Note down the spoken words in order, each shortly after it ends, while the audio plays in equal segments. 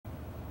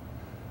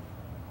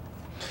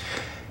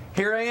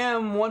Here I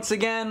am once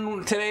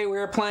again. Today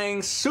we're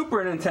playing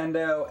Super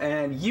Nintendo,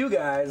 and you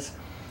guys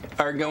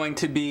are going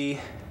to be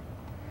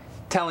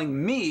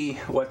telling me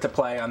what to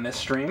play on this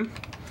stream.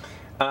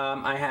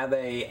 I have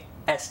a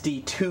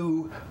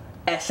SD2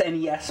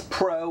 SNES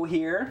Pro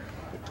here.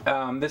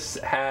 This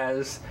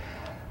has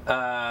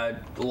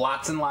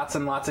lots and lots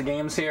and lots of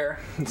games here.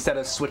 Instead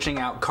of switching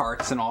out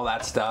carts and all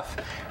that stuff,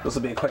 this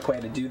will be a quick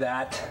way to do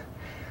that.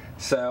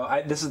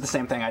 So this is the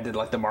same thing I did,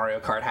 like the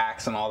Mario Kart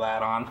hacks and all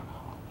that on.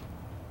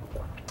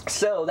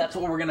 So that's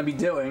what we're going to be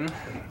doing.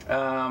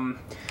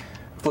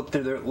 Flip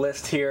through the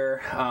list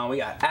here. We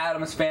got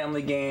Addams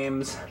Family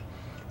games.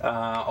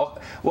 Well,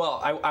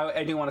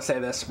 I do want to say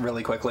this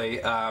really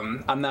quickly.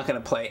 I'm not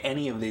going to play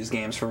any of these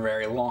games for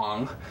very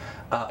long.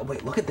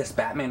 Wait, look at this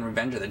Batman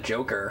Revenge of the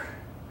Joker.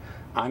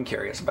 I'm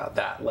curious about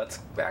that. Let's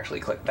actually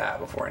click that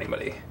before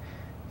anybody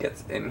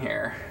gets in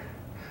here.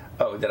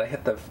 Oh, did I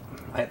hit the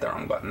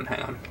wrong button?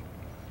 Hang on.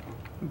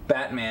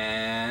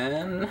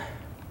 Batman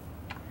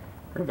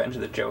Revenge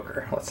of the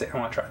Joker. Let's see. I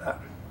want to try that.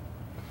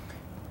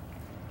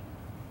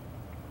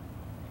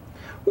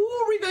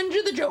 Ooh, Revenge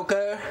of the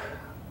Joker.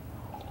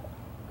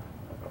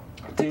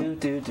 Do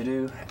do do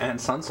do. And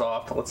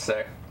Sunsoft. Let's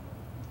see.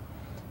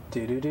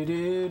 Do do do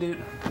do do.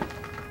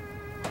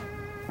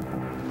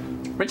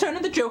 Return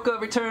of the Joker.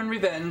 Return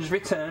revenge.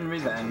 Return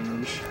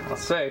revenge.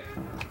 Let's see.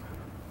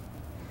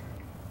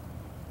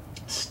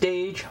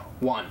 Stage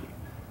 1.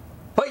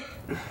 Fight.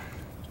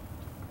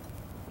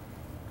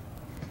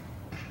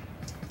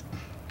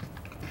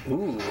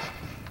 Ooh.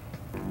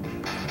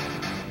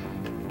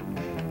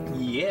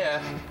 Yeah.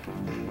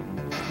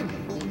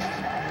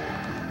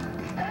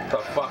 The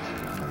fuck?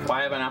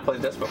 Why haven't I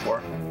played this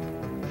before?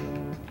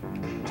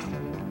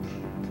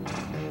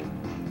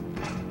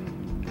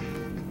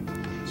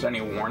 Is there any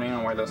warning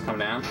on where those come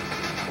down?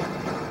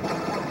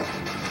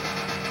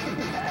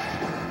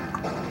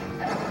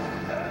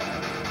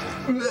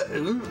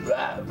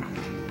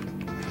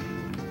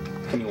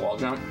 Can you wall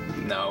jump?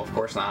 No, of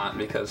course not,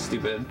 because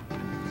stupid.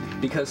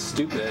 Because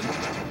stupid.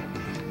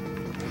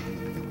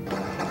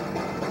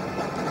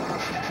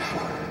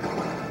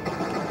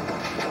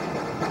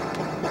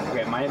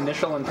 Okay, my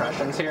initial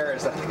impressions here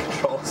is that the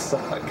controls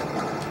suck.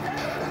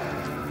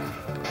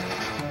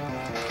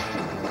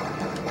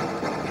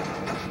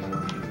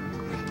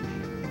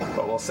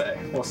 But we'll see.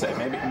 We'll see.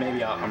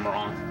 Maybe I'm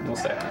wrong. We'll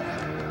see.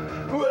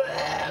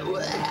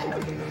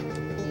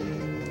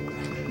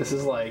 This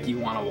is like you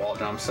want to wall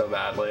jump so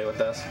badly with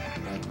this.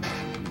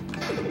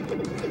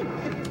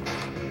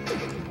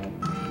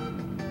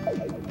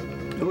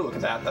 Ooh, look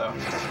at that though.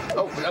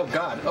 Oh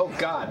god, oh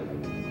god.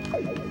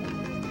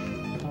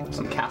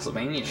 Some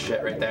Castlevania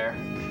shit right there.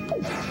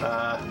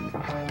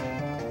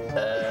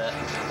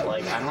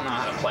 Like, I don't know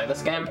how to play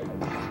this game.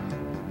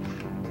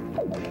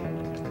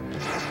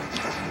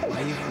 What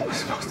are you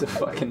supposed to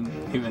fucking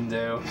even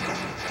do?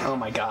 Oh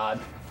my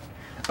god.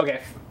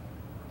 Okay,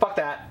 fuck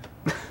that.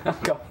 I'm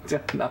going to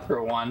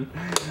another one.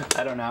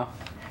 I don't know.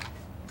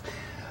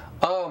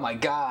 Oh my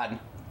god.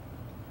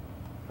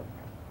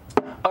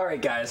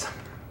 Alright guys.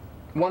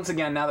 Once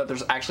again, now that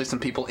there's actually some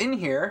people in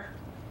here,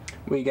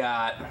 we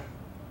got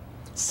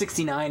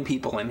 69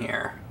 people in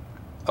here.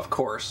 Of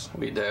course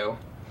we do.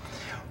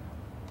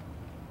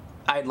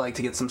 I'd like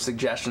to get some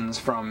suggestions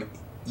from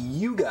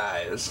you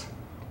guys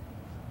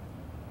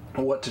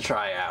what to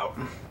try out.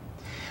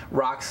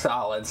 Rock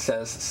Solid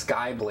says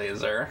Sky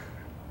Blazer.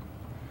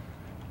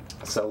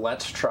 So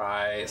let's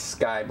try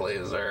Sky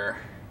Blazer.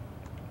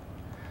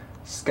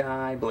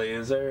 Sky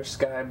Blazer,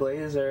 Sky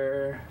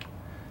Blazer,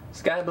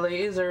 Sky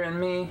Blazer and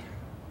me.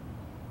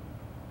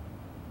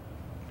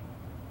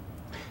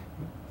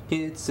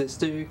 Kid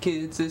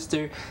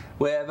sister,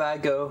 wherever I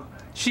go,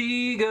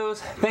 she goes.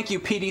 Thank you,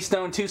 PD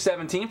Stone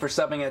 217 for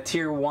subbing at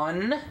Tier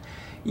 1.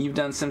 You've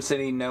done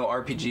SimCity, no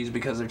RPGs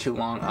because they're too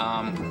long.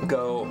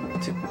 Go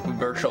to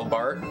Virtual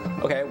Bart.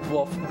 Okay,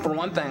 well, for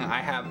one thing, I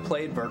have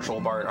played Virtual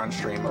Bart on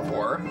stream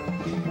before.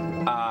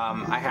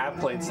 I have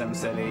played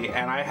SimCity,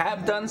 and I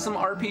have done some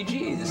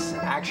RPGs,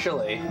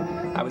 actually.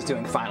 I was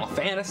doing Final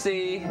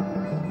Fantasy.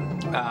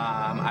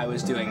 I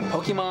was doing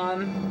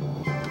Pokemon.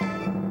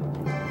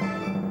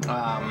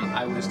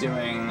 I was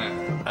doing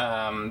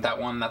that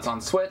one that's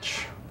on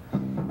Switch.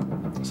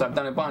 So I've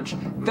done a bunch.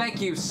 Thank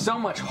you so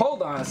much.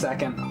 Hold on a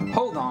second.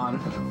 Hold on.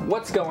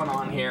 What's going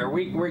on here?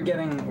 We're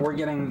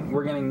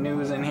getting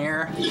news in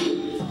here.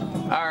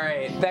 All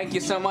right. Thank you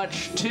so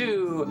much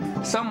to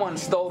someone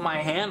stole my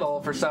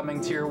handle for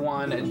subbing Tier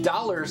 1.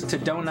 Dollars to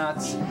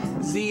Donuts,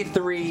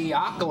 Z3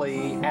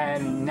 Ockley,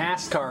 and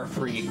NASCAR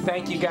Freak.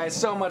 Thank you guys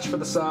so much for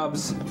the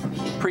subs.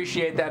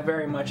 Appreciate that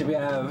very much. If you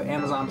have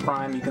Amazon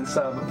Prime, you can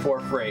sub for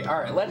free. All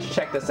right. Let's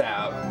check this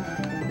out.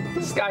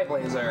 Sky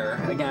Blazer.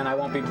 Again, I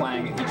won't be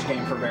playing each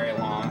game for very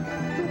long.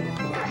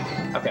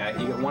 Okay,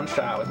 you get one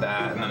shot with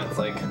that, and then it's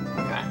like,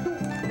 okay.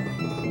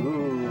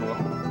 Ooh.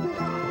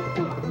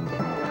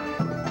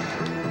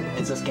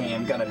 Is this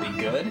game gonna be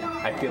good?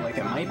 I feel like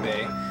it might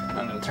be.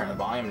 I'm gonna turn the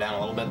volume down a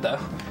little bit, though.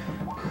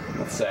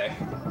 Let's say.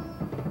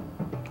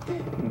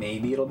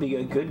 Maybe it'll be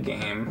a good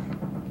game.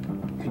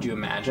 Could you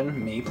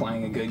imagine me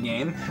playing a good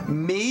game?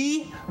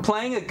 Me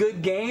playing a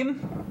good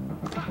game?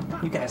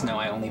 You guys know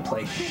I only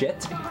play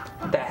shit.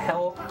 What the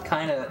hell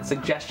kind of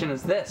suggestion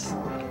is this?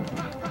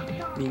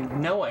 You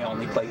know I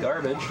only play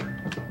garbage.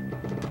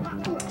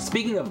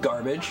 Speaking of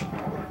garbage,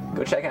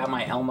 go check out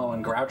my Elmo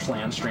and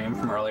Grouchland stream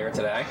from earlier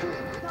today.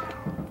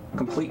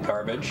 Complete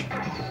garbage.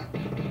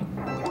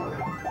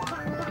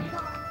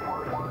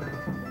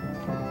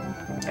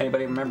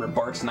 Anybody remember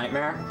Bart's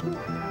Nightmare?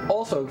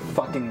 Also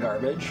fucking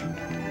garbage.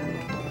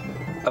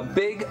 A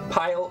big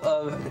pile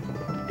of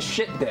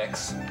shit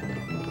dicks.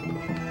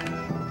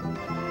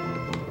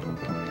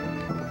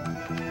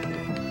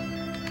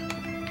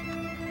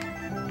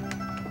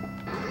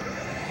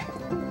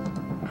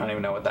 I don't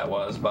even know what that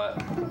was,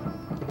 but...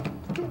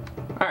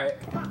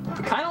 Alright.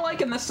 Kind of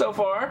liking this so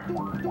far.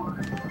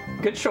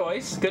 Good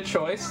choice, good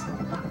choice.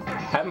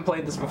 Haven't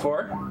played this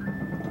before.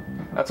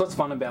 That's what's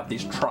fun about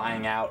these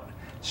trying out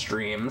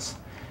streams,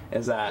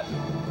 is that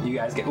you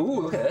guys get... Ooh,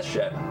 look at this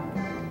shit.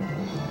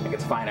 I get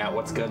to find out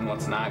what's good and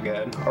what's not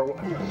good. Or,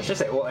 I should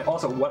say, well,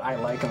 also what I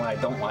like and what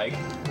I don't like.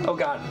 Oh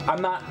god,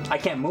 I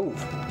can't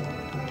move.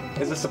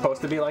 Is this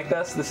supposed to be like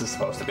this? This is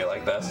supposed to be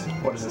like this.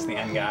 What is this, the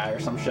end guy or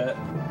some shit?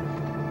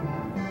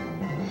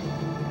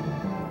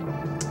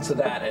 So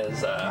that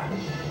is, that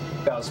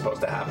was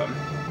supposed to happen.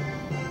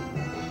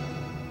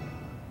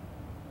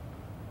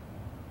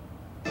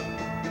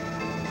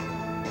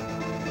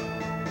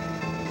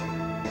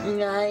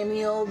 I'm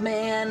the old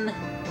man.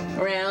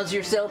 Rouse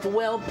yourself,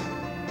 whelp.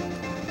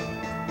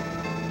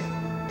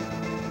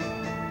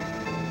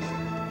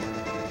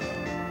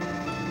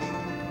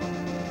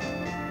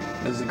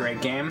 This is a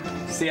great game.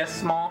 CS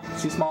small,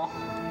 C small.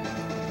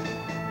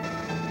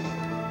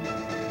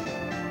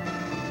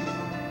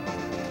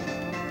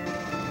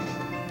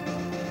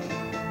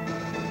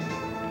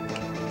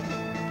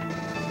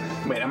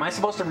 Wait, am I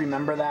supposed to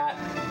remember that?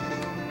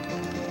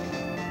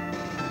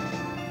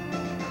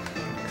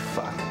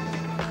 Fuck.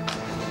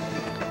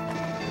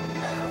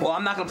 Well,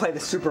 I'm not gonna play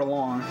this super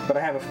long, but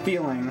I have a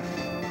feeling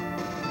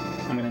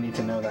I'm gonna need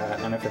to know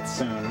that, and if it's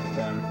soon,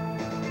 then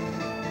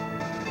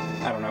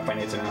I don't know if I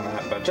need to know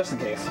that, but just in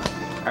case.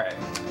 Alright.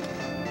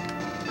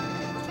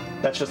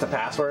 That's just a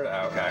password?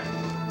 Oh, okay.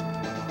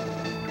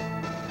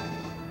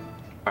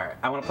 Alright,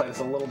 I want to play this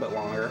a little bit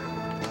longer.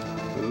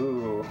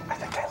 Ooh, I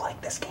think I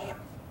like this game.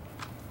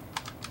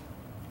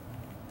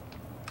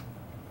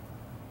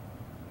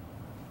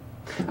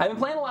 I've been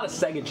playing a lot of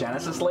Sega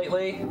Genesis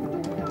lately,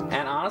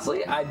 and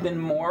honestly, I've been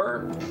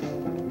more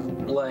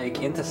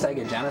like into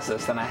Sega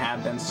Genesis than I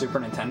have been Super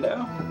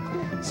Nintendo.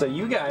 So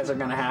you guys are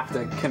gonna have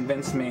to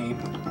convince me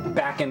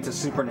back into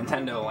Super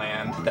Nintendo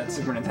land that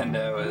Super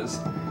Nintendo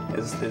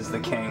is the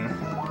king.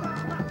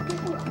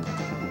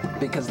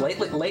 Because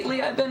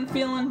lately I've been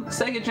feeling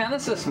Sega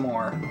Genesis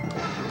more.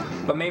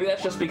 But maybe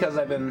that's just because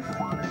I've been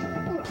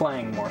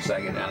playing more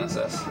Sega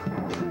Genesis.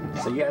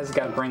 So you guys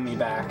gotta bring me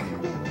back.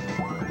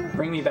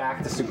 Bring me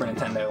back to Super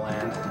Nintendo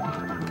land.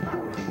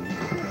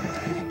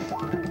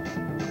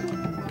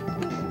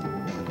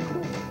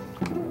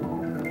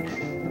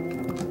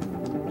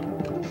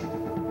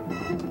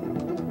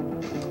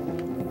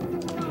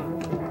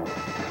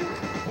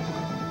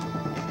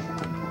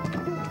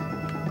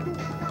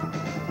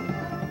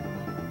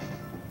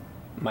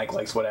 Mike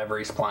likes whatever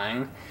he's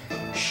playing.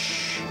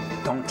 Shh,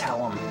 don't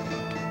tell him.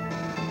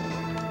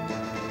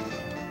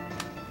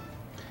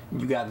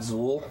 You got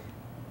Zool?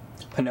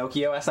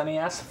 Pinocchio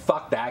SNES?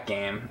 Fuck that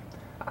game.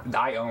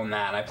 I own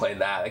that. I played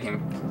that. That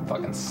game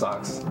fucking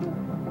sucks.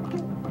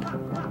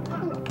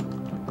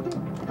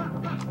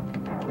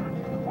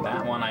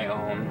 That one I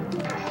own.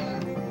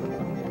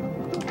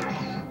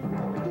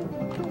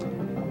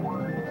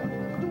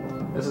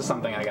 This is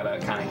something I gotta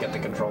kind of get the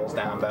controls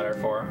down better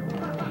for.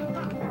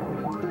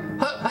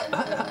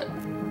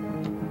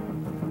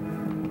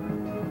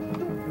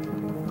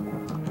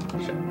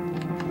 Shit.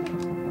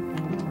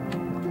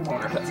 I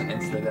wonder if that's an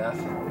insta-death.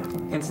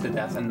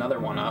 Insta-death, another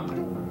one up.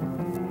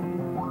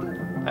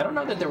 I don't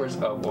know that there was...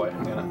 Oh boy,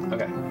 I'm gonna...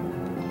 Okay.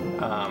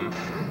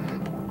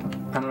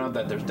 I don't know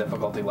that there's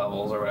difficulty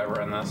levels or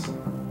whatever in this.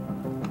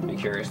 Be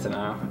curious to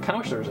know. I kind of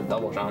wish there was a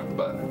double jump,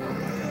 but...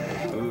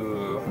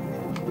 Ooh.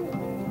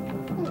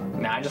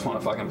 Nah, I just want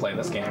to fucking play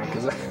this game,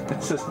 because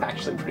this is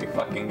actually pretty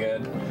fucking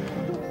good.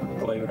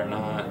 Believe it or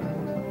not.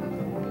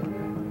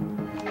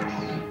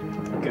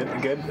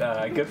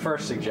 Good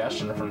first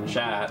suggestion from the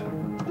chat.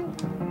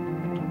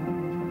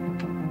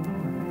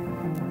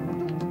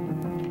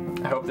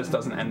 I hope this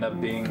doesn't end up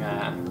being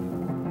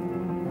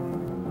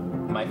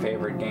my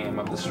favorite game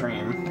of the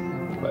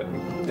stream, but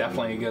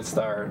definitely a good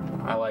start.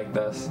 I like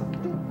this.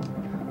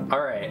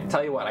 Alright,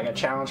 tell you what, I got a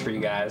challenge for you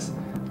guys.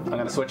 I'm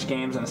going to switch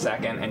games in a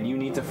second, and you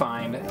need to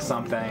find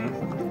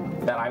something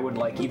that I would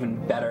like even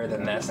better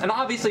than this. And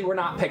obviously we're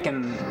not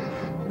picking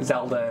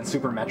Zelda and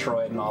Super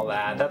Metroid and all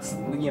that. That's,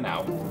 you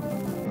know,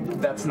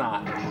 that's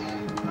not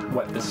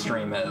what this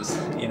stream is,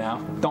 you know?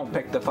 Don't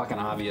pick the fucking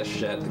obvious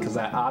shit, because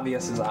that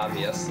obvious is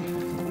obvious.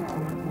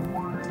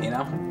 You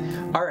know?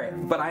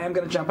 Alright, but I am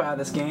going to jump out of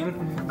this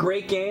game.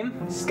 Great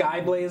game,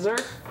 Sky Blazer.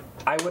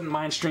 I wouldn't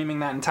mind streaming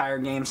that entire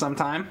game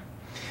sometime.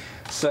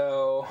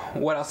 So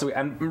what else do we?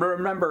 And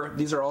remember,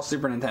 these are all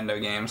Super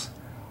Nintendo games.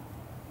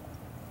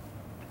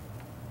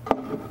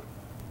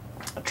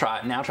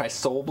 Try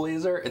Soul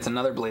Blazer. It's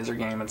another Blazer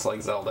game. It's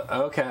like Zelda.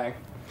 Okay,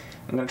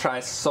 I'm gonna try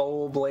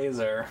Soul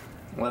Blazer.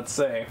 Let's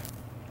see.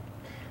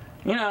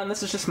 You know, and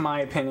this is just my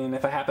opinion.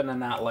 If I happen to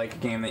not like a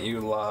game that you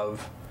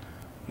love,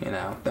 you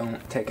know,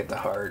 don't take it to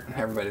heart.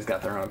 Everybody's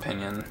got their own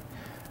opinion.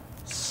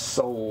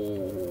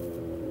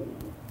 Soul.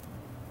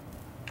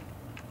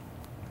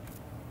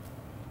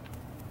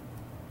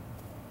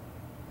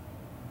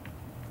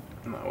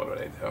 No, what would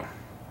I do?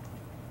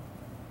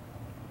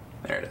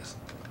 There it is.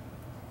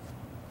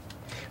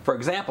 For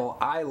example,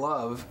 I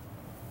love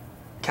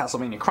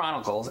Castlevania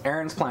Chronicles.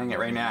 Erin's playing it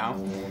right now.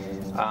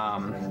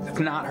 It's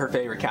not her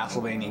favorite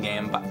Castlevania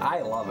game, but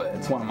I love it.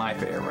 It's one of my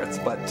favorites,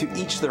 but to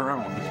each their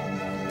own.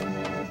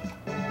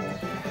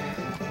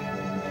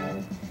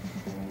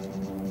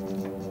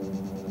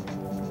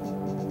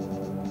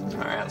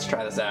 Alright, let's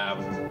try this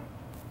out.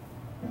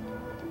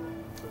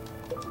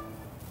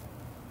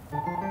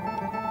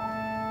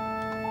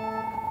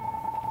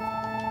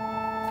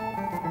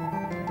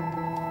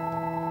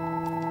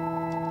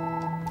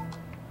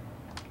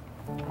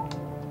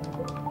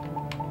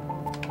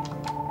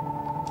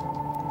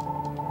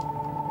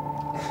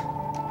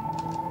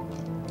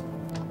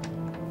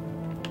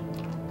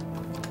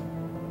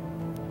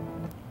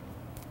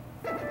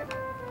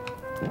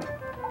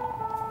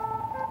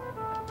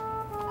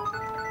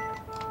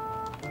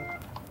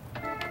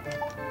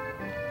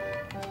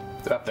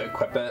 Do I have to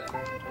equip it?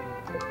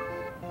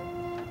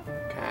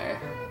 Okay.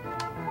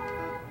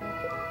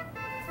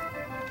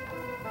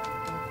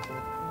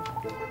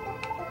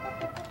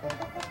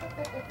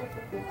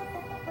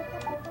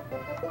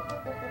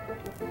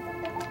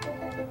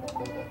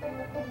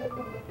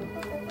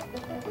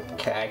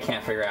 Okay, I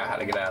can't figure out how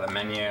to get out of the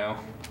menu.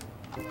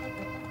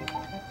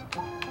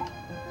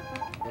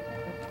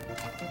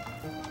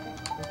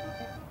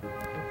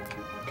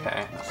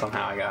 Okay,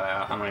 somehow I got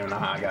out. I don't even know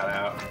how I got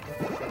out.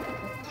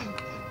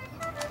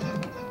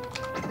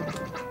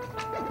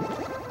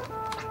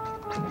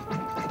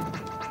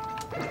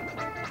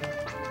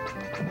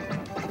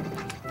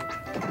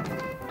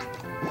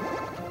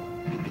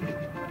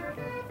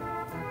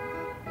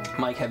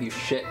 Mike, have you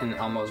shit in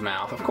Elmo's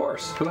mouth? Of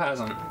course, who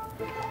hasn't?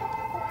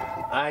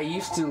 I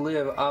used to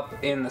live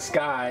up in the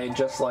sky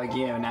just like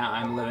you. Now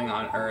I'm living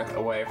on Earth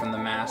away from the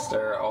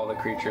master. All the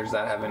creatures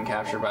that have been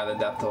captured by the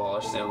death toll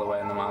are sealed away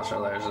in the monster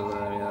layers.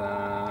 Blah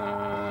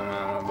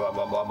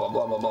blah blah blah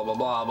blah blah blah blah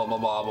blah blah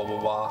blah blah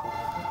blah blah.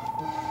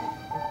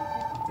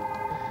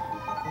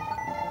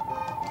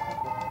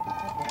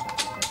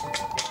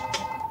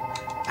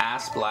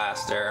 Ass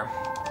Blaster.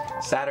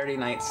 Saturday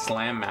Night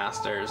Slam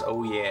Masters.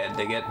 Oh yeah,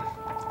 dig it.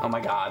 Oh my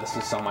god, this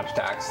is so much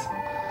text.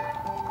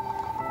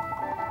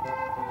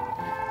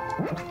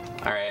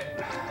 Alright,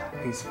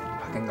 he's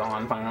fucking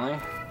gone finally.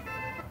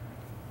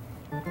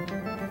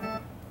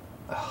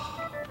 Ugh.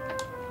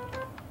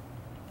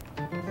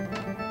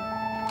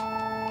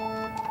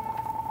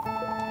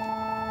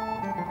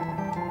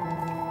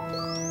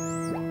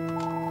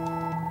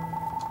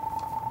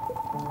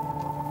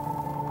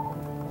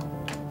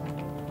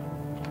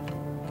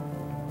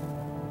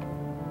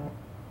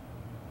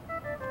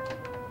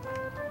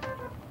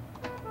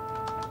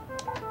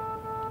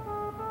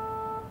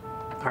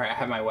 Alright, I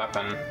have my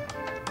weapon.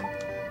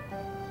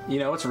 You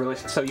know, it's really...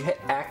 So you hit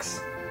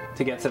X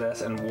to get to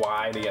this and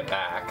Y to get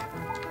back.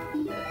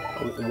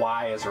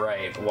 Y is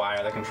right. Why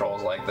are the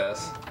controls like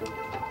this?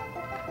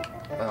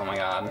 Oh my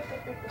god.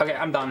 Okay,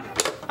 I'm done.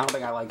 I don't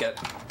think I like it.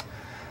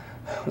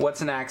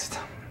 What's next?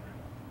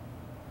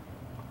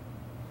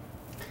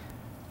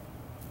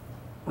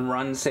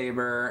 Run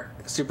Saber,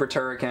 Super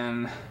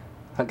Turrican,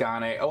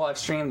 Hagane. Oh, well, I've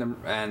streamed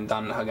and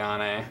done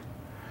Hagane.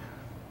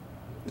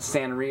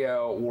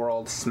 Sanrio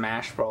World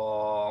Smash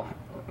Ball,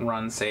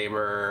 Run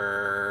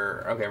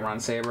Saber. Okay, Run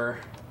Saber.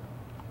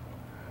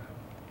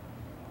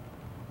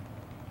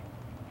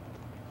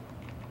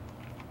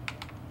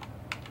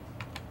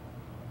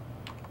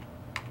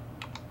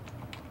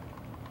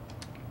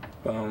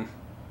 Boom.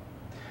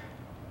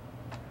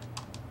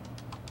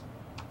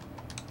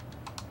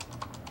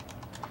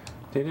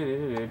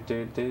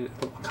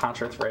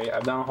 Contra 3.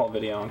 I've done a whole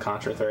video on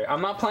Contra 3.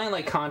 I'm not playing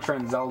like Contra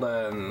and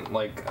Zelda and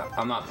like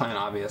I'm not playing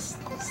obvious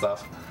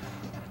stuff.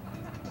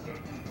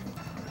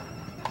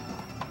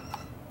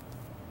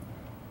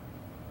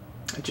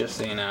 Just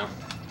so you know.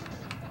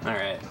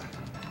 Alright.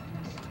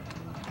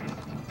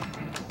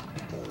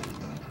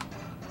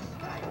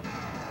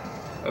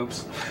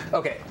 Oops.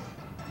 Okay.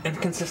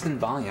 Inconsistent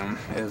volume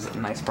is a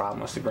nice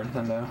problem with Super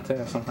Nintendo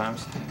too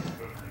sometimes.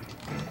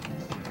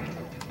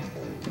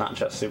 Not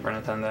just Super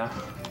Nintendo.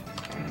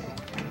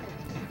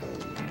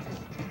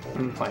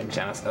 I'm playing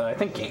Genesis. I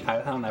think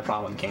I found that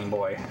problem with Game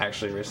Boy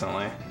actually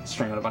recently.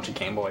 Streaming a bunch of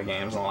Game Boy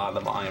games and a lot of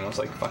the volume was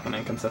like fucking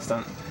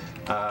inconsistent.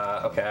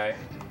 Okay.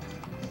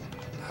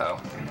 Oh.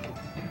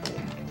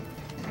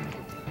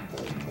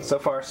 So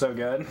far, so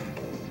good.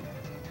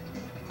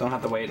 Don't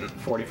have to wait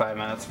 45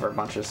 minutes for a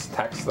bunch of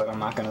text that I'm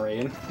not going to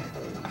read.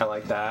 I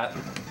like that.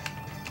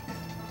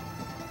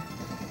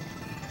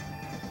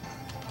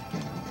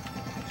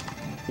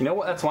 You know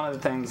what? That's one of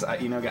the things,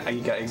 you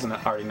guys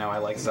already know I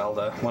like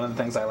Zelda. One of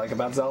the things I like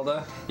about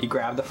Zelda, you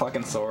grab the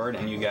fucking sword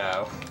and you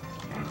go.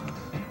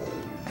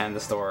 End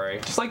the story.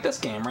 Just like this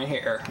game right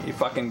here. You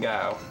fucking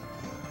go.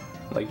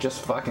 Like,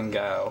 just fucking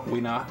go. We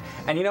know.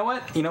 And you know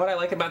what? You know what I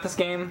like about this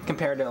game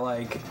compared to,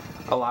 like,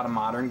 a lot of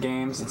modern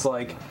games? It's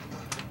like,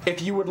 if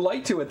you would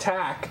like to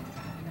attack,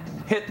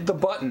 hit the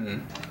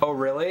button. Oh,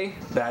 really?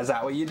 Is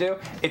that what you do?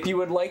 If you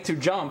would like to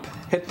jump,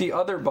 hit the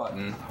other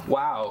button.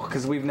 Wow,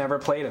 because we've never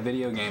played a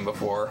video game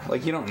before.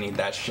 Like, you don't need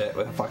that shit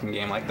with a fucking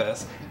game like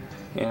this.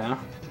 You know?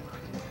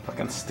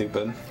 Fucking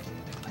stupid.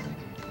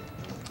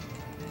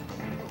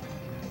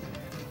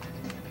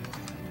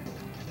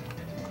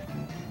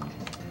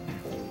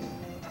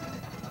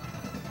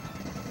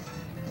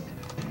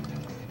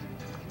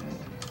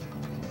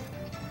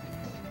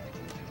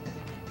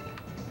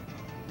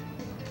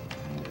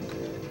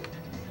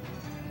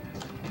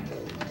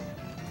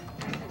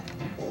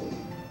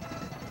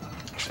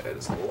 It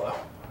is a little low.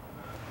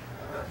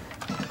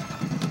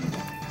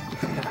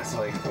 It's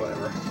like,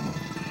 whatever.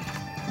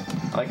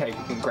 I like how you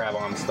can grab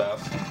on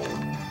stuff.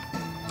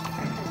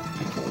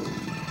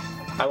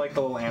 I like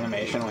the little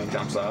animation when he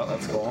jumps out.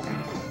 That's cool.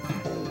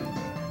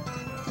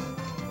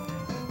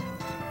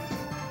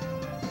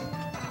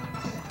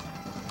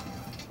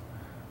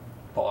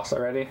 Boss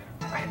already?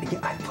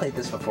 I played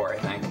this before, I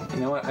think. You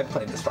know what? I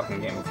played this fucking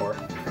game before.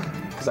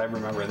 Because I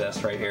remember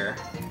this right here.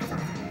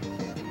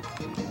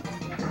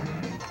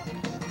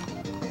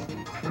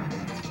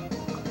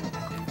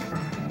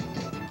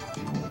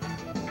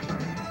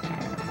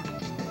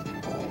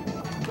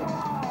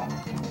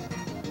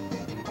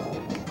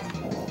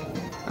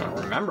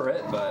 Remember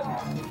it, but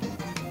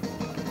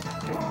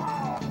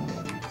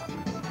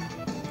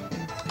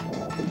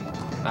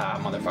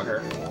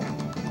motherfucker.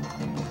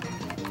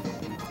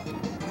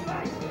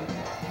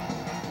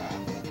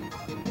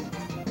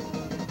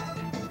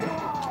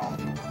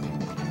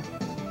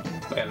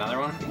 We got another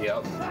one?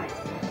 Yep.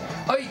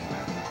 Oi!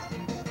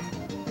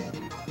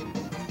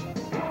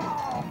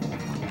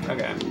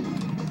 Okay.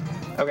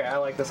 Okay, I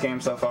like this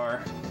game so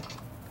far.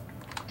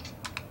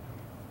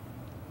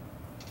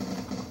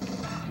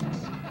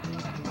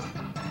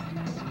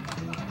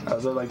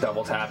 Those are like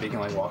double tap, you can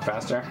like walk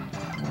faster.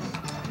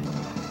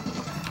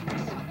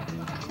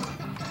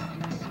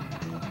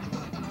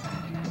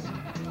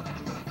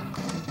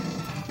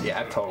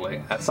 Yeah,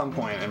 totally. At some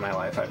point in my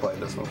life I played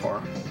this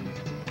before.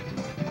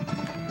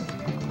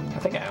 I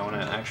think I own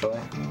it actually.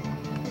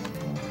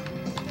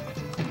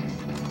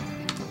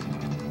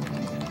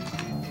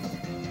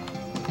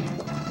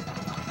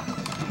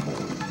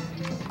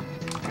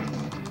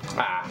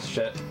 Ah,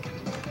 shit.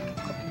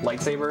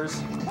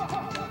 Lightsabers.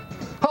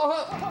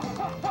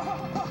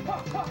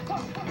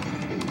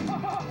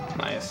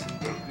 Nice.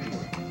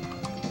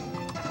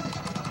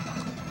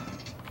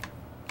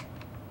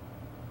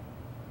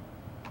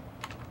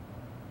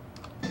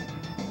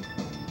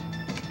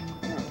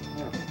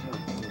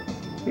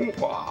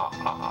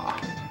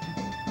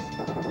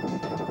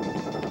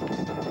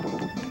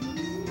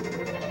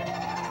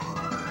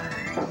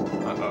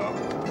 Uh-oh.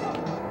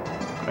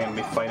 Am I gonna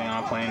be fighting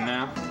on a plane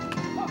now?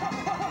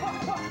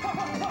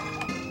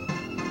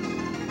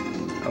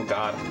 Oh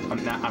god,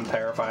 I'm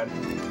terrified.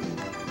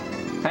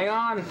 Hang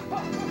on!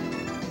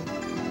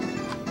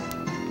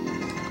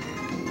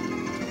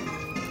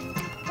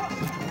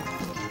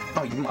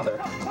 Oh, you mother.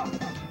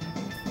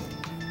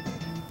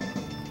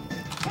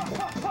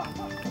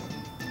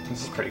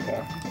 This is pretty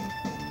cool.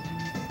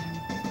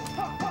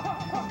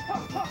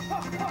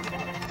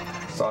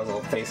 Saw his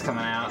little face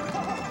coming out.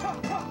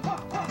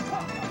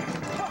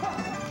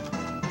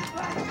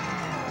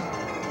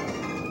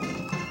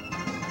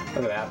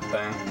 Look at that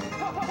thing.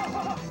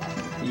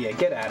 Yeah,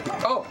 get out of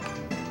here. Oh!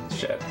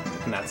 Shit.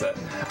 And that's it.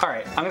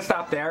 Alright, I'm gonna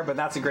stop there, but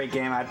that's a great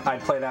game.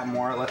 I'd play that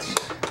more.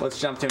 Let's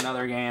jump to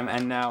another game.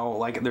 And no,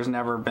 like, there's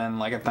never been,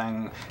 like, a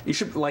thing. You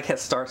should, like, hit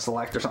start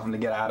select or something to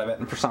get out of it,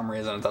 and for some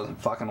reason it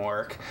doesn't fucking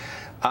work.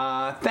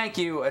 Thank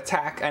you,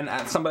 Attack, and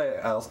somebody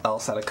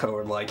else had a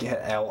code, like, you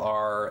hit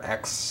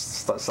LRX,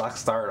 select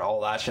start,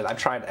 all that shit. I've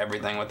tried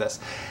everything with this.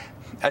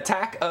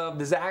 Attack of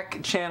the Zach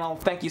channel,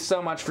 thank you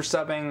so much for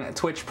subbing.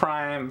 Twitch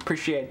Prime,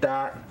 appreciate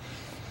that.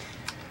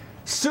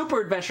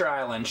 Super Adventure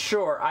Island,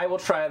 sure, I will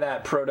try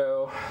that,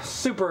 Proto.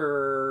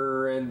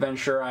 Super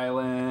Adventure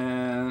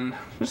Island.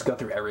 Just go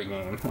through every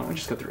game. Why don't we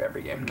just go through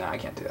every game? Nah, I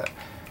can't do that.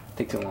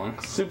 Take too long.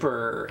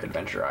 Super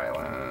Adventure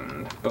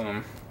Island.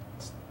 Boom.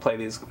 Let's play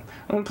these.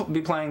 I'm going to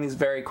be playing these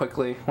very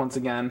quickly, once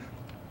again.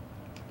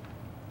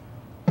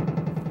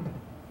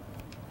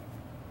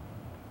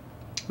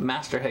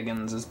 Master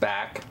Higgins is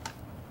back.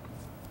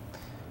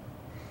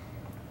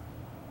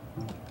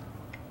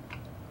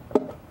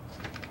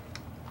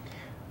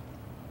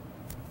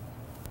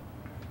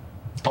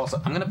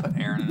 Also, I'm gonna put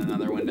Erin in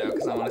another window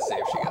because I want to see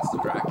if she gets the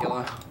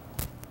Dracula.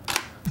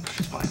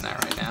 She's playing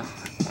that right now.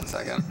 1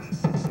 second.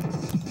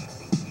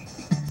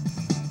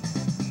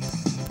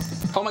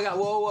 Oh my god,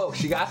 whoa, whoa,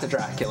 she got to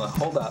Dracula.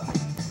 Hold up.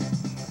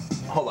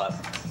 Hold up.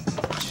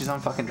 She's on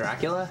fucking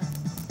Dracula?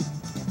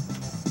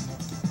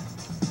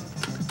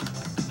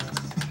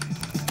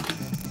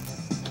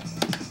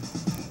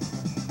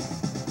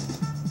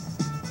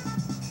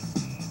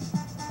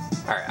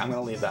 Alright, I'm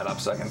gonna leave that up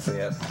so I can see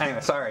it.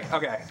 Anyway, sorry.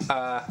 Okay,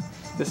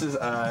 this is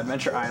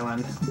Adventure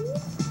Island.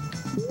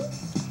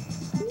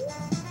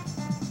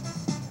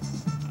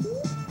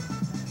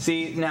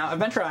 See, now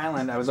Adventure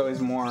Island I was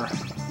always more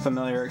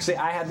familiar. See,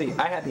 I had the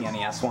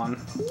NES one.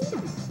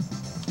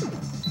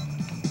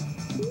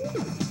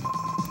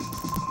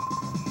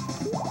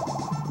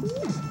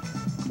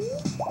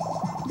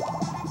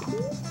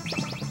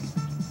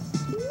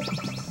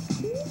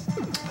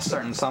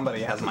 Certain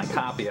somebody has my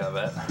copy of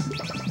it.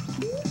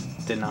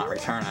 Did not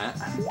return it.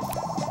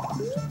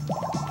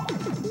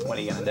 What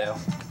are you gonna do?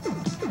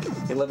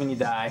 You live and you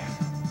die.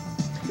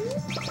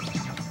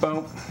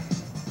 Boom.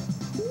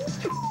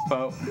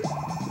 Boom.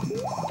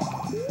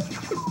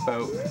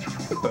 Boom.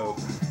 Boom.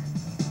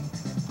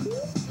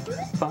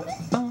 Bum,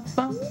 bum,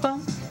 bum,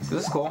 bum.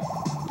 This is cool.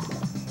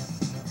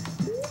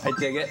 I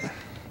dig it.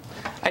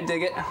 I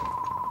dig it.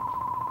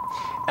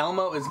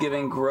 Elmo is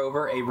giving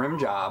Grover a rim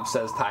job,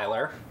 says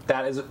Tyler.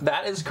 That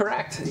is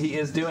correct. He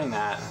is doing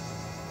that.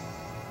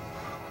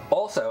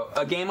 Also,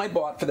 a game I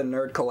bought for the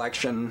Nerd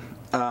Collection,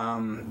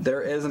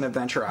 there is an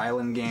Adventure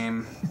Island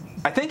game.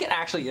 I think it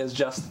actually is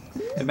just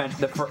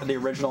the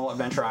original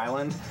Adventure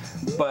Island,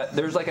 but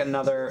there's like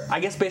another,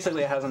 I guess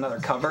basically it has another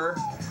cover,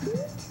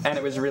 and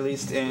it was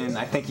released in,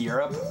 I think,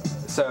 Europe.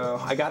 So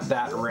I got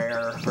that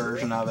rare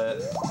version of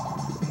it,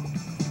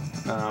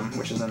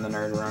 which is in the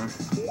nerd room.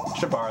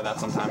 Should borrow that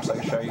sometime so I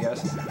can show you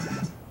guys.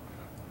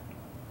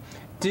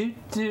 Do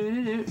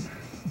do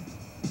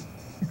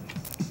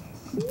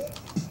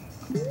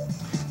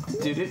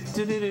do do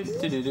do do do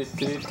do do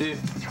do do.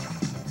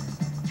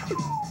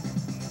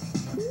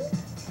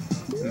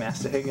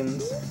 Master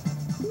Higgins.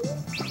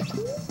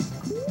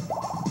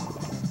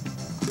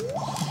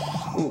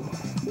 Ooh.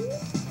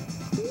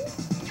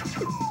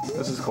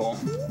 This is cool.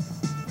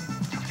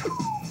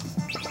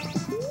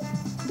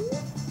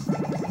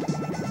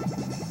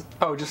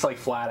 Oh, just like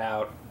flat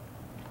out.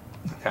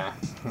 Okay.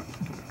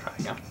 Try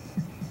again.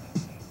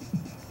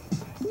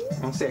 I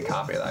want to see a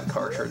copy of that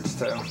cartridge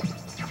too.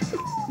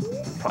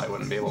 Probably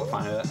wouldn't be able to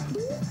find it.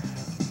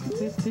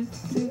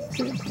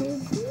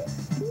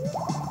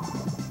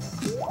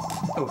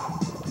 Oh.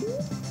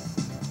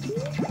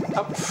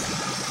 Oh.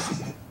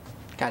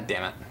 God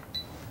damn it.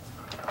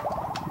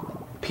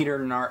 Peter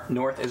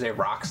North is a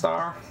rock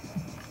star?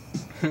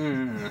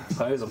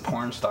 Thought he was a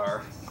porn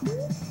star.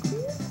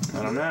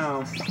 I don't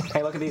know.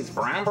 Hey, look at these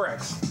brown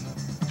bricks.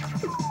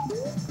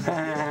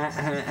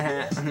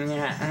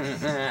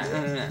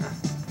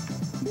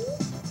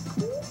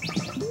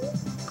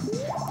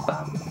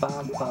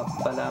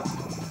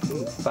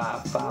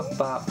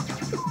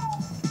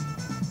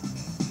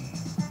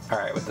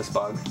 Alright, with this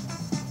bug.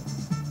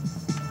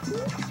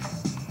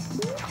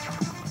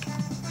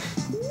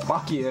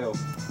 Fuck you.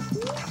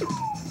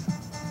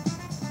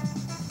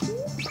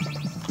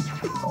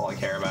 That's all I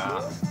care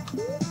about.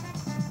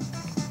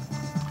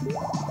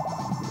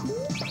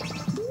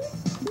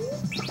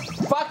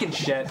 Fucking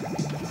shit.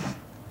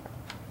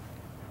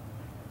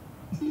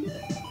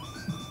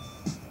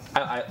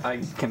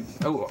 I can.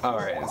 Oh,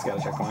 alright, it's got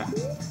a checkpoint.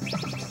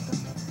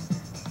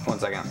 1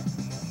 second.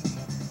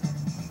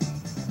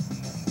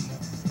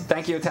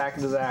 Thank you, Attack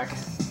of the Zack.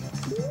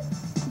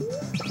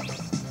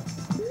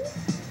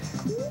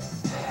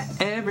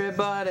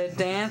 Everybody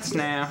dance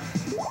now.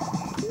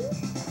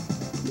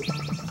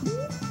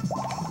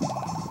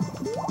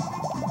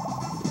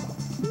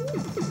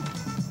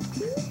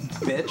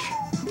 Bitch.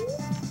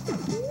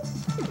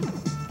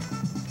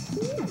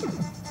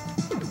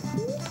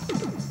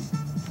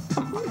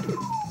 Come on.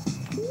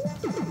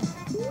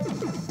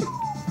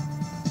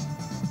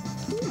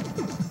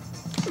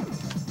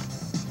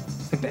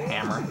 It's like the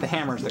hammer. The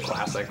hammer's the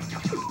classic.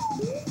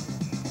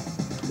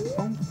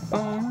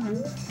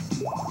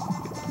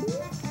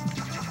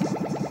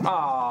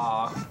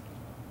 Aww.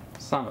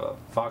 Son of a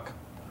fuck.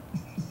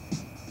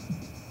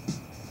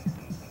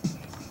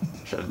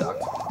 Should have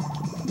ducked.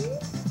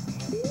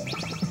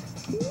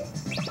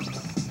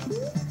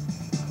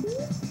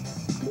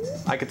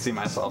 I could see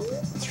myself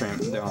doing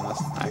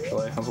this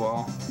actually as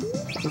well.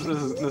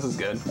 This is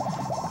good.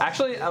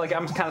 Actually,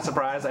 I'm kind of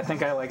surprised. I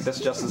think I like this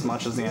just as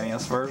much as the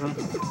NES version,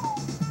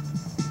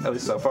 at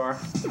least so far.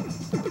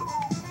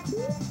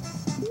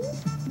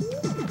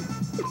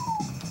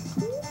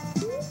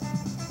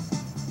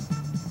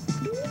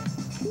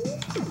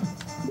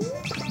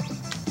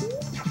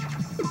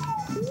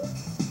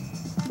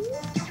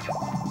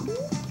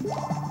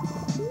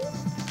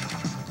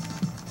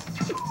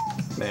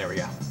 There we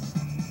go.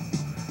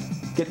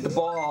 Get the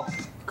ball.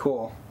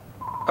 Cool.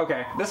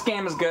 Okay, this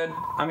game is good.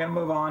 I'm gonna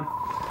move on.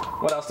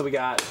 What else do we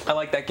got? I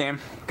like that game.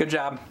 Good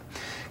job.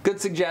 Good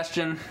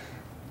suggestion.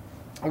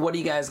 What do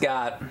you guys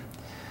got?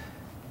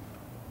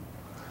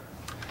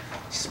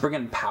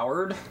 Spriggan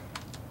Powered?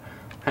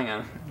 Hang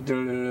on.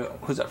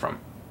 Who's that from?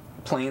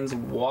 Plains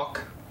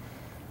Walk.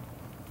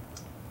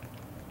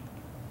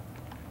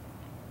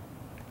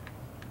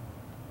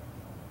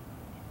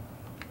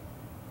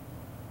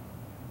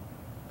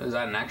 Is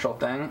that an actual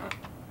thing?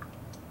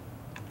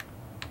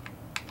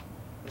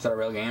 Is that a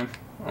real game?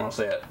 I don't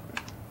see it.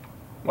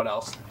 What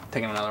else?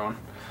 Taking another one.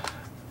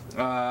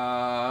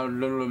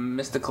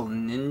 Mystical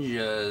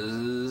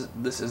Ninjas.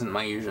 This isn't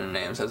my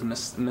username. It says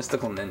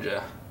Mystical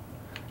Ninja.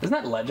 Isn't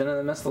that Legend of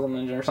the Mystical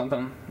Ninja or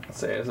something? Let's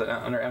see. Is it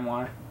under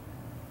MY?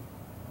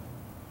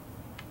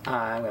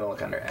 I'm gonna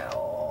look under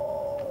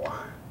L.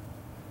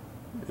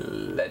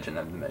 Legend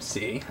of the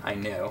C. I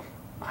know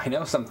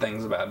some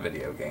things about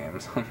video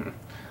games.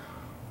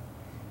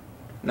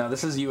 No,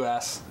 this is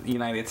US,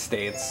 United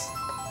States.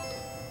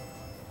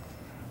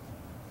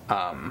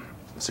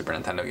 Super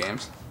Nintendo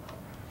games.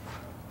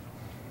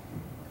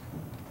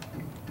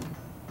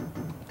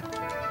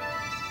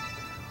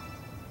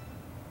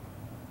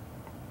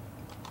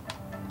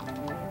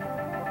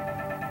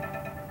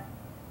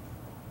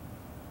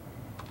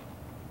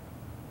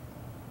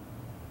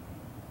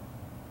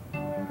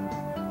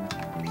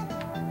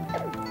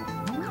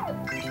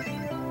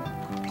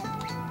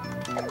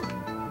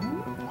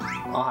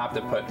 I'll have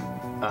to put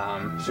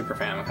Super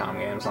Famicom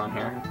games on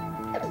here.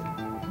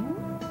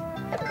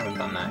 Haven't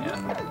done that yet.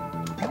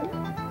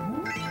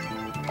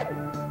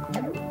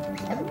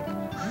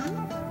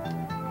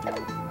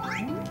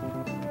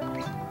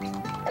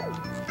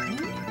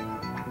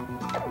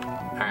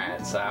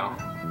 Alright, so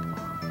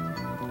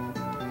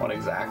what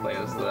exactly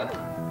is the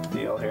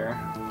deal here?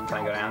 Can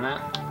I go down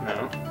that?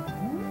 No.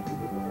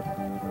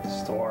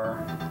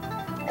 Store.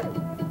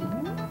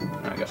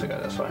 I guess I go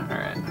this way.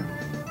 Alright.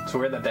 It's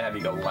weird that they have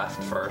you go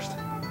left first.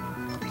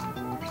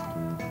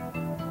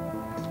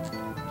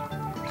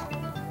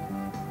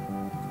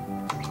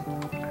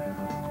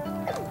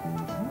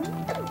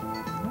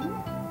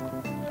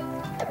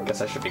 I guess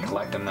I should be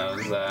collecting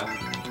those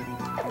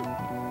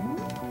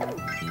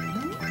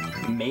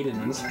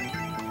maidens.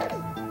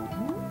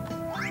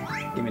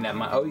 Give me that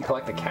money. Oh, you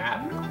collect the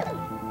cat.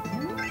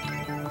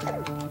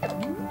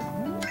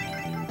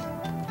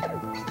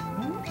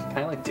 Can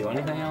I like do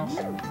anything else?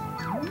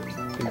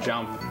 You can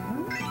jump.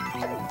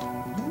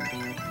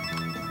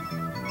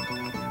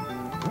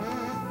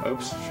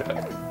 Oops, shit.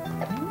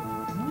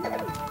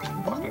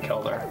 Fucking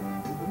killed her.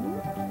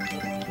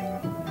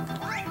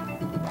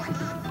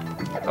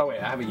 Oh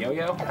wait, I have a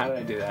yo-yo? How did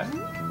I do that?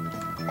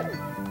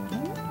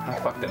 How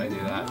the fuck did I do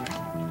that?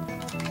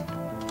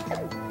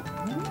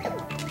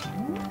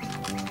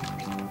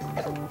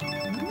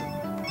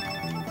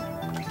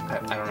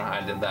 I don't know how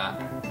I did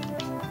that.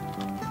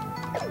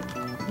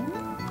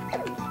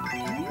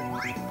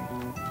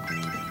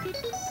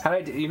 How did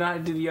I do, you know how to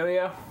do the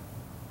yo-yo?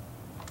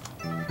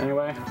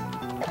 Anyway.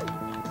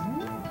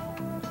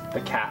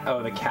 The cat,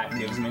 oh, the cat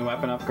gives me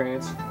weapon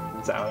upgrades?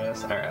 Is that what it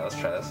is? Alright, let's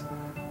try this.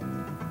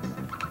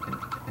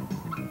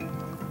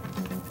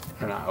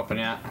 They're not open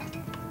yet.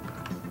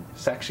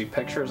 There's actually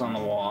pictures on the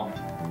wall.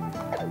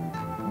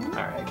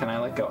 Alright, can I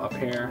like go up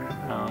here?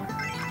 No.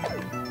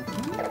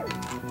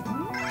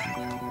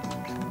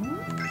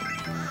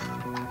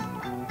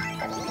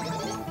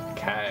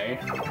 Okay.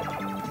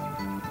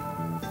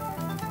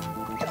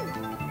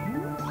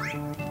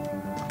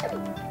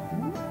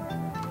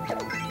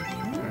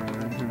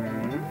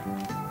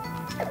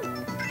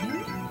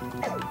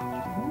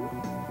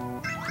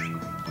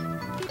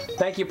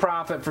 Thank you,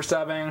 Prophet, for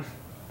subbing. Is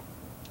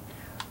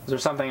there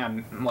something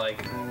I'm,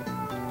 like,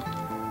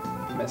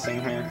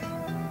 missing here?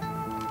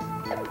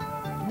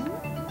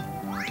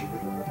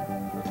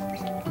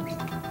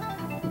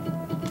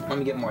 Let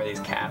me get more of these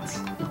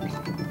cats.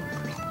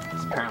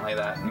 Apparently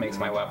that makes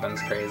my weapons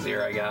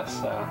crazier, I guess,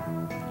 so.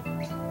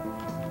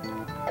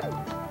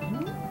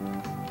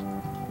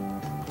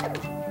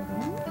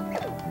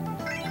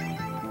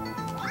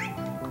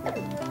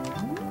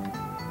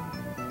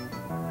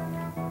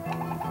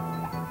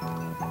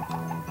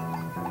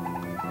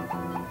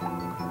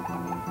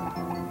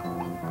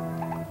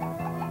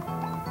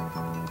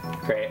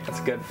 Great, that's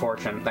good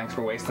fortune. Thanks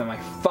for wasting my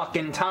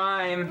fucking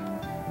time!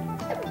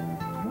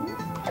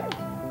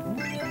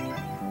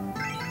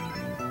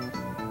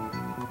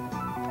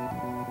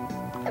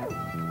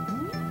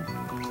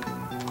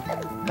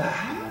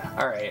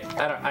 Alright,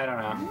 I don't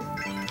know.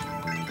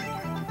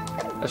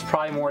 There's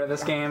probably more to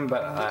this game,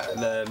 but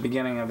the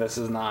beginning of this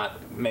is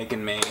not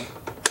making me.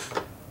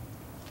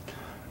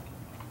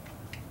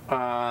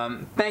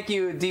 Thank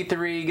you,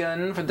 D3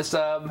 Gun, for the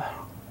sub.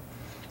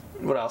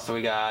 What else do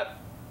we got?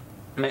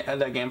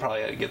 That game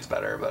probably gets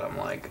better, but I'm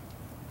like,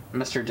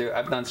 Mr. Do.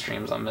 I've done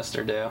streams on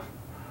Mr. Do.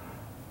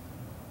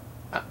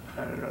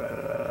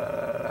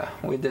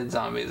 We did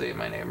Zombies Ate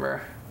My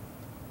Neighbor.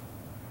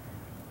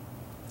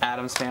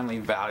 Adam's Family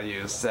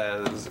Values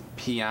says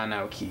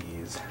piano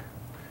keys.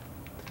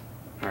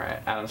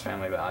 Alright, Adam's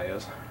Family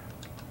Values.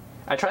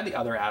 I tried the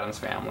other Adam's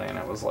Family and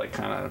it was like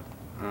kind of,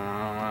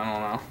 I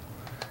don't know.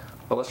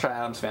 But let's try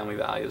Adam's Family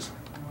Values.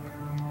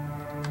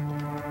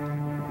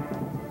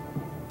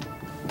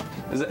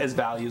 Is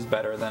values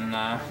better than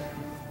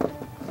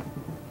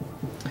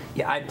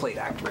Yeah, I'd played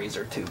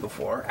ActRaiser 2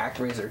 before.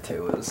 ActRaiser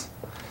 2 is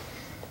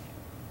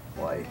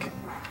like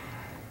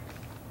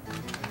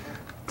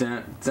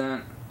dun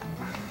dun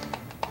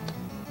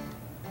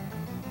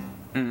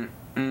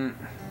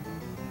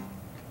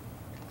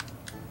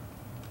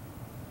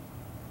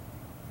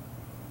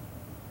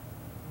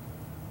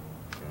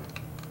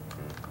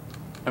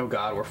Oh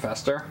god, we're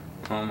Fester?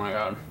 Oh my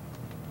god.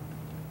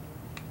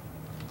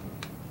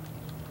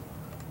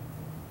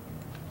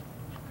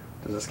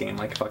 Does this game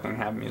like fucking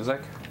have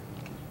music?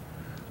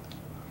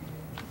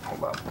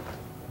 Hold up.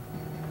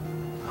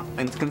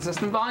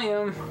 Inconsistent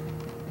volume.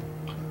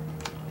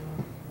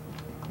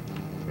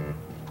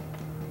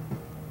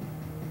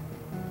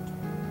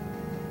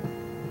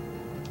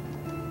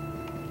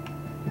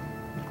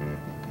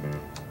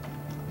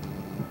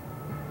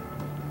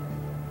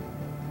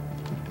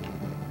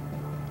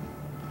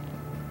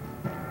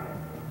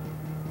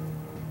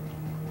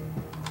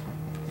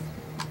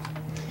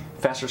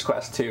 Fester's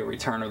Quest 2,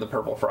 Return of the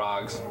Purple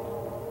Frogs.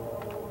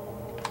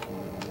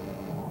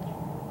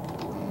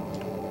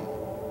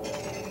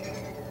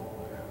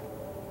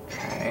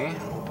 Okay.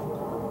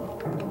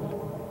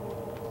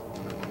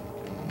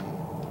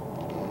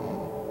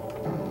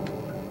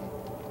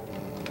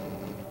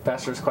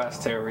 Fester's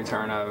Quest 2,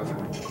 Return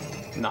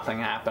of Nothing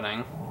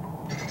Happening.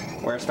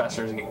 Where's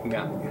Fester's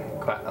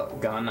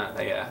gun?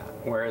 Yeah,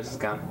 where is his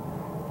gun?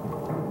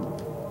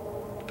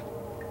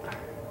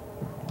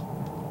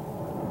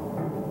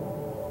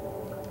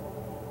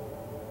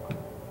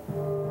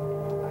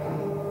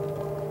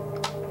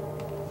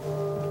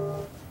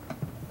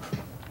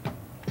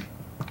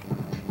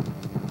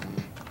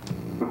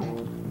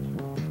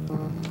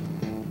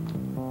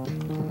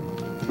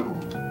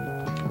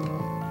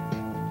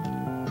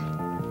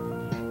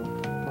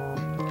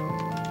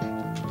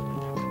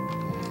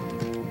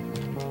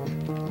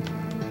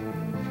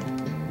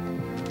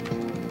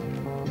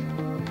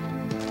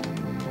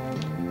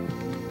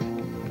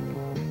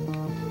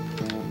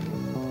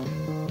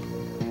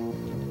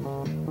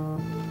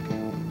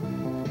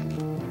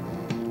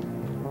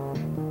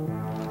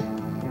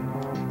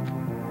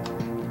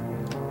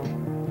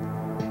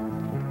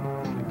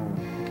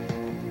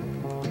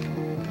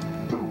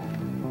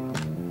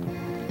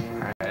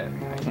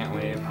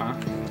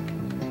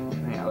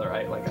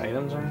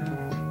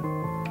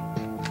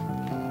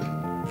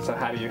 So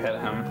how do you hit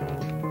him?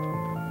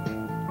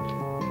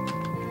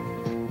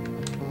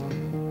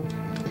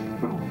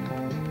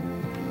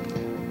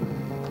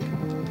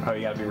 Oh,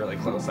 you gotta be really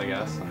close, I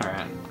guess.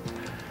 Alright.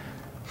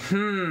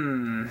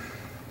 I'm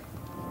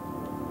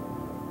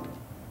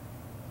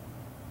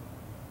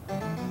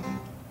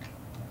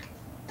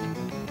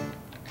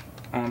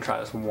gonna try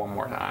this one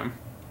more time.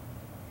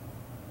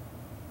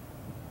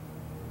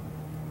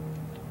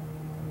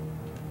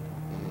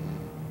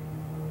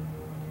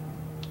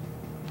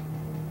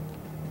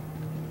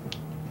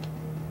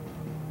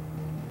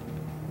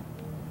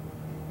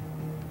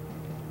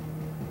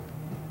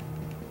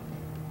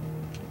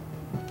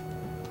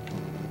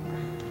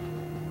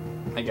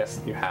 I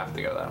guess you have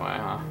to go that way,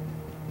 huh?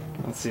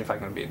 Let's see if I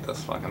can beat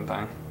this fucking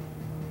thing.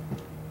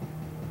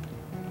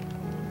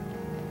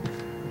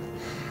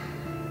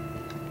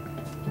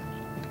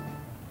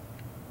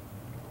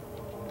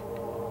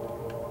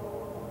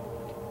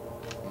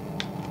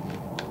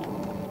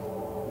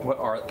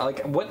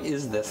 What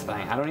is this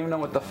thing? I don't even know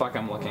what the fuck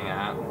I'm looking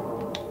at.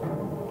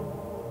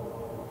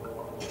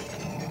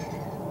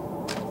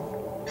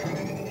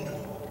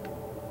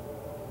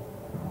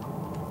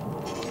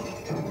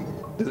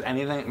 Does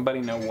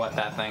anybody know what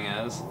that thing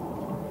is?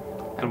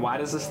 And why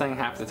does this thing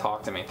have to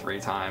talk to me 3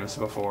 times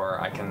before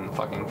I can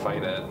fucking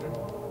fight it?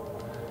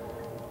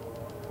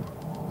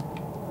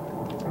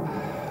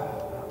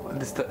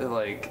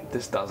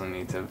 This doesn't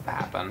need to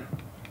happen.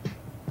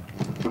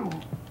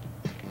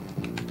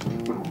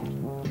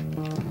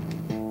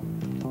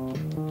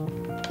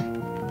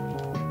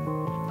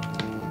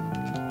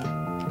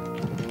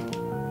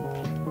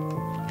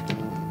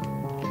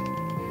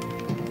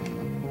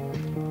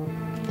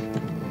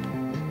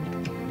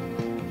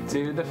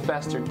 Do the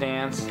Fester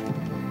dance.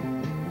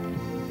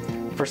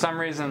 For some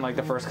reason, like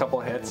the first couple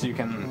hits, you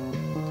can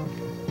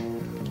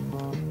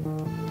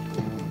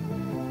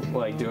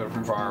like do it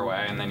from far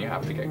away, and then you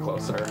have to get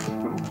closer.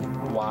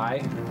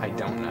 Why? I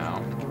don't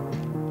know.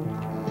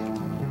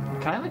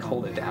 Can I like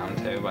hold it down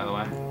too, by the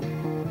way?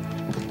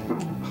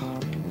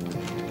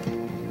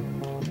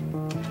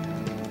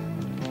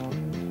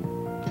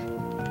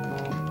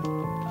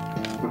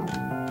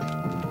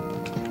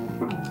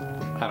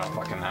 I don't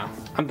fucking know.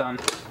 I'm done.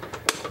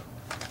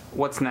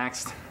 What's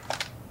next?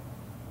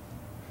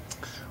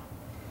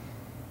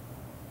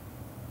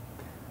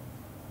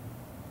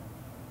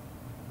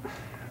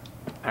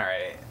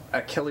 Alright,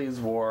 Achilles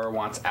War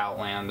wants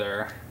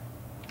Outlander.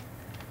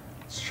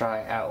 Let's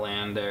try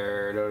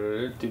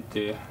Outlander.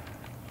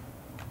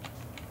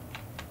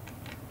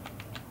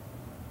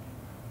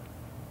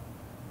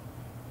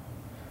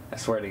 I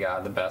swear to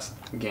God, the best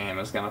game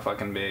is gonna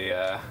fucking be,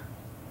 oh,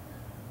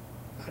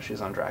 she's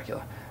on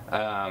Dracula.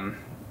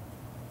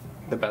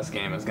 The best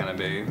game is gonna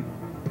be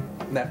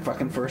That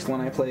fucking first one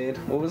I played.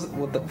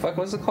 What the fuck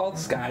was it called?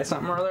 Sky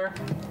something or other?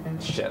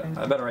 Shit,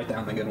 I better write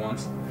down the good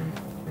ones.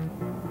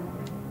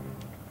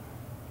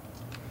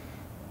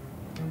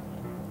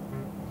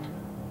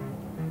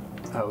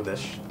 Oh,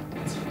 this.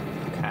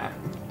 Okay.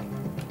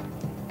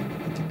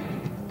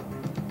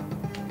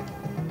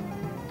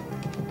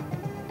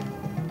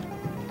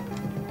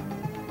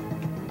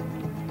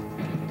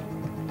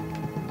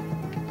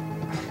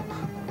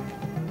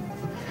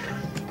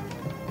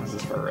 Is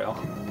this for real?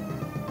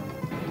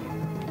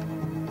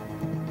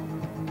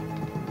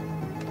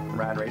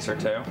 Rad Racer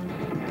 2.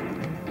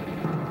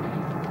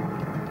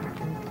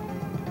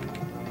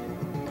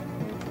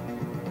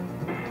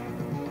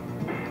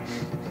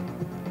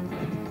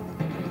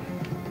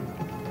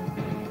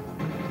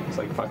 It's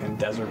like fucking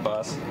desert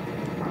bus.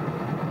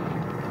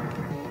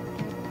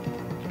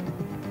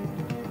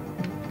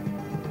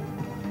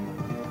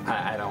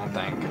 I don't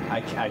think. I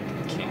can't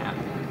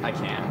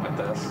with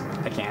this.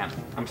 I can't.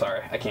 I'm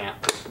sorry. I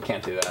can't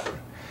do that.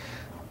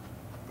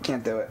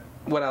 Can't do it.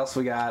 What else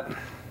we got?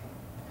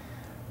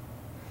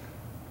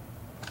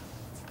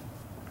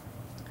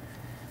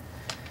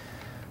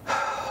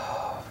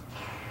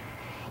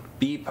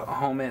 Beep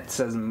home, it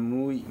says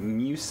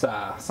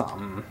Musa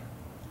something.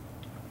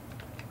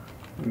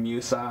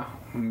 Musa.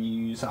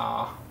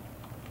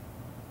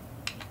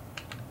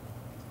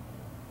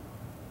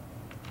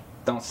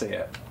 Don't see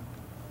it.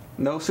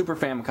 No Super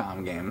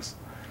Famicom games.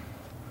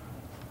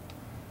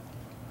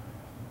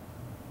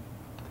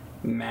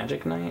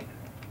 Magic Knight.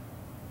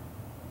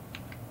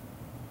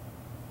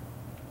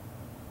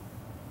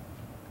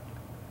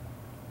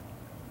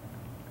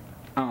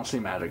 I don't see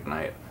Magic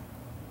Knight.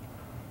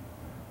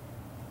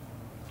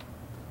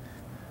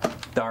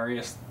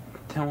 Darius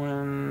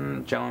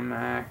Tillman, Joe and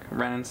Mac,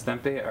 Ren and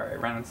Stimpy. Alright,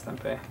 Ren and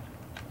Stimpy.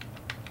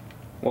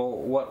 Well,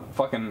 what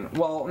fucking...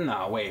 Well,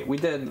 no, wait. We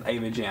did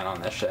AVGN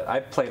on this shit.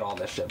 I've played all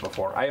this shit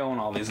before. I own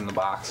all these in the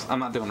box. I'm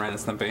not doing Ren and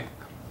Stimpy.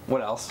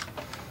 What else?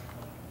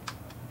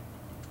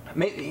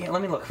 Maybe...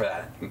 Let me look for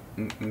that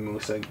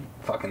Musa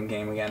fucking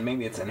game again.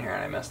 Maybe it's in here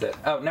and I missed it.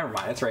 Oh, never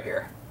mind. It's right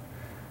here.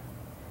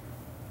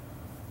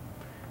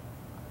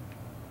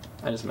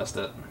 I just missed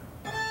it.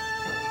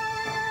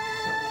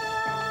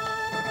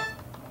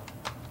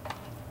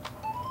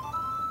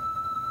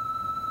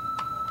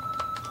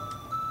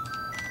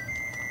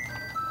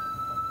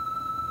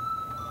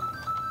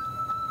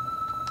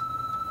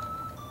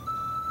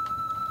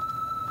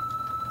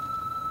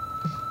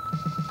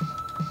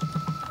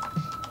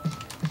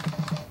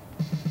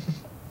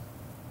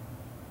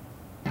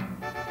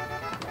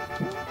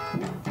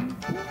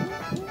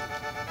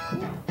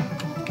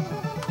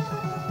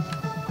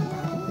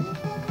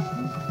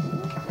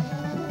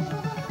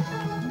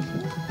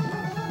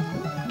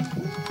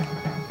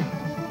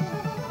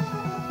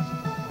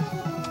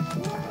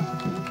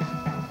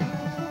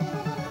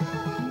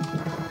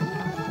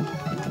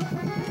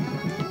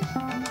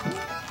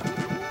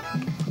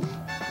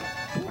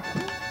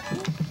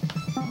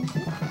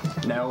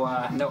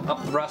 No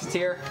up thrust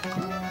here.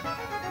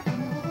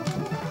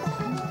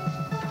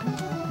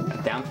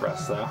 Down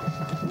thrust though.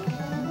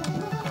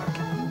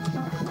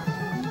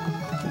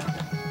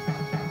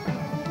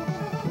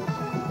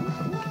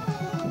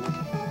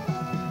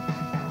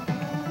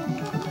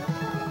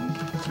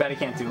 Too bad he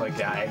can't do like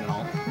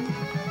diagonal.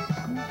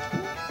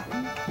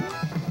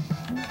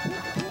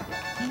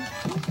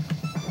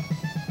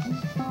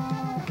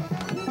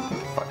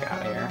 Fuck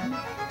out of here.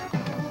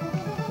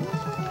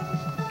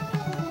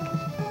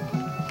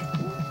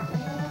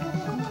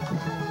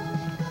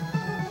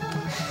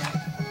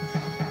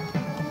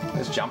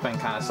 Jumping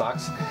kind of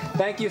sucks.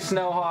 Thank you,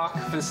 Snowhawk,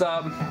 for the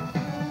sub.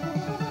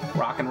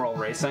 Rock and Roll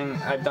Racing.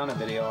 I've done a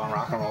video on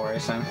Rock and Roll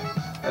Racing.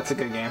 That's a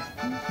good game.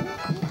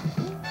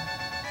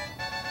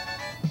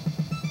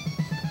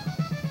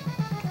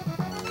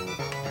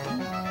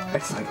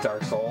 It's like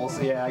Dark Souls.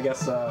 Yeah, I guess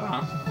so.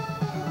 Huh?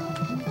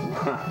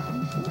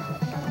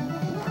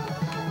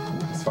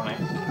 It's funny.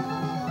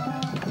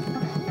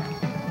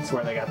 It's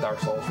where they got Dark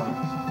Souls from.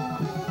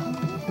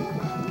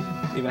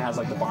 Even has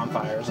like the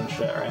bonfires and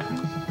shit, right?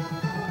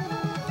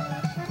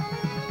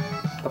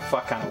 The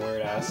fuck kind of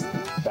weird ass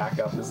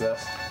backup is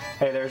this?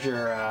 Hey, there's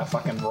your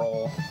fucking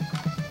roll.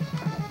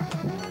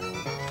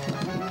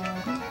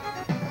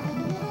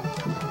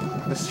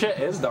 This shit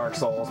is Dark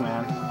Souls,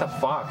 man. What the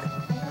fuck?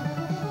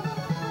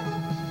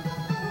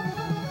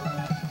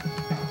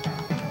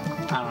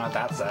 I don't know what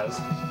that says.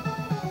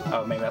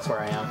 Oh, maybe that's where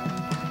I am.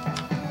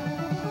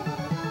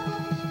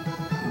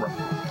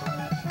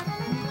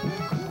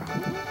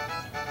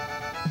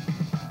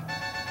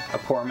 A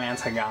poor man's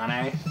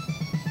Hagane.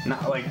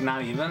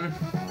 Not even.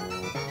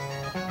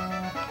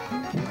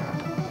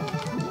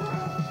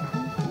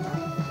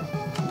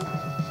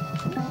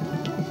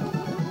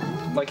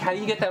 Like, how do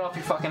you get that off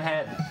your fucking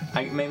head?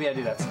 Maybe I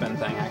do that spin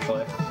thing,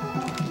 actually.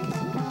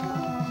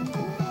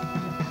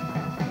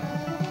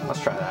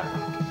 Let's try that.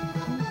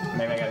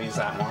 Maybe I gotta use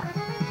that more.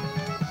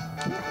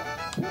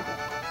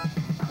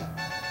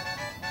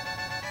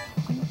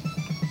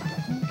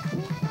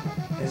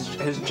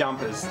 His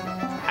jump is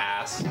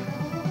ass.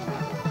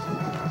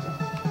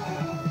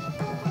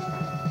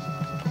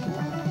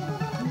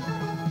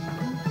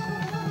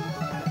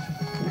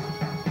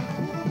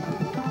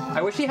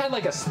 I wish he had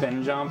like a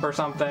spin jump or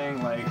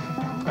something, like,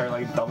 or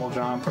like double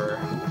jump or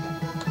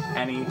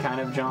any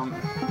kind of jump.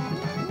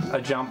 A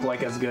jump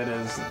like as good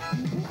as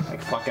like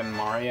fucking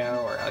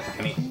Mario or like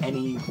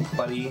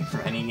anybody from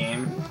any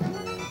game.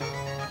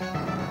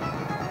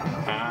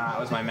 Ah,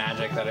 that was my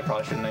magic that I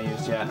probably shouldn't have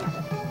used yet.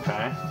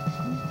 Okay.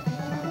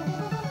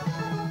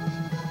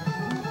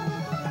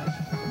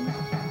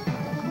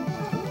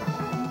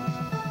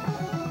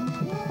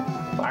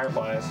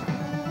 Fireflies.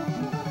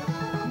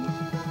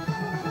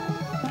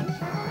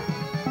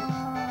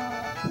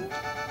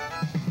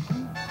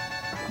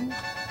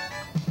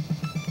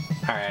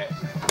 Alright.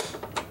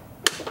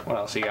 What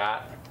else you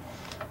got?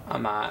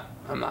 I'm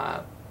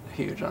not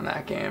huge on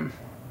that game.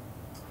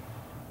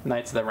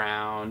 Knights of the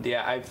Round.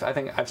 Yeah, I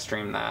think I've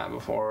streamed that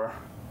before.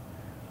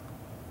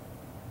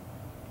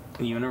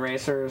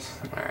 Uniracers?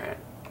 Alright.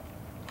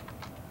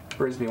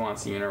 Frisbee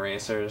wants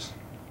Uniracers.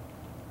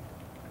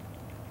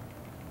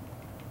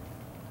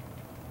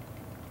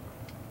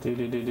 Do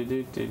do do do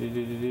do do do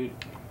do do.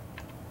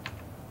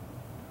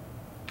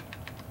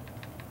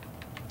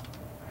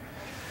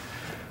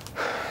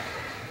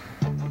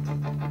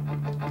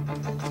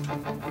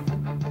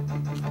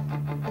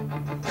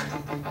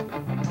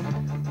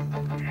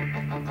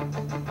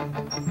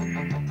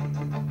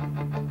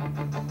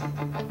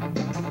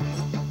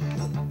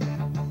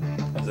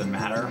 Does it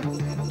matter?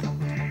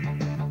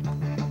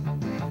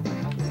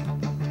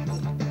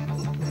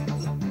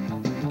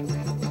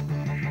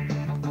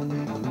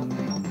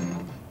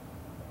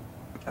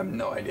 I have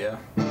no idea.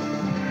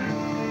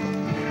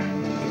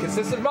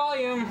 Inconsistent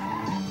volume.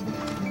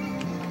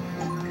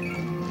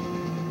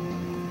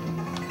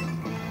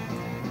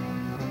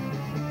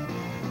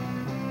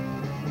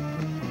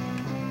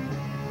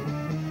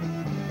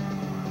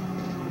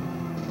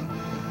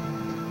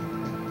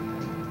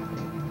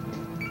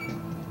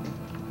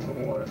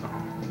 What?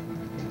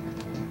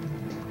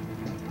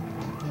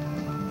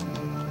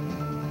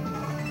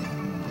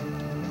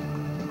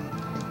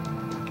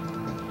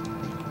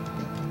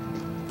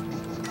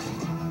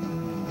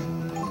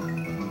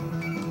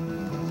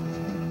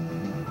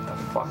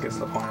 Fuck is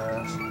the point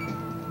of this?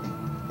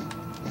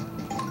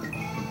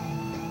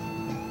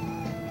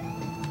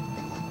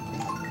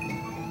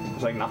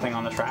 There's like nothing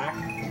on the track.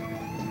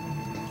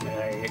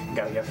 Yeah, you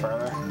gotta get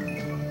further.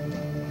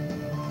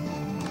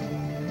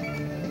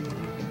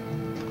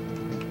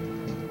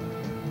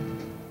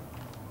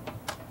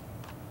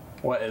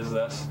 What is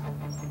this?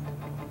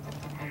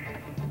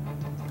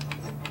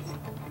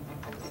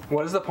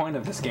 What is the point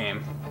of this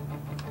game?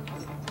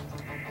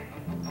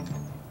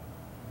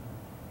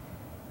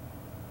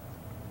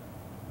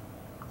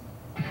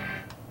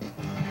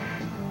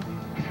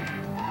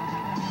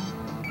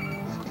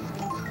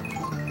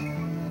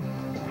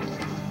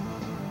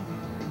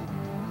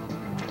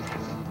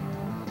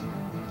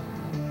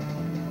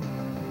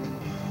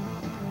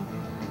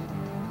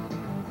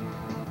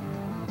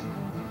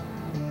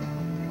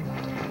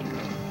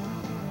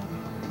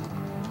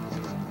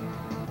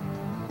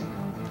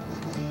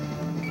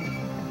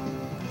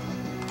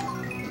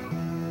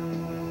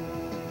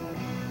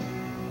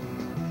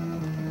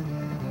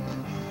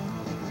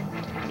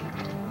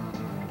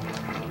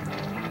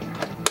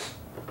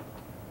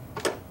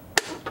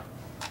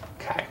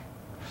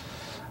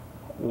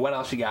 What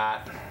else you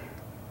got?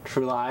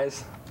 True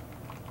Lies?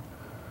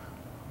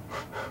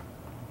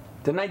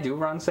 Didn't I do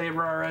Run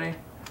Saber already?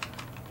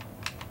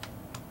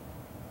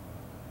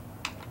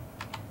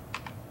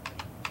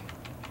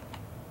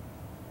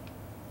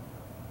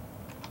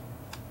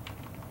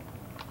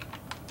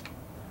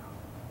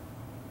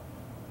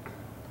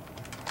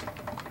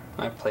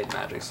 I've played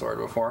Magic Sword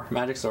before.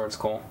 Magic Sword's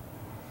cool.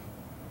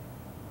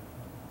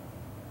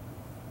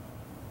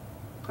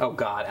 Oh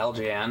god,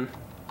 LGN.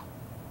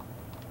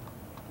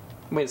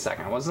 Wait a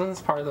second, wasn't this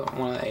part of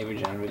one of the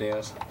AVGen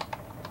videos?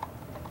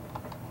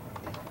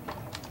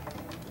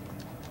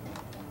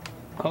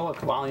 Oh look,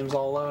 the volume's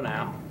all low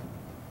now.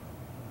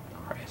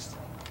 Christ.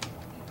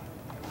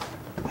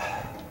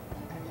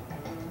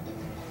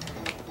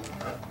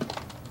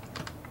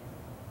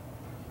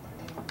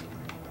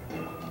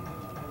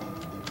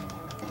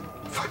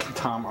 Fucking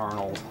Tom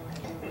Arnold.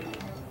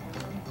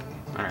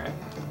 Alright.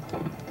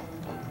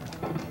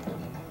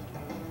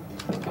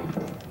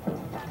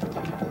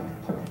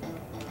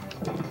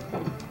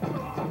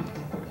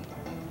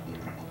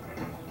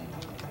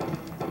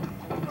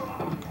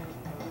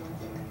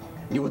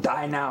 You will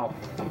die now.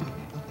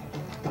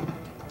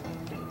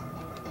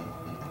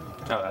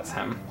 Oh, that's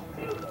him.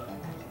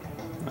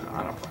 No,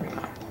 I don't fucking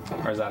know.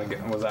 Or is that a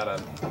good? Was that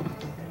a?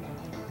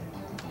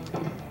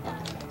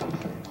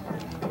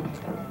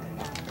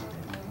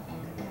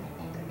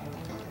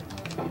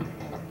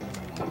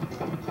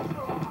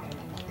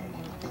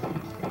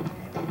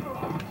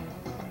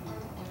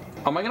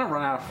 Oh, am I gonna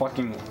run out of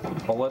fucking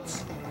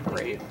bullets?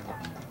 Great.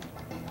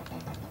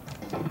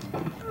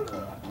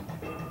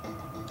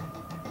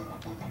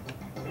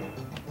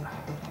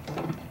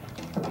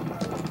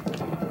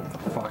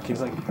 Fuck,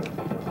 he's like...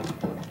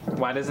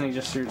 Why doesn't he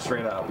just shoot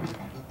straight up?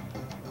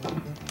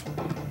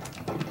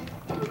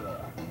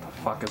 What the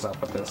fuck is up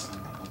with this?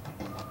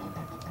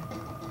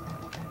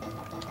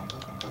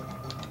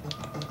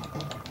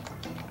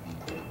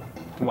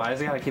 Why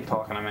does he gotta keep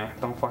talking to me?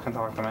 Don't fucking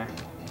talk to me.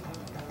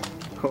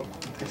 Cool.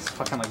 He's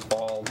fucking like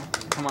bald.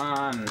 Come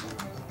on.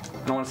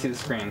 I don't want to see the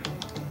screen.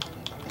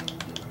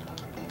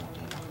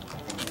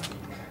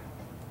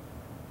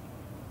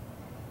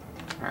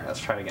 Alright, let's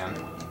try it again.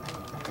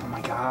 Oh my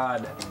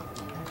god.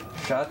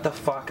 Shut the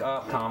fuck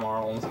up, Tom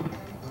Arnold.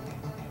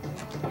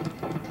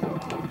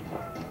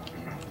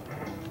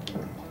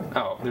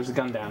 Oh, there's a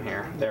gun down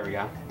here. There we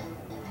go.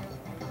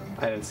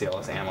 I didn't see all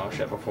this ammo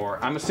shit before.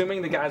 I'm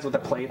assuming the guys with the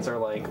plates are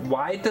like,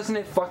 why doesn't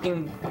it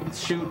fucking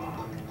shoot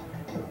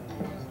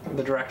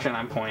the direction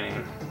I'm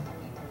pointing?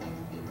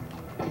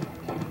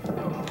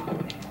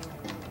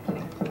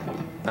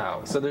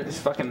 Oh, so there's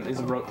fucking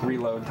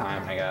reload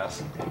time, I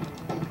guess.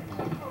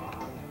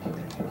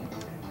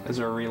 Is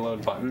there a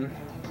reload button?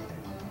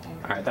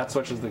 Alright, that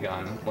switches the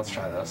gun. Let's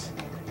try this.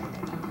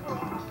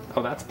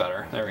 Oh, that's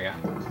better. There we go.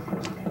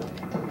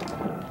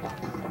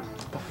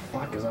 What the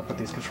fuck is up with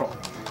these controls?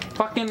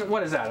 Fucking,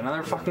 what is that?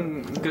 Another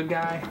fucking good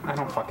guy? I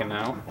don't fucking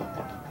know.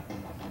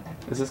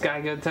 Is this guy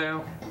good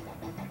too?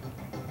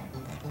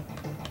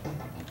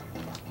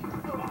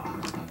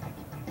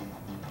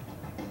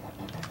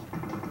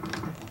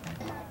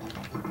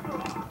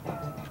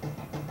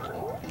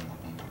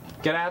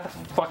 Get out of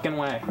the fucking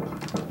way.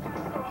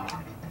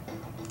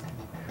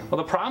 Well,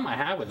 the problem I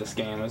have with this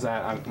game is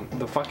that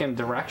the fucking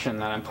direction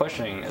that I'm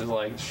pushing is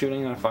like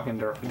shooting in a fucking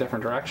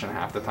different direction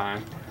half the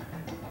time.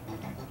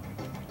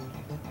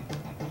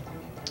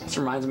 This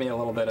reminds me a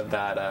little bit of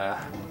that,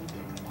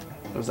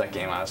 what was that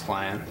game I was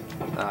playing?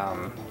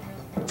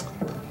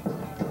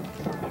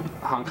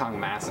 Hong Kong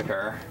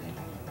Massacre.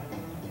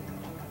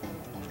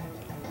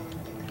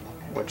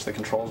 Which the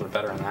controls are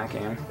better in that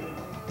game.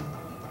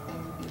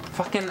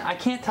 Fucking, I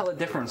can't tell the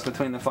difference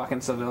between the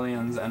fucking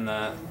civilians and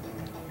the...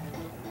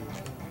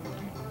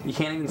 You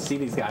can't even see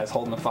these guys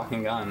holding the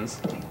fucking guns.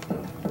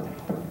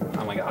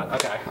 Oh my god.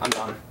 Okay, I'm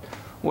done.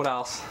 What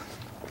else?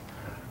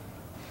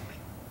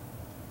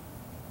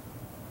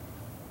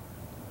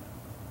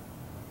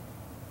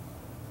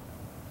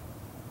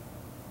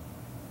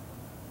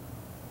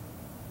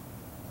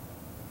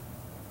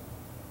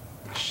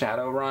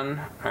 Shadowrun?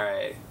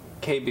 Alright.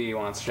 KB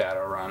wants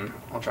Shadowrun.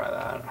 I'll try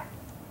that.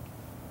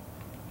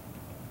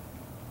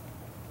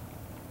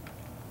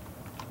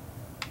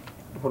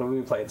 What have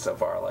we played so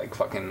far? Like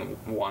fucking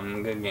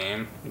one good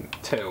game?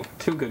 Two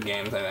good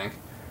games, I think.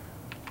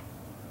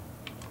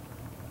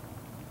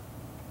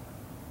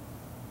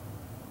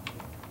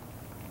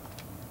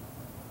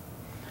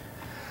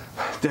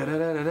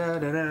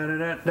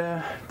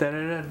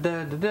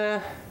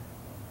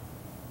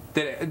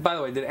 By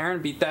the way, did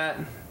Erin beat that?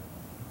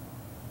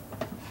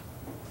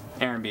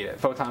 Erin beat it.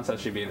 Photon said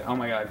she beat it. Oh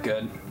my god,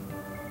 good.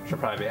 She'll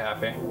probably be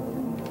happy.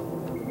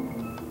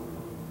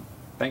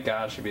 Thank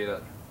god she beat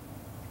it.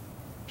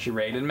 She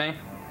raided me.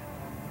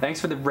 Thanks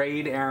for the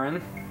raid,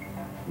 Erin.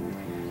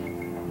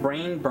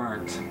 Brain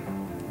burnt.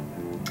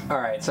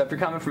 Alright, so if you're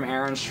coming from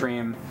Erin's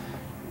stream,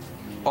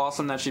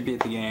 awesome that she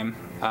beat the game.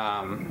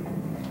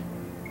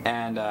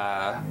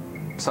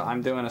 So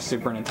I'm doing a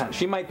Super Nintendo.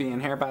 She might be in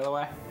here, by the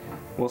way.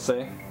 We'll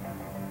see.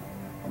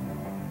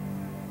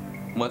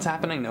 What's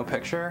happening? No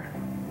picture?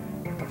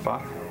 What the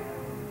fuck?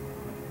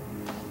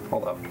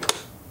 Hold up.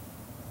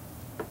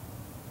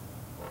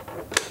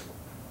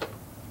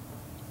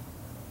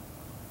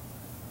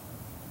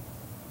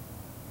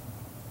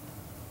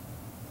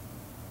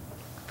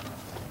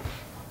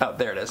 Oh,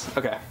 there it is.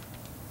 Okay.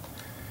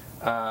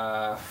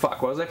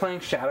 Fuck, what was I playing?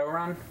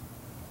 Shadowrun?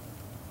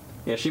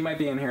 Yeah, she might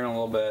be in here in a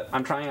little bit.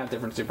 I'm trying out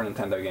different Super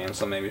Nintendo games,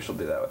 so maybe she'll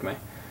do that with me.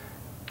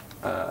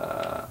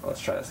 Let's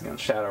try this again.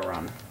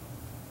 Shadowrun.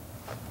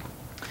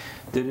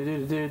 This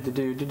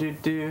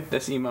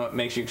emote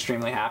makes you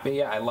extremely happy.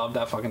 Yeah, I love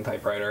that fucking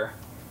typewriter.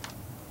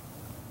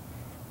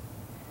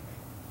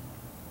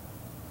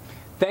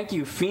 Thank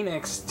you,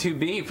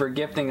 Phoenix2B, for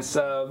gifting a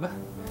sub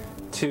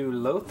to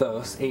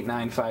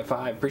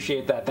Lothos8955.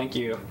 Appreciate that. Thank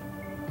you.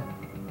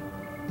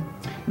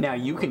 Now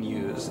you can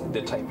use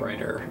the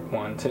typewriter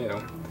one too.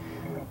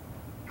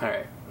 All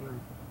right.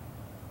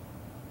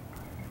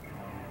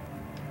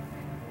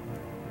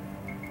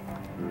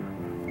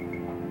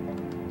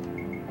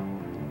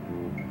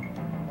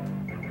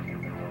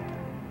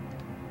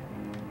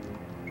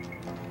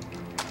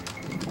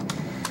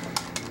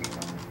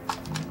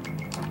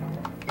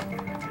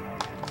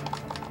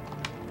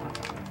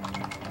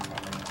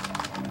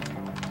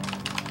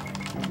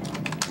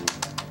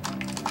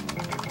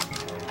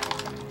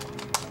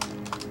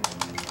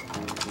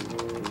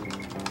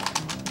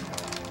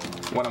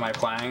 What am I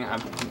playing?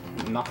 I'm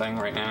nothing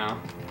right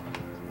now.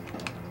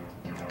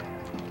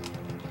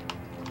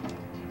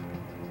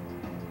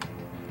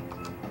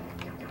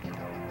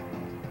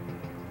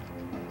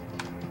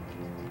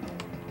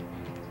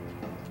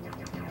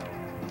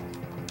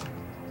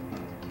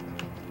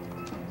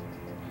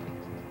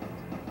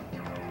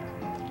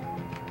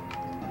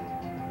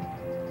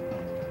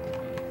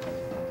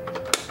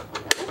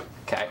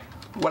 Okay.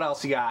 What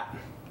else you got?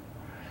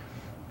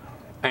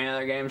 Any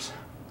other games?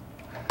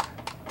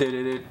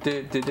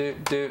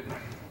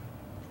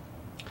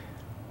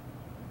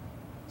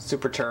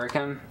 Super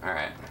Turrican?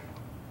 Alright.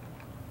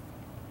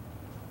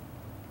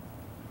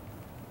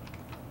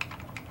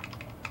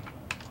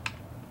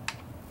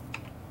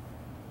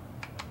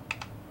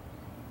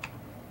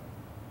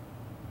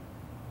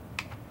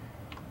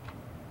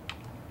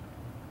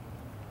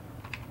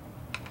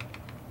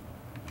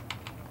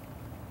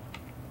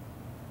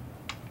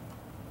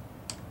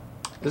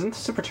 Isn't the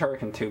Super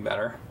Turrican 2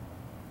 better?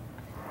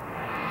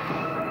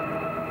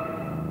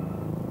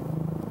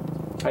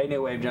 Hey,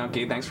 New Wave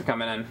Junkie, thanks for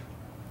coming in.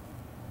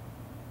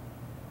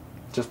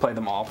 Just play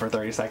them all for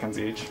 30 seconds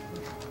each.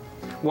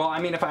 Well, I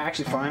mean, if I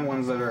actually find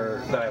ones that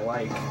I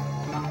like,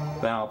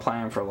 then I'll play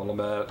them for a little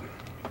bit.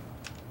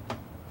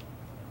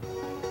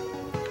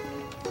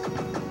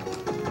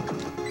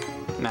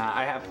 Nah,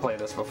 I have played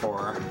this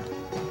before.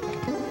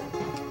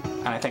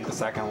 And I think the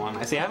second one.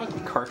 I see, I have a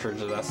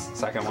cartridge of this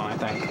second one, I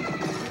think.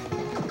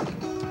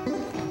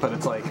 But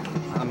it's like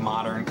a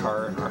modern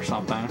cart or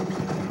something.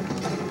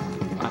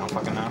 I don't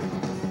fucking know.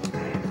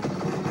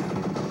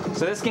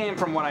 So this game,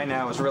 from what I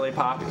know, was really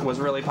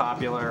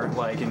popular,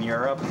 like in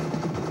Europe,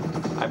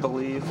 I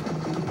believe.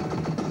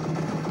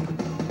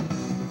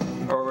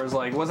 Or was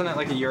like, wasn't it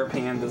like a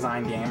European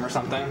design game or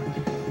something?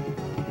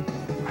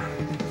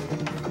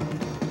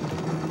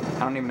 I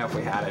don't even know if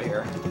we had it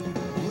here.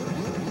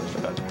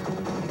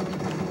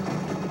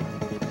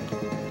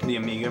 The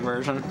Amiga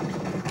version.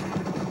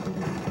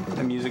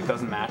 The music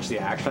doesn't match the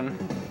action.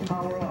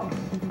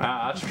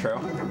 Ah, that's true.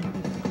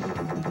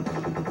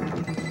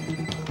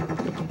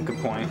 Good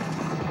point.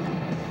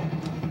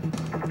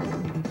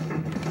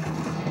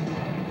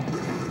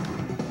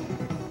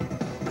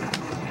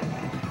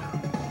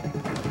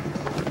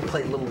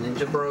 Play Little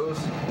Ninja Bros.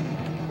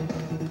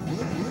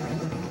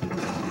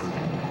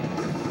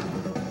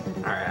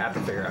 Alright, I have to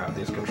figure out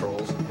these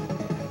controls.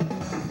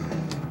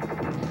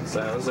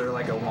 So, is there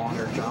like a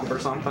longer jump or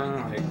something?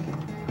 Like,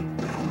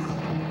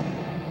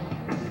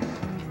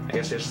 I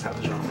guess you just have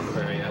to jump from the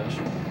very edge.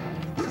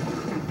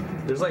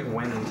 There's like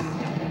wind.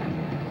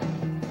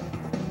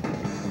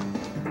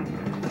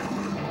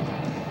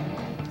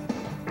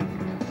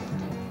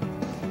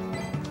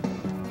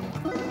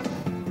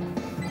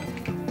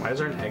 Why is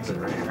there an exit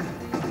right here?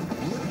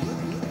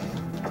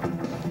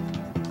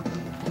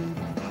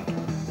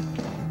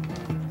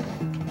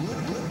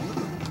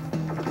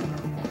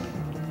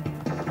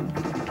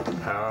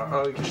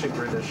 Oh, you can shoot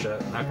through this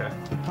shit. Okay.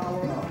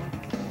 Power up.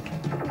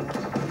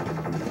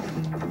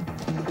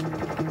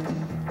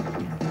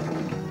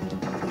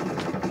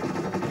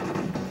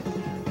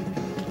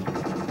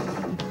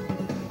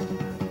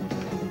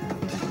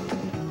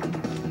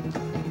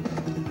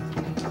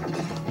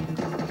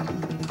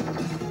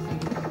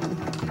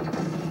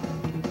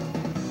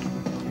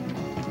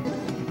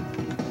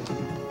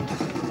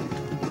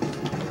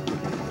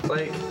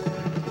 Like,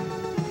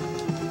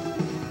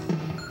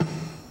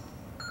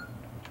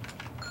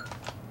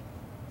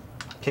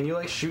 can you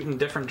like shoot in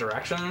different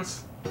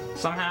directions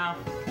somehow?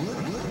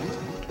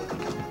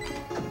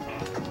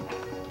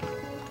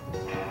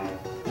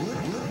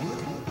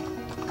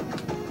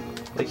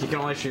 Like, you can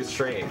only shoot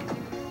straight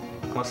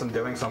unless I'm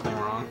doing something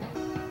wrong.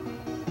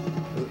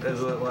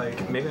 Is it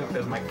like, maybe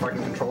is my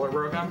fucking controller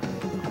broken?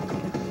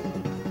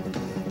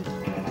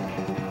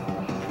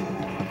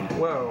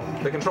 Whoa,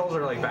 the controls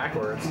are like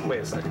backwards. Wait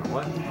a second,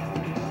 what?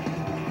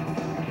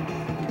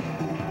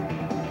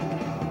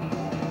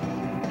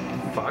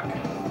 Fuck.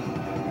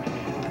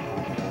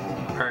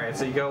 Alright,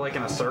 so you go like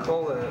in a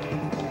circle?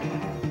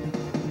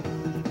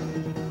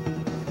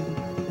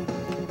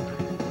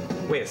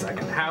 Wait a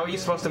second, how are you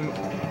supposed to...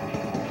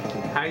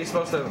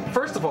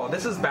 First of all,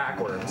 this is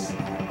backwards.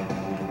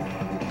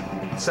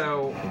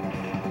 So,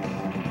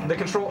 the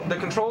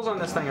controls on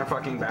this thing are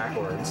fucking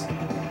backwards.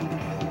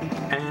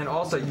 And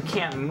also, you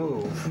can't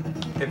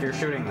move if you're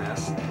shooting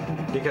this,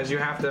 because you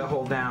have to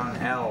hold down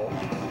L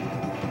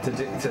to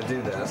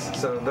do this.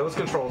 So those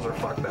controls are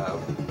fucked up.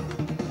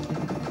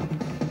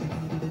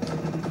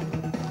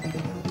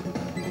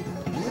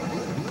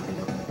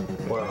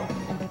 Whoa.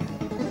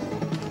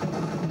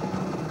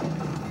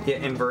 Yeah,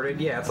 inverted?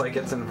 Yeah, it's like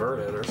it's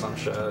inverted or some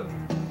shit.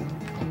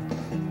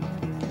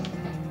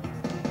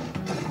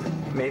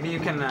 Maybe you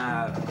can,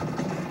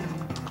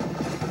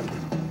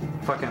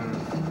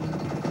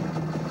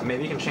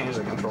 maybe you can change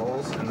the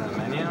controls in the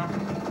menu.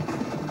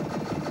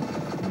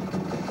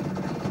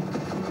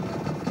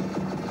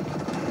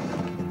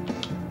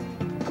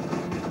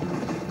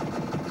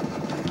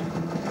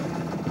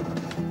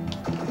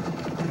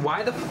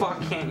 Why the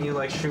fuck can't you,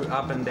 like, shoot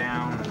up and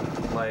down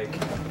and, like...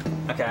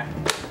 Okay.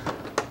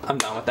 I'm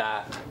done with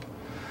that.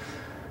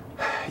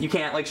 You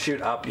can't, like,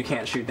 shoot up, you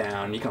can't shoot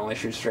down, you can only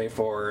shoot straight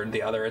forward.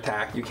 The other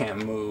attack, you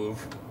can't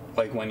move.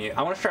 Like, when you...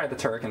 I want to try the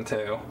Turrican,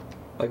 too.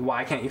 Like,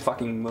 why can't you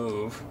fucking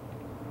move?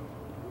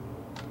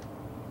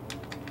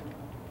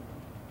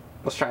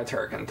 Let's try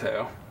Turrican,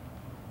 too.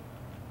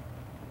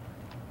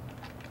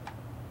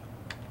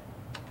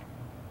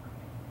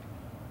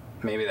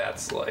 Maybe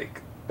that's,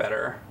 like,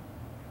 better.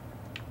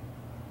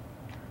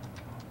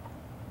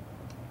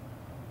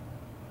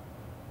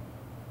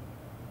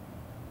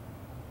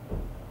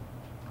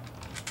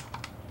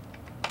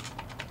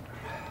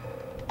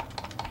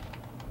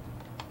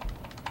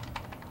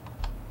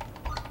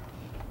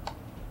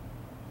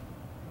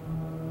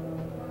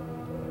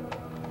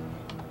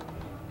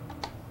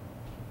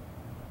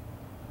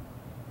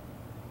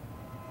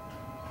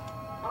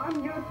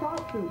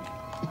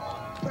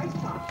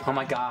 Oh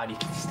my god, you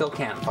still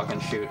can't fucking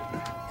shoot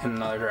in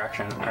another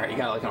direction. Alright, you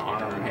got like an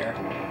arm here.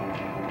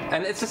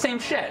 And it's the same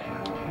shit.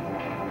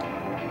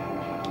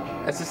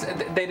 It's just,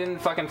 they didn't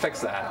fucking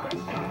fix that.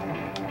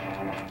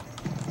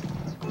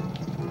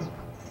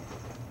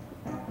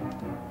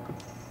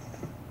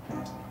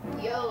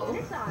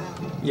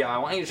 Yo, I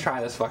want you to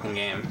try this fucking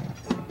game.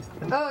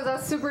 Oh, is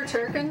that Super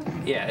Turkin?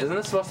 Yeah, isn't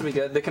this supposed to be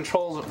good? The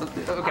controls...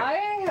 Okay.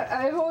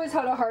 I've always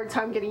had a hard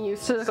time getting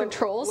used to the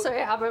controls, so I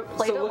haven't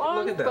played it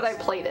long, but I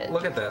played it.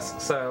 Look at this.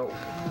 So,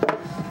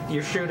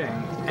 you're shooting,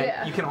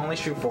 and you can only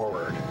shoot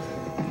forward.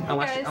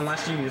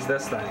 Unless you use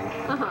this thing.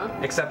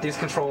 Except these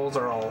controls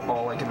are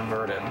all like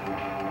inverted.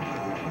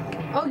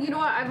 Oh, you know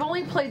what? I've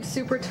only played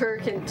Super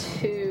Turkin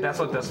 2. That's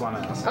what this one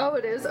is. Oh,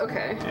 it is?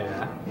 Okay.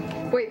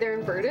 Yeah. Wait, they're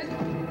inverted?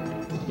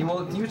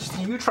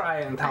 You try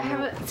it and tell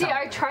me. See,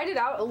 I tried it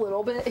out a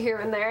little bit here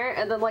and there,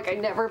 and then like I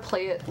never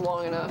play it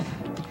long enough.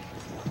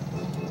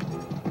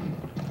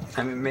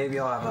 I mean, maybe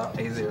I'll have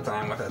an easier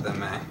time with it than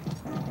me.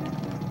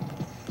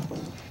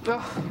 Oh,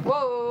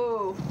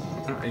 whoa!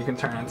 You can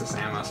turn into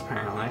Samus,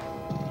 apparently.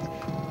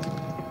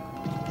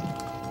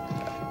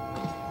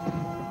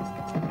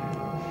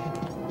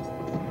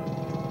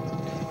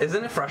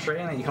 Isn't it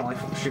frustrating that you can only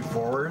shoot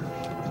forward?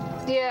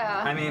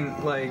 Yeah. I mean,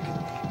 like,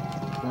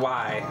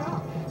 why?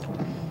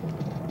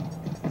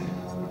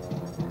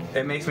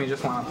 It makes me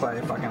just want to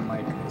play fucking,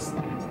 like,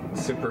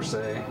 Super C.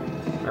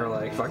 Or,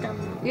 like,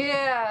 fucking...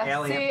 Yeah.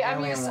 Alien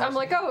I'm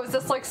like, oh, is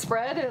this, like,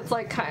 spread? And it's,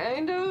 like,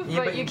 kind of,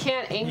 yeah, but you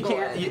can't angle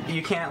it.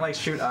 You can't, like,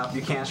 shoot up.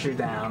 You can't shoot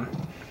down.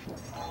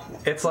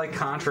 It's like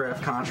Contra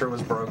if Contra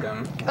was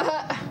broken.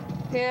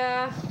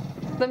 Yeah.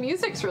 The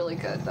music's really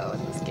good, though,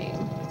 in this game.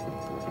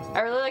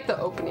 I really like the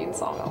opening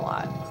song a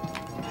lot.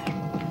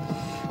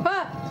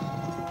 Ah!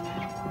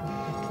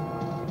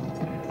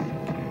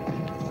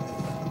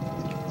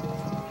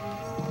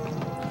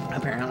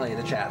 Apparently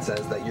the chat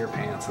says that your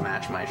pants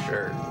match my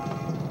shirt.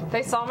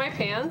 They saw my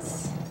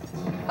pants?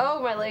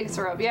 Oh, my legs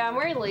are up. Yeah, I'm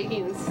wearing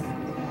leggings.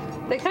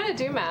 They kind of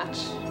do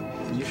match.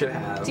 You should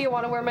have. Do you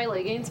want to wear my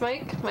leggings,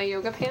 Mike? My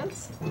yoga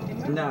pants?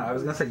 No, I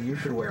was gonna say you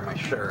should wear my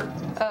shirt.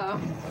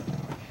 Oh.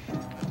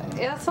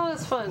 Yeah, that's not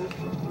as fun.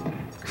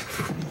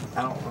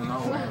 I don't know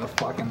wearing the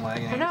fucking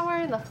leggings. I'm not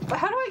wearing the...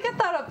 How do I get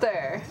that up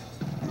there?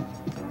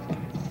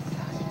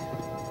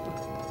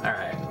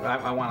 Alright,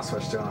 I want to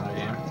switch to another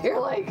game.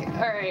 You're like,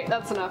 alright,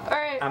 that's enough.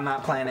 Alright. I'm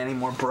not playing any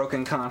more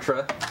Broken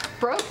Contra.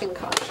 Broken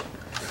Contra.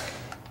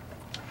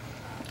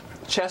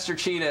 Chester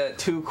Cheetah,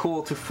 too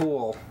cool to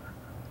fool.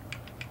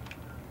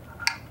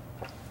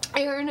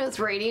 Erin is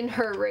rating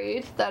her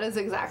raid. That is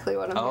exactly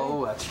what I'm doing.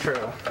 Oh, that's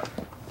true.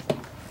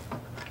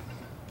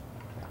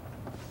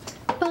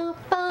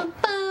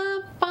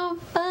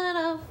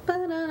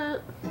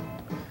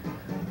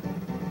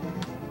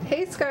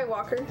 Hey,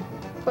 Skywalker.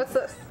 What's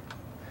this?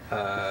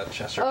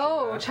 Chester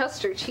Oh, Cheetah.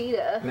 Chester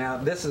Cheetah. Now,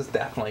 this is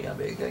definitely going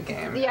to be a good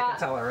game. Yeah. I can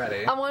tell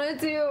already. I want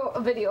to do a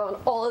video on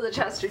all of the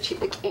Chester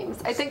Cheetah games.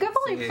 I think I've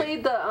only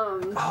played the,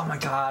 Oh my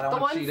god, I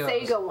want Cheetos. The one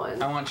Sega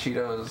one. I want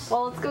Cheetos.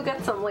 Well, let's go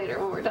get some later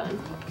when we're done.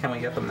 Can we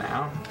get them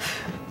now?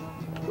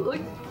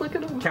 Look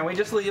at them. Can we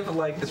just leave,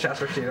 like, the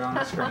Chester Cheetah on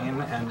the screen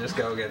and just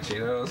go get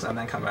Cheetos and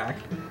then come back?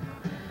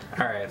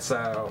 Alright,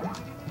 so...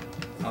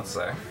 Let's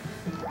see.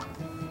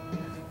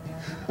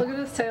 Look at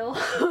his tail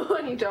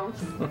when he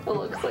jumps. It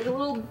looks like a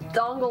little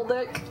dongle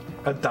dick.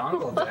 A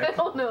dongle dick? I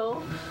don't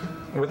know.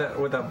 With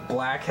a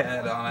black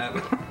head on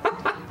it.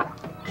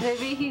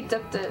 Maybe he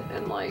dipped it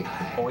in, like...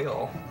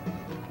 Oil.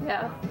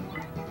 Yeah.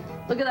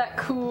 Look at that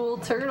cool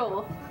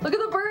turtle. Look at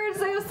the birds,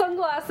 they have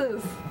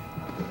sunglasses.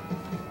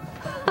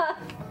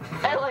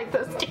 I like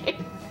this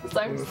game.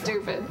 I'm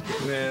stupid.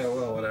 Yeah,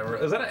 well, whatever.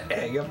 Is that an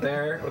egg up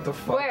there? What the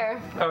fuck?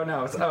 Where? Oh,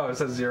 no. It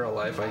says 0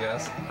 life, I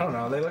guess. I don't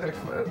know. They look like...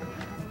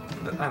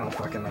 I don't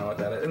fucking know what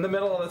that is. In the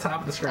middle of the top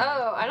of the screen.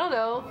 Oh, I don't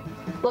know.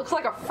 Looks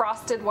like a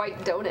frosted white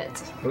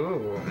donut.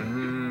 Ooh.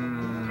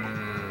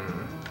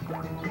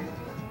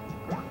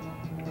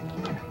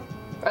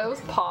 Are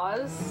those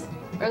paws?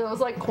 Are those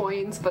like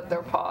coins, but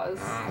they're paws?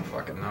 I don't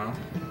fucking know.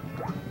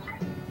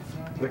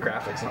 The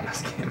graphics on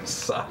this game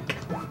suck.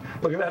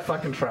 Look at that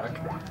fucking truck.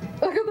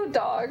 Look at the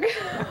dog.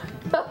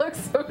 That looks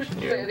so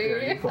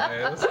shitty.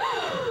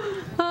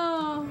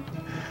 Oh.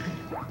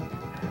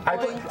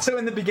 So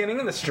in the beginning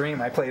of the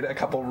stream, I played a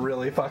couple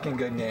really fucking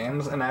good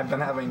games, and I've been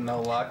having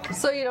no luck.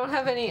 So you don't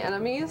have any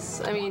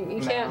enemies? I mean,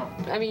 you can't...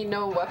 I mean,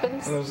 no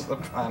weapons?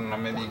 I don't know,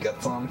 maybe you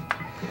get some.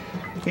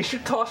 You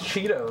should toss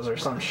Cheetos or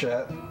some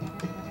shit.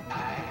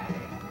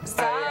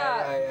 Stop!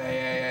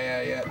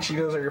 Yeah.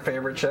 Cheetos are your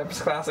favorite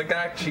chips, classic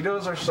guy.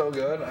 Cheetos are so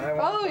good.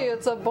 Oh,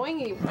 it's a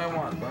boingy. I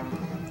want them.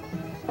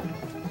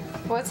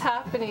 What's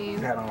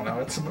happening? I don't know.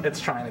 It's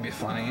trying to be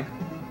funny.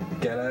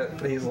 Get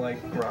it? He's like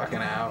rocking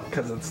out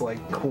because it's like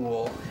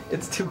cool.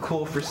 It's too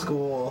cool for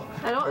school.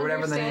 I don't Or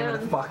whatever understand. the name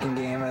of the fucking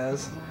game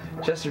is.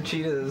 Chester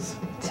Cheetah's.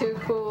 Too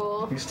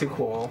cool. He's too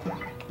cool.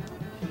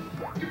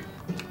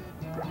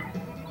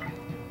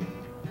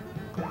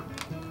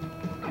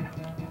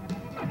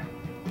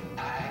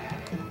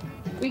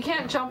 We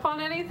can't jump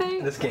on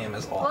anything? This game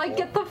is awful. Like,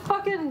 get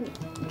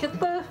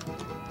the...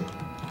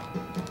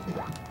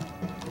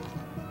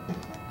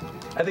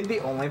 I think the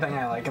only thing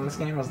I like in this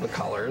game is the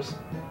colors.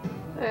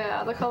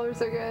 Yeah, the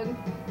colors are good.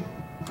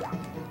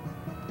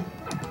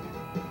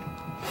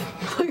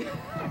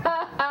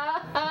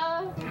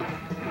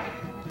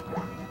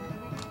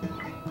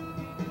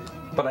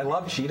 But I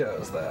love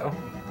Cheetos, though.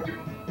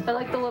 I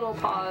like the little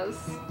paws.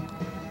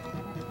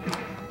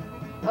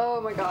 Oh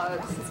my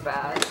god, this is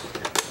bad.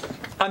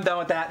 I'm done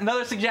with that.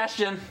 Another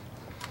suggestion.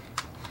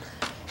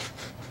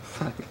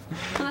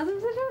 Another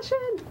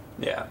suggestion?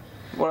 Yeah.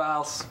 What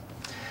else?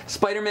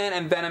 Spider-Man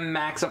and Venom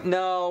Maximum.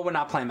 No, we're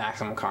not playing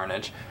Maximum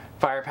Carnage.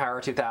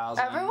 Firepower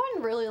 2000.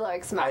 Everyone really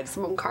likes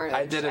Maximum Carnage.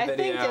 I did a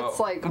video. I think it's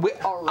like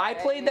I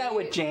played that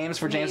with James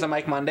for James and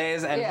Mike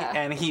Mondays, and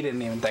Yeah. he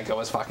didn't even think it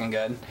was fucking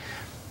good.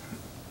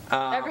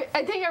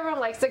 I think everyone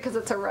likes it because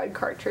it's a red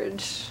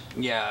cartridge.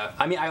 Yeah.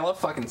 I mean, I love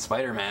fucking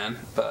Spider-Man,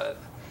 but...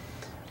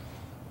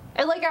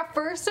 And like at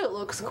first it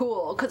looks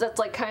cool because it's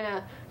like kind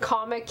of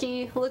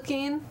comic-y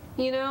looking,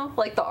 you know,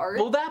 like the art.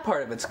 Well, that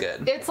part of it's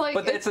good. It's like,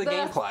 but it's the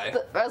gameplay.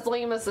 As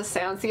lame as this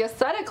sounds, the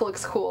aesthetic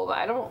looks cool, but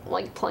I don't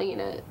like playing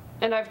it.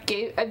 And I've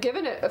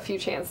given it a few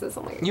chances.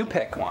 I'm like, you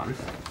pick one.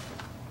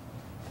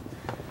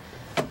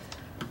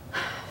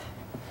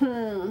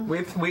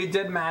 We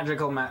did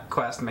Magical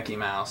Quest Mickey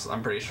Mouse.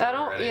 I'm pretty sure. I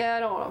don't. already. Yeah, I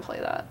don't want to play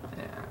that.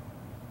 Yeah.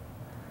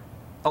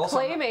 Also,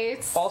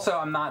 Playmates. Also,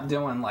 I'm not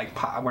doing like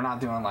we're not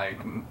doing like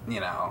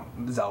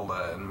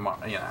Zelda and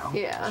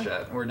Yeah.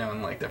 shit. We're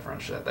doing like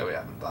different shit that we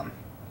haven't done.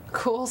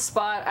 Cool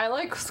Spot. I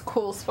like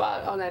Cool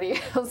Spot on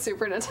on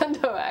Super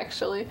Nintendo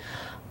actually.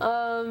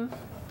 I'll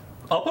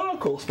put on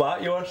Cool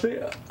Spot. You want to see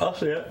it? I'll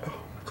see it.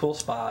 Cool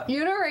Spot.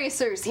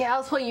 Uniracers. Yeah,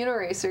 let's play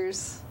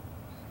Uniracers.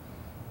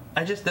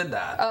 I just did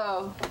that.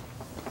 Oh.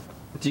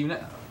 Do you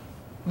know?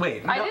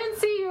 Wait. I didn't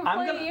see you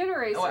play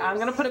Uniracers. I'm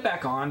gonna put it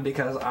back on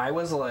because I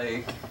was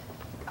like.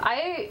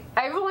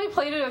 I've only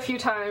played it a few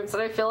times,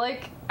 and I feel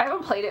like I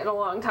haven't played it in a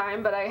long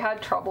time, but I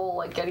had trouble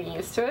like getting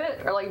used to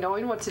it or like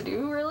knowing what to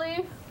do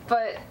really.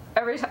 But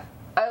every time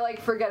I like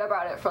forget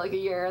about it for like a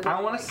year. And then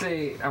I want to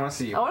see. I want to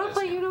see you. I want to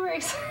play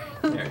Uniracer.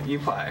 Here, you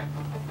play.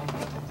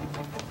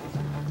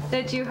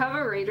 Did you have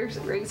a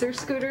Razor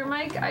scooter,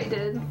 Mike? I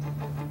did.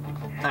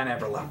 I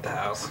never left the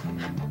house.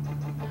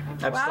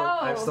 Wow.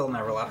 I've still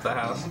never left the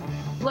house.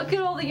 Look at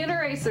all the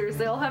Uniracers.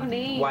 They all have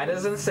names. Why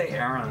doesn't it say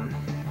Erin?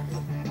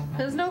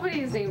 Because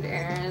nobody's named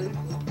Erin.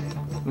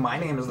 My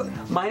name's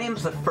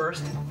the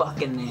first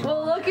fucking name.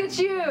 Well, look at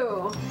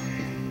you.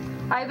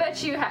 I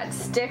bet you had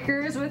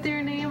stickers with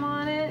your name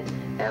on it,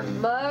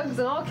 and mugs,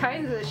 and all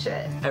kinds of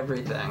shit.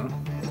 Everything.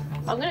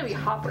 I'm gonna be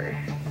Hopper.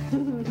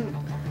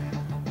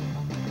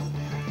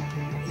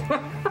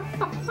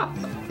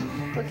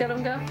 Look at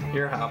him go.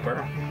 You're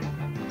Hopper.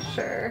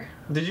 Sure.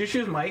 Did you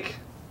choose Mike?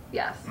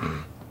 Yes.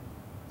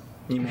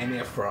 You made me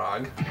a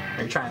frog.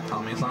 Are you trying to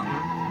tell me something?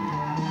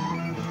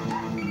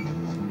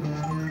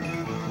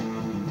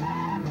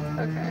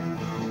 Okay.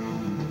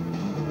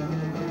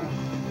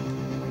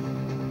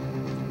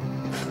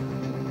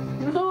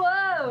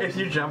 Whoa! If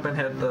you jump and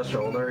hit the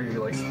shoulder, you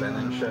like spin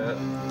and shit.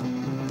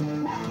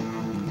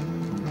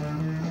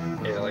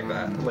 Yeah, like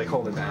that. Like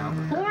hold it down.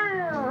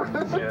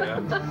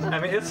 Yeah. I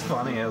mean, it's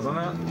funny, isn't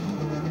it?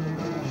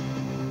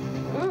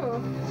 Ooh.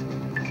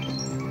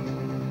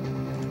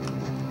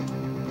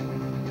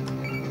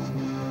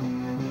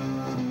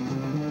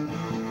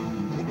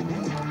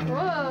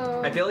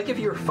 Whoa. I feel like if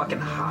you were fucking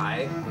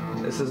high,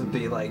 this would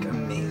be like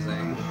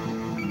amazing.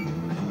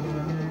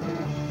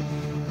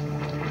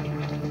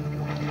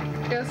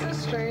 This is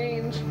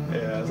strange.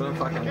 Yeah, isn't it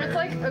fucking weird? It's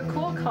like a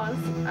cool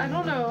concept. I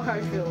don't know how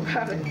I feel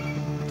about it.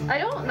 I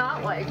don't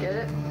not like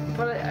it,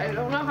 but I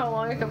don't know how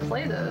long I can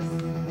play this.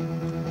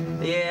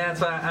 Yeah,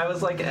 that's why I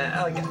was like,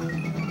 I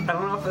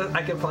don't know if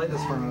I could play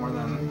this for more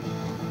than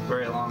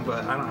very long,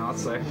 but I don't know.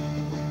 Let's see.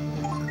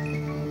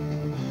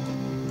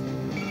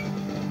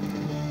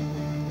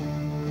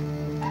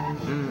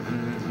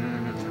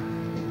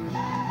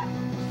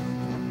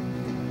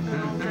 I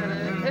don't get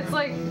it. It's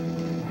like,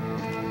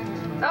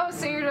 oh,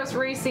 so you're just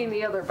racing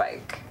the other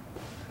bike.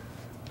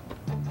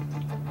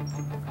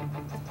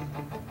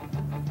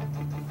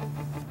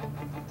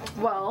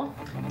 Well,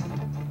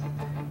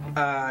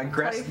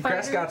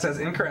 Gresscott says,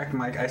 incorrect,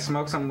 Mike. I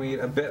smoked some weed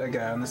a bit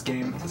ago, and this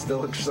game still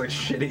looks just like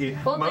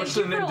shitty. well, thank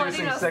you for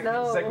letting us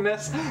know.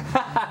 Sickness.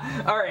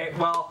 All right,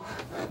 well,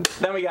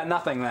 then we got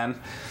nothing then.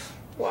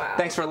 Wow.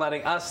 Thanks for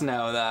letting us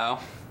know, though.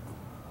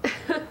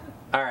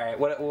 All right,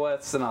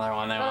 what's another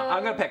one?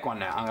 I'm gonna pick one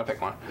now. I'm gonna pick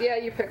one. Yeah,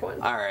 you pick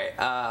one. All right,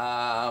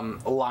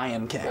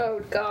 Lion King.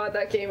 Oh God,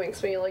 that game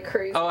makes me like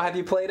crazy. Oh, have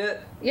you played it?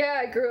 Yeah,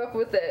 I grew up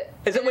with it.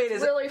 Is it? Wait,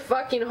 it's really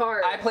fucking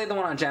hard. I played the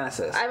one on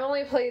Genesis. I've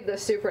only played the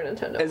Super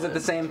Nintendo. Is it the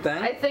same thing?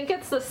 I think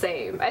it's the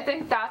same. I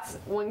think that's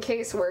one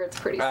case where it's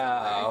pretty similar.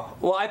 Oh,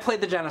 well, I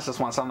played the Genesis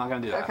one, so I'm not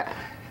gonna do that. Okay.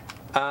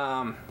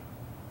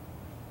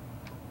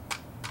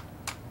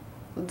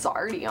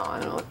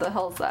 Zardion. What the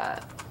hell's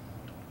that?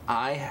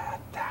 I had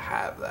to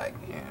have that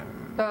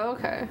game. Oh,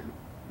 okay.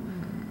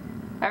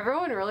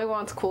 Everyone really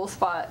wants Cool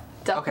Spot.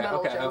 death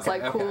metal jokes,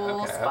 like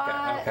cool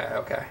spot.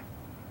 Okay.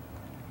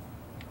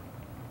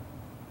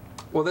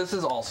 Well, this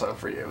is also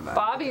for you, then.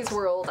 Bobby's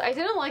World. I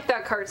didn't like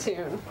that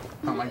cartoon.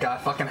 Oh my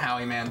god, fucking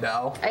Howie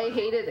Mandel. I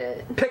hated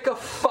it. Pick a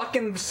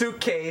fucking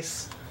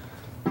suitcase.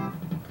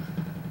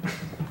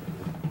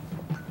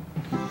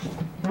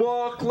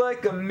 Walk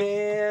like a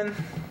man.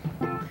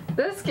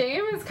 This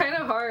game is kind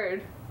of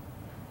hard.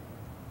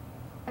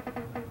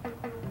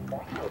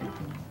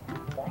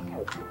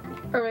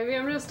 Or maybe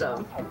I'm just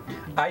dumb.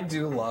 I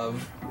do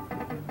love...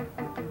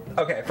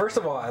 Okay, first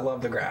of all, I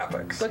love the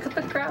graphics. Look at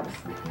the crap.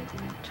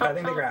 I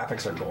think the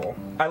graphics are cool.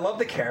 I love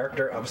the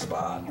character of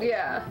Spot.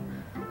 Yeah.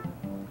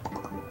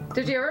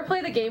 Did you ever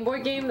play the Game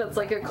Boy game that's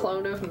like a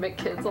clone of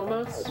McKids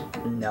almost?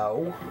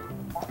 No.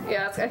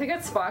 Yeah, I think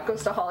it's Spot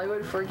Goes to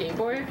Hollywood for Game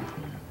Boy.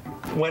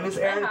 When is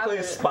Erin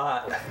Plays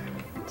Spot?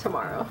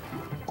 Tomorrow.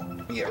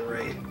 Yeah,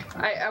 right.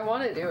 I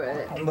want to do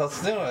it.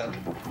 Let's do it.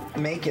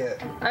 Make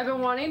it. I've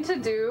been wanting to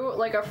do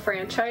like a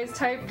franchise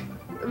type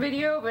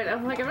video, but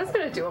I'm like, I'm just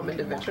gonna do them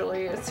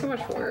individually. It's too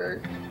much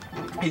work.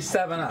 He's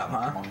 7-Up,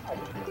 huh?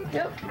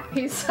 Yep.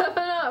 He's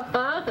 7-Up,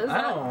 huh?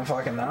 I don't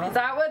fucking know. Is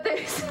that what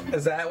they say?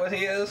 Is that what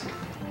he is?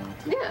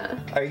 Yeah.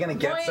 Are you gonna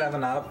get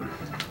 7-Up?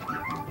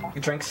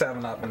 You drink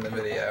 7-Up in the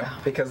video,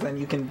 because then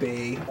you can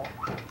be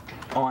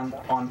on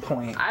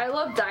point. I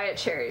love Diet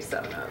Cherry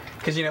 7-Up.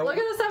 Because you know, look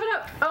at the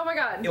 7-Up. Oh my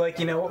god. Like,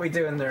 you know what we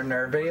do in their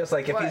nerd videos?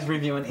 Like, if he's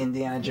reviewing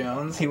Indiana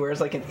Jones, he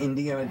wears like an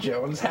Indiana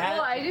Jones hat.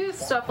 Well, I do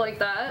stuff like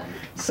that.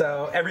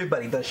 So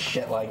everybody does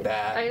shit like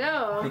that. I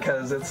know.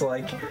 Because it's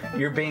like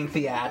you're being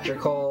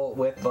theatrical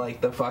with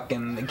like the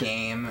fucking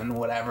game and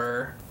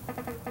whatever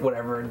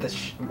the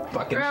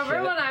fucking Remember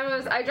shit. when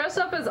I dressed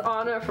up as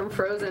Anna from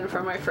Frozen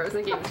for my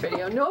Frozen Games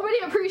video? Nobody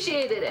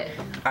appreciated it.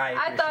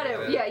 I thought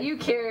it. Yeah, you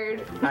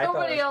cared.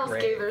 Nobody else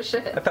gave a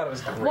shit. I thought it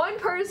was great. One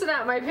person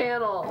at my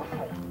panel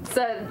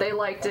said they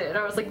liked it, and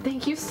I was like,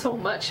 "Thank you so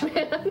much,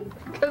 man,"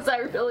 because I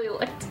really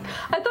liked it.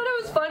 I thought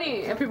it was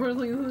funny, and people were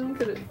like,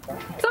 "Look at it."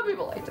 Some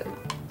people liked it.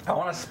 I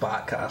want a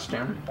Spot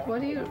costume.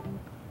 What do you?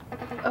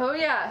 Oh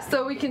yeah,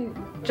 so we can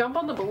jump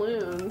on the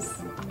balloons.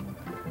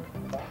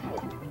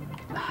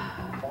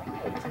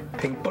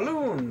 Pink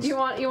balloons. You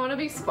want to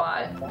be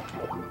Spot?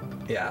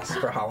 Yes,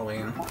 for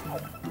Halloween.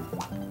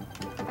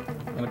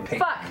 I'm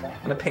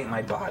gonna paint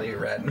my body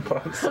red and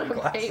put on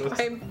sunglasses.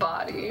 Paint my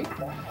body.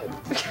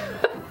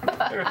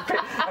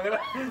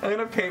 I'm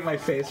gonna paint my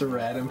face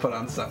red and put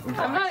on some.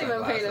 I'm not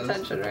even paying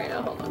attention right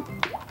now. Hold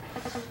on.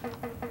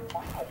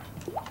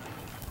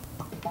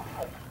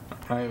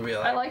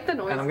 I like the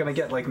noise. And I'm gonna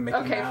get like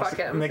Mickey Mouse, fuck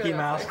it. Mickey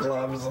Mouse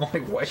gloves and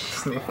like white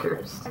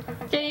sneakers.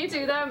 Can you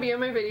do that and be in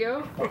my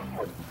video?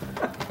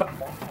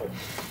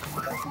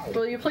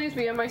 Will you please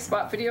be in my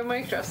Spot video,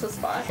 Mike? Dress as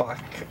Spot.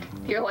 Fuck.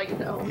 You're like,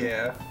 no.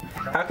 Yeah.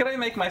 How could I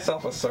make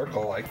myself a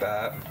circle like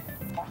that?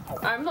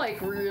 I'm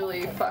like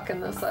really fucking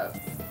this up.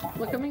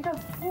 Look at me go.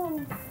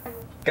 Oh.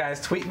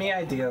 Guys, tweet me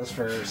ideas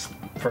for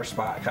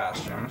Spot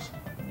costumes.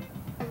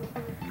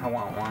 I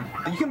want one.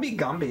 You can be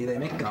Gumby. They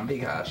make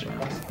Gumby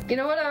costumes. You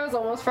know what I was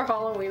almost for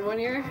Halloween one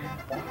year?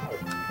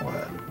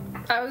 What?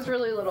 I was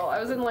really little. I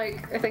was in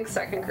like, I think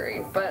 2nd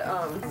grade, but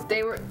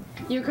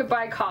you could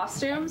buy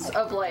costumes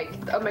of like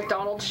a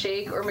McDonald's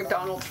shake or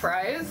McDonald's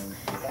fries,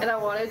 and I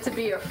wanted to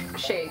be a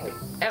shake,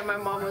 and my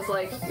mom was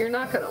like, "You're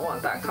not gonna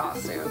want that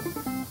costume."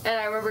 And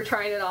I remember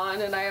trying it on,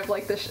 and I have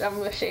like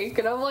I'm a shake,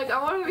 and I'm like,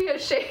 I want to be a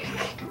shake.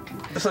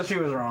 So she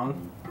was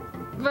wrong.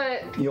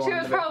 But she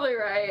was probably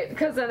right,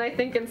 because then I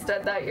think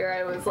instead that year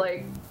I was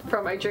like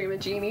from I Dream a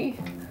Genie,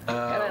 and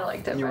I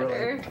liked it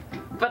better.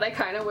 But I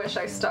kind of wish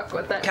I stuck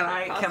with that. Can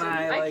I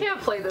I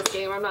can't play this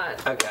game. I'm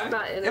not. Okay. I'm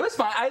not in it. It was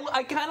fine.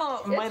 I kind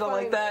of might have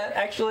liked that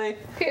actually.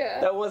 Yeah.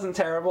 That wasn't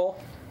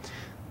terrible.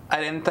 I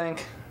didn't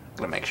think. I'm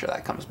gonna make sure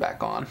that comes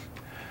back on.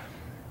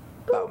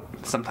 But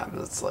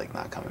sometimes it's like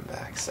not coming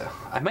back. So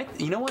I might.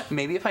 You know what?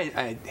 Maybe if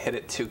I hit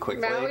it too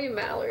quickly.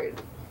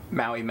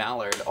 Maui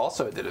Mallard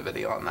also did a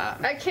video on that.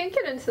 I can't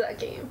get into that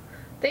game.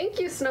 Thank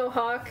you,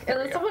 Snowhawk. And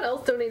then someone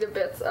else donated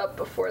bits up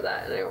before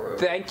that, and I don't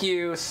remember. Thank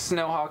you,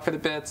 Snowhawk, for the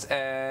bits,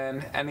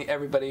 and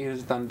everybody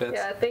who's done bits.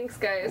 Yeah, thanks,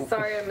 guys.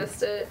 Sorry I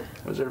missed it.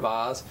 Wizard of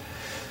Oz.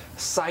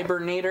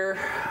 Cybernator.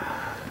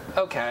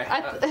 Okay.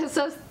 It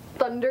says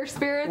Thunder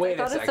Spirits. Wait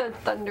I thought a it said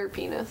Thunder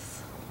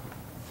Penis.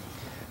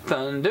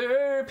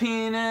 Thunder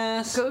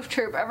Penis. Goof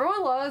Troop.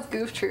 Everyone loves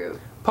Goof Troop.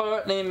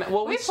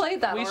 Well, we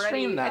played that already.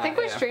 Streamed that. I think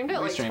we streamed it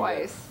like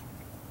twice.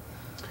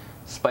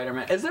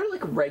 Spider-Man. Is there like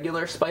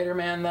regular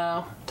Spider-Man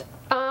though?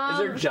 Is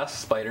there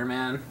just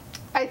Spider-Man?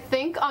 I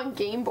think on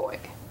Game Boy.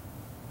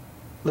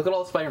 Look at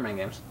all the Spider-Man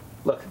games.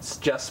 Look, it's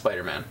just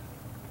Spider-Man.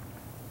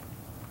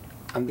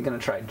 I'm gonna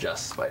try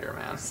just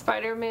Spider-Man.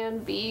 Spider-Man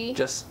B.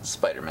 Just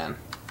Spider-Man.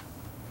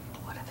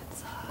 What if it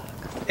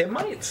sucks? It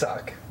might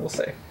suck. We'll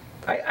see.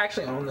 I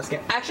actually own this game.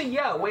 Actually,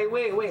 yeah.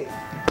 Wait.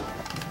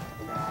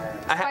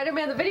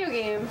 Spider-Man the video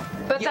game,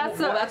 but yeah,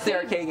 that's the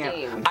arcade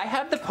game. I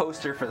have the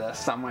poster for this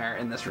somewhere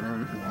in this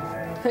room.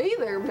 Hey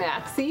there,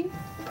 Maxie.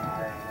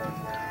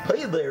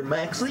 Hey there,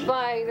 Maxie.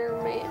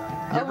 Spider-Man. You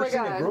Oh ever my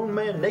seen a god. grown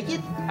man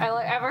naked?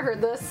 I haven't heard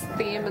this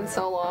theme in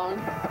so long.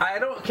 I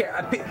don't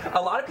care.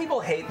 A lot of people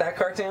hate that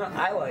cartoon.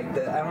 I liked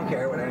it. I don't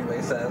care what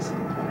anybody says.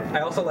 I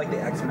also like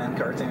the X-Men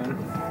cartoon.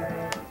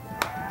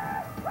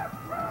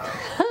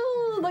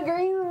 The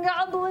Green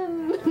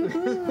Goblin.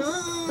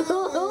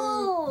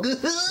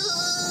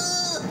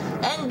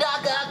 And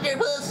Doc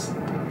Octopus.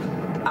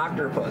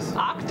 Octopus.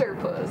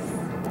 Octopus.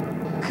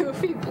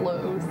 Goofy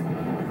blows.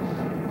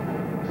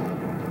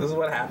 This is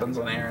what happens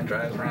when Erin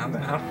drives around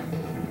town.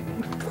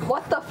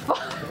 What the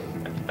fuck?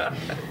 I'm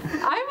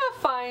a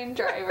fine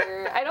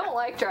driver. I don't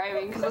like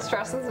driving because it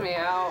stresses me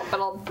out, but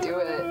I'll do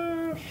it.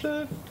 Oh,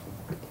 shit.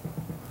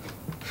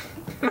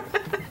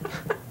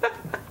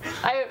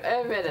 I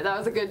admit it. That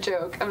was a good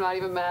joke. I'm not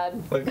even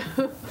mad. Look,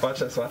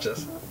 watch this, watch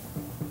this.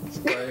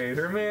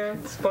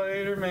 Spider-Man,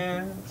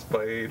 Spider-Man,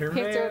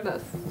 Spider-Man. He's doing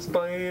this.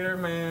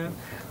 Spider-Man.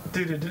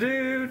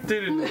 Do-do-do-do,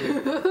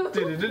 do-do-do-do,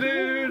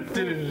 do-do-do-do,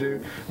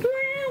 do-do-do-do.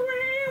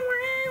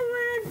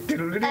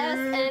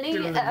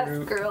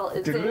 SNES girl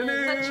is in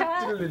the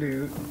chat.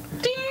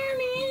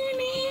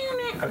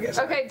 Okay,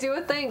 sorry. Okay, do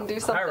a thing. Do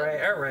something.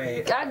 Alright,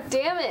 alright. God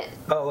damn it.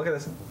 Oh, look at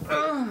this.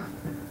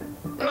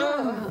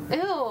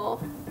 Ew.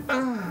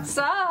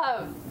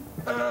 Stop.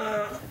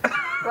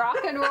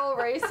 Rock and roll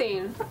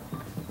racing.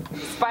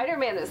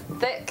 Spider-Man is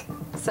thick,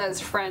 says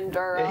friend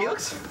Duro. Yeah, he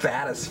looks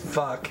fat as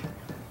fuck.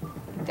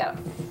 Got a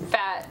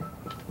fat.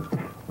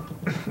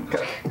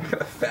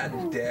 got a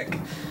fat dick.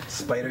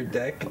 Spider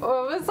dick.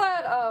 What was that?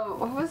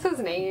 What was his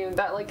name?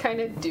 That like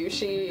kind of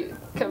douchey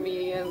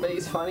comedian, but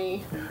he's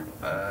funny.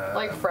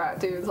 Like frat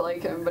dudes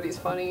like him, but he's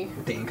funny.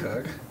 Dane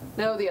Cook.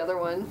 No, the other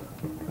one.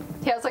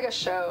 He has like a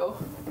show.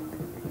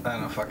 I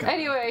don't know, fucking.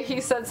 Anyway, he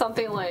said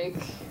something like,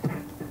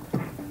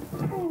 I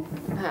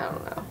don't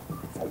know.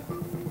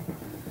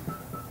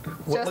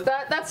 Well, Just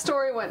that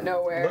story went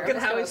nowhere. Look at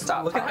how he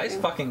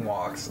talking. fucking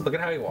walks. Look at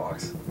how he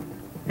walks.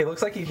 He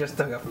looks like he just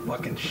took a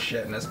fucking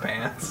shit in his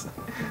pants,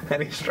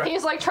 and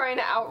He's like trying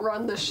to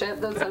outrun the shit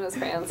that's in his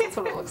pants. That's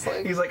what it looks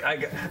like. He's like,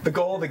 the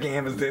goal of the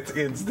game is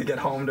to get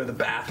home to the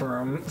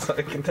bathroom so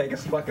he can take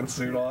his fucking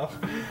suit off.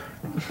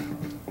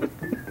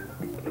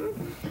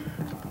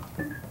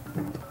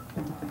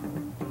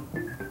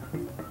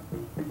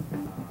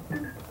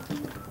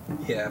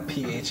 Yeah,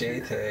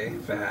 P-H-A-T,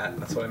 fat.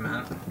 That's what I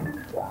meant.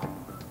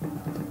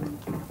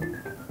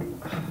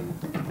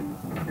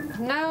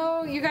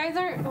 No, you guys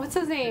aren't. What's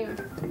his name?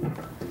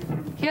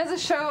 He has a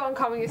show on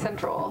Comedy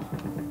Central.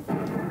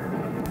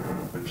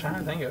 I'm trying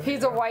to think of it.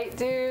 He's a white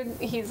dude.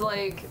 He's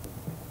like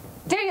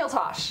Daniel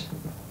Tosh.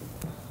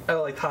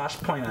 Oh, like Tosh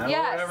Point Out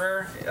Yes. or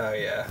whatever? Oh,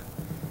 yeah.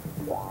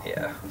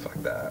 Yeah, fuck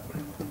that.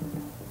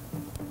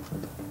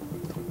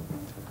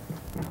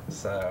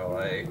 So,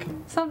 like...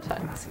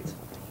 Sometimes he's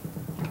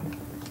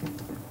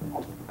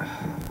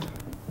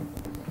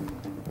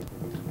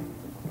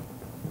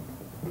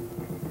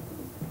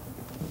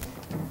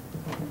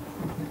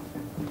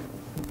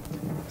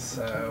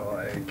So,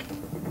 like...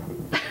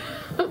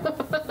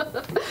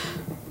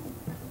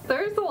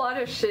 There's a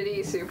lot of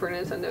shitty Super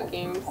Nintendo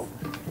games.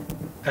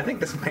 I think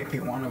this might be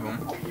one of them.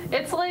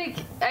 It's like,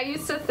 I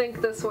used to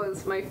think this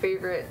was my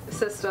favorite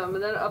system,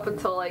 and then up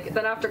until like,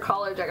 then after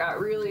college I got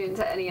really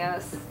into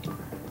NES.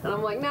 And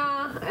I'm like,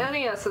 nah,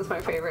 NES is my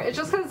favorite. It's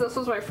just because this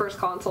was my first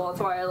console, that's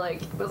why I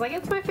like, was like,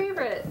 it's my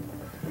favorite.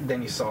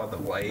 Then you saw the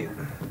light.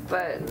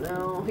 But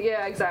no,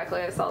 yeah,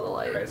 exactly, I saw the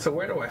light. Alright, so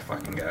where do I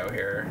fucking go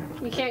here?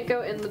 You can't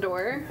go in the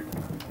door.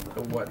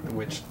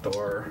 Which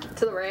door?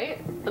 To the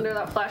right, under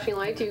that flashing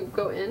light, do you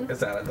go in? Is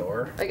that a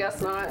door? I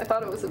guess not. I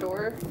thought it was a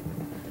door.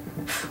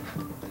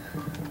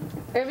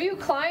 Maybe you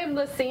climb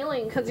the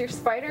ceiling because you're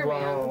Spider-Man.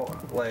 Well,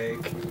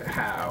 like,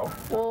 how?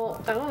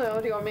 Well, I don't know.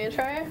 Do you want me to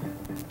try?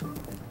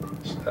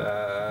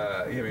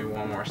 Give me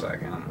one more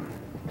second.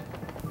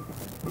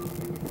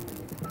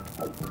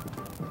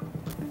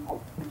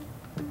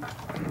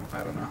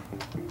 I don't know.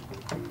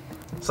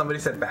 Somebody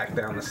said back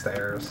down the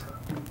stairs.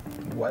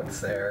 What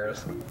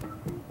stairs?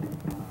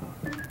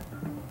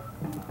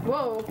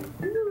 Whoa.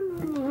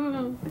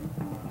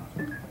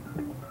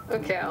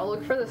 Okay, I'll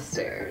look for the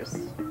stairs.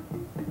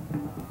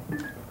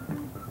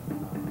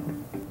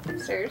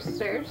 Stairs,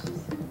 stairs.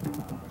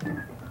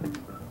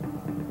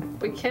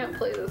 We can't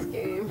play this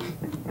game.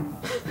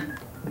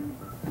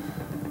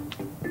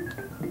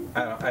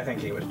 I think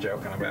he was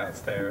joking about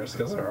stairs,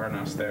 because there are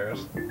no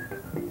stairs.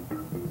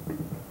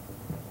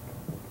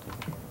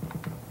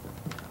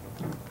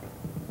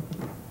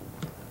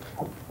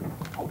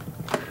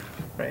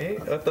 Right?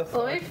 What the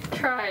fuck? Let me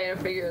try to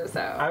figure this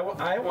out. I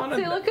want to...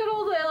 See, look at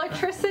all the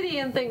electricity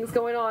and things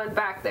going on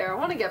back there. I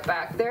want to get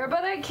back there,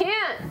 but I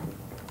can't.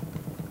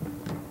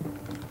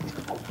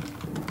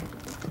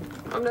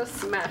 I'm just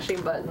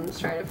smashing buttons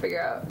trying to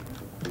figure out.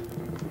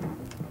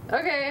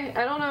 Okay,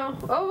 I don't know.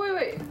 Oh,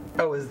 wait.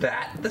 Oh, is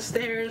that the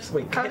stairs?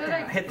 Wait, How hit did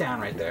down, I- hit down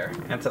right there,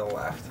 and to the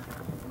left.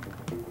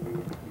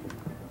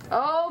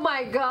 Oh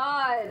my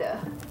god.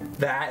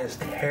 That is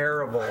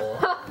terrible.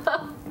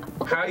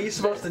 How are you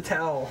supposed to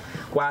tell?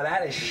 Wow,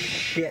 that is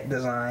shit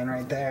design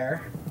right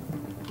there.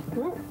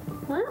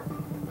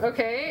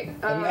 Okay.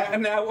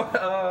 And now,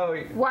 oh.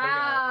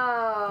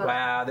 Wow.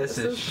 Wow, this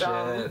is shit.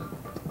 dumb.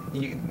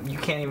 You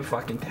can't even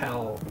fucking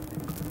tell.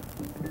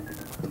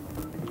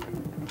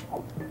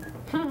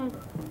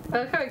 I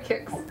like how it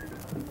kicks.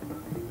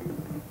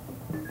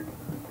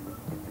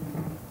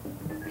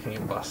 Can you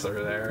bust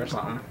through there or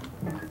something?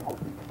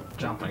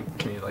 Jumping.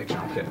 Can you like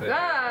jump it?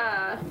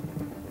 Ah!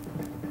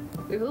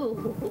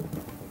 Ooh.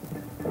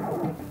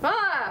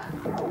 Ah!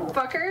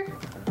 Fucker.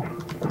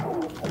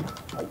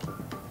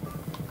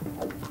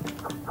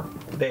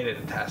 They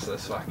didn't test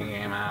this fucking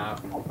game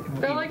out.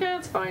 They're like, yeah,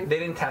 it's fine. They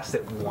didn't test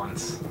it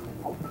once.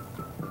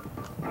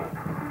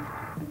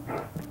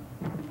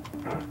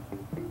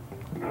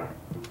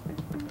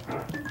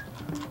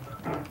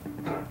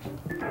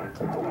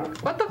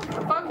 What the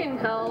fucking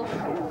hell?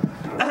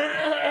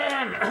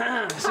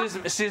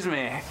 Excuse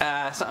me.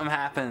 Something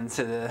happened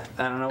to the.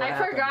 I don't know what I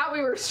happened. forgot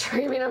we were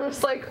streaming. I'm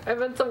just like, I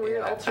meant some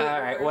weird alternate.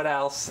 Alright, what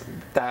else?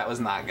 That was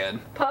not good.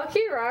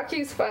 Pocky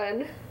Rocky's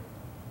fun.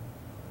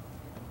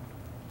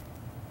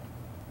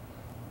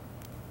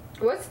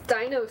 What's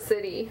Dino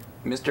City?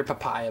 Mr.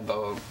 Papaya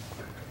Boat.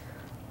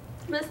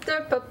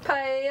 Mr.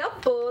 Papaya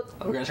Boat.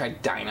 We're gonna try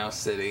Dino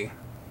City.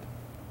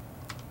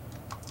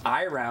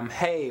 IREM.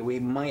 Hey, we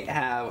might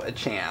have a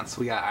chance.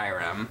 We got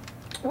IREM.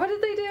 What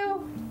did they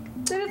do?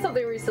 They did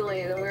something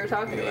recently that we were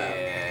talking about.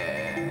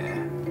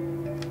 Yeah.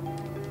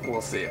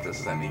 We'll see if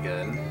this is any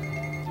good.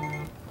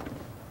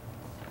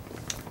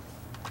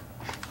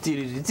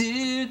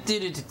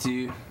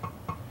 Do-do-do-do-do-do-do.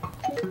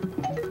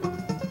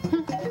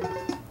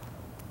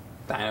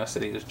 Dino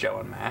City is Joe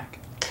and Mac.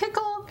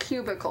 Pickle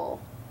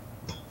Cubicle.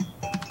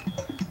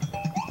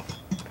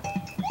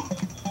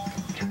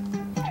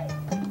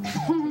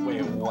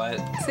 Wait, what?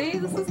 See,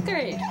 this is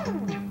great.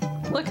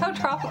 Look how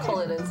tropical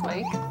it is,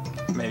 Mike.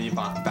 Maybe you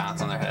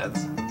bounce on their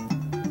heads.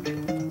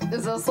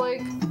 Is this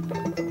like...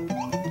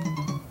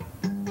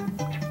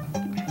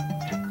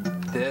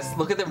 This.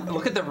 Look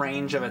at the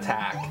range of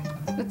attack.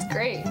 It's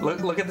great.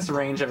 Look at this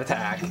range of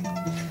attack.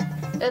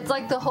 It's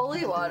like the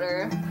holy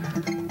water.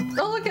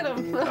 Oh, look at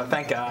him. Oh,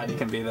 thank God you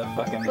can be the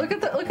fucking. Look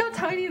how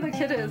tiny the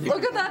kid is.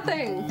 Look at that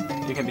thing.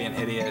 You can be an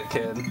idiot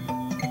kid.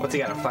 What's he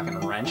got? A fucking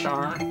wrench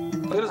arm?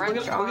 Look at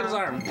his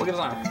arm. Look at his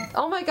arm.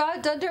 Oh my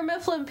God, Dunder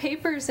Mifflin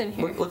Paper's in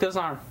here. Look at his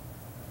arm.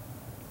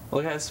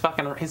 Look at his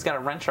fucking. He's got a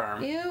wrench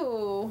arm.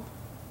 Ew.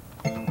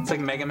 It's like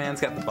Mega Man's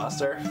got the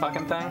Buster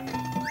fucking thing.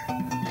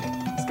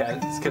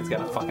 This kid's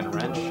got a fucking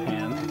wrench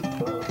hand.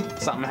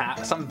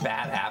 Something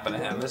bad happened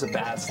to him. There's a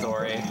bad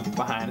story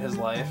behind his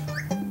life.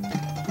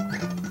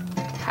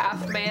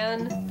 Half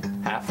man,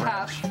 Half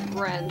wrench. half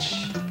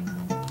wrench.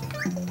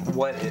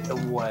 What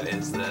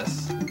is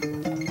this?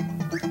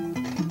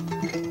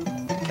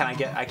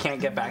 I can't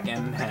get back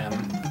in him.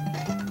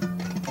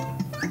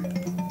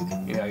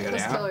 You gotta go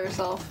Just down. kill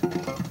yourself.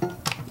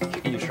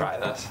 You try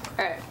this.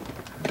 Alright.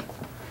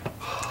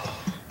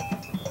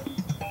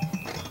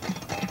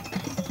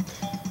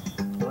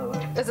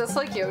 Is this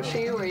like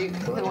Yoshi where you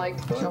can like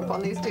jump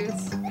on these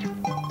dudes?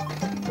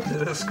 Did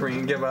the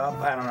screen give up?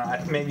 I don't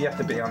know. Maybe you have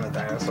to be on the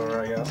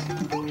dinosaur, I guess.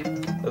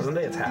 Doesn't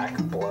the attack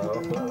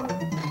blow?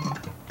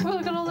 Oh,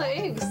 look at all the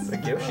eggs.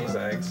 Like Yoshi's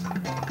eggs.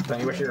 Don't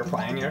you wish you were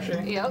playing Yoshi?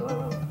 Yep.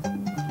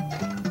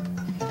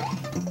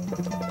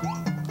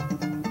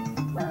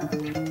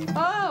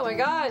 Oh my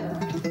God.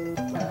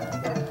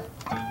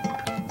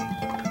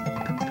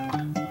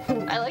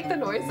 I like the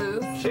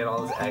noises. She had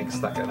all those eggs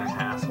stuck in her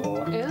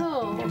asshole.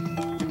 Ew.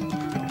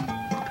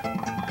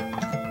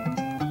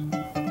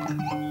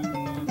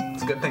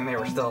 It's a good thing they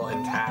were still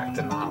intact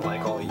and not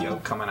like all the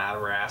yolk coming out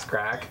of her ass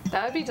crack.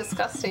 That would be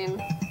disgusting.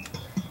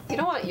 You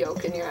don't want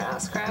yolk in your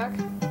ass crack.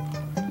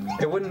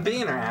 It wouldn't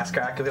be in her ass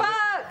crack Fuck!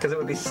 because it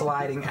would be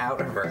sliding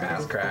out of her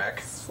ass crack.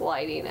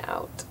 Sliding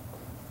out.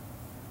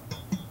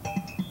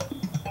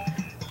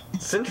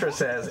 Sintra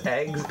says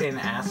eggs in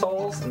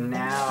assholes.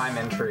 Now I'm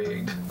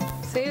intrigued.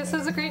 See, this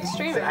is a great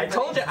stream. See, I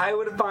told you I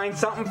would find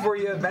something for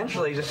you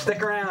eventually. Just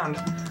stick around.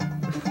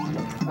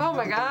 Oh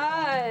my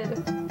God.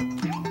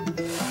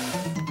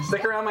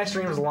 Stick around my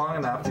streams long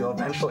enough, you'll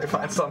eventually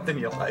find something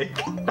you like.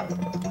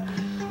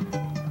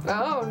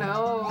 Oh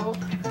no.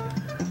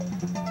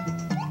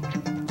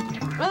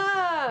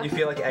 Ah! You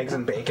feel like eggs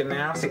and bacon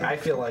now? See, I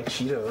feel like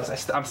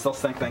Cheetos. I'm still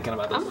thinking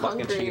about those I'm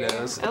fucking hungry.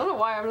 Cheetos. I don't know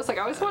why. I'm just like,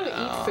 I always want to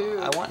eat food.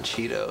 I want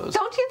Cheetos.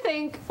 Don't you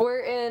think we're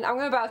in... I'm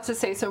about to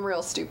say some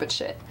real stupid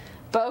shit.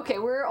 But okay,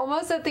 we're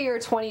almost at the year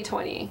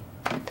 2020.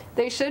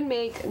 They should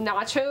make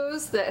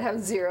nachos that have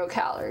 0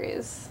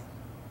 calories.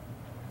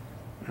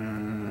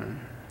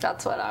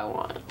 That's what I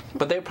want.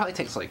 But they would probably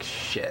taste like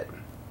shit.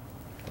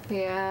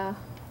 Yeah.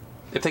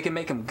 If they can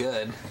make them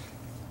good.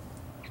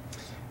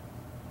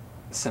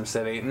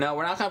 SimCity. No,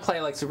 we're not going to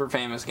play like super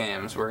famous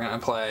games. We're going to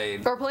play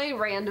Or play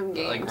random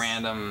games. like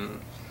random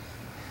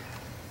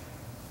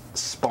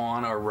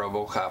Spawn or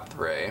RoboCop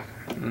 3.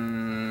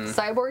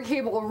 Cyborg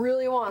Cable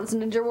really wants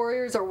Ninja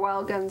Warriors or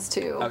Wild Guns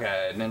 2.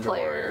 Okay, Ninja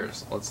Player.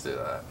 Warriors. Let's do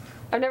that.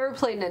 I've never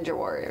played Ninja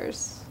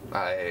Warriors.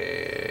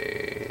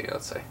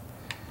 Let's see.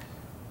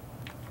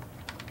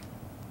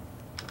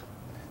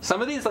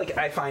 Some of these, like,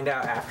 I find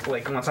out after,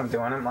 like, once I'm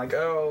doing them, like,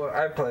 oh,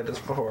 I've played this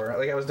before.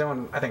 Like, I was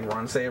doing, I think,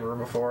 Run Saber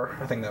before.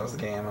 I think that was the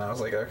game, and I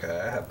was like, okay,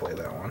 I have played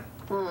that one.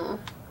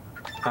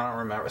 I don't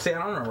remember. See, I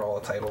don't remember all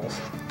the titles.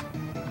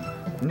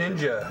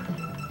 Ninja.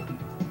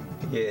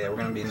 Yeah, we're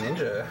gonna be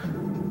Ninja.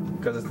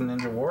 Because it's the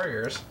Ninja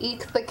Warriors.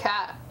 Eat the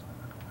cat.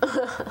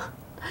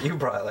 You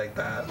probably like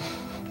that.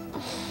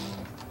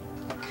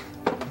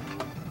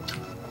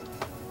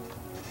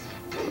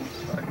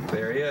 Fuck,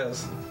 there he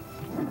is.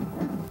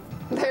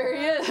 There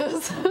he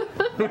is.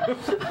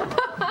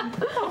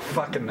 Oh,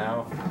 fucking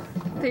no.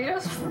 Did he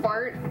just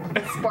fart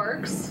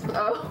sparks?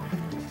 Oh.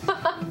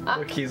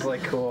 Look, he's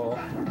like cool.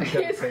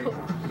 He's cool.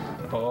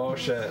 Oh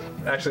shit.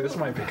 Actually, this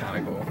might be kind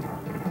of cool.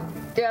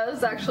 Yeah,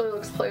 this actually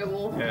looks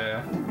playable.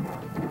 Yeah.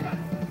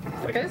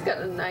 The guy's got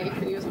a knife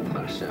and he hasn't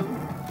punched him.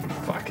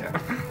 Fuck it.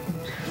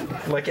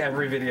 Like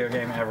every video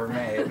game ever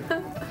made.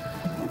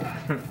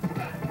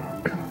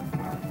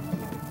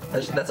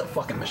 That's a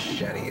fucking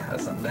machete.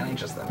 That ain't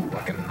just a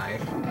fucking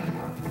knife.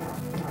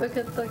 Look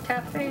at the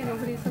cafe,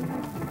 nobody's in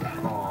there.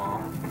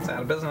 Aw, it's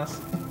out of business.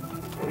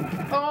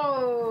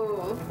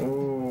 Oh!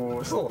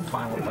 Ooh, it's a little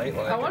final fight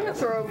like. I want to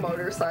throw a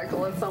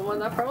motorcycle at someone.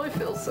 That probably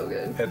feels so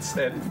good.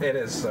 It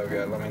is so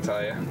good, let me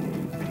tell you.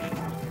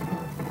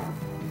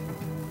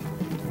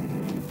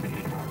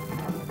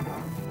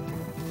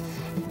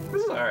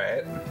 This is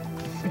alright.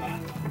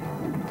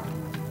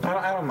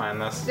 I don't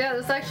mind this. Yeah,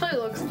 this actually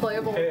looks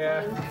playable.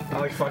 Yeah, And fun. I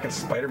like fucking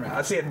Spider-Man.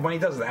 I see it when he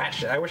does that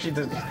shit. I wish he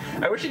just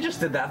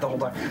did that the whole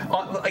time.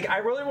 Like, I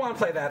really want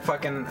to play that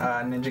fucking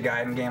Ninja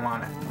Gaiden game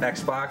on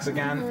Xbox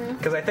again,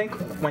 because I think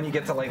when you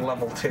get to like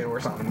level 2 or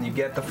something, you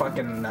get the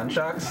fucking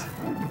nunchucks,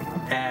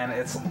 and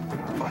it's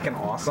fucking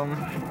awesome.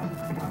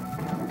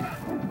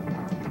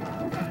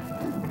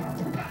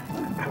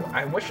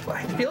 I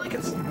feel like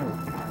it's.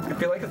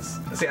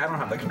 See, I don't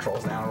have the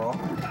controls down at all.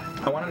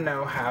 I want to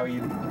know how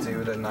you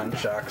do the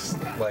nunchucks.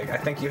 Like, I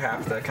think you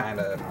have to kind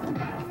of.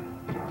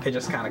 It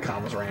just kind of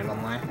comes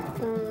randomly.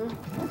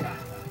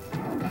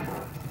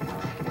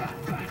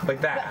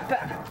 Like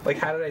that. Like,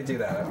 how did I do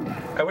that?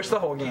 I wish the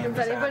whole game.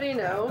 Does anybody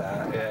know?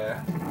 That.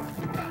 Yeah.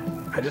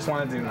 I just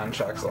want to do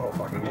nunchucks the whole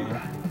fucking game.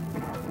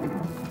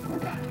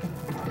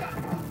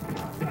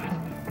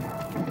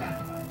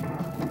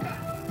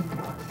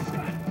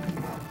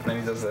 Then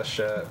he does this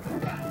shit.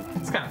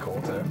 It's kind of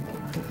cool too.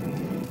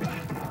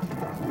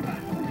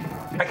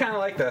 I kind of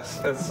like this.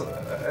 This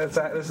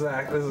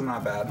is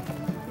not bad.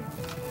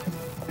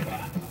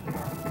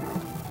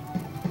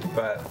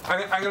 But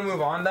I'm gonna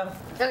move on though.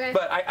 Okay.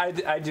 But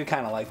I do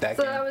kind of like that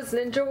So game. that was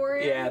Ninja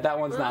Warrior? Yeah, that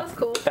one's not. That's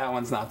cool. That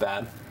one's not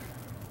bad.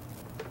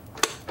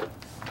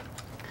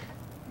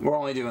 We're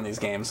only doing these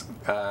games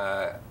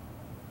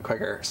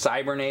quicker.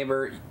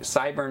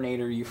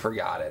 Cybernator, you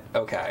forgot it.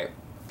 Okay.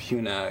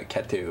 Puna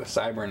Ketu,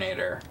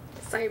 Cybernator.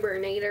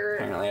 Cybernator.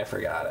 Apparently I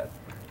forgot it.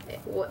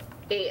 What?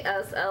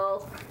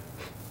 ASL.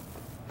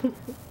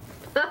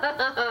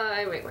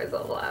 I make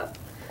myself laugh.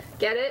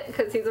 Get it?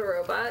 Because he's a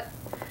robot.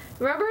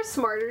 Remember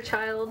Smarter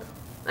Child?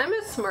 I'm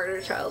a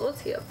Smarter Child. What's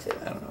he up to?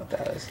 I don't know what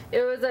that is.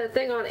 It was a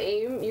thing on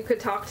AIM. You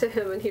could talk to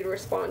him and he'd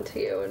respond to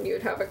you and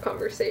you'd have a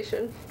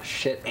conversation.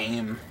 Shit,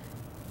 aim.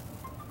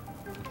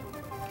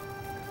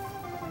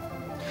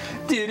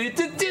 Do do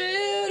do do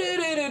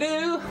do do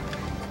do.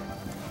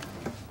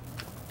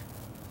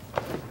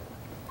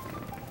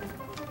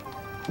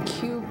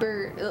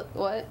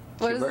 What?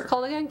 What is it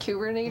called again?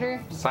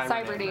 Cubernator?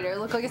 Cybernator.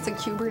 Look like it's a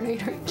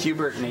Cubernator.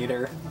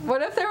 Cubertnator.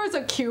 What if there was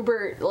a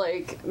Cubert,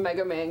 like,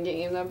 Mega Man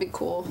game? That'd be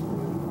cool.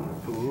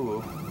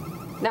 Ooh.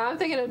 Now I'm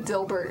thinking of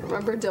Dilbert.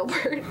 Remember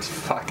Dilbert?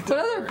 Fuck. What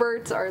other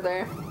Berts are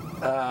there?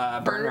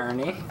 Bert and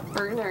Ernie.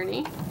 Bert and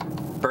Ernie.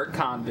 Bert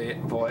Convy,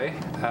 Bert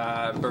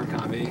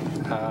Convy,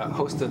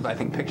 host of, I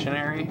think,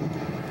 Pictionary.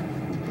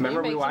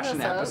 Remember we watched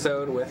an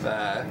episode with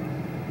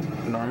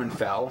Norman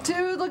Fell?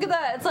 Dude, look at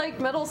that. It's like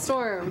Metal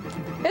Storm.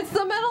 It's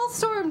the Metal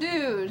Storm,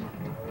 dude.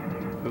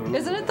 Ooh.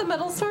 Isn't it the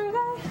Metal Storm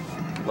guy?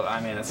 Well,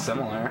 I mean, it's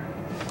similar.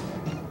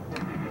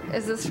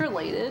 Is this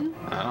related?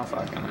 I don't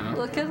fucking know.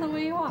 Look at the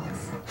way he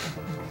walks.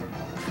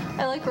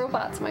 I like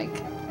robots,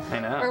 Mike. I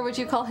know. Or would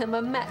you call him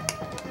a mech?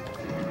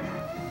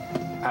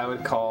 I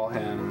would call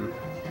him...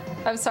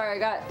 I'm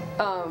sorry, I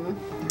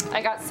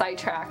got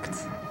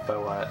sidetracked. By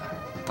what?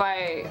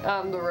 By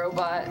the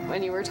robot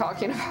when you were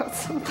talking about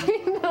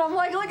something. And I'm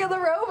like, look at the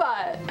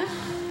robot.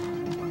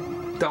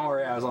 Don't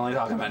worry, I was only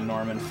talking about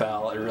Norman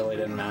Fell. It really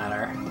didn't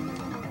matter.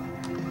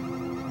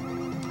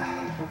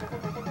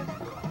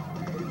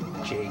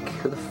 Jake.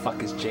 Who the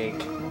fuck is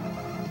Jake?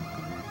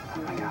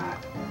 Oh my god.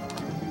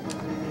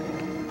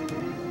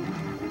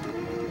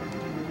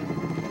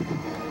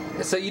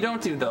 So you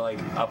don't do the, like,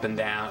 up and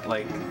down,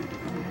 like,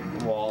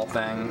 wall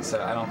thing,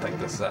 so I don't think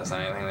this has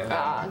anything to do with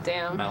Ah,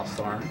 damn. Metal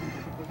Storm.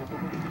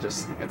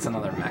 Just, it's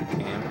another mech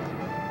game.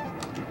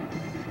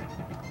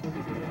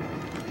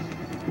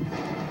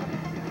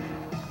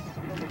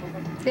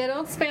 Yeah,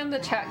 don't spam the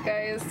chat,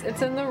 guys.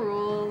 It's in the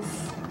rules.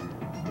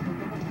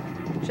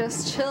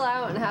 Just chill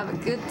out and have a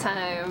good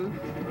time.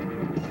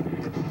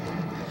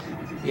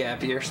 Yeah,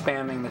 if you're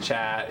spamming the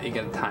chat, you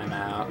get a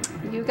timeout.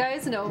 You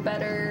guys know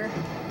better.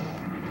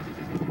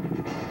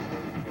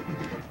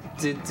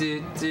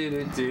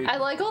 I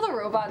like all the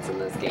robots in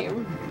this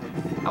game.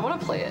 I want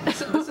to play it.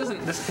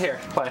 Here,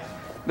 play.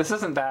 This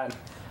isn't bad.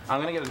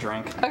 I'm gonna get a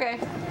drink. Okay.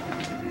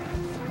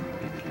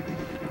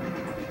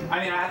 I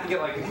mean, I have to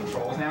get like the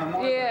controls down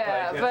more.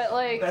 Yeah, but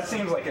like that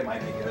seems like it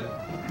might be good.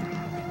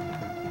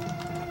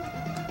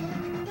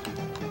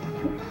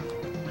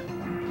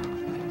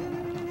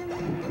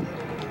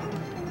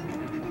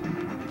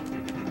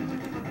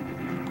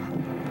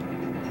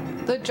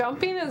 the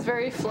jumping is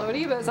very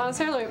floaty, but it's not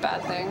necessarily a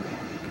bad thing.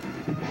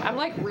 I'm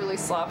like really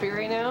sloppy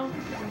right now.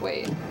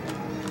 Wait.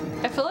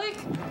 I feel like,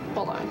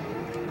 hold on.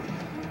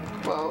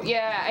 Whoa,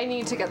 yeah, I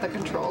need to get the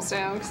controls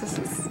down because this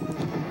is,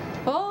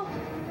 well,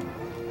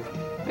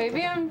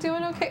 maybe I'm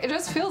doing okay. It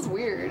just feels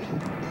weird.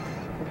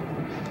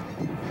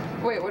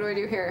 Wait, what do I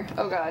do here?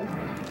 Oh God.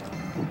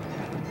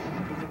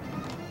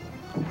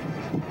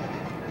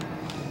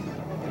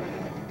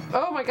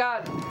 Oh my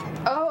God.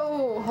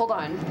 Oh, hold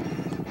on.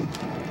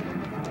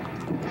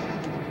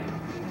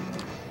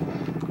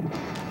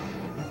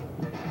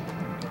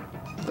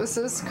 This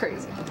is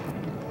crazy.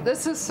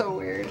 This is so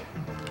weird.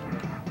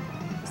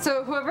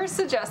 So whoever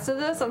suggested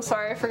this, I'm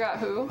sorry, I forgot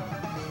who.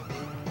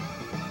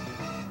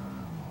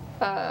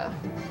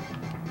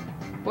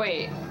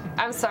 Wait,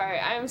 I'm sorry,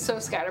 I am so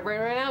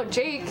scatterbrained right now.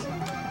 Jake,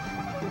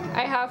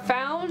 I have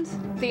found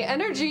the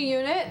energy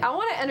unit. I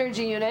want an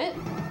energy unit.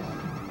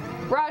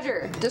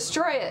 Roger,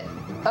 destroy it.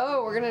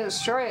 Oh, we're gonna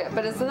destroy it,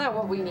 but isn't that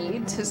what we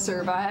need to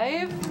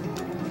survive?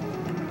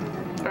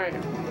 All right.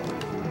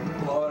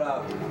 Blow it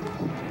up.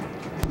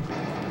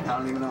 I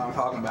don't even know what I'm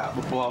talking about,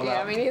 but blow it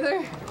up. Yeah, me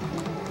neither.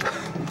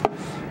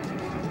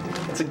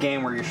 It's a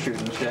game where you're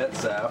shooting shit,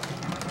 so.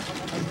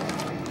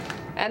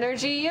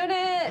 Energy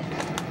unit!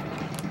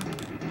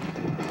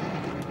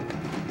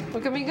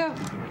 Look at me go.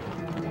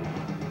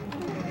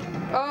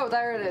 Oh,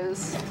 there it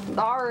is.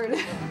 Lard.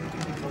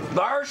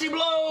 There she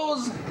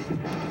blows!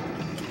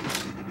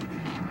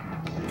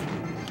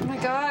 Oh my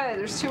God,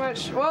 there's too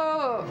much.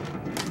 Whoa!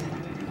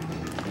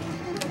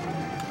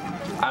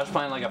 I was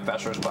playing like a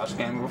Fester's Quest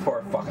game before,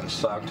 it fucking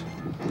sucked.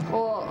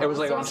 Well, It was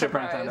like so on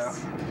Super surprised.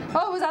 Nintendo.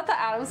 Oh, was that the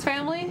Addams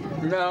Family?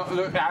 No,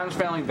 the Addams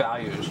Family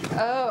Values.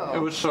 Oh. It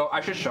was so, I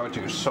should show it to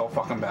you, it was so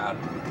fucking bad.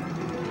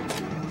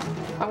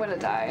 I'm gonna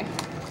die.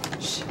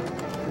 Shh.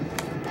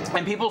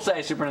 And people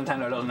say Super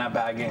Nintendo doesn't have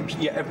bad games.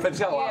 Yeah, it's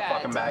got a lot of Yeah,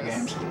 fucking it bad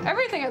does. games.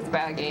 Everything has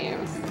bad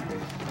games.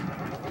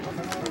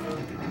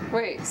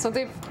 Wait,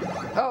 something.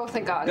 Oh,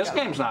 thank God. This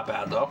game's not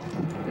bad though.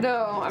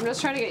 No, I'm just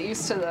trying to get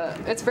used to the.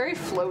 It's very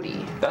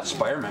floaty. That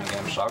Spider-Man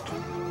game sucked.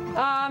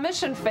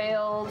 Mission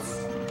failed.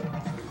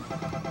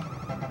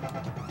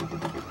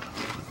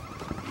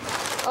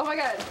 Oh my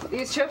God,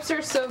 these chips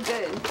are so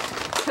good.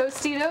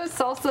 Tostitos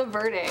Salsa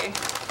Verde.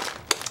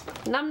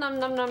 Num num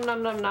num num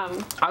num num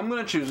num. I'm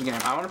gonna choose a game.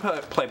 I want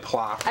to play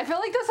Plop. I feel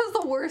like this is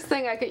the worst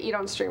thing I could eat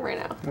on stream right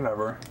now.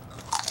 Whatever.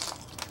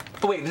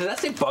 Oh, wait, did that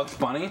say Bugs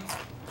Bunny?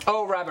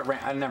 Oh, Rabbit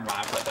Rant. Never mind,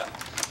 I played that.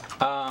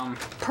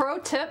 Pro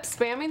tip,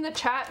 spamming the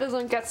chat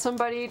doesn't get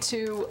somebody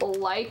to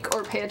like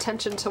or pay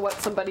attention to what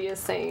somebody is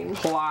saying.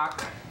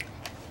 Plock.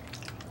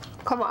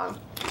 Come on.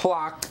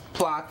 Plock.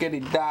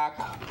 Plockity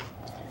dock.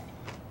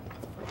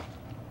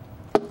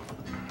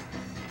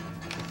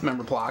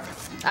 Remember Plock?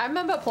 I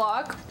remember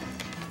Plock.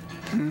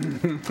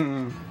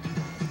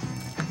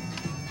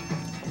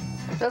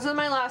 This is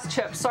my last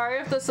chip. Sorry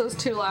if this is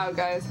too loud,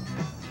 guys.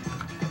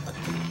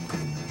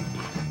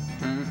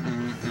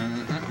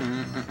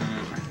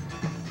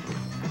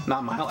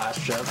 Not my last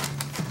chip.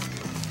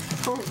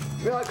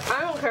 You're like,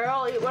 I don't care,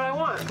 I'll eat what I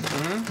want.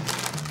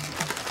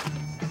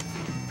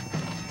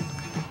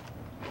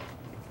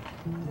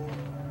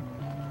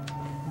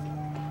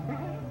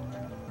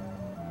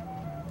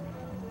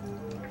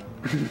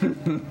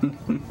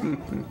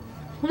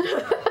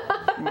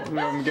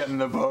 I'm getting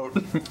the boat.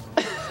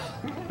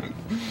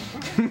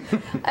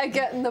 I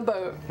get in the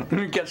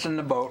boat. Gets in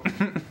the boat.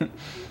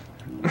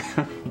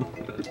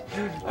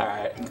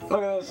 Alright,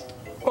 look at this.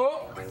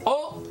 Oh!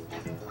 Oh!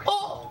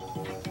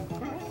 Oh!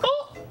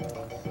 Oh!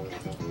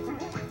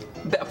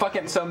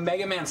 Fucking, so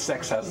Mega Man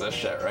 6 has this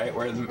shit, right?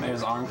 Where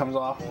his arm comes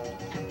off.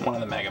 One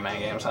of the Mega Man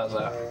games has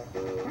that.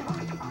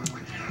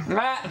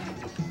 Ah!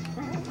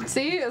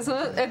 See, isn't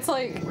it? It's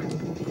like,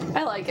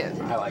 I like it.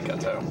 I like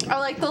it too. I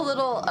like the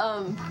little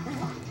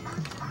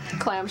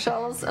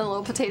clamshells and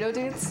little potato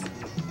dudes.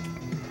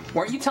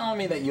 Weren't you telling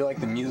me that you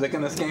like the music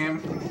in this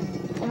game?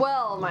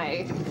 Well,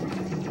 my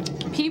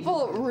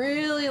people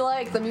really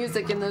like the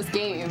music in this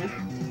game.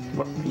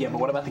 Yeah, but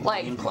what about the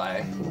Like-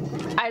 gameplay?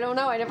 I don't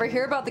know. I never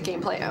hear about the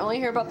gameplay. I only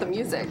hear about the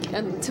music.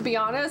 And to be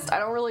honest, I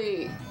don't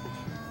really.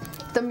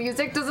 The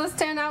music doesn't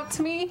stand out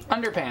to me.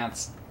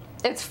 Underpants.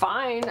 It's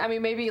fine. I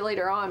mean, maybe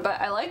later on, but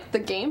I like the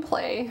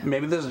gameplay.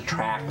 Maybe there's a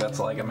track that's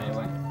like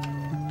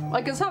amazing.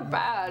 Like, it's not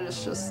bad.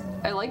 It's just,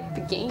 I like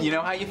the game. You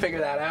know how you figure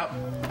that out?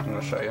 I'm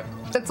gonna show you.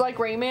 It's like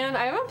Rayman.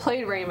 I haven't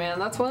played Rayman.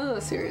 That's one of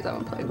the series I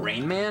haven't played.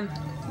 Rain Man?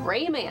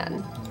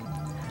 Rayman.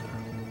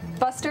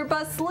 Buster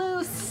Bust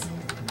Loose.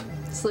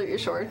 Salute your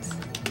shorts.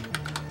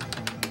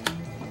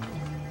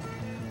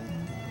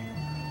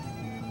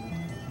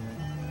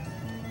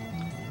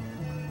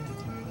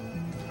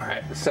 All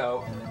right,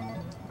 so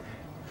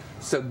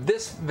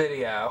this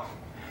video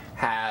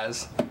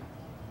has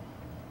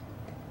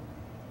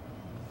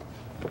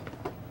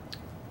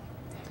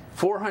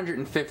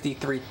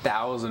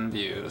 453,000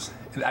 views.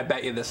 I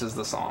bet you this is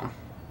the song.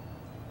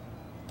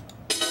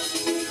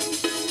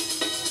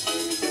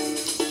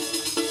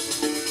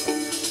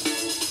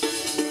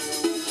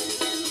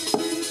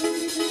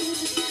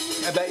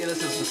 I bet you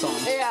this is the song.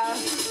 Yeah.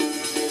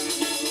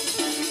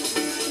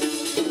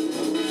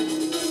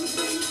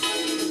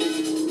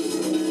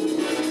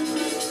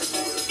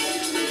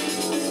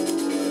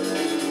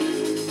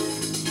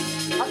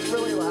 That's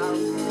really loud.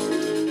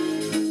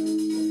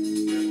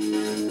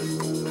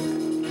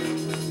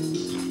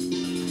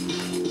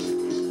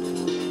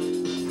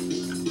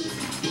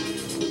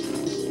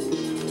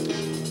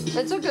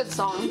 It's a good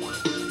song.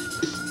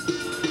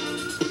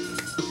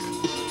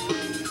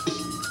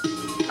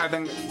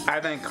 I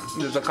think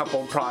there's a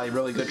couple probably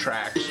really good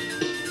tracks.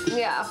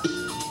 Yeah.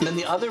 And then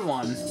the other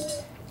one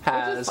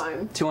has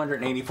fine.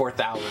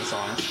 284,000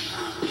 songs.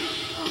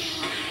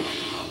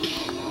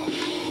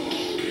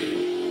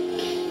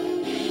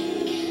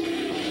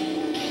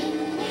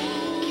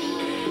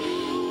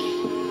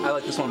 I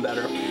like this one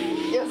better.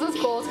 Yeah, this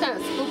is cool. It's kind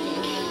of spooky.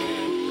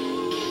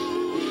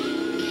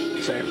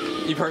 So,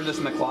 you've heard this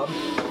in the club?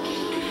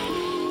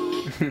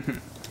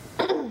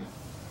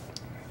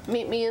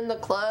 Meet me in the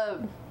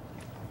club.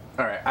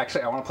 All right,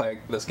 actually, I want to play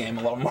this game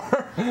a little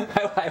more.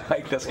 I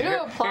like this game.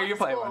 Here, you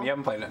play one. You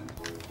haven't played it.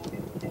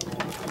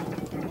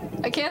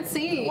 I can't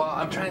see. Well,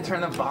 I'm trying to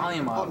turn the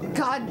volume up.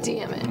 God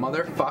damn it.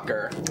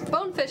 Motherfucker.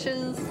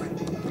 Bonefishes.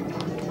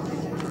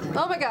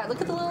 Oh my god, look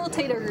at the little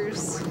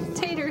taters.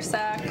 Tater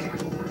sack.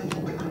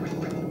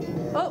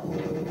 Oh.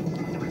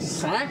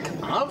 Sack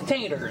of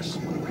taters.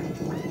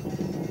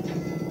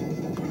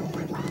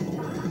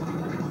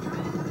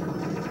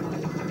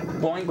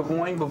 Boing,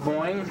 ba-boing,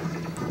 ba-boing.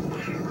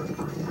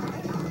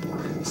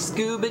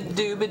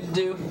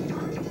 Scooby-Dooby-Doo.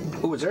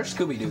 Ooh, is there a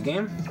Scooby-Doo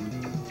game?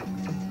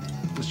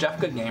 Is Jeff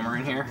Good Gamer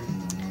in here?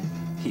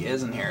 He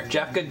is in here.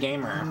 Jeff Good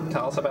Gamer,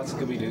 tell us about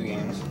Scooby-Doo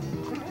games.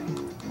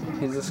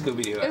 He's a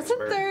Scooby-Doo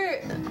expert. Isn't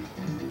there...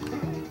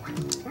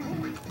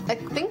 I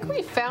think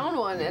we found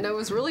one and it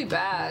was really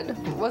bad,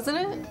 wasn't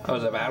it? Oh,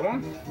 was it a bad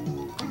one?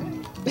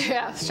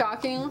 Yeah,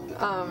 shocking.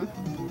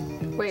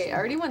 Wait, I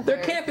already went there.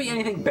 There can't be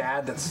anything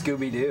bad that's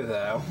Scooby-Doo,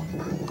 though.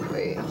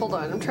 Wait, hold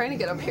on. I'm trying to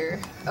get up here.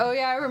 Oh,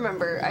 yeah, I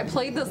remember. I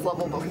played this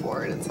level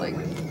before, and it's like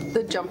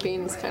the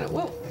jumping's kind of...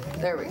 Whoa,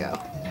 there we go.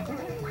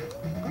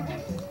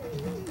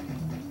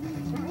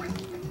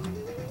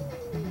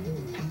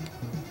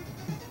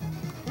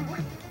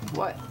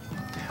 What?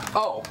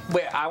 Oh,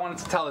 wait, I wanted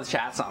to tell the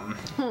chat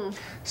something.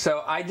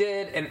 So I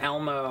did an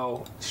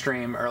Elmo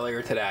stream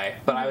earlier today,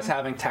 but I was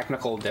having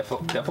technical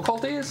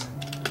difficulties.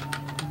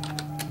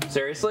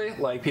 Seriously?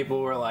 Like,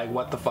 people were like,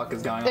 what the fuck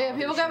is going on? Yeah,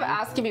 people kept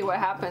asking me what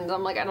happened.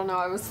 I'm like, I don't know,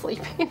 I was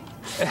sleeping.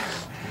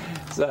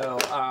 So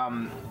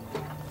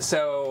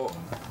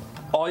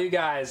all you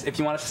guys, if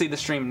you want to see the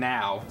stream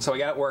now, so I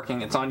got it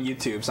working, it's on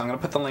YouTube, so I'm going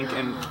to put the link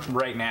in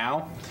right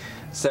now.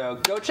 So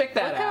go check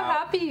that out. Look how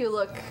happy you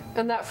look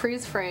in that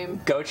freeze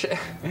frame. Go check.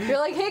 You're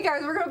like, hey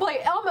guys, we're going to play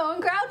Elmo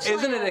and Grouch.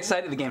 Isn't it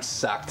exciting? The game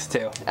sucked,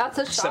 too. That's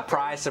a shocker.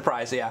 Surprise,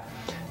 surprise, yeah.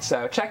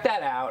 So check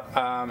that out.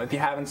 If you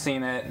haven't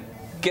seen it,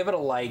 give it a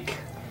like.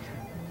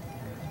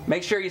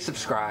 Make sure you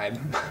subscribe.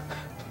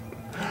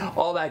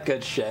 All that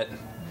good shit.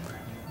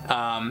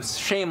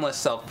 Shameless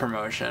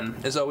self-promotion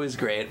is always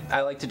great. I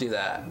like to do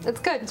that.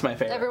 It's good. It's my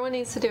favorite. Everyone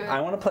needs to do it.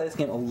 I want to play this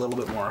game a little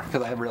bit more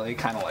because I really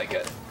kind of like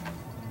it.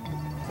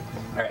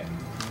 All right.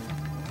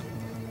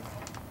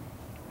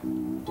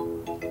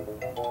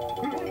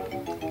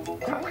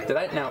 Did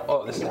I now?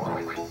 Oh, this is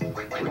fuck.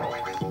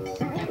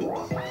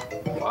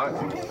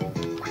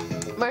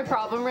 My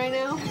problem right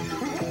now,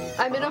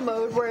 I'm in a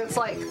mode where it's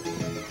like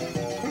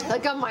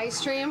on my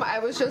stream, I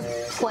was just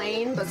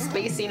playing but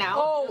spacing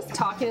out, just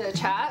talking to the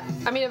chat.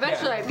 I mean,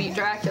 eventually I beat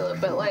Dracula,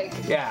 but like,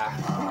 yeah.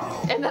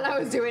 And then I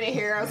was doing it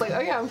here. I was like,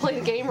 oh yeah, I'm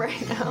playing a game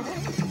right now.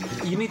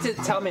 You need to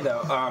tell me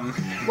though.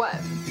 What?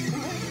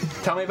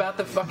 Tell me about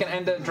the fucking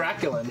end of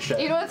Dracula and shit.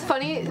 You know what's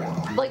funny?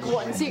 Like,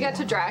 once you get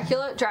to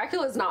Dracula,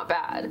 Dracula's not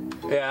bad.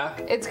 Yeah?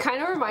 It's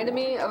kind of reminded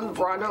me of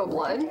Rondo of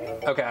Blood.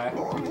 Okay.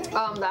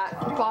 That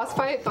boss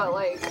fight, but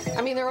like,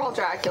 I mean, they're all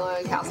Dracula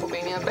and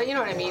Castlevania, but you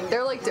know what I mean?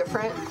 They're like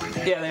different.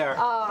 Yeah, they are.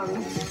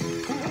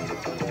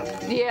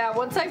 Yeah,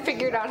 once I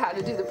figured out how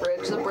to do the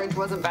bridge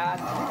wasn't bad.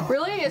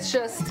 Really, it's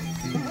just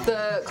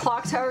the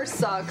clock tower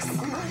sucks.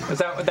 Is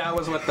that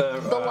was what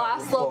the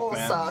last level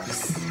Wolfman.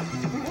 sucks.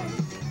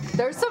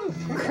 There's some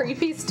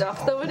creepy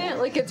stuff though in it.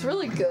 Like, it's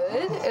really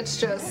good.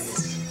 It's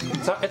just...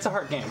 It's a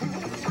hard game.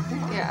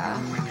 Yeah.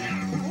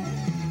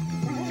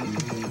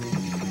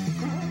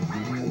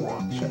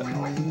 Shit.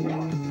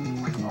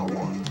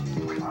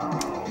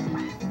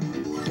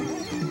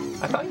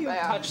 I thought you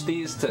touched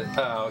these to...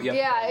 Oh, yeah.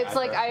 Yeah, it's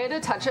like I had to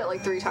touch it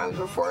like 3 times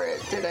before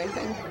it did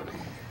anything.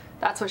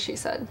 That's what she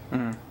said.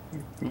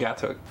 You got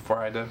to it before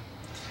I did.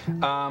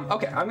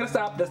 Okay, I'm gonna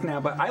stop this now,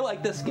 but I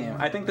like this game.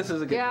 I think this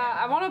is a good game.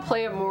 I want to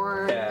play it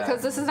more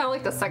because this is now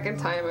like the second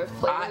time I've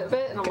played it a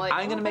bit, and I'm like,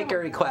 I'm gonna make a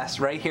request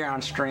right here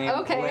on stream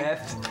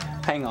with,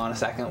 hang on a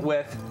second,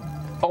 with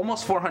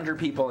almost 400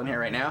 people in here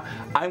right now.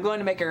 I'm going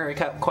to make a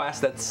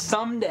request that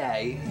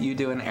someday you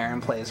do an Erin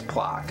Plays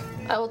block.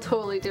 I will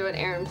totally do an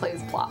Erin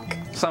Plays block.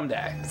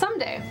 Someday.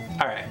 Someday.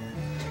 All right.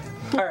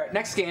 All right,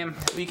 next game.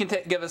 You can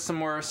give us some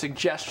more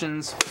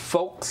suggestions,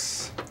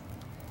 folks.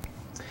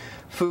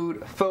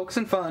 Food, folks,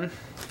 and fun.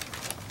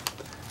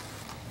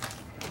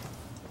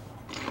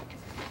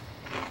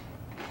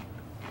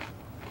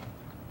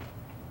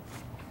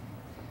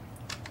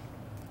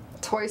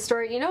 Toy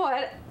Story. You know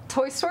what?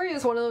 Toy Story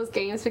is one of those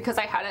games because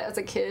I had it as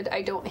a kid.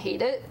 I don't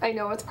hate it. I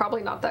know it's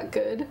probably not that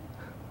good,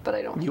 but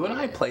I don't hate it. You and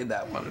I played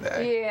that one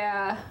day.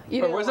 Yeah.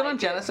 Or was it on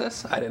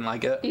Genesis? I didn't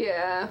like it.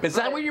 Yeah. Is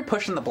that where you're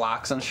pushing the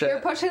blocks and shit? You're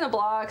pushing the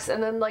blocks,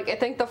 and then, like, I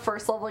think the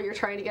first level you're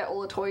trying to get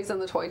all the toys in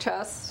the toy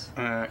chest.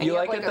 You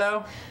like it,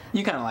 though?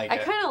 You kind of like it.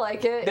 I kind of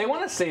like it. They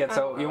want to see it,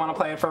 so you want to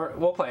play it for...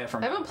 We'll play it for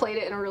me. I haven't played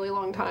it in a really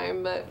long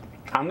time, but...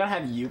 I'm going to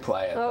have you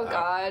play it, Oh, though.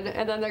 God.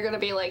 And then they're going to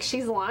be like,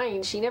 she's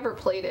lying. She never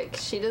played it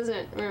because she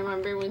doesn't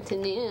remember what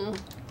to do.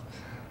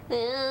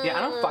 Yeah,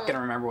 I don't fucking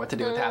remember what to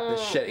do with half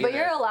this shit either. But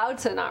you're allowed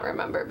to not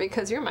remember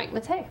because you're Mike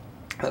Matei.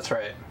 That's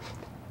right.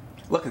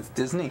 Look, it's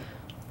Disney.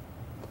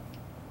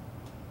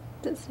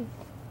 Disney.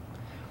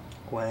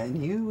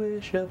 When you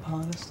wish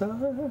upon a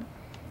star.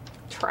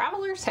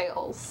 Traveler's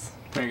Tales.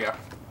 There you go.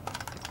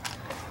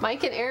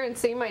 Mike and Erin,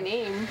 say my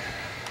name.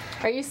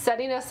 Are you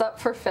setting us up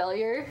for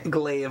failure?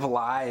 Glaive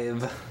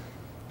Live.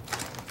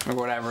 Or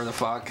whatever the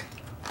fuck.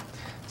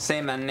 Say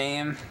my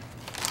name.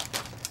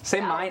 Say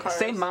my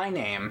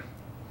name.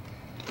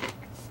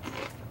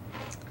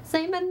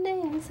 Say my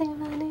name, say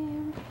my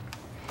name.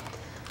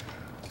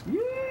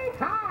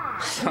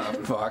 Oh,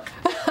 fuck.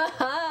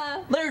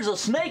 There's a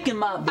snake in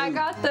my boot. I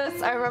got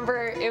this. I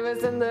remember it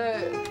was in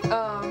the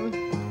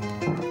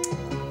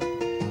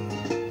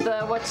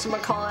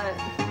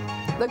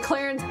whatchamacallit, the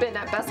clearance bin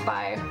at Best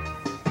Buy.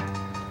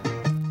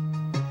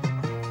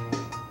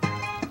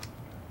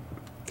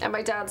 And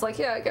my dad's like,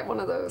 yeah, I get one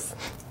of those.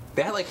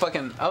 They had like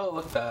fucking, oh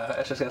look,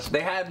 SNES.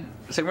 They had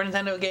Super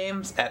Nintendo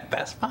games at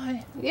Best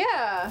Buy?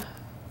 Yeah.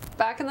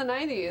 Back in the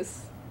 90s.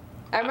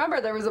 I remember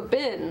there was a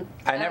bin.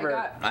 I never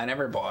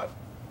bought.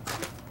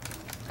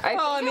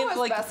 I think it was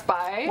like, Best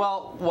Buy.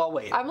 Well,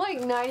 wait. I'm like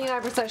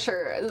 99%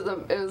 sure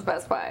it was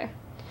Best Buy.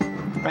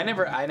 I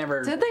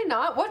never. Did they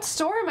not? What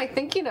store am I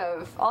thinking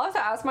of? I'll have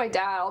to ask my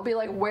dad. I'll be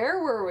like,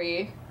 where were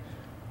we?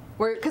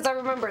 Because I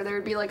remember there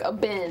would be like a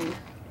bin.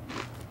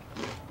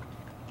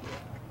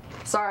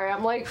 Sorry,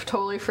 I'm like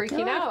totally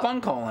freaking out.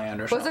 Funko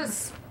Land or something.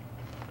 Was it?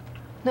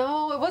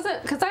 No, it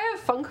wasn't. Because I have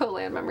Funko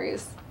Land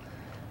memories.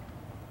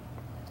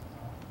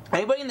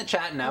 Anybody in the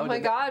chat know? Oh my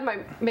god,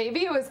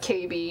 maybe it was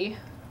KB.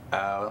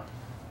 Oh,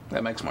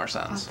 that makes more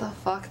sense. What the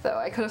fuck, though?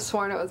 I could have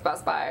sworn it was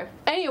Best Buy.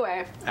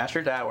 Anyway. Ask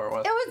your dad where it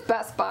was. It was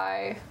Best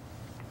Buy.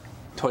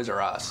 Toys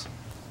R Us.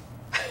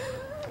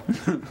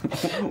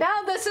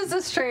 Now this is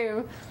a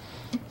stream.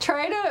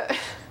 Try to...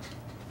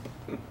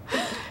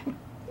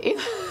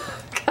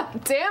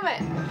 God damn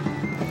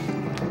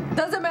it.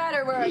 Doesn't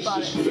matter where I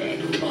bought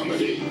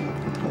it.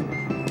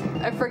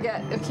 I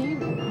forget. Can you...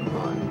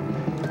 Hold on.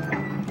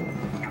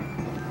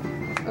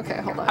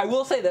 Okay, hold on. I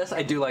will say this,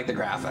 I do like the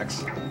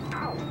graphics.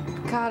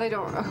 God, I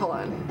don't... hold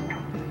on.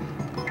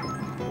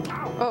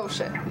 Oh,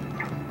 shit.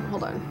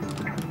 Hold on.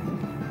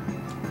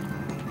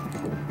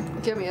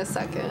 Give me a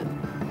second.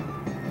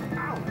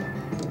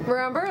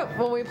 Remember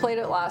when we played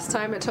it last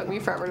time, it took me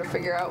forever to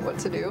figure out what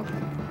to do?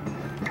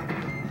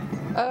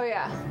 Oh,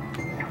 yeah.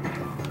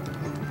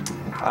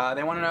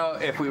 They want to know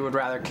if we would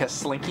rather kiss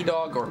Slinky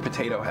Dog or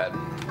Potato Head.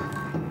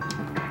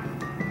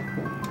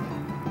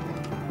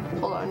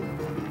 Hold on.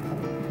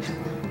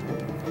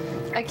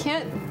 I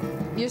can't...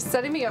 You're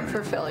setting me up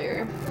for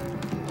failure.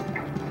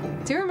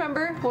 Do you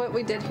remember what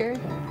we did here?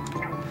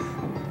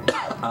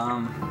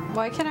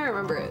 Why can't I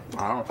remember it?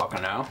 I don't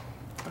fucking know.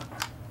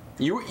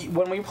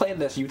 When we played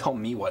this, you told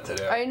me what to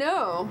do. I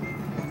know.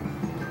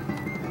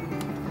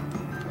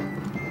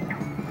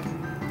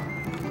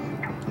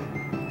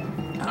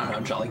 I don't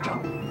know, Jolly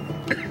Jump.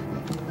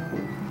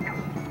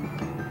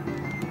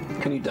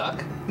 Can you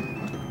duck?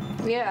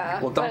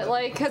 Yeah, Well, but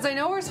like, because I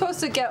know we're supposed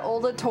to get all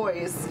the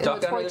toys in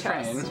Duck the under toy the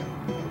chest. train.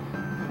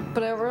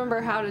 But I don't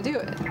remember how to do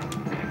it.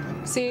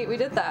 See, we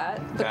did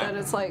that, but Okay. then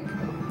it's like...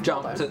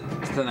 Jump to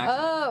the next.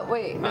 Oh,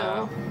 wait,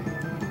 no.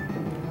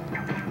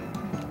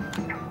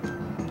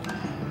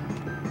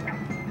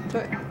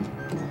 Wait.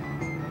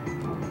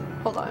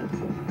 Hold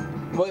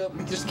on. Well,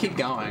 just keep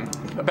going.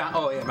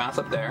 Oh, yeah, bounce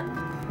up there.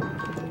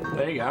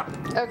 There you go.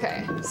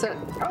 Okay, so...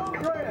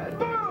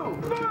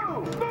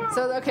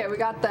 So, okay, we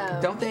got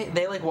them. Don't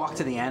they like walk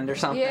to the end or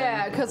something?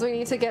 Yeah, because we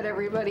need to get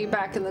everybody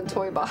back in the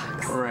toy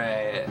box.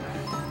 Right.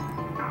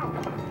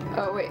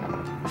 Oh, wait.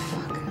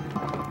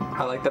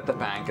 I like that the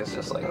bank is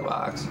just like a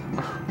box.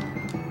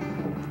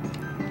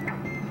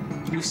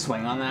 you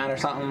swing on that or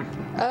something?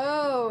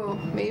 Oh,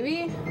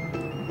 maybe?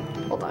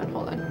 Hold on.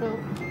 No.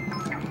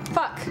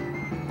 Fuck.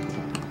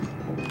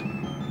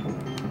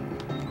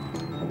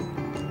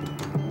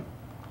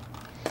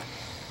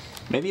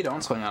 Maybe you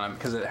don't swing on him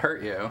because it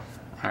hurt you.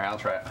 Alright, I'll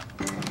try it.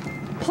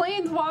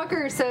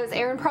 Planeswalker says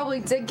Aaron probably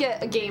did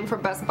get a game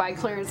from Best Buy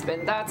clearance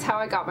bin. That's how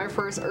I got my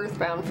first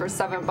Earthbound for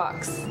 $7.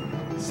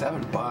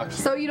 $7.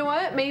 So you know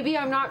what? Maybe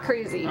I'm not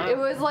crazy. It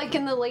was like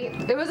in the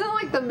it was in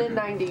like the mid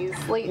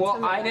 90s, late. Well, to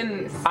mid-90s. I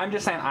didn't. I'm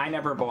just saying I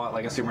never bought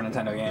like a Super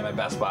Nintendo game at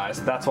Best Buy,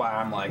 so that's why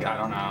I'm like I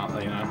don't know,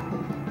 you know.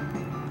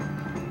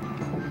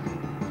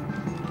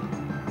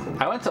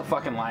 I went to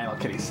fucking Lionel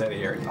Kitty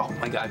City, or oh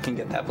my god, can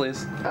you get that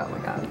please? Oh my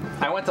god.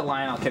 I went to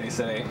Lionel Kitty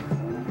City.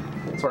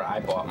 That's where I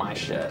bought my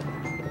shit.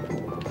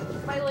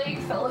 My leg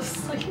fell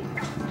asleep,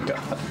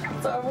 God.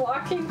 so I'm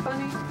walking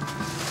funny.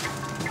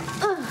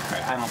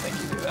 Alright, I don't think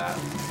you do that.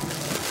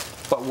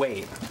 But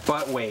wait.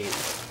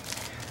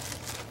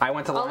 I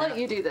went to I'll let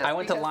you do this. I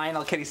went to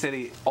Lionel Kitty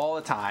City all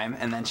the time,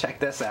 and then check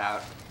this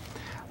out.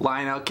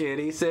 Lionel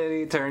Kitty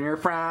City, turn your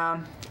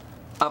frown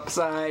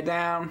upside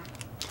down.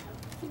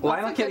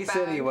 Lionel Kitty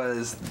City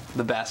was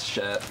the best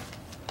shit.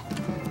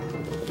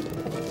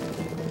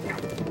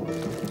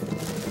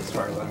 As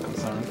far as I'm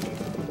concerned.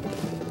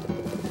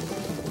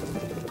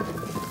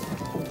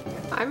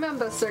 I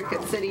remember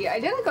Circuit City. I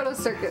didn't go to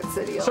Circuit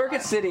City.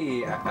 Circuit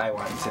City I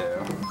went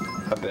to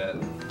a bit.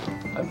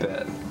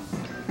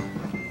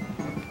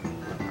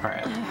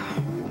 Alright.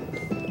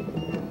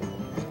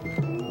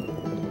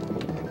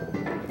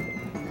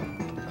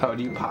 Oh,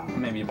 do you pop?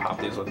 Maybe you pop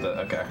these with the.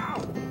 Okay.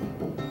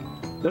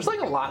 There's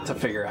like a lot to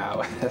figure out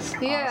with this.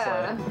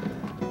 Yeah.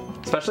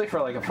 Honestly. Especially for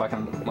like a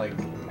fucking like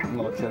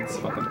little kids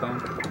fucking thing.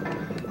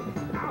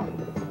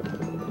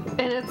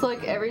 And it's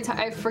like every time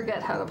I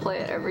forget how to play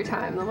it every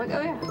time. I'm like,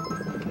 oh yeah.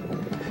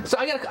 So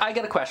I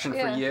got a question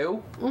for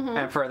you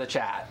and for the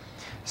chat.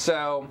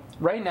 So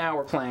right now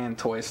we're playing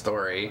Toy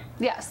Story.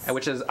 Yes.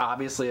 Which is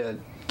obviously a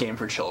game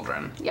for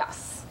children.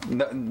 Yes.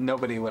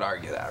 Nobody would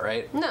argue that,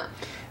 right? No.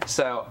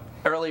 So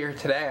earlier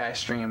today I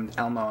streamed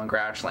Elmo and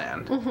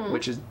Grouchland,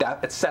 which is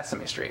it's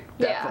Sesame Street.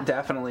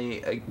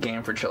 Definitely a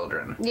game for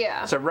children.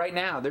 Yeah. So right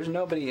now there's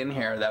nobody in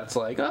here that's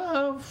like,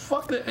 oh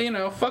fuck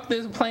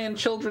this playing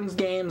children's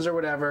games or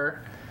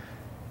whatever.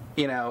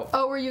 You know.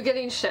 Oh, were you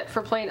getting shit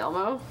for playing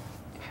Elmo?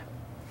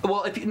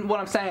 Well, what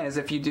I'm saying is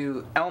if you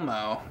do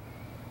Elmo,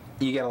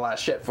 you get a lot of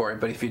shit for it.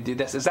 But if you do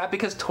this, is that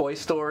because Toy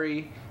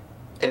Story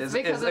is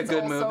a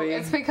good movie?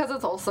 It's because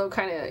it's also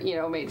kind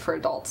of, made for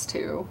adults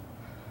too.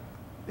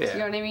 Yeah. You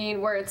know what I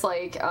mean? Where it's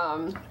like,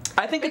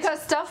 I think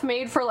because stuff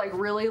made for like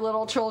really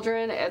little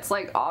children, it's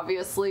like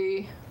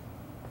obviously.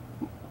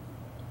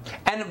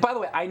 And by the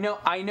way, I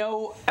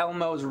know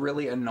Elmo's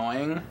really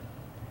annoying,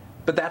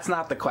 but that's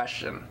not the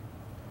question.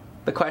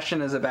 The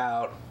question is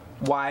about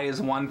why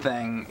is one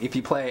thing if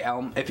you play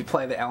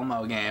the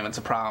Elmo game, it's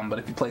a problem, but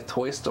if you play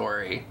Toy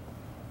Story,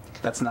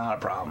 that's not a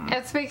problem.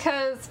 It's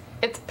because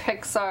it's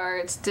Pixar,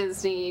 it's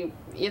Disney,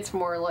 it's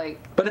more like.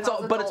 But it's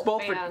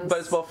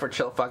both for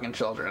fucking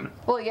children.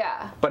 Well,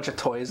 yeah. Bunch of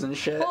toys and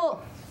shit.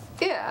 Well,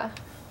 yeah.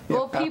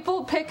 Well,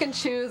 people pick and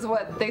choose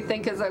what they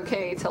think is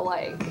okay to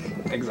like.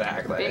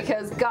 Exactly.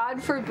 Because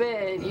God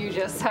forbid you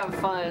just have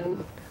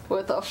fun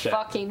with a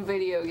fucking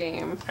video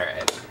game. All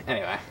right.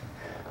 Anyway,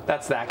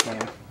 that's that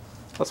game.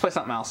 Let's play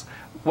something else.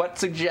 What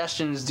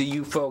suggestions do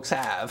you folks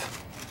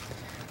have?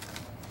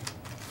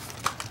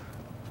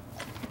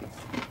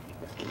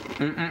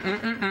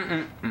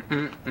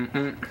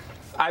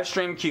 I've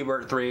streamed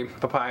Q*bert 3,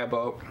 Papaya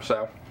Boat,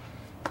 so.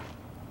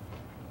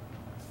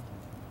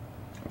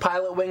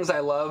 Pilot Wings I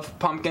love,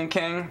 Pumpkin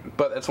King,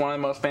 but it's one of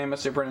the most famous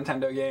Super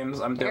Nintendo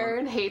games I'm doing.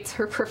 Erin hates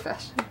her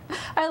profession.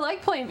 I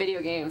like playing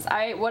video games.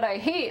 I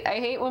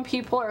hate when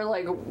people are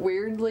like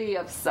weirdly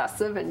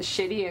obsessive and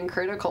shitty and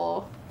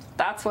critical.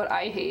 That's what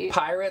I hate.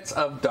 Pirates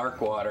of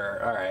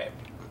Darkwater, alright.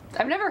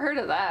 I've never heard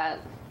of that.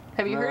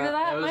 Have you heard of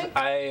that,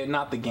 Mike?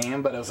 Not the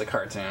game, but it was a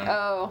cartoon.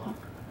 Oh,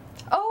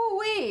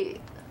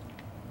 wait.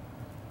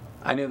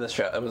 I knew this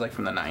show. It was like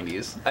from the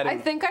 90s. I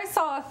think I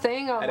saw a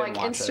thing on like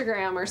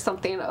Instagram or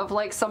something of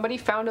like somebody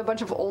found a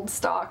bunch of old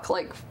stock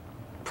like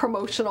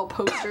promotional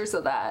posters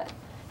of that.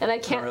 And I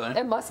can't. Really?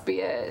 It must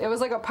be it. It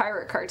was like a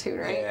pirate cartoon,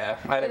 right? Yeah,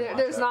 I didn't watch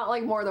There's it. not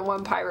like more than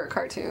one pirate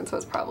cartoon, so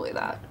it's probably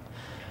that.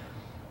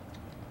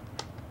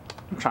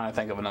 I'm trying to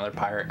think of another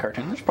pirate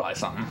cartoon. There's probably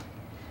something.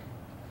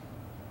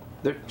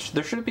 There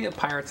should be a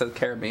Pirates of the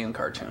Caribbean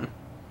cartoon.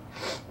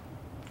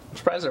 I'm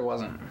surprised there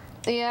wasn't.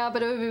 Yeah,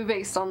 but it would be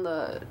based on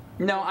the...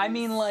 No, I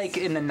mean like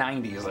in the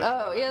 90s. Like,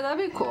 oh, yeah,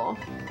 that'd be cool.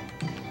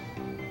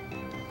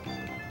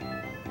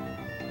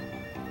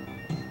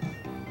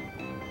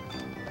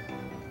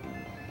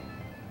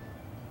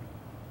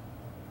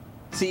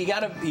 See, you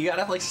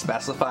gotta like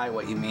specify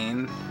what you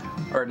mean,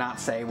 or not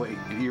say what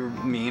you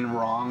mean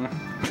wrong.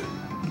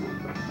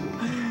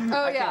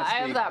 Oh I yeah, can't I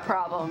have speak. that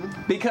problem.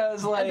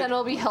 Because like, And then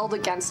it'll be held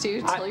against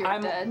you till you're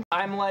dead.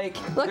 I'm like,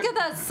 Look at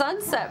that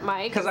sunset,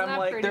 Mike. because Isn't I'm that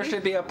like, pretty? there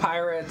should be a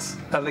Pirates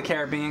of the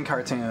Caribbean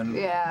cartoon.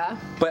 Yeah.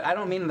 But I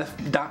don't mean the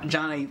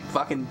Johnny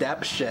fucking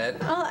Depp shit.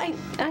 Well,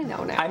 I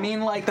know now. I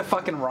mean like the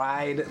fucking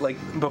ride, like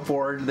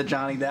before the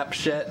Johnny Depp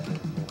shit.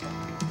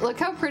 Look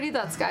how pretty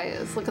that sky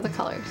is. Look at the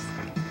colors.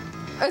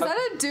 Is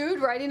that a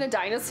dude riding a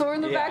dinosaur in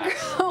the Yeah. background?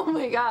 Oh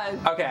my god.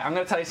 Okay, I'm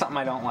gonna tell you something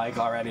I don't like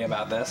already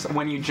about this.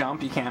 When you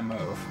jump, you can't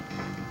move.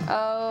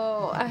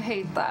 Oh, I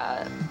hate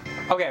that.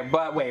 Okay,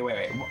 but wait.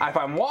 If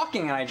I'm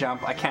walking and I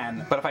jump, I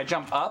can. But if I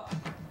jump up,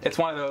 it's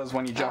one of those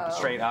when you jump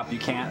straight up, you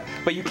can't.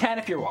 But you can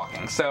if you're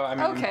walking. So, I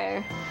mean,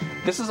 Okay.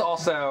 this is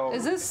also...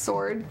 Is this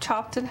sword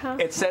chopped in half?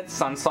 It said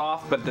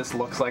Sunsoft, but this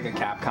looks like a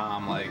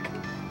Capcom, like,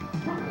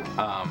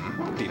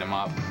 beat 'em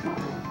up.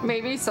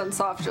 Maybe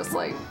Sunsoft just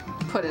like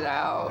put it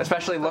out.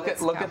 Especially look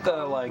But at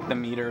the like the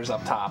meters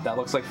up top. That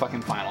looks like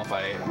fucking Final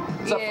Fight.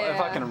 It's a Yeah.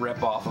 fucking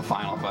rip off of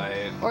Final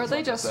Fight. Or That's they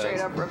what just this straight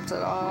is. up ripped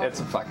it off. It's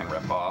a fucking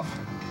rip off.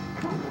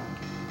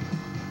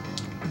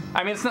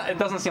 I mean, it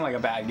doesn't seem like a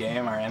bad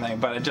game or anything,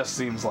 but it just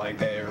seems like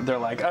they're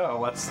like, oh,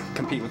 let's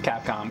compete with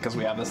Capcom because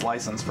we have this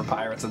license for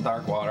Pirates of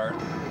Darkwater.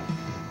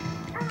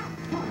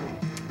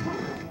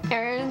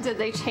 Erin, did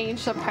they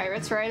change the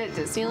Pirates ride at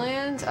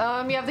Disneyland?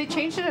 Yeah, they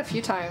changed it a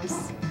few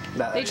times.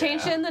 They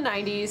changed it in the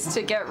 90s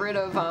to get rid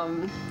of,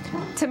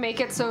 to make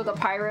it so the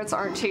pirates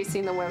aren't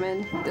chasing the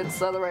women. It's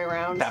the other way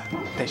around.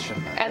 They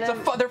shouldn't. And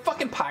They're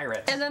fucking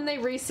pirates. And then they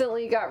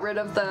recently got rid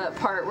of the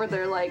part where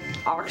they're like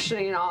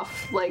auctioning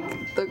off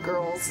like the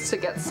girls to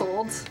get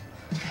sold.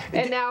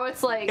 And now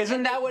it's like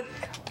Isn't that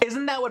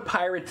what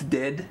pirates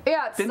did?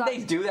 yeah, it's Didn't not- they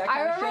do that kind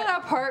I of remember shit?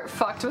 that part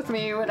fucked with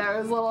me when I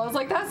was little. I was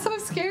like, that's so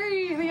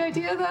scary. The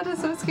idea of that is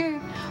so scary.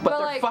 But they're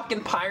like,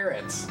 fucking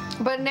pirates.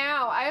 but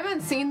now I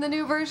haven't seen the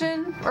new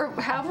version, or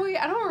have we?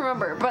 I don't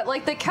remember. But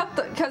like they kept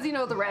because you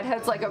know the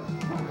redhead's like a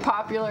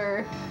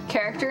popular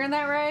character in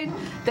that ride.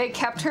 They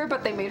kept her,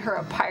 but they made her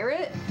a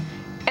pirate.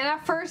 And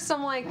at first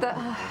I'm like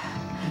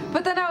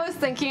but then I was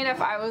thinking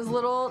if I was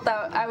little,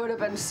 that I would have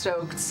been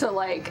stoked. So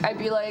like I'd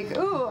be like,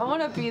 ooh, I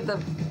want to be the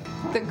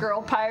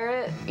girl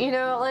pirate. You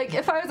know, like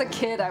if I was a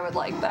kid, I would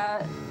like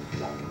that.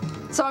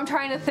 So I'm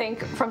trying to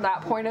think from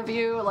that point of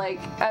view, like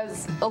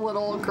as a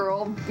little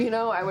girl, you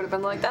know, I would have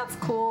been like, that's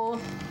cool.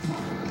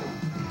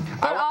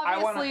 But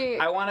obviously,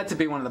 I want it to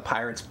be one of the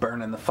pirates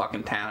burning the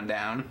fucking town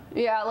down.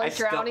 yeah, like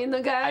drowning the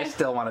guy. I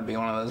still want to be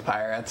one of those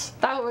pirates.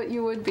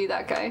 You would be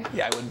that guy.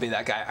 Yeah, I would be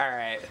that guy. All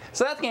right.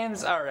 So that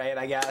game's all right,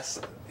 I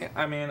guess.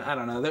 I mean, I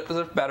don't know.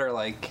 There's better,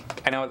 like,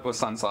 I know it was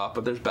Sunsoft,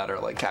 but there's better,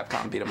 like,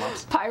 Capcom beat 'em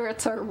ups.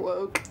 Pirates are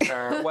woke.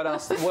 What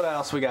else? What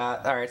else we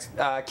got? All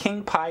right.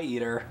 King Pie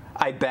Eater,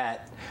 I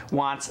bet,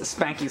 wants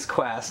Spanky's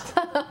Quest.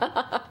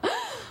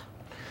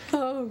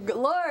 Oh,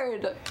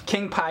 Lord.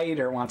 King Pie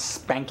Eater wants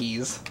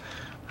Spankies.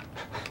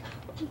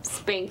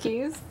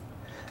 Spankies.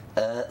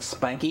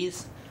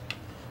 Spankies?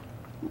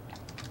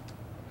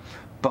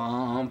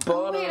 Oh,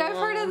 wait, I've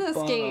heard of this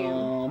game.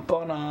 Oh,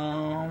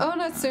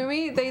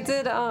 Natsumi, they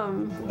did,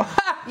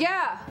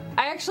 yeah,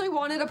 I actually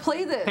wanted to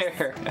play this.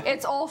 Here.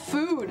 It's all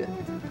food.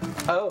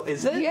 Oh,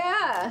 is it?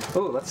 Yeah.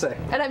 Ooh, let's see.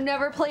 And I've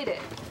never played it.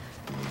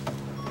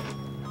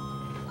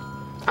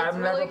 It's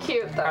really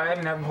cute, though.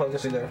 I've never played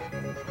this either.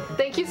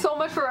 Thank you so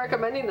much for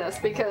recommending this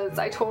because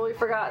I totally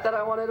forgot that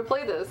I wanted to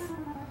play this.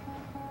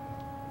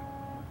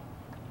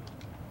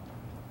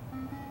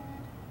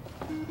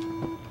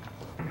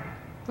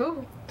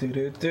 Ooh.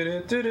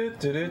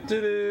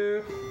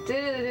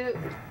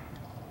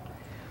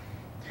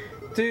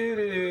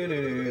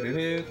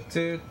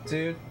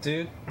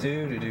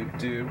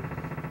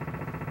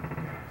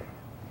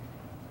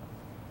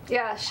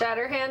 Yeah,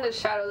 Shatterhand is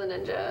Shadow the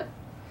Ninja.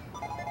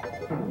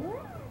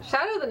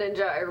 Shadow the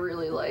Ninja I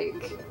really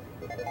like.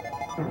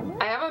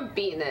 I haven't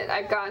beaten it.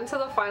 I've gotten to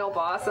the final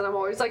boss and I'm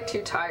always like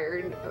too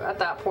tired at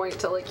that point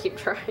to like keep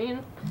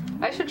trying.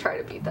 I should try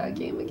to beat that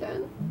game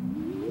again.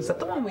 Is that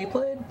the one we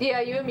played?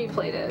 Yeah, you and me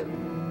played it.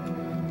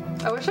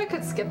 I wish I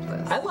could skip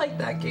this. I like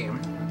that game.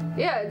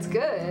 Yeah, it's And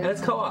good.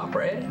 it's co-op,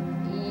 right?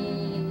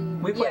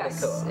 We played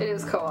Yes, it co-op. it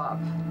is co-op.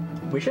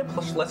 We should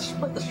let's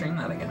split the stream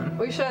that again.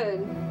 We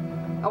should.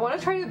 I want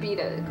to try to beat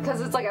it because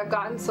it's like I've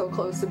gotten so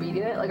close to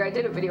beating it. Like I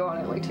did a video on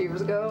it like 2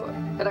 years ago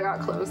and I got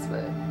close,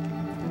 but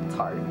it's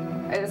hard.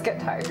 I just get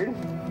tired.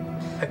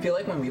 I feel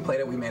like when we played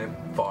it, we made it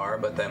far,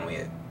 but then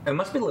it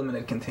must be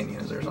limited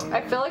continues or something. I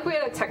feel like we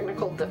had a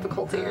technical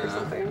difficulty or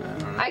something.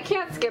 I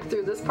can't skip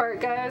through this part,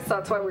 guys.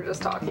 That's why we're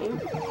just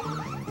talking.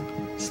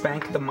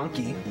 Spank the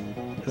monkey.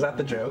 Is that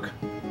the joke?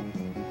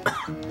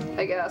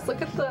 I guess.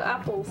 Look at the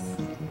apples.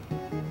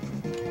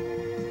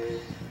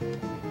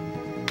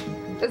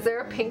 Is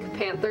there a Pink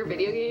Panther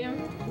video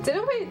game?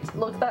 Didn't we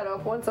look that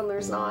up once and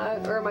there's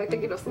not? Or am I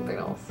thinking of something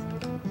else?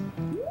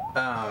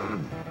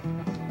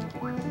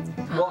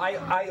 Well,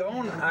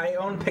 I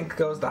own Pink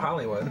Goes to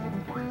Hollywood,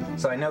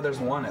 so I know there's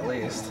one at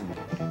least.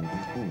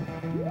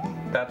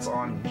 That's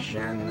on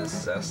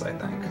Genesis, I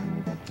think.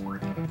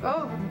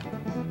 Oh.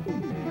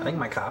 I think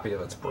my copy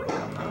of it's broken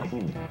though.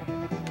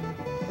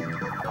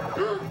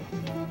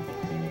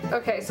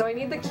 Okay, so I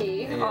need the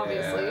key,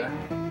 obviously.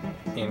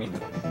 You need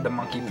the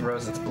monkey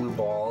throws its blue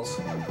balls.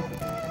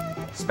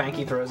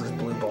 Spanky throws his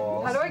blue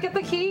balls. How do I get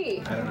the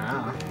key? I don't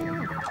know.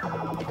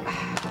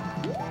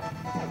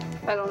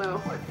 I don't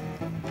know.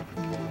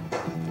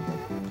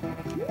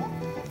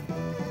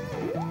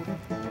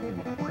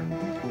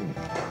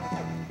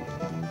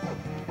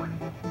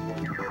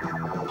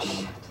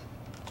 Shit.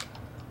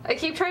 I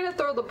keep trying to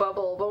throw the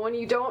bubble, but when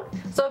you don't...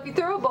 So if you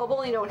throw a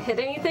bubble and you don't hit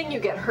anything, you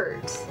get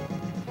hurt.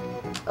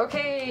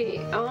 Okay,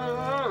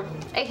 I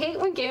hate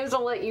when games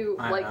don't let you,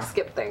 like,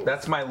 skip things.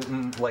 That's my,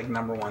 like,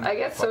 number one. I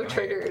get so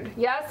triggered.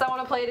 Yes, I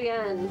want to play it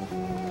again.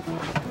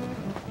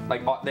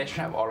 Like, they should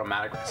have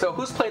automatic. So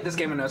who's played this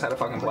game and knows how to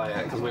fucking play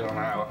it? Because we don't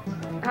know.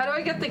 How do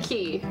I get the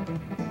key?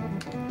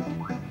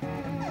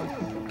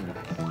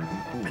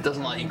 It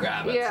doesn't let you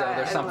grab it, Yeah, so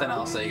there's I something know.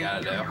 else that you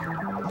gotta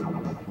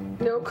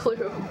do. No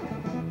clue.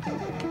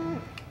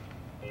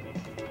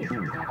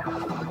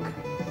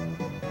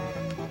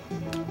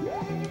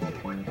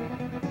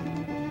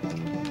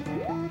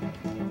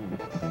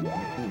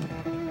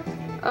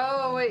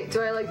 Oh, wait,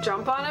 do I, like,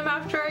 jump on him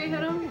after I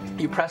hit him?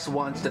 You press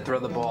once to throw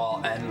the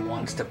ball and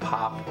once to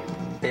pop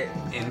it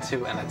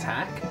into an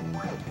attack.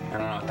 I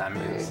don't know what that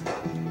means.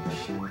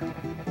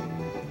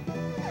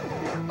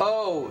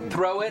 Oh,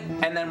 throw it,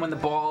 and then when the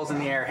ball's in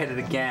the air, hit it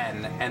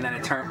again, and then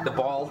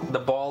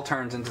the ball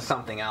turns into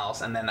something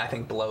else, and then I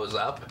think blows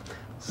up.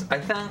 I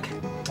think.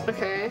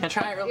 Okay. Can I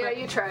try it real quick?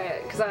 Yeah, you try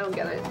it, because I don't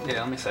get it.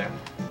 Yeah, let me see.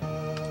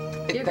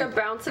 You can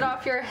bounce it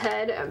off your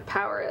head and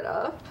power it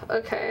up.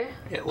 Okay.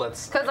 Yeah,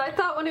 let's. Because I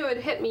thought when it would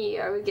hit me,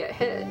 I would get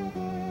hit.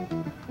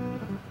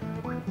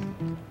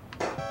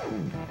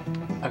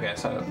 Okay,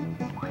 so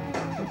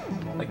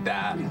like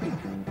that.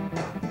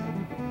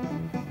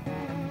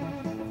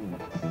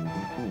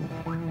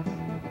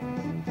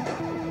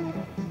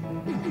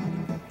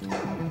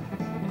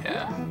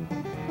 Yeah.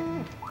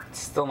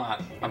 Still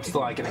not. I'm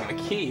still not getting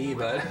the key,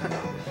 but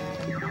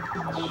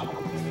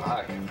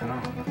fuck. I don't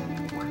know.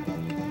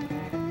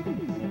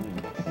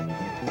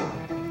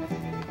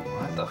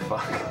 What the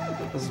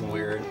fuck? This is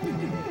weird.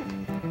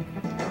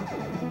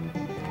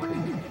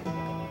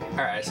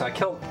 Alright, so I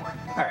killed...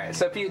 Alright,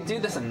 so if you do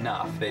this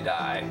enough, they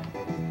die.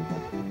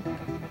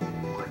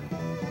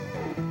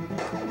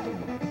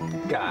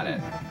 Got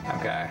it.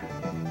 Okay.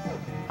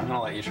 I'm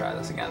gonna let you try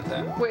this again,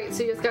 too. Wait,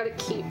 so you just gotta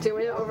keep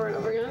doing it over and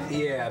over again?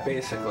 Yeah,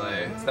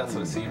 basically. That's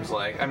what it seems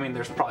like. I mean,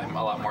 there's probably a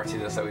lot more to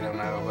this that we don't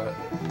know, but...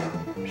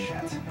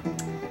 Shit.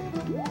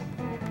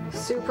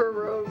 Super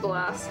Road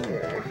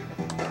Blaster.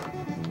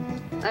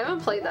 I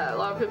haven't played that. A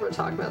lot of people are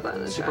talking about that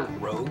in the Super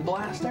chat. Road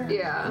Blaster?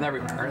 Yeah. I've never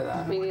even heard of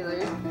that. Me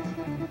neither.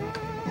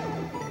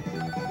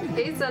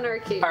 Hey, Zen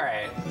Arcade.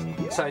 Alright,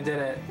 so I did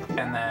it,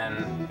 and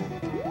then...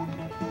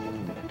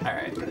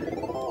 Alright.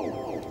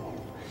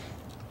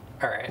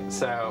 Alright,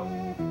 so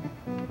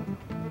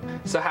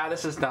how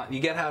this is done,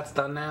 you get how it's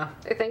done now?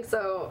 I think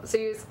so. So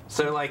you...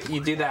 So, like,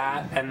 you do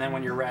that, and then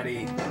when you're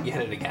ready, you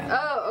hit it again.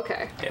 Oh,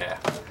 okay. Yeah.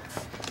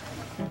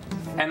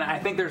 And I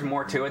think there's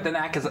more to it than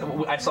that, because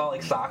I saw,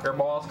 like, soccer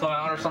balls going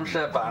on or some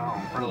shit, but I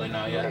don't really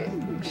know yet.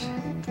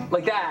 Right.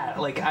 Like that,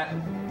 like, I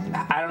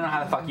don't know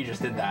how the fuck you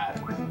just did that.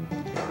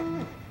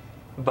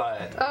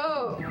 But...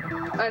 Oh,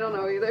 I don't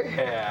know either.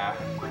 Yeah.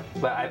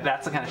 But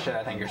that's the kind of shit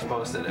I think you're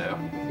supposed to do.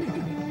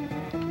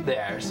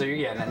 There, so you're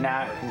getting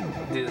now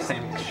do the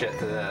same shit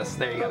to this.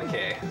 There you got a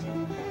key.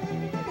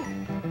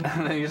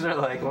 And these are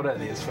like, what are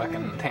these,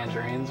 fucking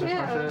tangerines or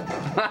some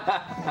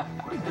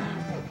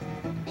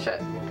shit?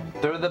 Shit.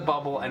 Throw the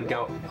bubble and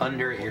go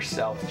under it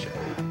yourself.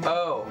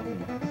 Oh,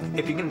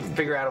 if you can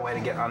figure out a way to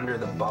get under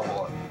the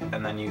bubble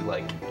and then you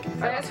like...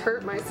 I just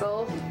hurt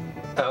myself.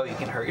 Oh, you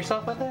can hurt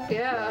yourself with it?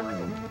 Yeah.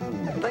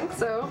 I think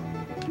so.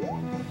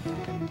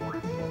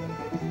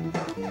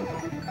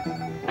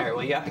 Alright,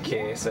 well you got the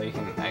key, so you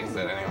can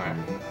exit anyway.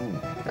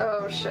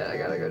 Oh shit, I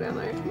gotta go down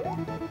there.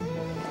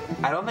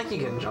 I don't think you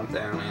can jump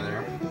down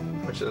either,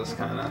 which is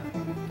kind of...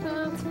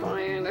 That's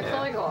fine. I feel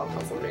like a lot of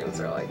puzzle games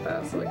are like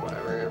that, so like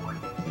whatever.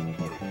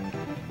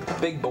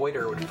 Big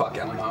Boider would fuck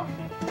Elmo.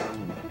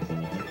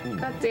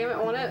 God damn it,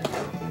 want it?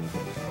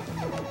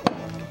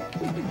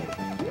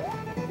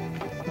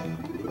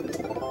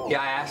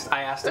 Yeah,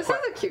 I asked This is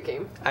a cute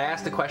game. I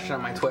asked a question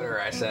on my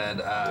Twitter. I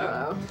said,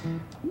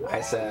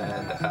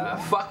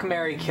 fuck,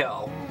 marry,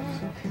 kill.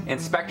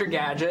 Inspector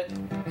Gadget,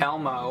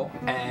 Elmo,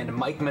 and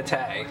Mike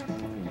Matei.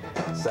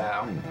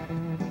 So,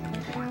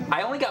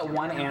 I only got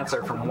one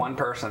answer from one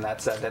person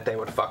that said that they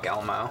would fuck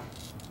Elmo.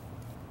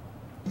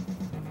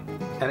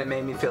 And it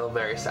made me feel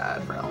very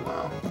sad for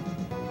Elmo.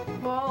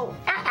 Well,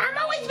 I'm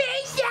always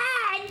very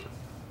sad.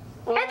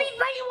 well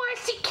Everybody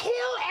wants to kill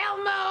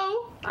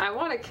Elmo. I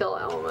want to kill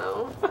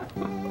Elmo.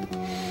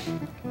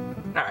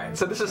 Alright,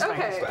 so this is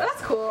Spanky's Okay, Quest.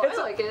 that's cool. I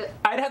like it.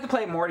 I'd have to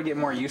play more to get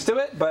more used to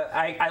it, but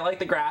I like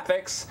the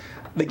graphics.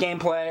 The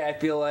gameplay, I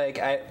feel like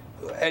I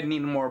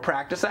need more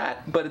practice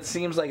at, but it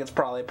seems like it's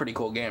probably a pretty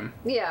cool game.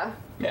 Yeah.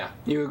 Yeah.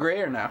 You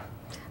agree or no?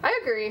 I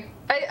agree.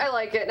 I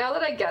like it. Now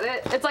that I get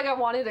it, it's like I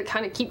wanted to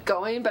kind of keep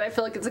going, but I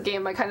feel like it's a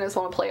game I kind of just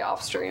want to play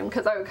off stream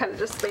because I would kind of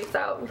just space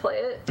out and play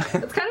it.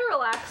 It's kind of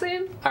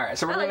relaxing. All right,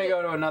 so we're going to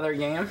go to another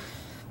game.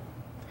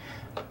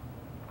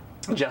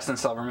 Justin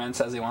Silverman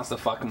says he wants to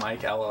fuck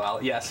Mike,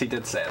 LOL. Yes, he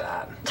did say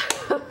that.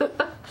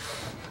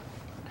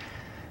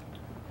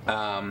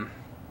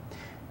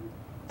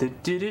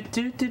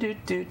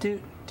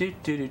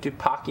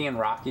 Pocky and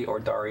Rocky or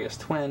Darius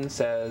Twin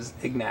says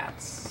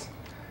Ignatz.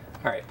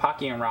 Alright,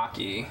 Pocky and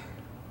Rocky.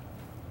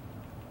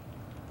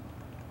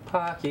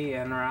 Pocky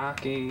and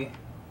Rocky.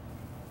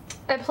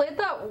 I played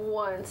that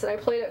once, and I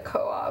played it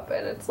co-op,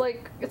 and it's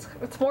like, it's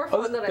more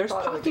fun than I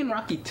thought it would be. There's Pocky and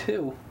Rocky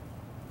 2.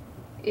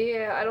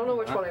 Yeah, I don't know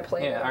which one I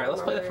played. Yeah, alright,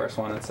 let's play the first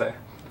one and say.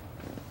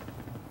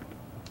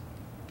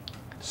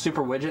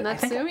 Super Widget. I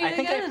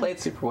think I played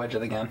Super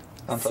Widget again.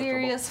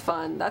 Serious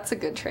fun. That's a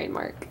good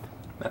trademark.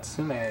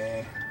 Natsume.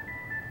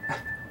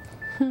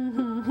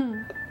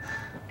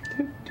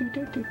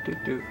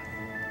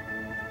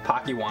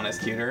 Pocky 1 is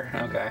cuter.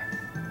 Okay.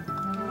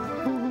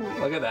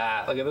 Look at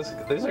that. Look at this.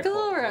 These are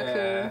cool. Look at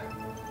the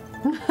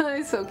little raccoon.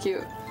 He's so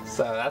cute.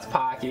 So that's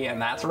Pocky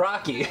and that's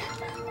Rocky.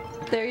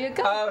 There you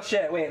go. Oh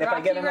shit! Wait, if Rocky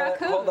I get another,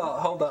 raccoon.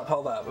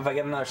 hold up. If I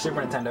get another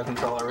Super Nintendo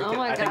controller,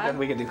 I think God.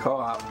 we could do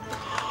co-op.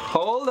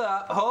 Hold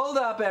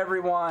up,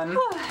 everyone.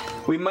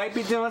 We might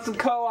be doing some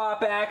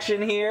co-op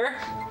action here.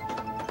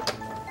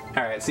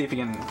 All right, see if you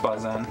can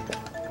buzz in.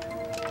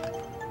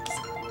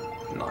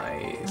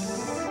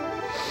 Nice.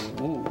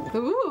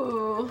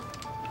 Ooh.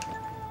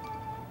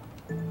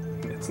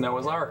 It's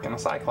Noah's Ark and a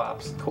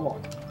Cyclops.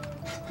 Cool.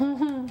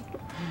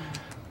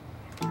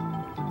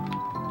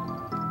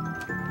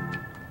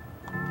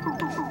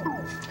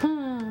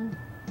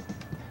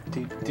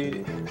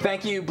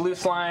 Thank you, Blue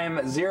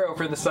Slime 0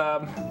 for the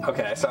sub.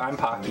 Okay, so I'm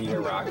Pocky,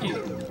 you're Rocky.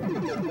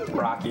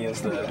 Rocky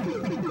is the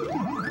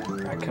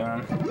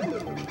raccoon.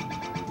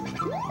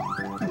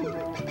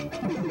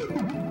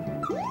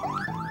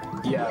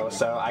 Yo,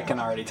 so I can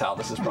already tell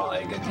this is probably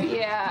a good game.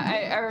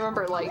 Yeah, I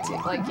remember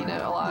liking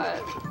it a lot.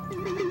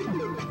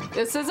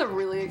 This is a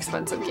really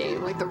expensive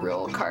game, like the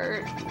real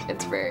cart.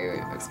 It's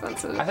very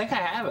expensive. I think I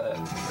have it.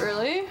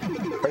 Really?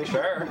 Pretty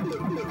sure.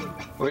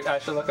 I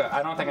should look up.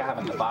 I don't think I have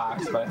it in the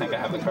box, but I think I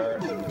have the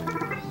cart.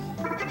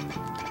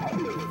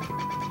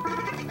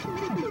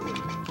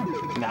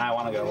 Now I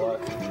want to go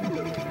look.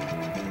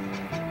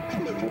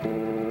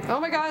 Oh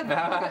my god.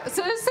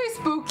 So did it say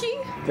spooky?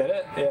 Did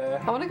it?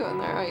 Yeah. I want to go in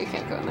there. Oh, you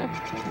can't go in there.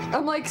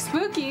 I'm like,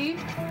 spooky.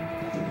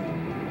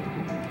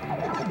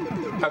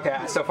 Okay,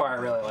 so far I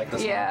really like this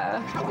one.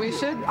 Yeah, we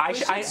should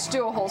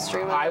do a whole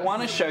stream of I this.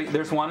 want to show you,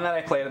 there's one that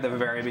I played at the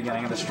very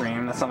beginning of the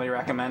stream that somebody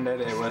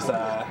recommended. It was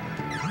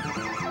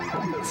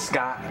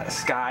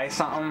Sky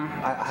something.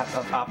 I'll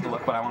have to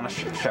look, but I want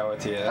to show it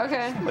to you.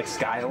 Okay. Like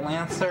Sky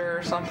Lancer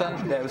or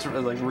something. That was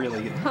like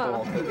really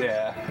cool.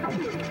 Yeah.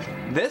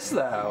 This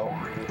though.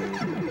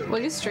 Will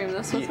you stream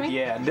this with me?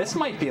 Yeah, this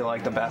might be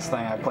like the best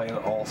thing I played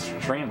all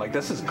stream. Like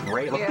this is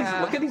great. Look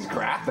at these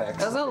graphics.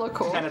 Doesn't it look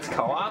cool? And it's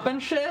co-op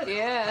and shit.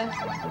 Yeah.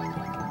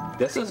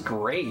 This is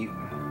great.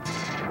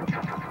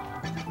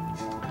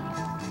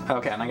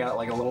 Okay, and I got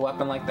like a little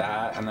weapon like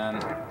that, and then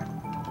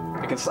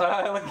I can.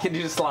 Can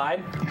you just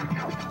slide?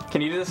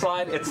 Can you do the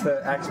slide? It's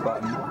the X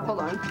button. Hold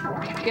on.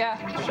 Yeah.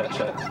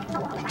 Shit.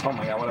 Oh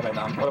my god, what have I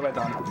done? What have I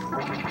done?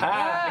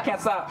 Ah! I can't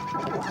stop.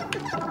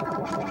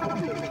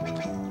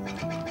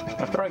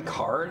 I'm throwing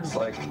cards,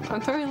 like.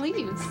 I'm throwing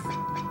leaves.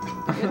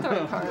 You're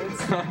throwing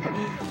cards.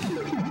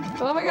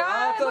 Oh my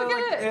god, look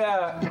at it!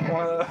 Yeah,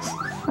 one of those.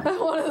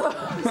 One of those.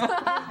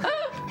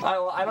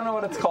 I don't know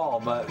what it's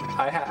called, but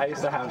I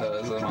used to have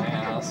those in my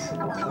house.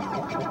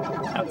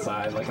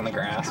 Outside, like in the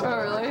grass. Oh,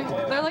 really?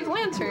 Yeah. They're like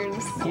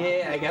lanterns.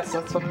 Yeah, I guess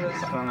that's what it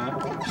is. I don't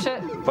know.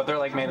 Shit. But they're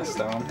like made of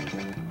stone.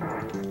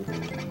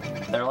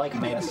 They're like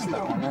made of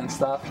stone and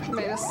stuff.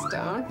 Made of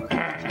stone.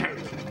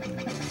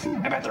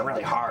 I bet they're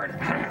really hard.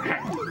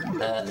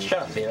 Shut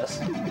up,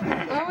 Beavis.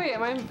 Oh wait,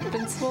 am I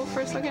invincible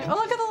for a second? Oh,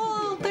 look at the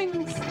little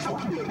things.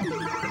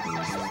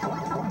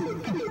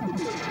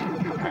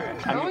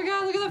 Alright. Oh my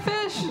god, look at the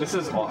fish. This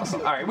is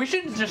awesome. Alright, we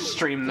should just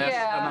stream this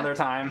another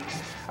time.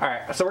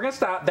 Alright, so we're gonna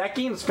stop. That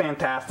game's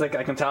fantastic.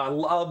 I can tell. I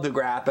love the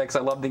graphics.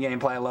 I love the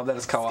gameplay. I love that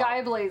it's co-op.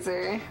 Sky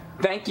Blazer.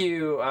 Thank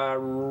you,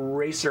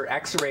 Racer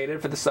X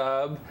Rated for the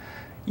sub.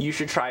 You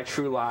should try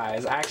True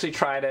Lies. I actually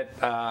tried it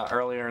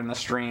earlier in the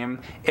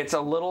stream. It's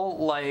a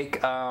little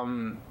like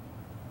Hong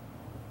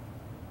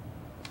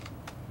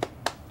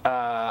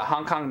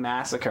Kong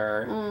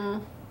Massacre,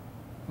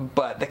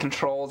 but the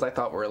controls I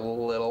thought were a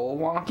little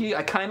wonky.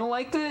 I kind of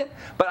liked it,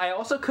 but I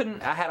also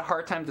couldn't. I had a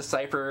hard time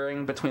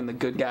deciphering between the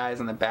good guys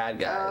and the bad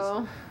guys.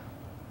 Oh.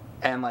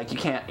 And like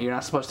you're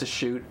not supposed to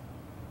shoot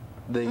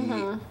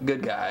the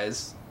good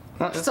guys.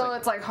 So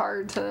it's like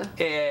hard to.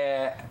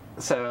 Yeah.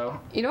 So.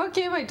 You know what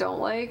game I don't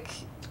like,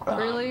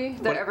 really,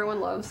 that everyone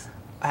loves?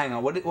 Hang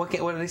on. What did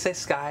he say?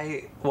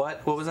 Sky.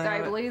 What? What was it?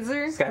 Sky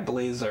Blazer. Sky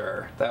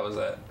Blazer. That was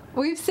it.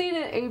 We've seen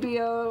it,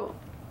 ABO.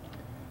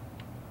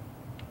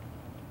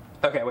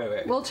 Okay,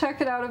 wait. We'll check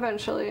it out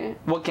eventually.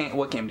 What game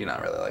do you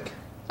not really like?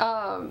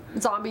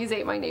 Zombies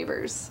Ate My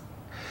Neighbors.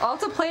 I'll have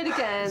to play it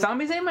again.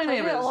 Zombies Ate My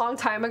Played Neighbors. it a long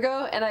time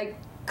ago, and I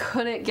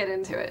couldn't get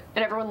into it.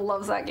 And everyone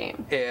loves that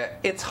game. Yeah,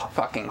 it's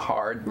fucking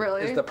hard.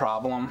 Really? Is the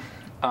problem.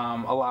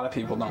 A lot of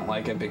people don't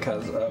like it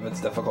because of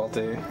its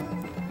difficulty.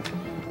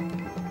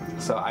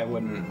 So I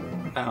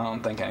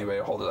don't think anybody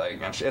will hold it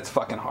against you. It's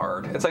fucking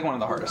hard. It's like one of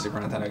the hardest Super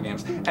Nintendo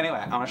games. Anyway,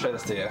 I want to show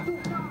this to you.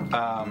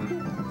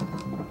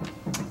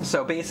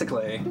 So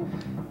basically,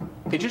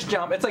 you just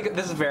jump. It's like,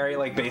 this is very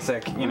like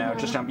basic, you know,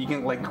 just jump. You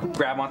can like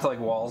grab onto like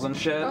walls and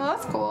shit. Oh,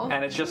 that's cool.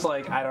 And it's just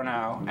like, I don't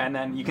know. And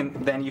then you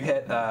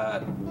hit,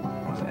 what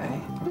was it,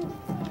 A?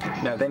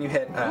 No, then you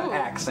hit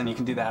X and you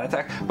can do that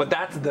attack. But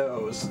that's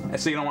those.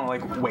 So you don't want to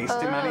like waste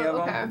too many of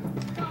them.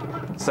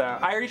 Okay. So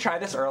I already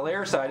tried this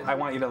earlier, so I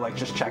want you to like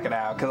just check it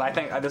out because I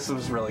think this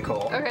was really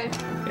cool. Okay.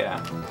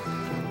 Yeah.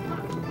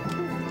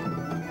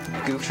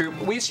 Goof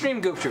Troop. We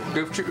stream Goof Troop.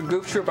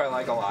 Goof Troop I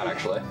like a lot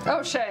actually.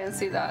 Oh shit, I didn't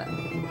see that.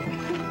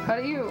 How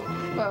do you...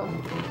 Whoa.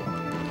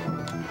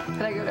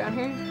 Can I go down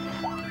here?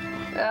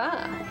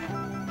 Ah.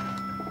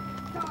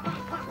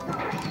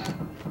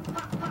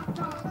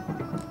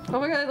 Oh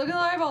my god, look at the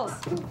eyeballs.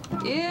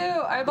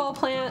 Ew, eyeball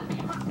plant.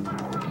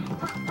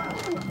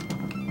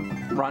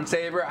 Run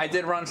Saber. I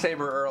did Run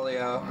Saber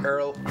earlier.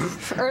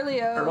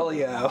 Earlio.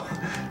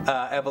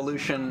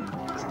 Evolution.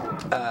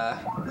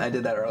 I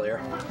did that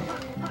earlier.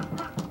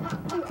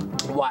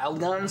 Wild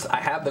Guns. I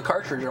have the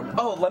cartridge.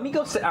 Oh, let me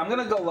go. I'm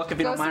gonna go look if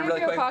you don't mind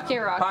really quick. Pocky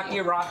and Rocky. Pocky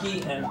and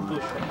Rocky and.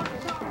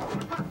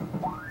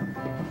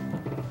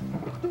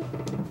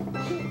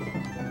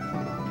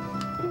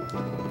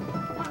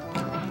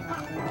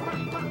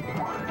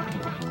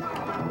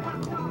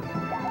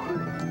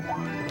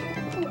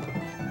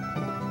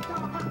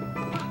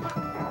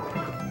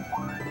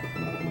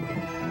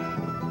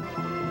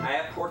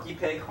 Porky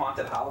Pig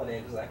Haunted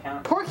Holiday, does that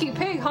count? Porky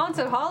Pig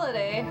Haunted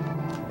Holiday.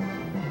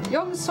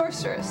 Young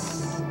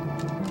Sorceress.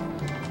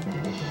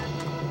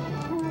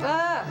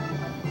 Ah.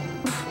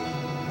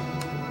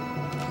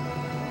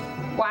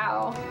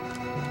 Wow.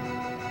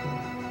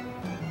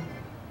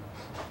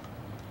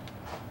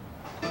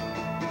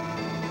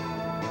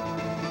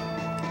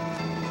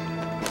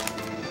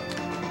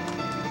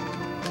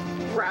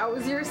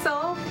 Rouse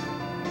yourself?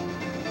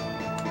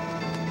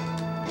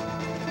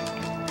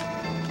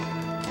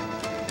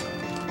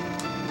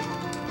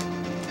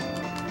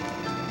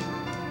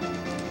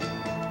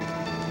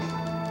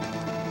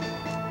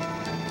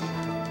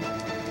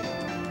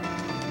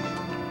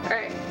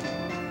 Alright.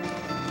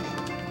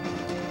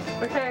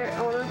 Okay,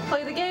 I want to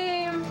play the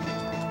game.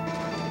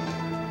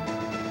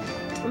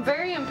 I'm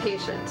very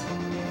impatient.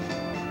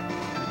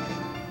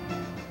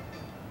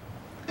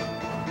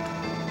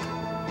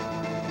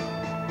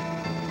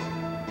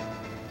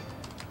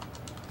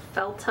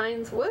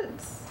 Feltine's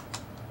Woods.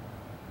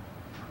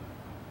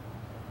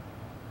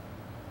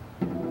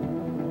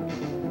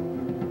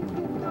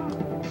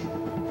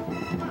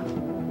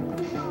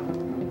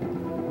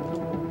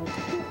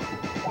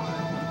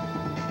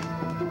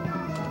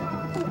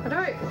 How do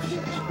I... Oh, shit.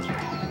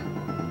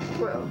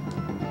 Whoa.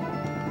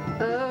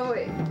 Oh,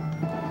 wait.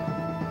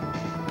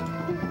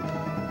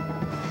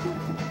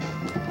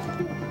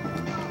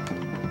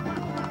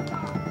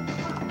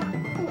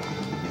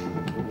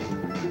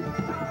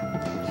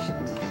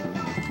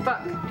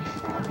 Fuck.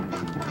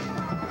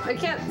 I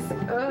can't.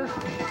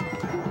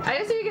 I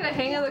just need to get a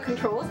hang of the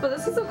controls, but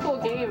this is a cool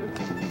game.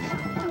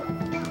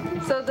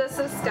 So this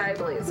is Sky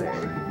Blazer,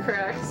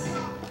 correct?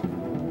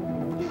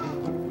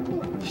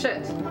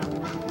 Shit.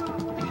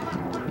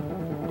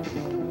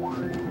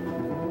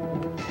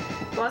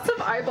 Lots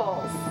of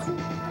eyeballs.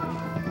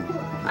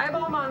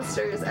 Eyeball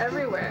monsters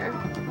everywhere.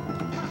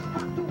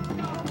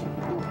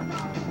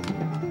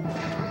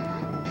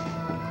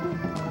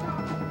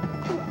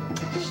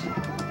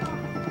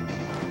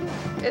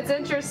 It's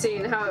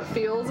interesting how it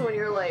feels when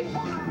you're like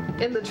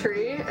in the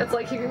tree. It's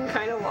like you can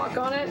kind of walk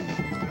on it.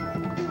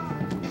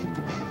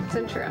 It's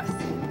interesting.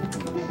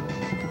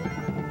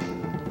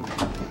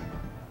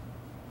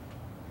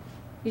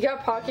 You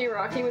got Pocky and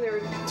Rocky when they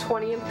were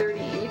 20 and 30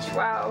 each?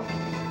 Wow.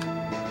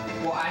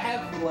 Well, I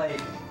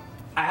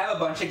have a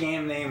bunch of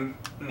games named.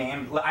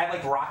 I have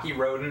like Rocky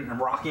Rodent and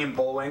Rocky and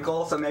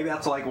Bullwinkle, so maybe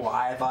that's like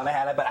why I thought I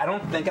had it, but I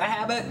don't think I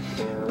have it.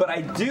 But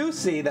I do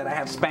see that I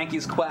have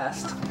Spanky's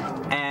Quest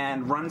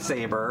and Run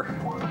Saber,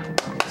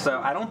 so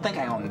I don't think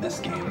I own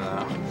this game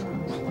though.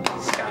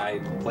 Sky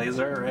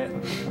Blazer, right?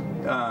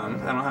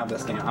 I don't have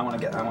this game. I want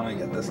to get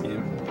this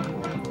game.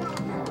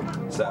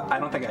 So I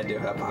don't think I do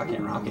have Pocky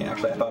and Rocky.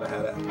 Actually, I thought I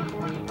had it.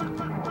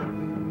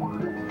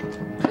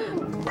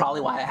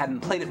 Probably why I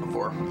hadn't played it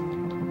before.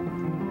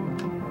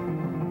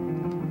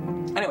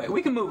 Anyway,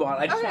 we can move on.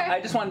 I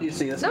just wanted you to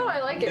see this. No,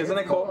 I like it. Isn't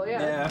it cool?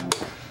 Yeah.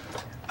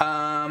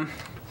 All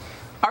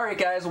right,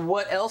 guys.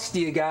 What else do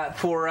you got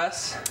for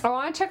us? I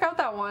want to check out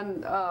that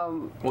one.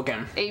 What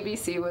game?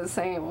 ABC was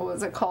saying. What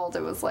was it called?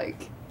 It was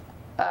like,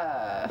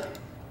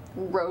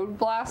 Road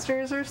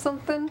Blasters or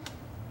something.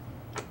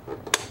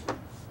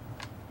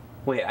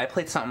 Wait, I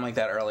played something like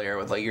that earlier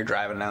with like you're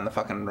driving down the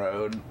fucking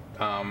road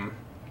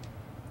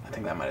I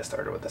think that might have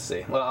started with a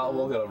C. Well,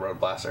 we'll go to Road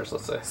Blasters.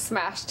 Let's see.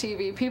 Smash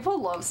TV.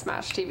 People love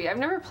Smash TV. I've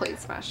never played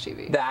Smash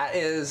TV. That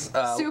is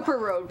Super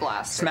Road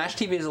Blaster. Smash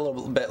TV is a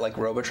little bit like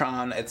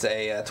Robotron. It's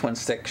a twin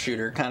stick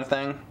shooter kind of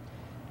thing.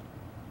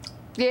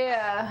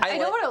 Yeah, I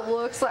know what it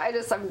looks like.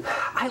 You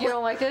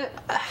don't like it?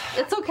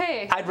 It's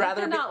okay. I'd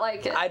rather not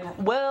like it.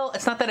 Well,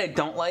 it's not that I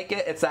don't like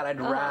it. It's that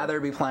I'd rather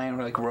be playing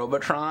like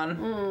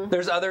Robotron.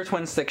 There's other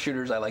twin stick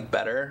shooters I like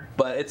better,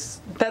 but it's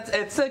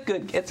a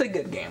good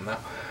game though.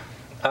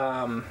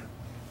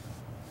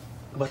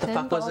 What the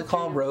fuck was it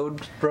called?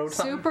 Road something?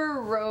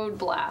 Super Road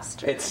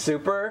Blaster. It's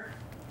Super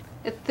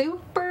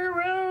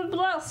Road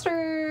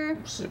Blaster.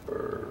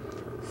 Super.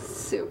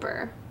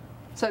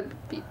 So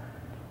it'd be,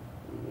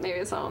 maybe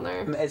it's not on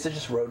there. Is it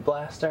just Road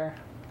Blaster?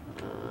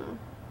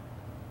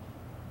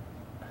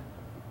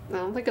 I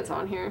don't think it's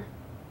on here.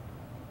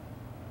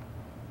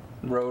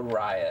 Road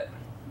Riot.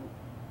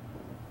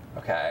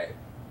 Okay.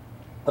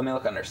 Let me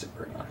look under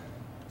Super again.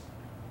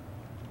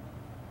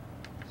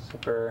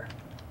 Super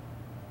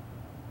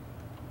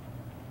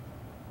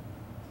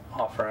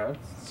Off-Road.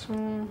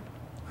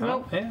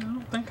 Nope. Yeah, I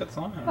don't think it's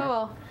on there. Oh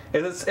well.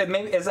 Is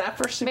that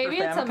for Super Maybe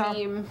it's Famicom?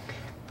 a meme.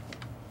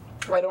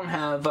 I don't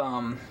have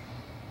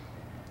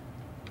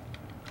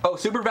Oh,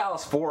 Super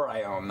Valis 4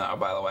 I own though,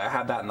 by the way. I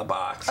had that in the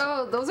box.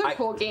 Oh, those are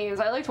cool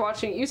games. I liked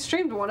watching it. You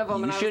streamed one of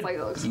them and I was like,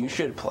 that looks cool. You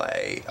should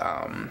play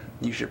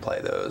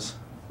those.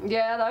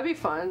 Yeah, that'd be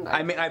fun.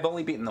 I mean, I've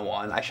only beaten the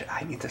one.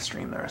 I need to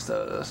stream the rest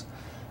of those.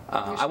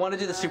 I want to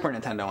do the Super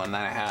Nintendo one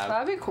that I have.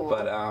 That'd be cool.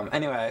 But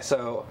anyway,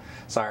 so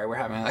sorry, we're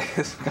having like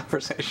this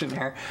conversation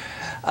here.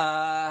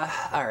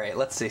 All right,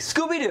 let's see.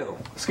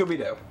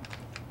 Scooby-Doo.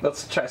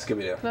 Let's try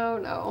Scooby-Doo.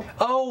 No.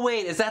 Oh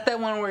wait, is that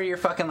one where you're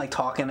fucking like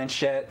talking and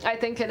shit? I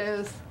think it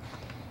is.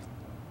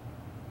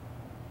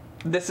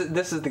 This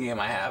is the game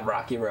I have.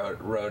 Rocky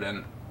Road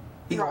and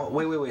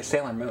wait,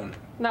 Sailor Moon.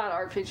 Not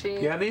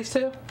RPG. You have these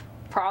two?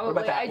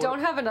 Probably. I don't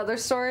have another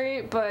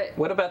story, but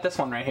what about this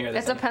one right here?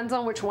 It depends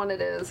on which one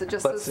it is. It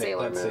just says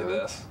Sailor Moon. Let's see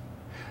this.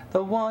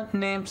 The one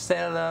named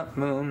Sailor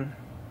Moon.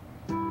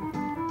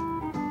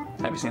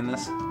 Have you seen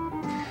this?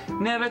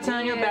 Never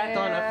turn your back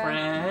on a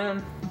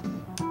friend.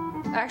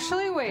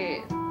 Actually,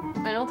 wait.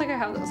 I don't think I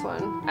have this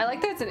one. I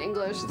like that it's in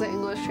English. It's an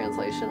English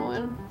translation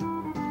one.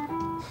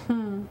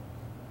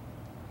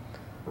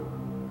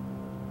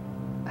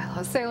 I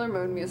love Sailor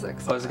Moon music.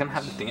 So is it gonna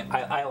have the theme?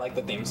 I like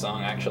the theme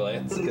song actually.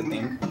 It's a good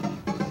theme.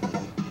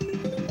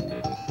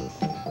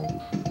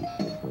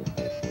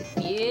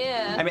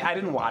 Yeah. I mean, I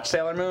didn't watch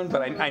Sailor Moon,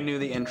 but I knew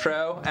the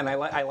intro, and I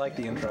like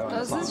the intro.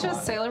 This is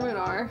just Sailor Moon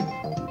R.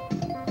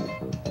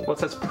 Well, it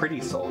says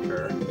Pretty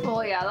Soldier.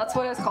 Well, yeah, that's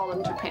what it's called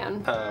in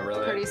Japan. Oh,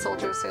 really? Pretty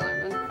Soldier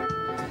Sailor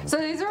Moon. So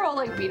these are all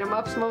like beat 'em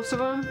ups, most of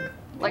them.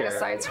 Like a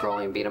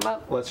side-scrolling beat 'em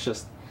up. Let's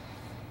just.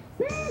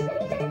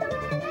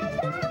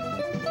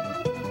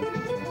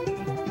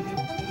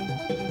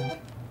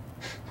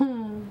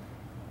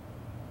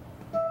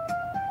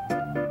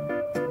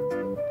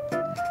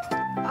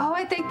 Oh,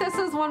 I think this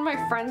is one my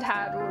friend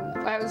had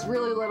when I was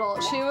really little.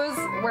 She was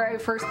where I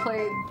first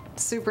played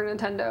Super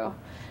Nintendo.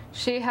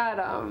 She had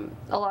a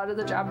lot of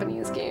the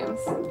Japanese games.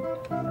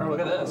 Oh, look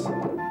at this.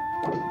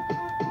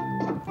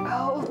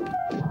 Oh.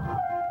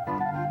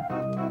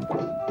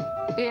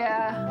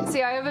 Yeah.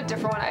 See, I have a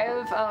different one. I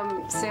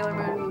have Sailor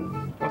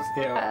Moon S,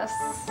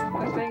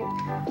 I think.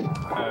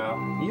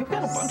 You've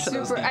got a bunch of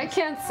those games. I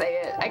can't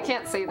say it. I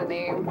can't say the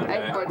name.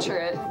 Okay. I butcher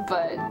it,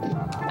 but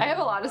I have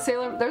a lot of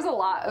there's a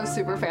lot of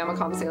Super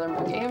Famicom Sailor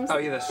Moon games. Oh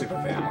yeah, that's Super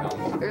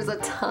Famicom. There's a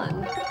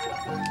ton.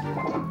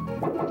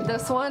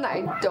 This one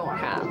I don't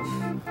have.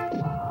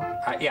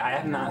 Yeah, I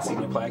have not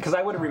seen you play because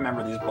I would have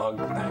remembered these bug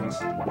things,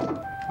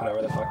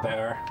 whatever the fuck they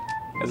are.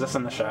 Is this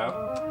in the show?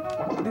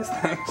 These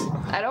things?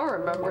 I don't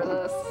remember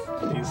this.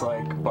 These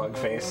like bug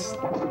face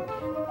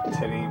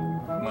titty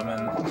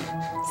women.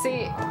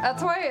 See,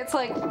 that's why it's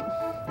like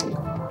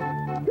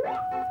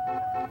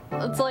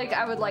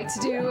I would like to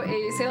do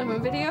a Sailor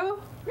Moon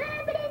video.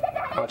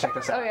 Oh, check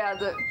this out. Oh yeah,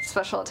 the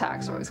special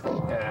attacks are always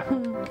cool. Yeah.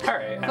 All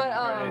right. But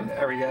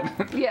are we good?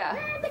 Yeah.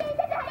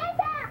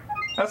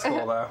 That's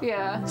cool though.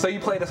 Yeah. So you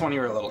played this when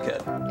you were a little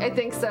kid? I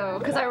think so,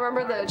 because I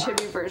remember the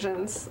chibi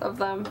versions of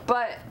them.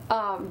 But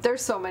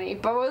there's so many.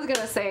 But what I was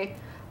gonna say,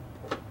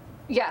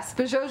 yes,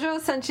 Bijoujo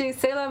Senshi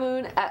Sailor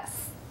Moon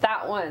S.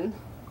 That one.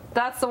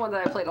 That's the one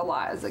that I played a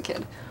lot as a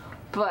kid.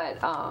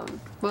 But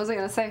what was I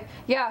gonna say?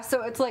 Yeah,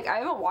 so it's like I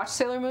haven't watched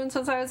Sailor Moon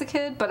since I was a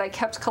kid, but I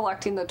kept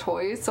collecting the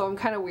toys, so I'm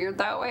kind of weird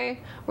that way.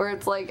 Where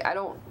it's like I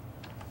don't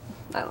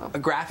know.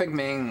 Graphic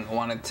Ming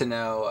wanted to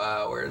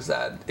know where is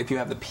that? If you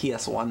have the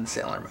PS1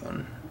 Sailor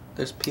Moon,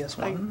 there's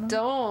PS1. I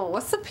don't.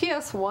 What's the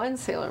PS1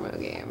 Sailor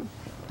Moon game?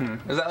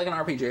 Is that like an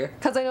RPG?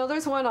 Because I know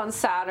there's one on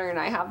Saturn.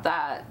 I have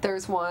that.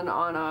 There's one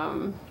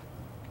on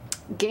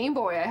Game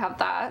Boy. I have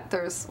that.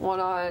 There's one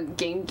on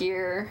Game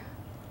Gear.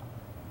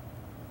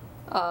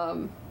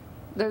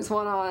 There's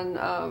one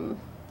on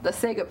the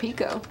Sega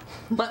Pico.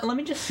 Let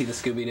me just see the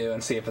Scooby-Doo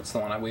and see if it's the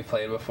one that we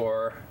played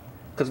before.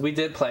 Because we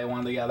did play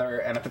one together,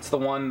 and if it's the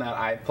one that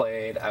I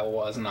played, I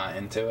was not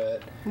into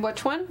it.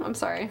 Which one? I'm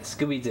sorry.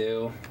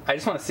 Scooby-Doo. I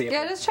just want to see if...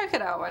 Yeah, just check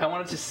it out. I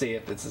want to just see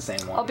if it's the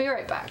same one. I'll be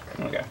right back.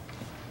 Okay.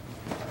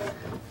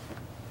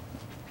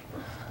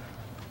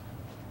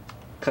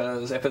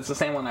 Because if it's the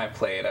same one I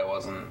played, I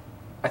wasn't...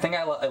 I think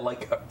I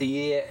like...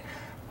 Yeah,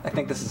 I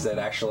think this is it,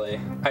 actually.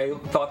 I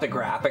thought the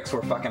graphics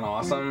were fucking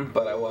awesome,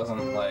 but I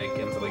wasn't, like,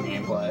 into the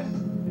gameplay.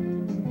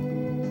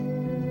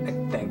 I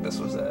think this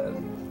was it.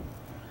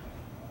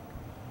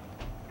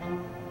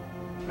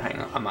 Hang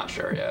on, I'm not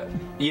sure yet.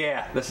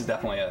 Yeah, this is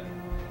definitely it.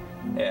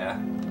 Yeah.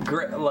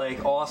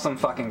 Like, awesome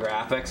fucking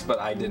graphics, but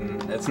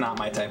it's not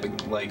my type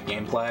of, like,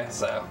 gameplay,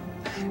 so...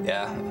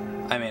 Yeah.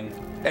 I mean,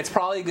 it's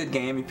probably a good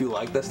game if you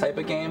like this type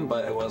of game,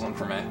 but it wasn't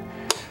for me.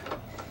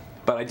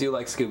 But I do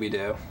like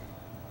Scooby-Doo.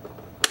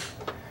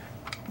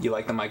 You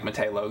like the Mike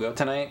Matei logo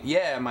tonight?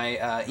 Yeah,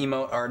 my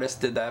emote artist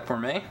did that for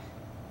me.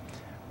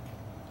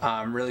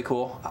 Really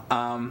cool.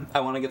 I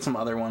want to get some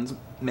other ones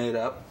made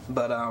up,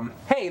 but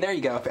hey, there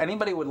you go. If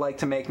anybody would like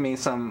to make me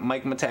some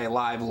Mike Matei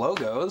live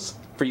logos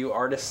for you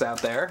artists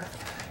out there,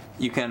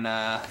 you can,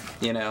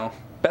 you know,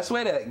 best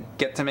way to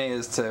get to me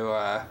is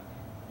to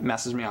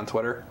message me on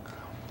Twitter.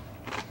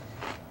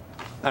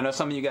 I know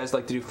some of you guys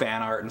like to do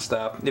fan art and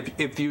stuff.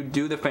 If you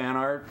do the fan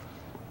art,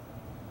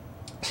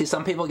 see,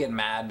 some people get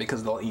mad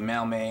because they'll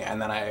email me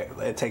and then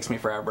it takes me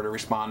forever to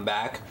respond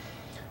back.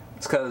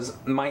 It's because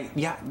my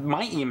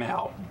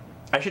email,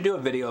 I should do a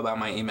video about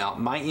my email.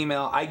 My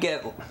email, I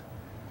get,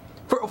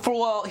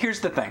 well, here's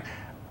the thing.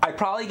 I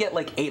probably get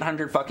like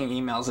 800 fucking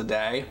emails a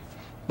day,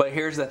 but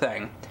here's the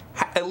thing.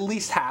 At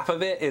least half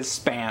of it is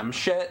spam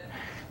shit,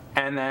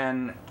 and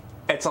then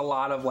it's a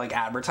lot of like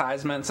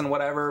advertisements and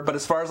whatever, but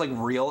as far as like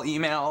real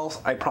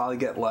emails, I probably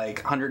get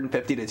like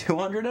 150 to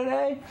 200 a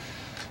day.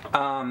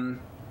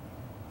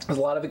 A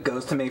lot of it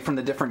goes to me from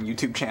the different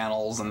YouTube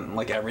channels and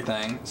like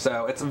everything,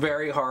 so it's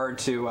very hard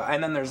to,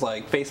 and then there's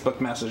like Facebook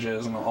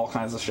messages and all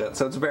kinds of shit,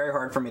 so it's very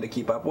hard for me to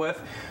keep up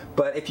with.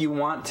 But if you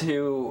want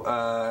to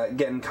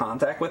get in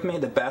contact with me,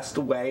 the best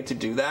way to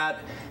do that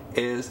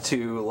is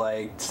to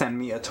like send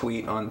me a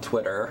tweet on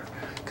Twitter,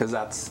 because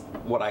that's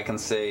what I can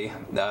see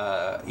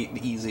the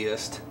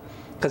easiest,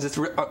 because it's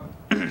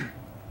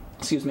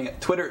excuse me,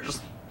 Twitter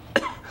just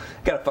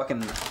got a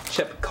fucking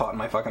chip caught in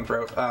my fucking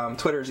throat.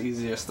 Twitter's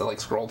easiest to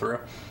like scroll through.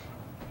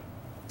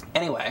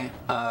 Anyway,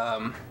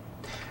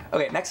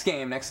 okay, next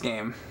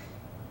game.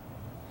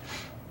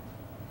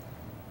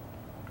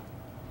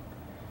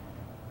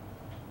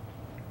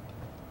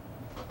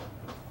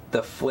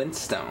 The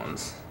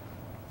Flintstones.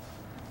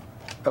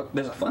 Oh,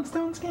 there's a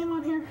Flintstones game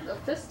on here? The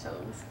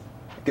Fistones.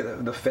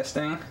 The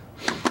fisting.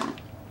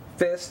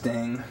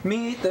 Fisting.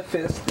 Meet the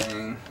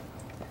fisting.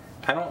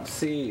 I don't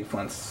see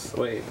Flints.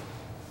 Wait.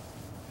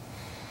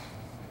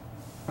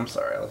 I'm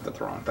sorry, I looked at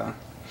the wrong thing.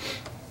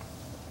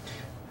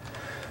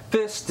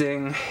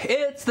 Fisting.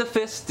 It's the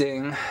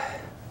fisting.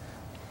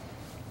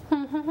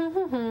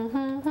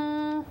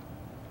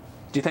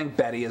 Do you think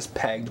Betty has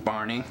pegged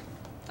Barney?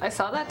 I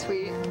saw that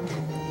tweet.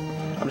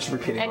 I'm just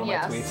repeating all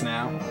yes. my tweets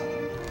now.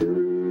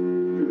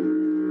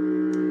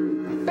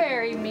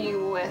 Bury me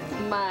with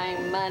my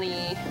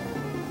money.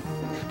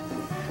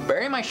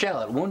 Bury my shell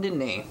at Wounded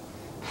Knee.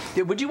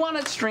 Dude, would you want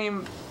to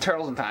stream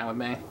Turtles in Time with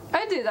me?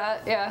 I'd do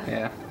that, yeah.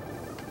 Yeah.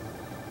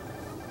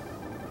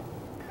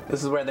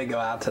 This is where they go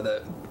out to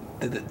the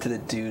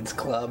dudes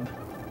club.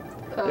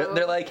 Oh.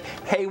 They're like,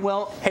 hey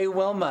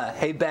Wilma,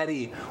 hey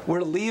Betty,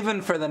 we're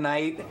leaving for the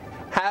night.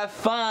 Have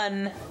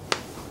fun.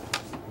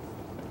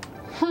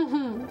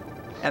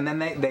 And then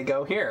they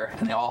go here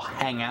and they all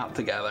hang out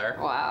together.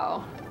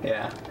 Wow.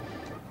 Yeah.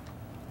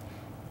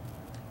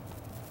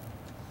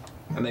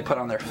 And they put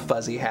on their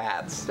fuzzy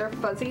hats. Their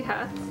fuzzy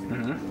hats.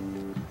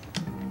 Mm-hmm.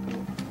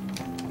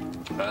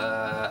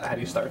 How do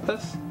you start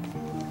this?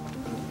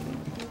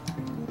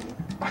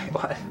 Wait,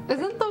 what?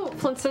 Isn't the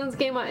Flintstones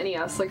game on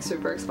NES like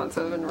super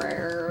expensive and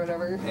rare or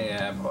whatever?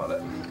 Yeah, I bought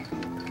it.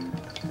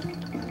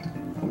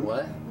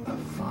 What the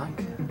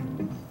fuck?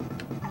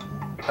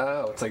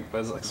 Oh, it's like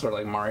sort of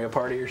like Mario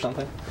Party or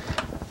something.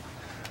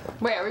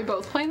 Wait, are we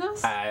both playing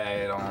this?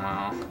 I don't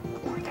know.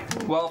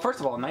 Well, first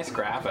of all, nice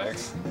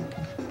graphics.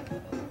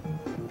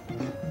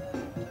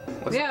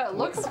 Yeah, it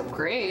looks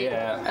great.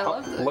 Yeah, I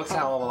love it. Looks a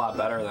hell of a lot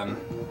better than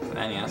the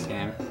NES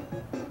game.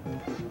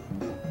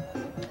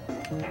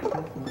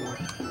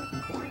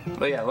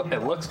 But yeah,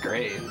 it looks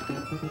great.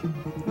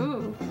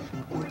 Ooh.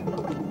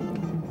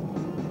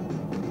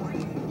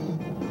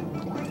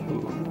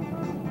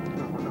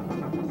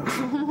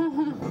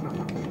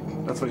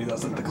 That's what he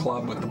does at the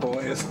club with the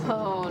boys.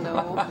 Oh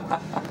no.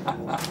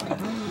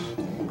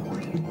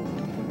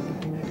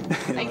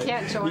 I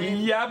can't join.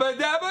 Yabba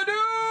dabba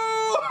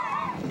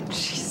doo!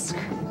 Jesus.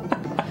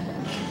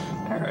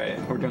 Alright,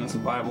 we're doing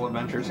some Bible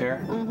adventures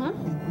here. Mm-hmm.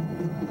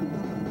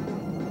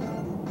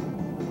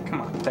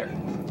 Come on, there.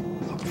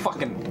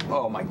 Fucking,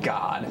 oh my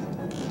god.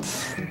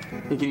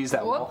 You could use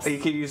that wall, you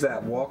could use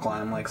that wall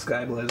climb like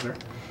Sky Blazer.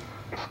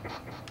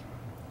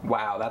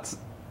 Wow, that's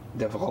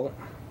difficult.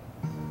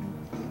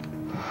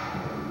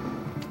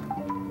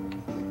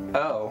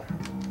 Oh.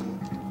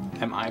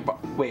 Am I?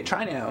 Wait,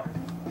 try now.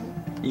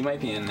 You might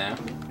be in now.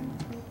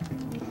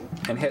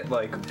 And hit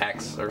like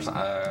X or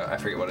I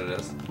forget what it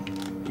is.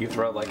 You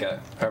throw like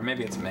a, or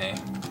maybe it's me.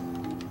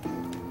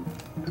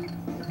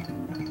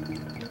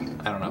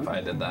 I don't know if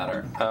I did that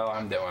or. Oh,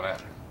 I'm doing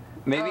it.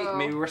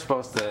 Maybe we're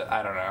supposed to.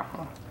 I don't know.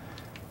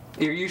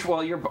 You're usually.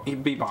 Well, you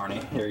be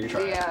Barney. Here, you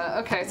try. Yeah.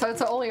 Okay. So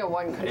it's only a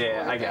one controller.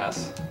 Yeah, I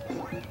guess.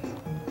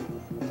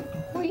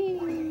 Whee.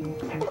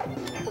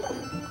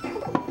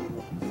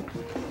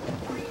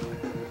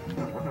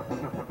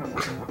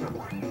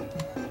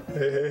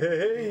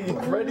 Hey,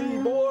 Freddy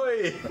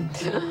boy!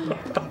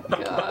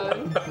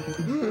 God.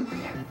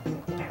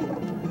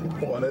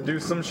 Wanna do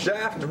some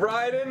shaft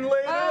riding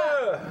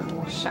later?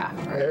 Shaft.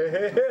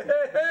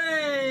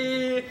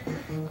 Hey!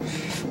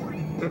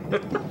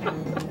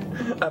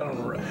 I don't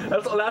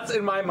know. That's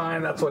in my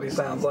mind. That's what he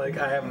sounds like.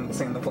 I haven't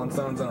seen the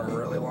Flintstones in a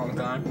really long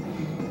time.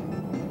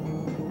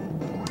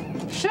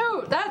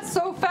 Shoot! That's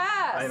so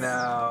fast. I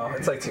know.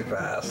 It's like too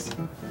fast.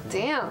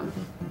 Damn.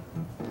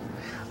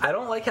 I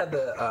don't like how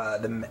the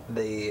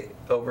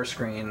overworld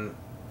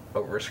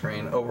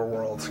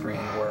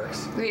screen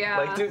works. Yeah.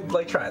 Like, dude,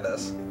 like try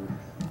this.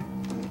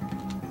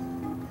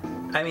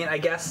 I mean, I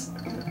guess.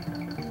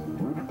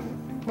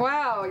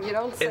 Wow, you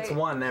don't say. It's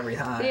one every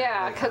time.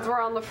 Yeah, because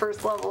we're on the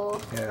first level.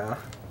 Yeah.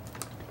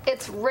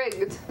 It's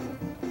rigged.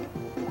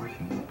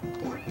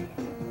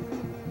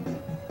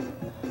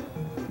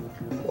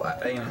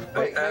 What?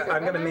 Wait,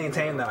 I'm gonna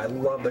maintain that. I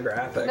love the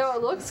graphics. No,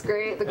 it looks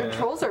great. The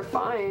controls are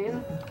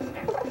fine.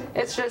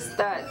 It's just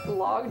that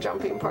log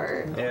jumping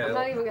part. Yeah. I'm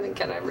not even gonna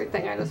get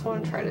everything. I just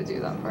want to try to do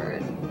that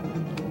part.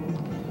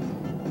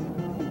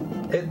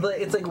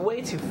 It's like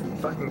way too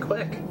fucking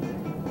quick.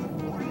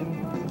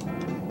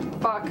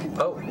 Fuck.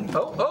 Oh!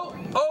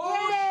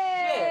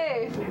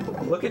 Yay!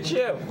 Shit! Look at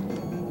you.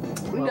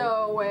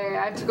 No way.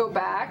 I have to go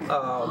back.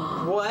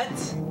 Oh, what?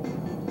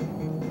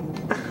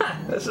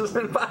 This is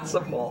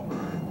impossible.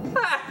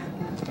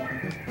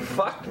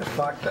 Fuck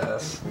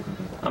this.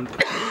 I'm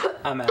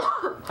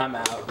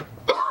out.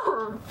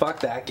 Fuck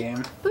that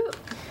game.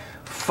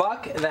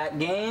 Fuck that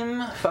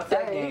game. Fuck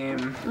that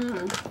game.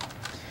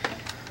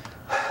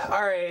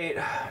 Alright.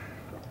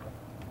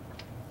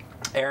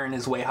 Erin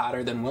is way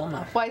hotter than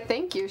Wilma. Why,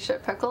 thank you,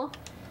 Shit Pickle.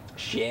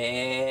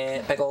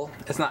 Shit pickle.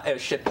 It's not, it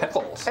was shit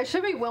pickles. I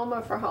should be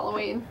Wilma for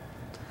Halloween.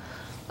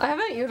 I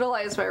haven't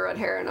utilized my red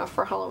hair enough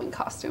for Halloween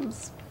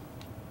costumes.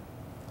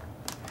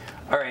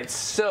 Alright,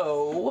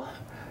 so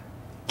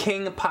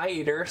King Pie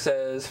Eater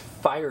says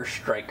Fire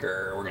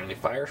Striker. We're gonna do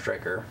Fire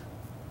Striker.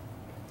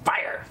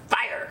 Fire!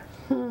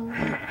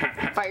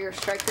 Fire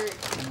Striker.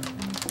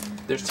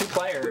 There's 2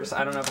 players.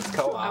 I don't know if it's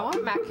co-op. I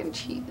want mac and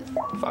cheese.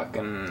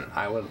 Fucking,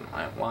 I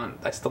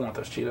still want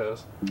those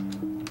Cheetos.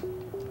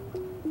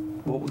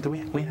 Well, do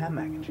we have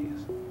mac and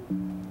cheese?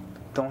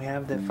 Don't we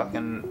have the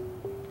fucking,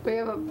 We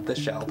have the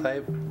shell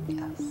type?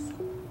 Yes.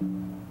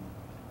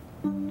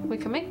 We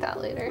can make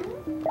that later.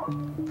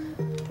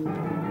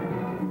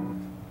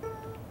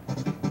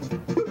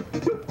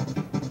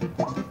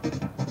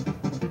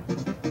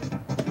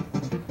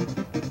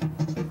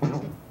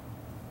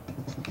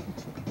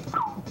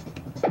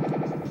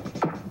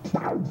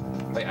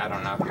 Wait, I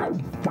don't know if you're...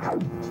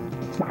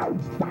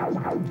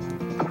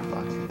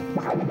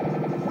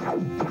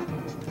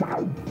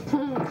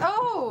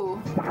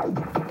 Oh!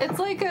 It's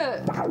like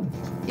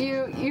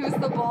you use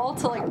the ball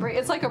to like break.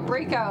 It's like a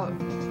breakout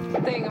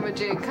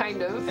thingamajig,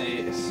 kind of.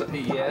 Hey, so,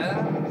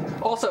 yeah.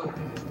 Also,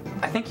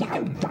 I think you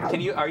can.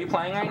 Are you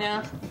playing right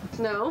now?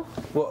 No.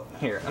 Well,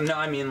 here. No,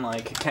 I mean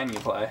like, can you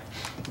play?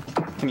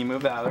 Can you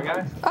move that other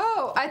guy?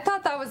 Oh, I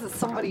thought that was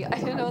somebody. I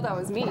didn't know that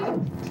was me.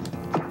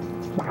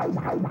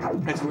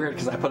 It's weird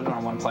because I put it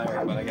on one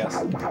player, but I guess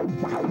I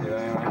can do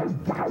it anyway.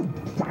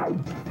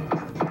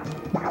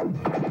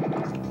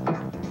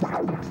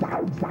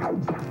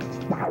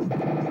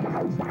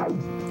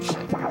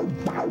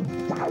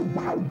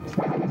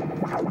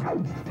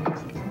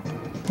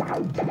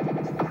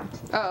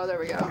 Oh, there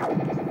we go.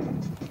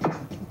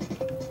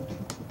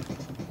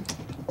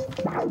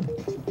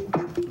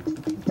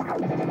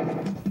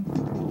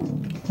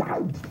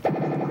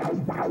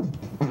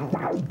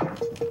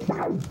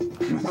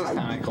 This is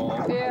kind of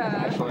cool.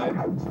 Yeah. Actually,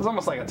 it's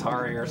almost like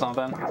Atari or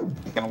something. I'm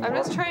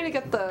just trying to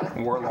get the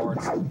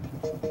Warlords.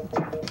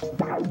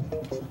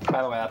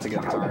 By the way, that's a good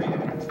Atari game.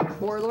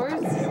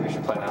 Warlords. Yeah, we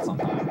should play that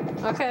sometime.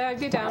 Okay, I'd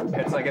be down.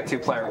 It's like a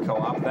 2-player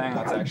co-op thing.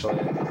 That's actually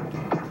cool.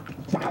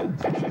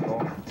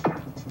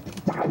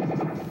 I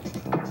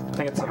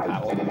think it's a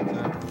battle game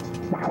too.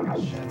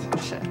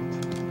 Shit.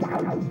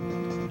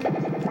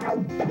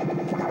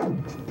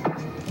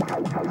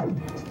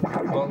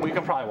 Well, we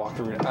could probably walk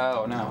through it.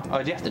 Oh, no.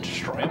 Oh, do you have to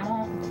destroy them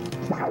all?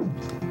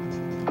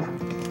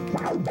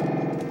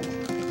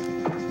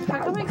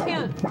 How come I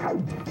can't?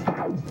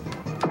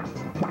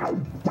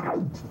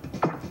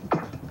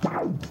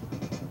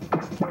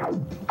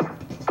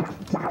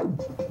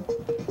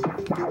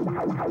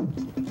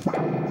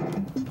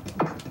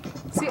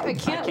 See, I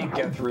can't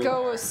get through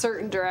go there. a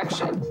certain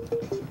direction.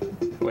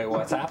 Wait,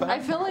 what's happening? I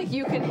feel like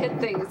you can hit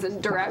things in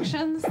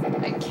directions.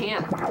 I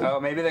can't. Oh,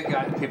 maybe the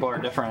people are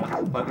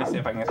different. Let me see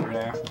if I can get through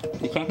there.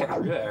 You can't get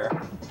through there.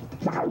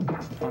 I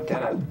don't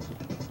get it.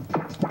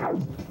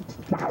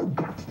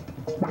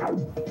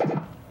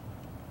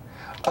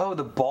 Oh,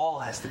 the ball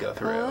has to go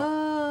through.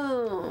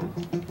 Oh.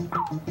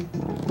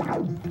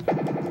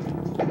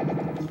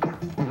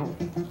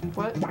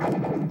 What?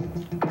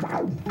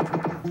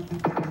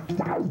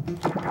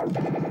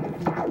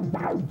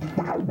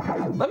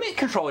 Let me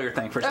control your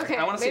thing for a second. Okay,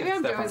 I want to see if maybe it's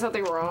I'm doing different.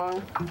 something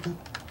wrong.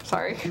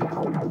 Sorry.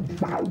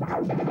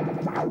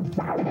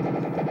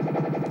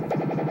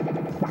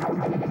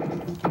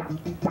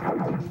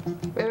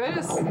 Maybe I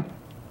just...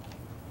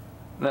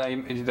 No,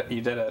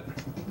 you did it.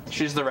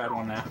 She's the red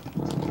one now.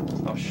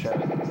 Oh shit.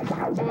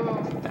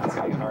 Whoa. Now it's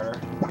gonna get harder.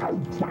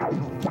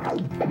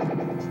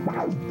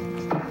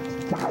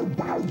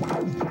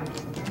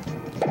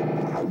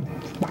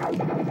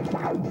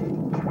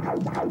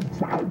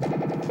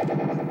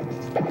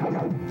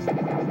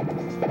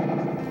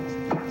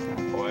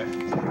 Boy.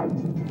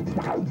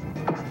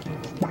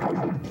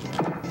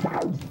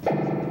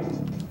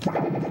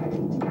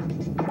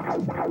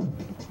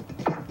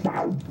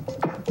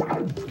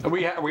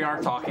 We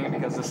aren't talking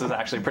because this is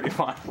actually pretty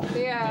fun. Yeah.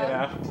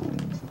 Yeah.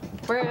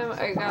 Where am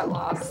I? Got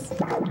lost.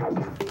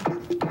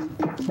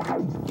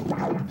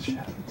 Shit.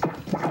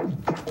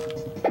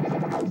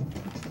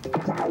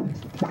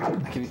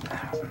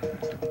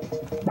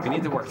 We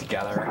need to work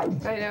together.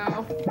 I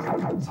know.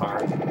 It's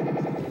hard.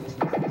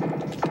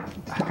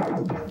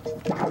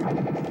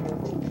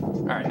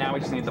 Alright, now we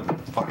just need the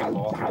fucking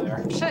ball through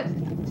there. Shit.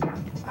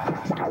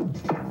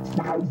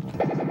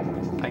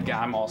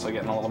 I'm also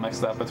getting a little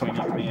mixed up between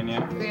me and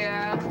you.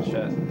 Yeah.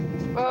 Shit.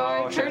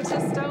 Oh, I shit. turned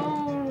to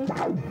stone.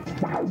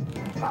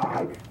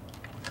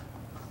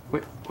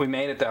 We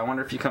made it though. I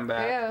wonder if you come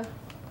back. Yeah.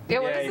 Yeah,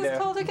 what Yeah, is you this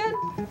do. called again?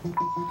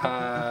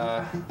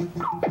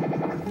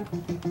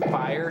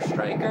 Fire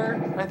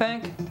Striker, I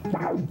think?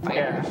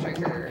 Fire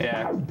Striker.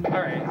 Yeah.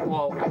 Alright,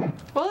 well,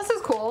 Well, this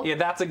is cool. yeah,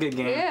 that's a good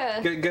game. Yeah.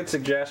 Good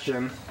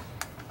suggestion.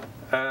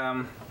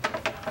 Alright,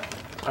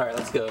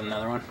 let's go to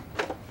another one.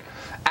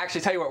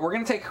 Actually, tell you what, we're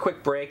going to take a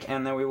quick break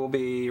and then we will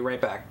be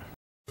right back.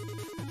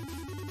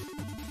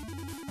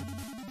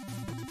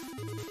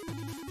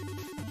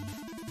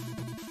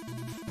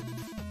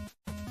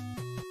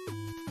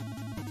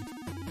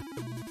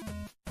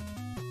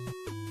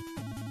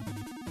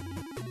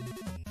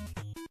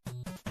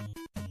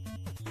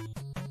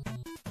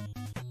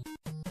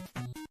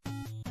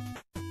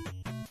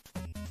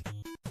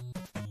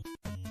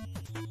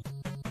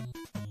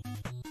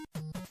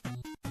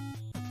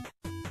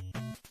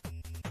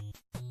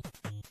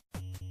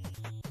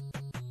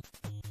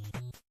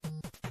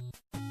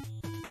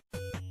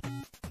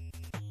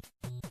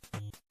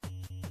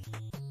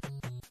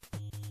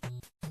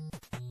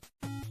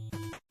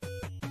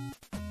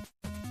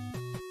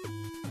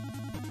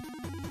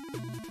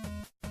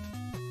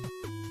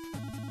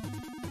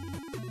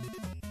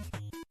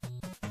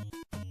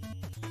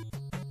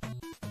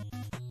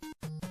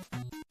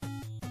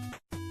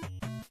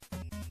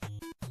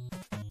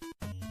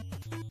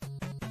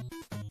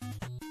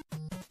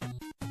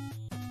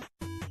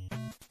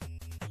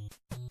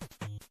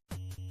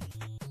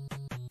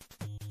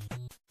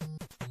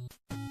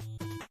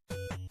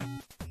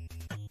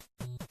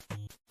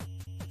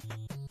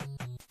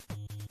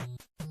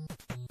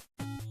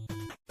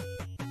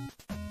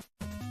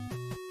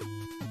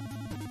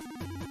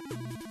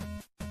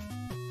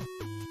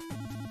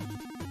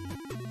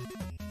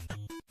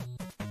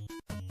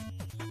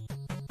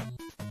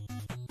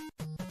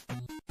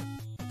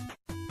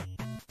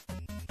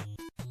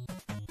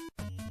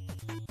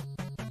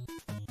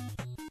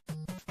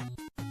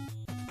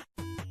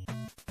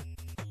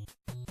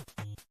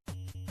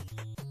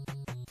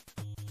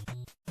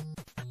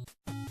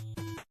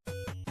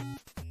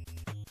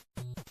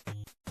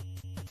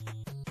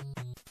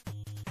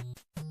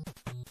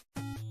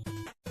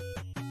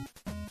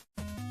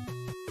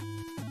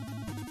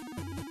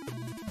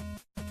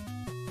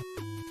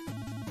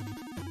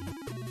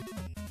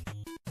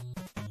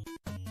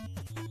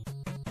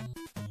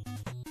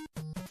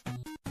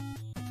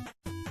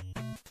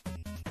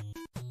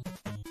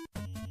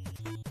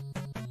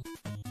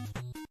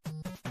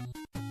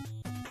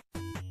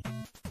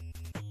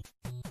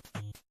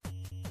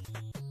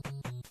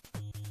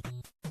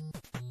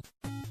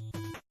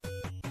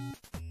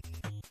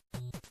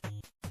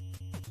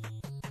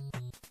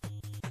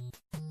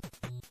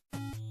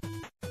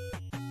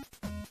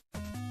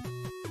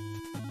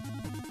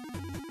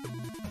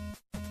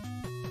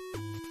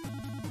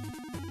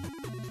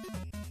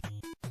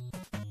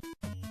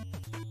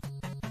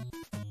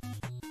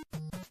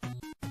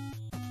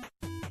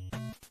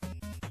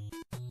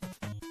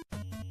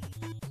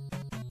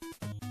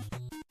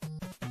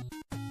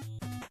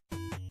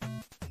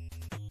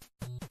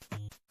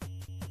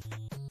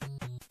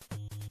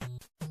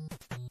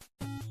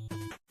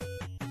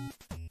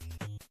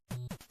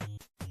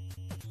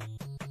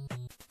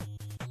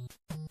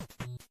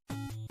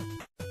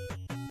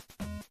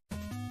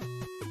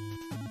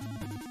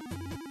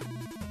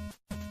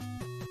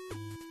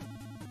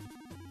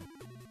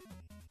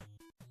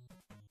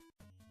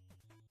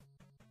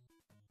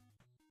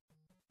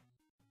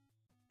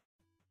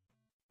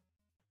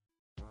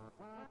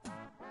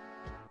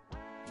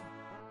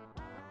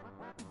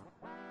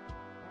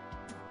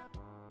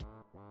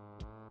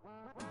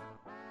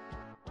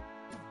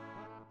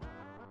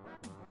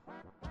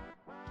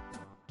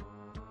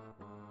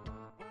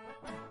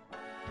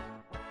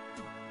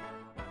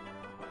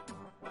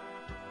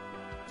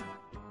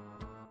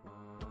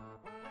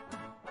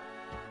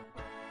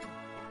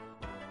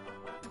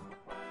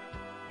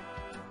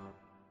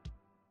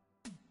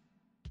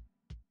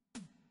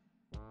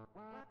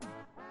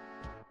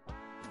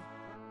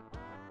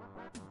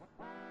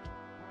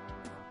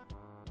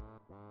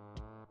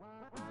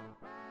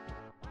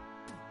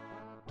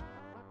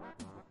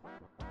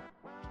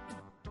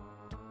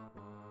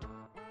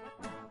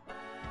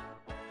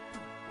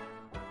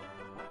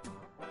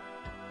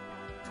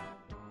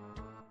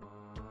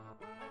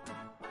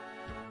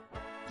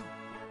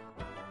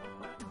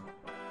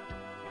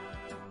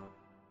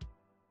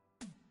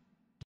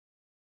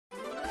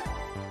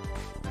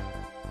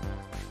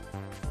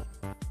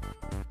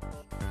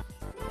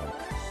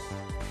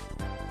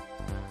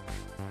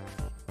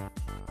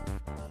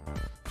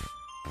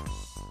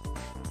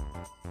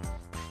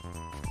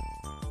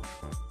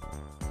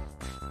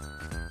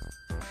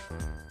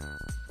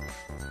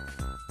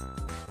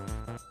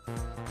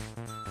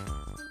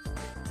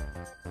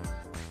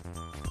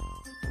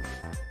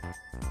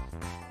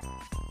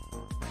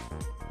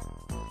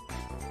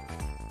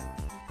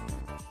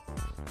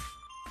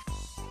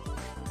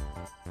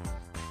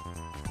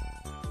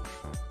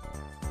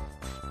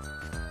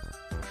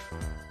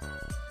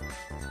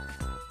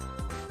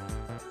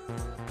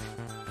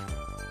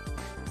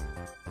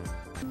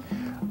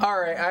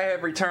 Alright, I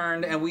have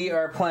returned and we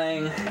are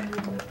playing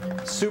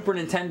Super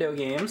Nintendo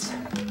games.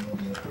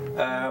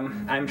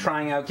 I'm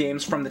trying out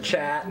games from the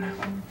chat.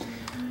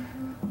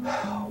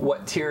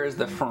 What tier is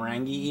the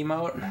Ferengi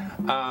emote?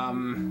 I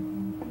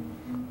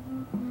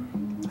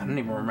don't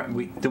even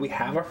remember. Do we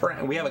have a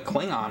Ferengi? We have a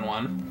Klingon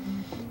one.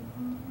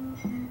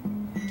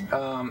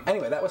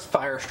 Anyway, that was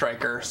Fire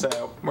Striker,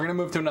 so we're gonna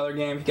move to another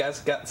game. If you guys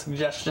got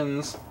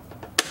suggestions.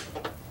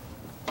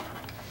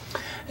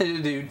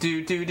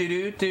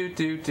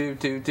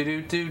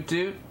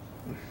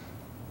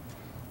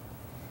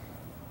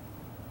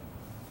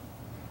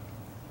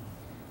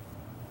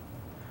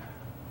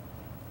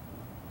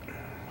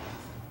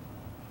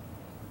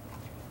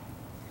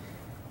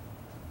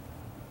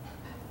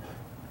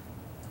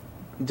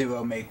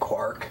 Duo made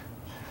Quark.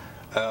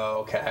 Oh,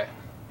 okay.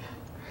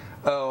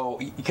 Oh,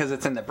 because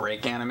it's in the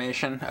break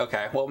animation?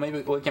 Okay, well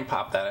maybe we can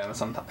pop that in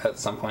at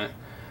some point.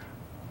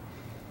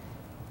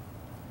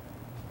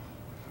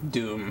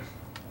 Doom.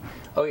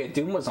 Oh yeah,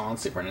 Doom was on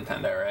Super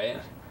Nintendo,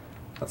 right?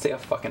 Let's see how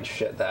fucking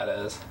shit that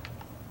is.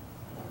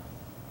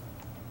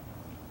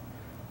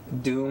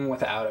 Doom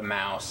without a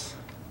mouse.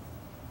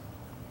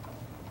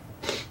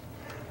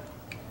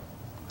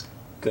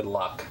 Good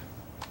luck.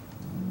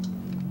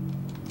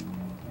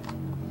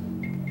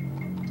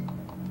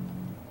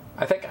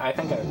 I think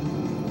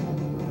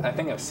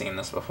I've seen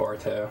this before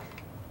too.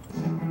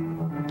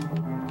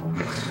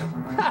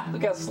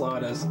 Look how slow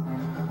it is.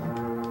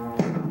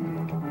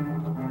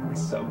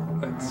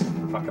 It's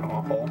fucking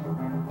awful.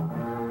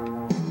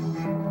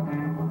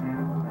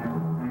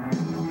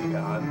 Oh my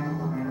god.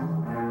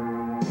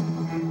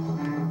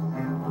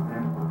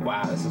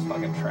 Wow, this is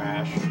fucking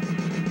trash.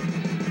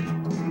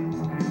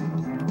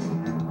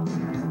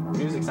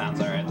 Music sounds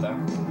alright though.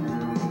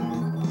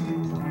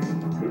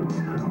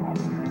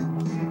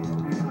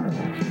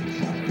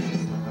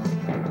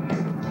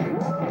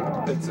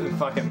 It's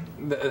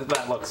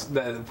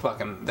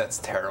fucking, that's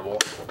terrible.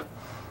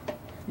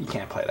 You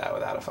can't play that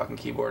without a fucking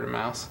keyboard and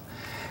mouse.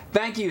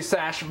 Thank you,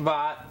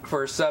 Sashbot,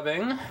 for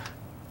subbing.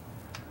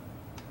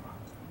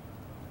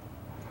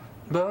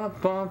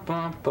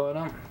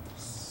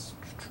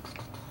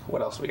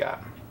 What else we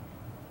got?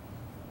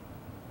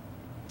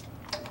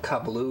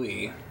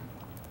 Kablooey.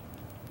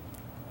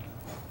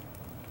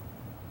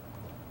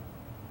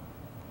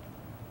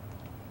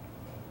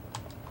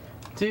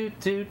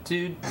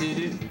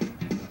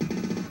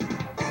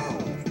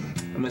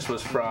 And this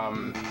was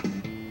from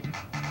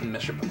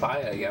Mr.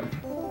 Papaya again.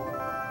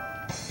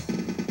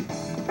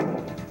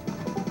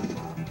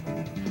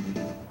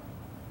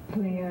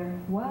 Player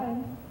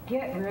 1,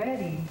 get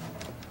ready.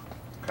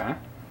 Okay.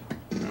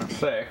 Let's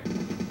see.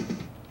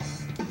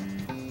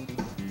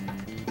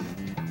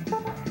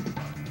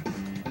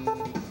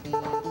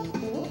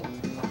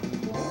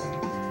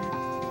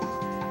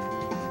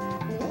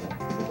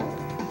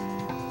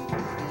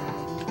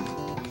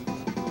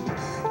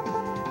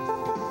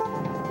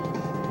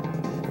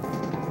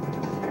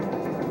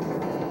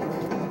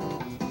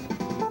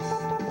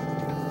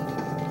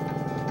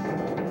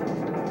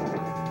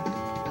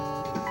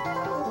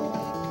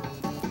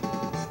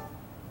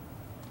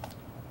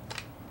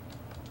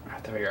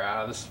 Figure out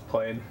how this is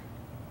played.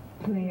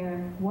 Player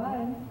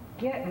 1,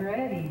 get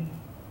ready.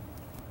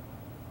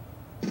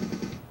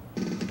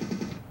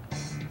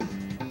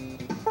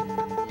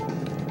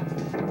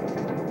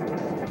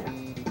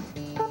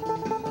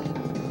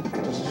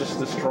 Just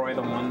destroy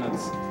the one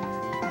that's...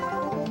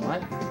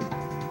 What?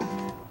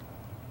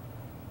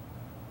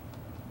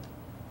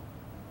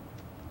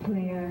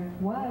 Player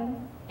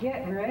 1,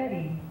 get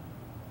ready.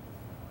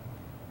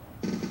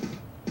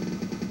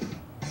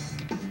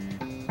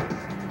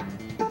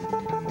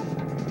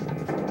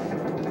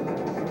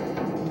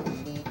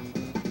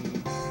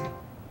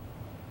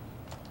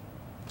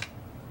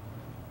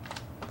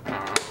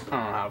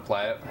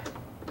 Play it.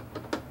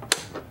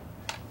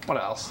 What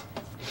else?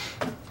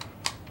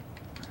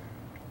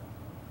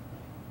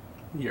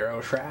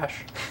 Euro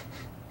trash.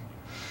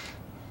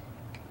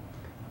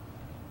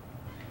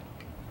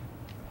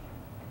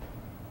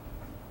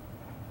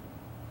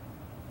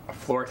 A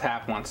floor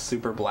tap wants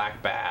super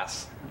black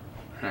bass.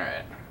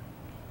 Alright.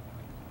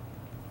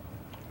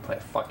 Play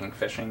a fucking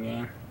fishing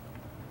game.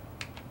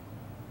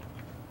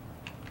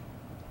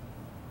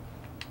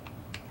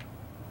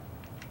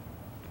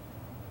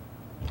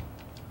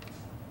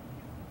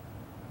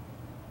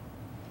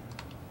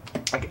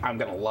 I'm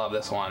gonna love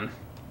this one.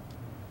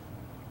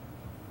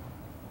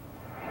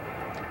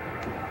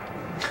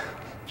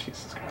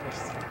 Jesus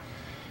Christ.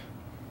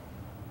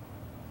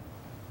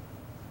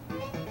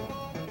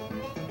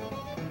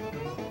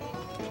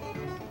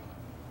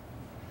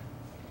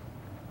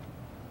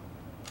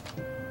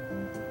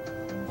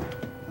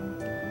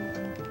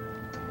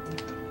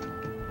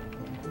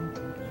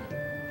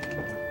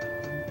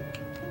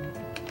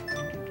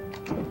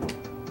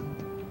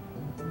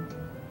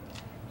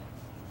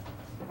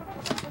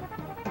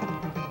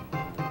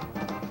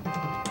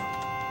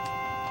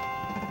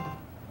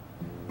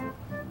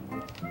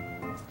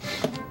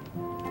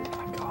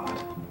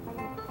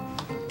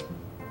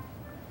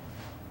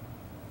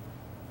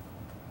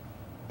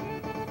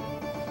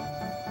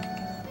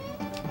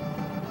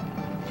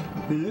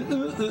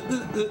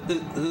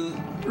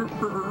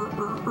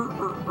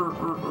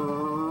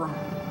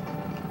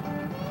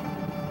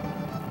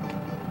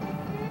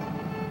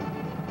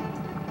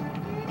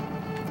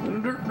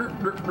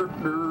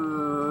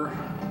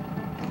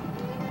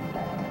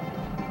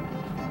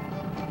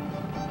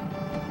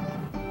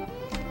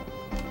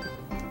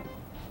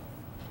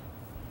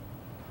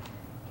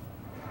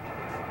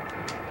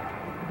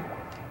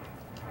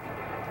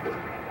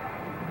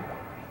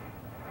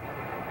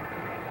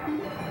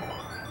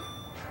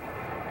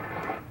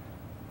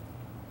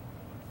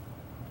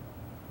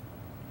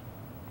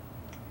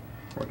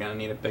 We're gonna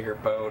need a bigger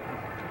boat.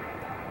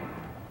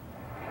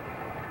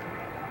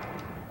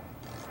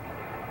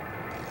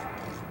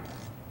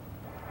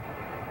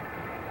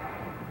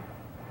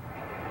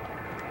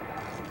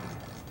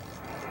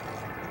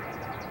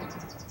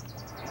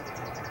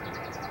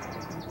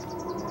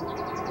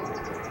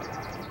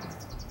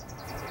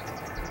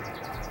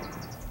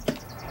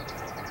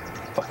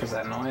 Fuck is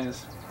that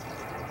noise?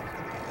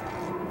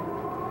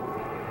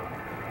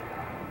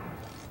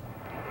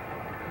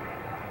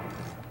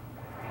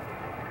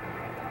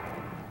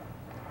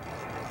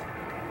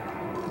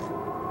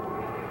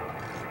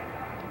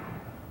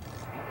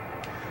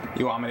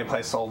 You want me to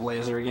play Soul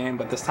Blazer again,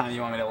 but this time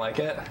you want me to like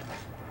it?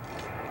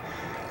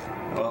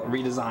 Well,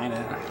 redesign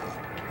it,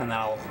 and then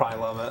I'll probably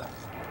love it.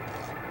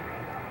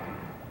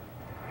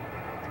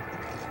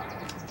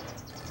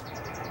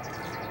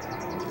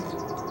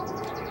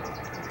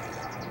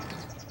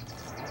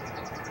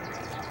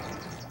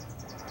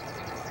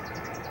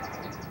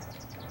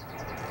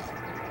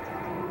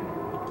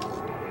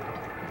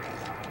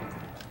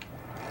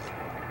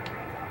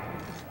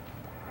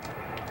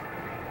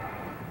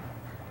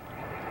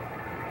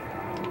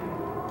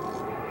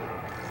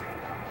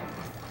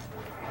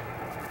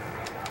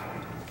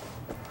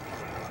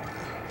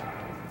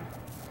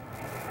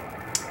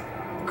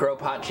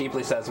 Growpot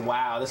cheaply says,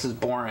 "Wow, this is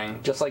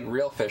boring. Just like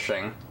real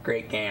fishing.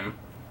 Great game."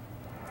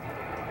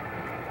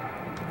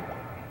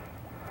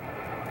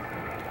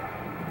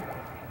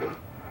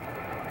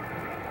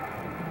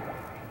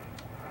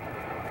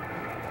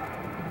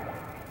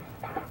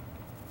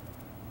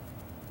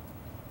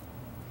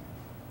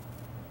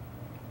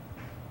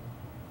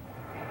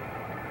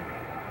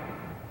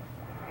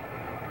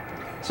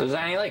 So is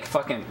there any like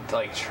fucking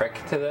like trick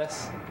to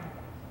this?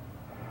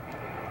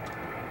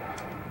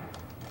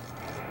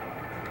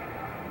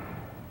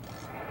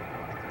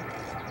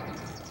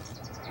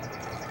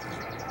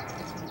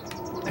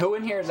 Who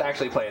in here has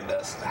actually played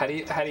this? How do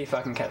you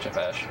fucking catch a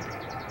fish?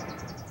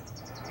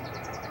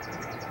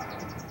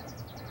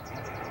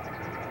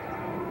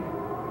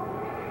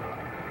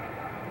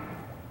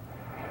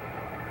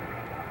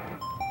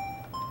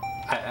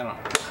 I don't.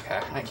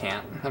 Okay, I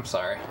can't. I'm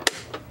sorry.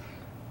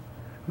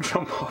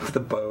 Jump off the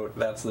boat.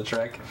 That's the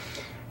trick.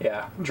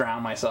 Yeah,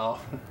 drown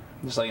myself,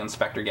 just like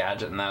Inspector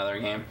Gadget in that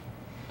other game.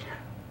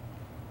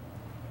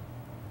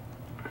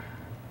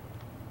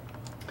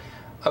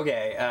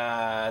 Okay,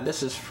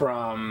 this is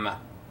from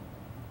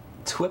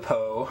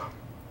Twippo.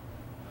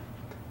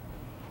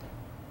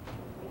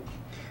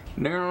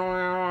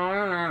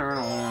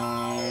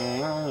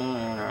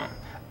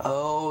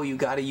 Oh, you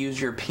gotta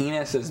use your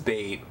penis as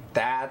bait.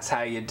 That's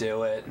how you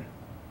do it.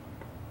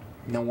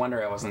 No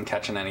wonder I wasn't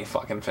catching any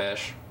fucking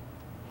fish.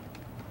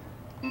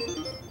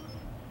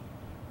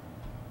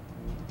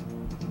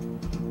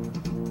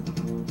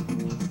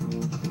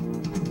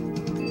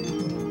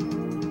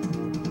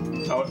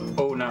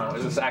 Oh no,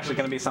 is this actually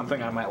going to be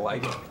something I might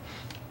like?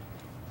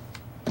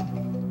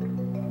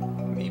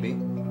 Maybe.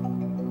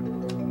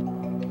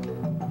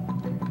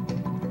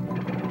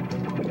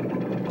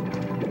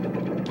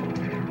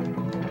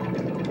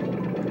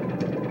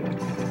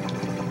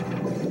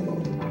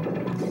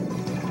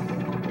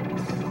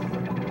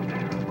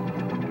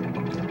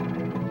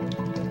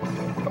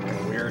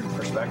 Fucking weird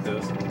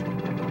perspectives.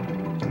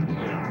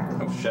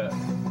 Oh shit.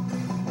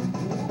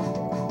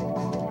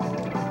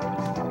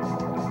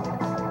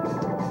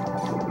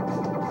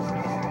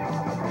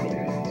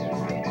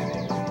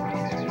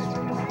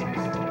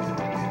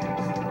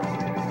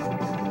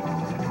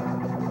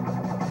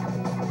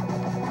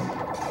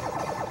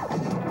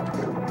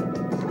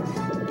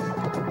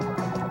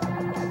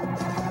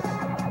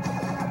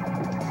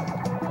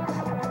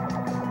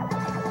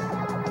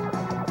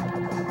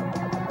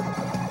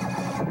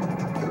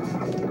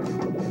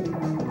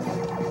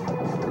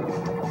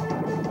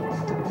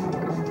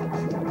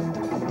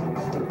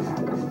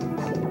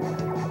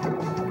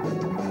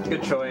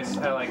 Good choice.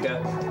 I like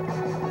it.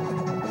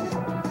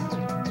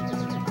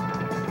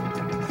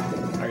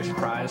 Are you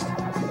surprised? I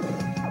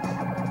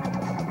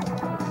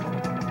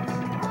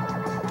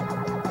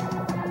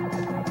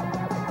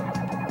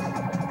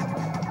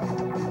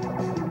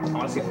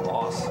want to see it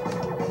lost.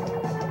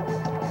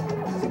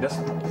 See this?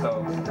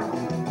 Oh.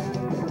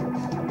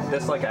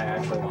 This, like, I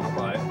actually want to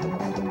play.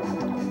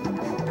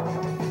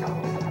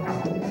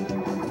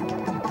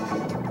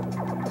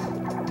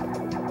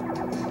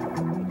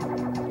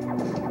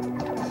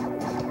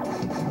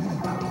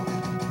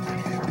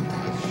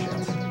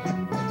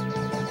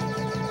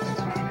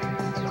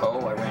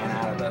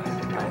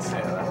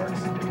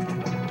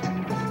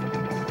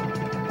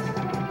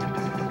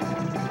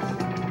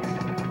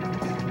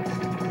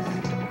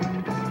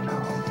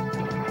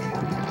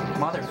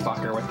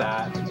 motherfucker with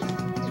that.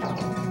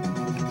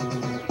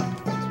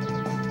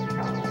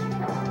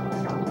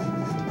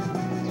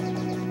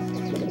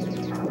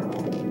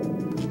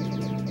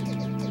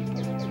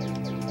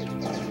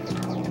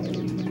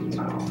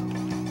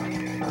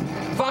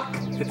 Fuck!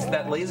 It's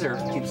that laser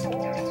keeps...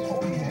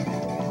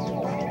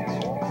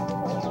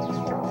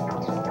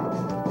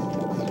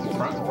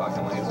 Front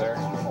fucking laser.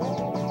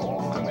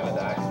 I'm gonna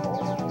die.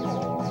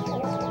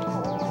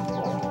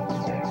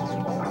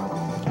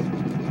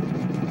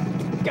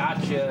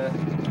 Gotcha!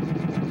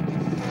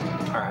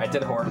 Alright, I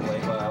did horribly,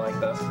 but I like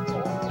this.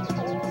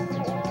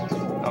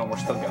 Oh, we're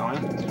still going?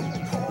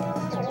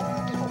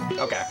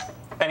 Okay.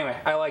 Anyway,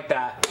 I like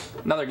that.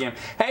 Another game.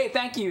 Hey,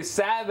 thank you,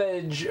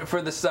 Savage,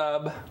 for the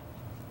sub.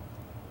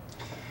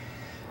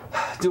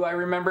 Do I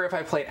remember if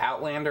I played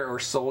Outlander or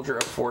Soldier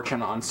of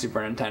Fortune on Super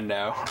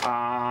Nintendo?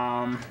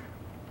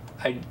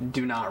 I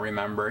do not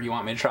remember. You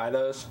want me to try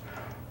those?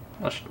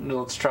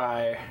 Let's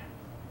try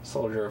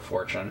Soldier of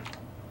Fortune.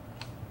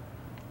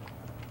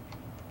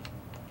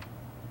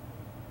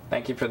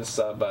 Thank you for the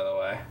sub, by the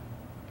way.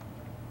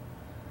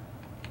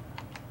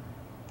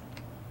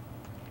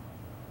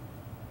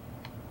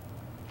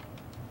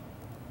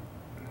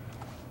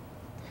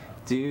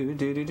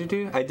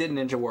 I did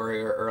Ninja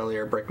Warrior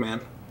earlier,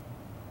 Brickman.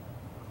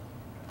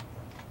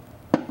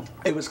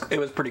 It was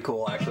pretty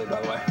cool, actually,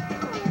 by the way.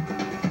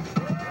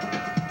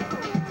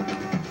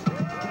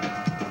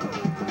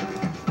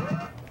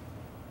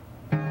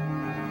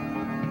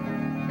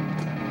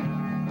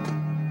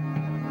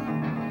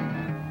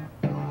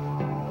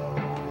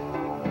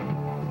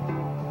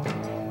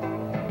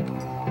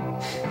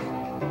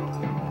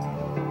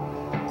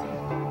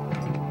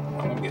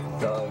 I'm gonna get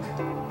Doug.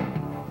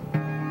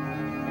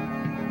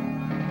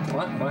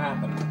 What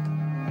happened?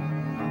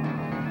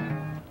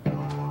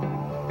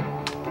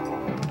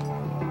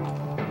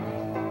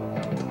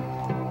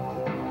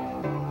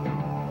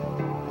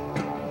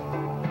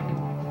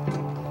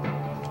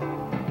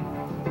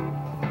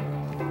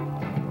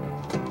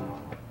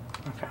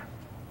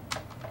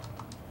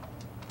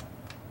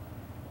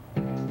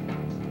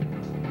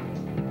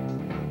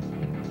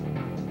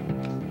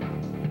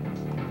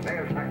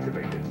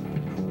 Activated.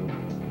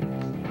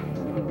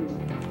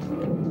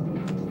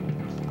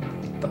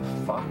 The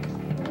fuck?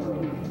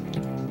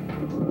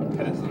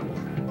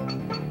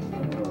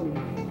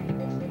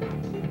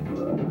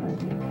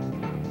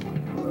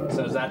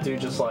 So is that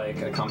dude just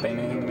like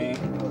accompanying me?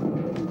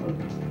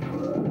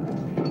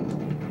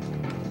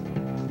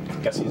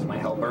 Guess he's my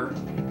helper.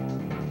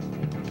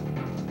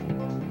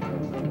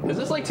 Is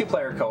this like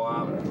 2-player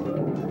co-op?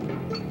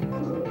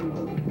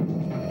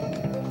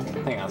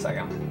 Hang on a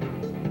second.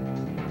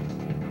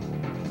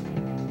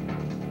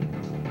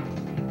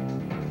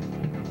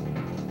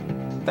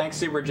 Thanks,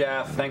 Super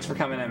Jeff. Thanks for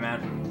coming in, man.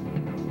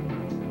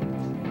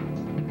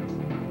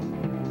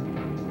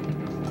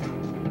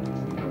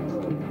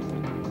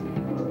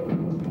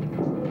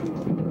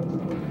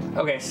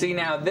 Okay, see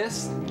now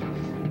this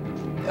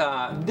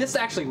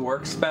actually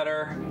works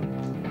better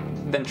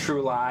than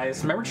True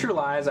Lies. Remember True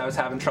Lies? I was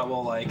having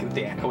trouble like with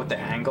the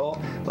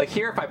angle. Like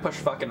here, if I push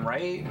fucking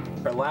right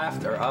or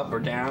left or up or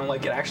down,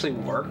 like it actually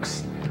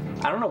works.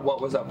 I don't know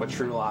what was up with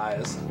True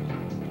Lies,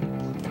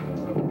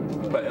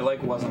 but it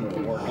like wasn't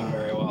working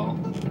very well.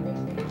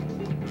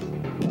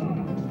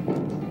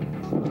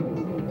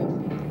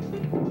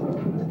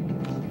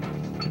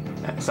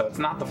 So it's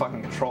not the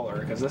fucking controller,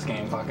 because this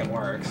game fucking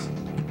works.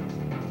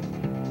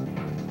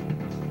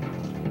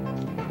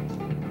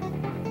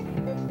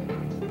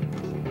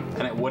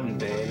 And it wouldn't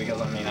be, because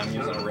I mean I'm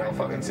using a real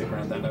fucking Super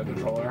Nintendo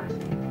controller.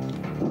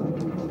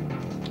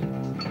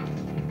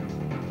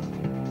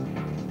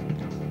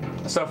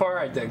 So far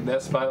I dig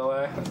this, by the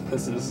way.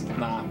 This is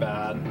not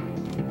bad.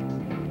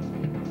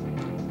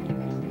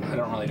 I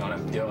don't really know what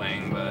I'm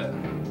doing, but...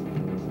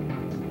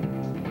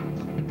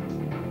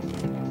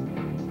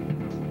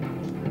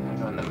 I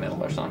go in the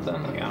middle or something?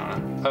 Like, I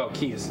don't know. Oh,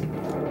 keys.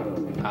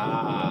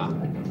 Ah.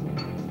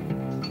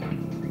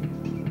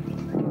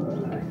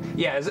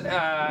 Yeah, is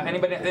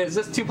anybody... Is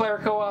this 2-player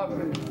co-op?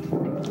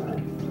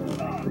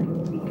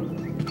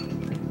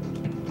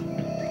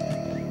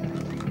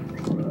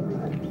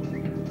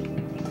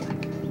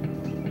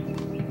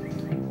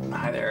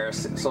 Hi there,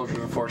 Soldiers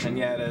of Fortune.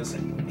 Yeah, it is.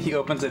 He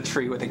opens a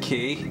tree with a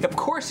key. Of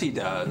course he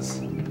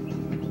does.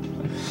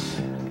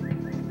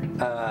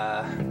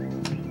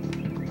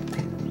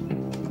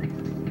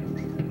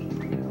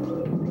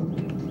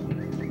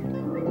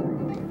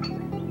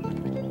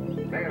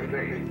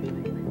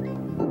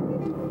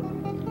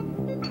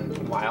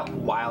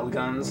 Wild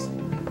Guns.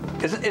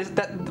 Is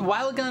that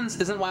Wild Guns?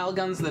 Isn't Wild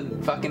Guns the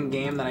fucking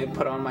game that I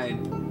put on my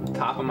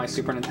top of my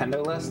Super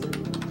Nintendo list?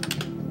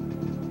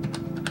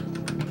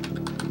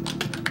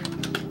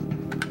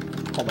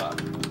 Hold up.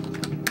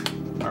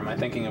 Or am I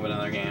thinking of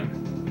another game?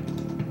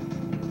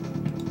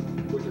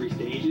 For 3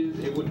 stages,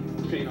 it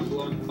would train on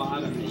below the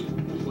bottom and you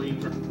flame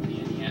from the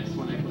NES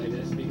when I play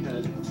this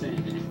because it's thin.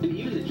 And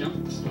even the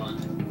jump is fun.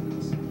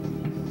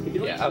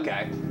 Yeah,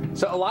 okay.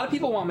 So a lot of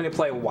people want me to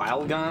play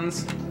Wild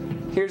Guns.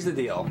 Here's the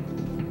deal.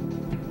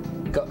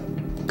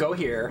 go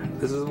here.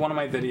 This is one of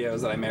my videos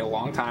that I made a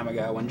long time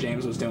ago when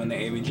James was doing the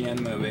AVGN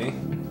movie.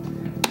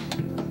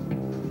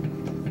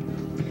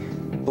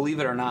 Believe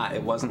it or not,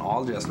 it wasn't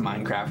all just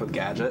Minecraft with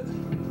Gadget.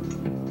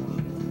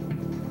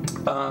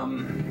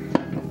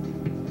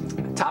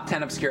 Top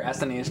 10 obscure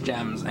SNES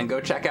gems, and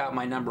go check out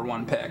my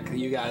 #1 pick.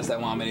 You guys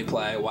that want me to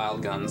play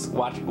Wild Guns,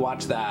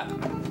 watch that,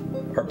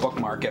 or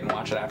bookmark it and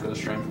watch it after the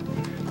stream.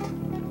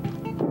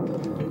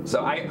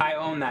 So I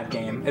own that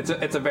game. It's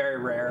a very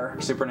rare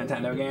Super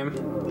Nintendo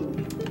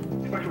game.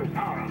 Special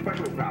power,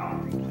 special power.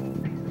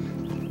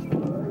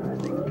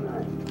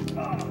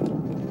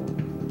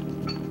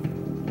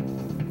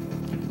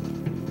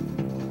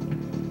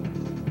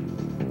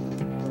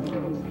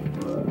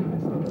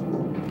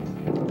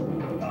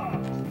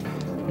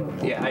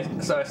 Yeah,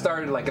 so I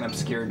started like an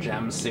obscure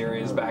gems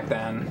series back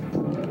then.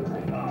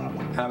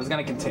 And I was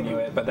gonna continue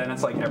it, but then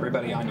it's like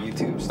everybody on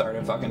YouTube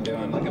started fucking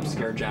doing like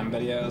obscure gem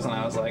videos, and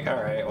I was like,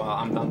 alright, well,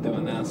 I'm done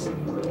doing this.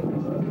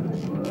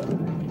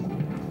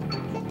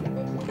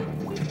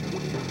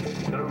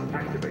 Zone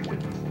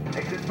activated.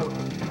 Exit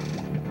open.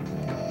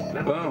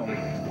 Boom.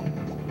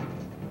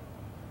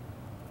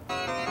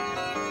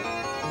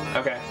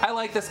 Okay, I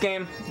like this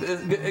game.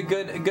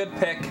 Good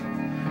pick.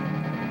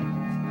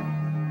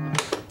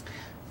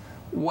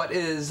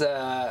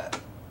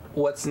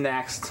 What's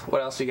next?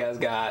 What else you guys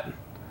got?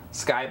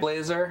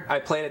 Skyblazer. I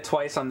played it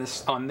twice on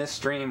this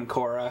stream,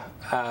 Cora.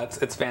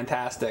 It's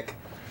fantastic.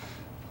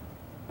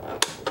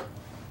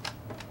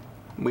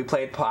 We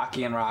played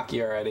Pocky and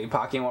Rocky already.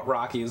 Pocky and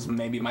Rocky is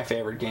maybe my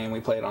favorite game we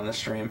played on this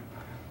stream.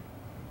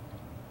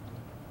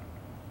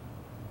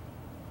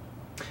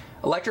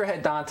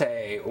 Electrohead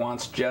Dante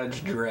wants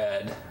Judge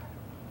Dredd.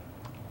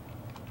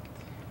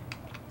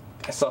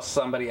 I saw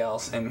somebody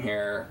else in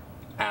here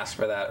ask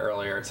for that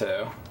earlier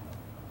too.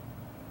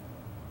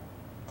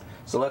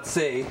 So let's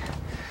see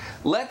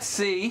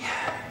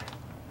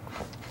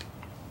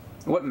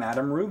what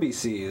Madame Ruby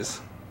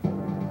sees.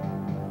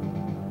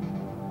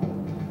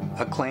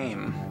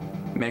 Acclaim,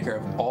 maker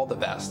of all the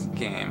best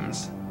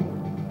games,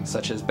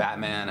 such as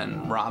Batman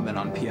and Robin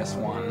on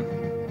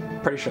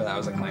PS1. Pretty sure that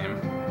was Acclaim.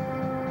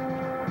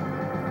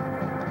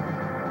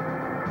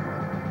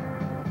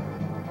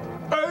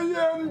 I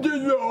am the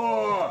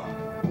law!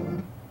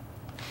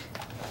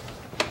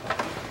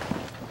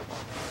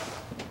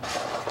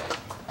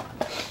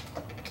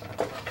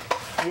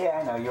 Yeah,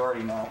 I know, you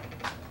already know.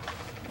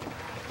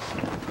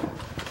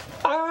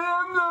 I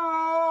am the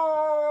law!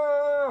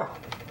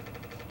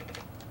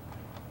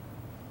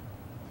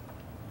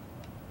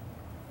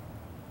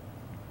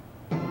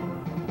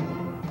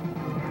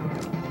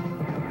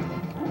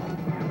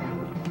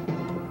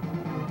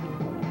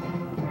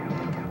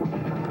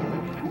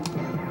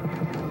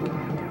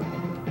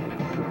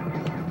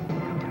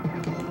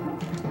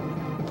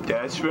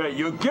 That's right,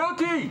 you're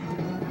guilty!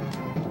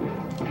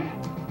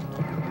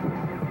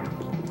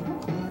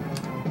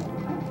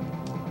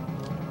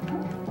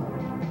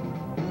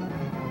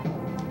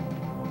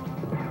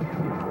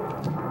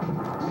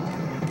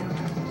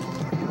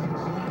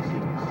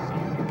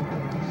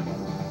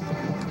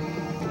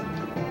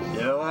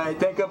 You know what I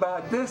think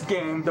about this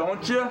game,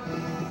 don't you?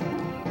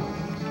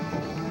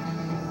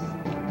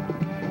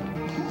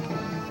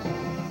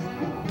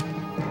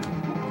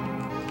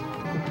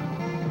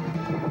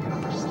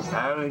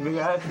 I don't even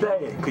gotta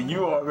say it, cause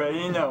you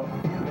already know.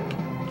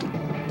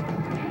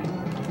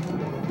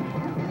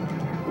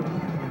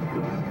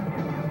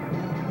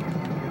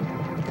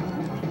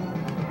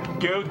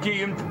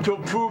 Guilty until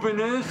proven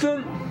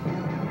innocent?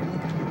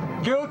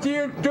 Guilty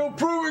until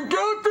proven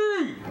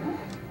guilty!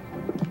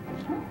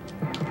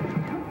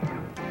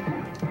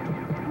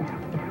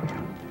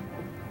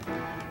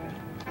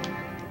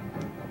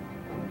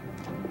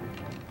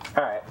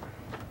 Alright.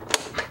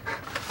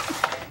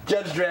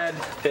 Judge Dredd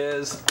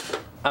is...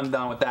 I'm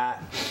done with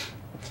that.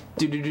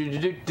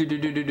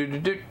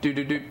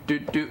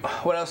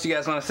 What else do you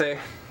guys want to say?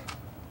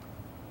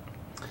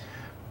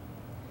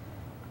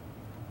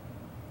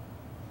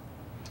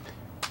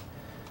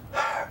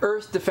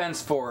 Earth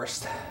Defense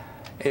Force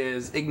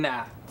is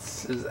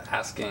Ignatz is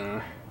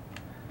asking.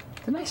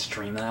 Didn't I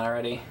stream that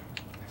already?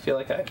 I feel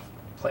like I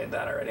played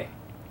that already.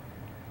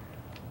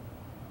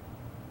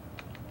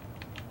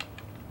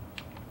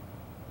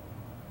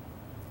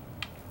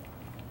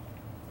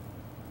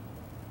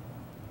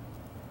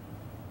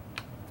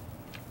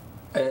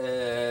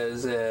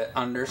 Is it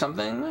under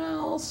something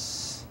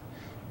else?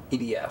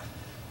 EDF.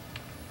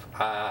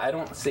 I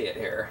don't see it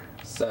here,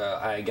 so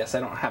I guess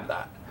I don't have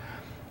that.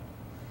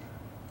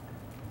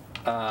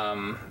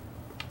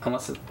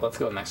 Unless let's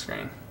go next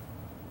screen.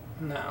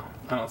 No,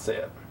 I don't see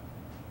it.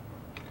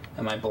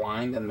 Am I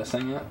blind and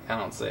missing it? I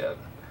don't see it.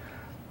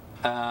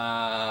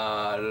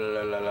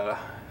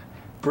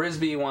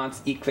 Brisby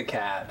wants Eek the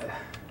Cat.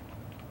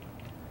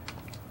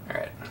 All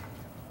right.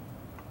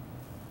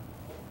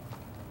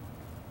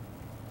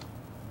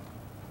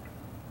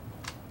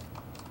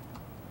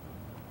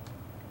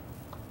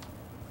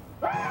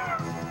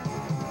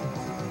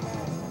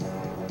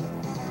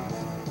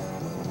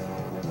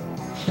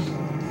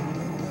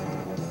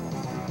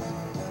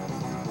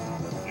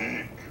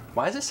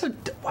 Why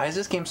is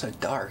this game so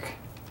dark?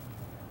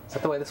 Is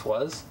that the way this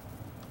was?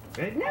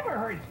 It never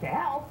hurts to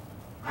help.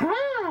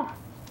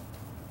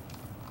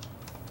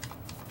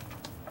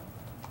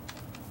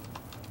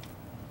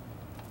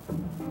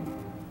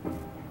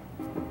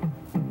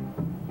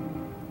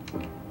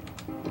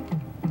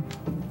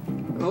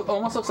 It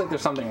almost looks like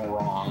there's something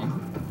wrong.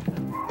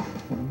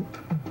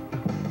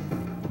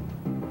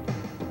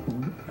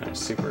 There's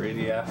Super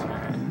EDF.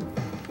 Alright.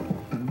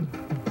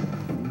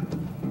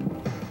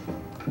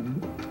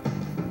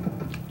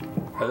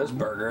 Are those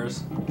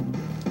burgers?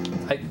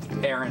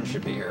 Erin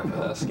should be here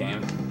for this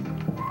game.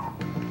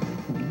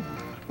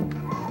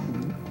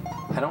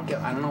 I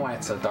don't know why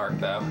it's so dark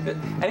though.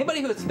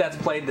 Anybody that's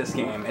played this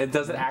game,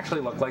 does it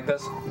actually look like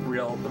this?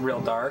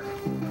 Real dark?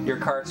 Your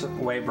cart's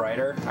way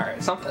brighter?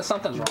 Alright,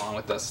 something's wrong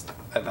with this,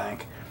 I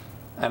think.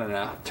 I don't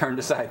know. Turn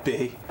to side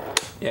B.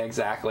 Yeah,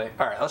 exactly.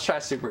 Alright, let's try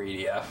Super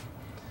EDF.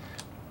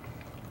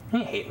 I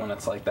hate when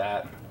it's like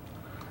that.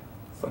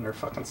 It's under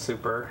fucking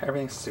super.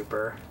 Everything's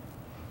super.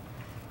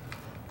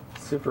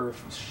 Super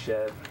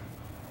shit.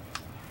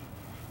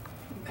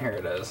 Here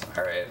it is.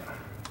 Alright.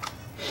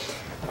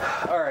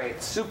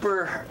 Alright,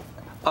 super.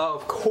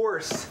 Of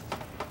course.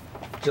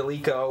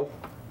 Jalil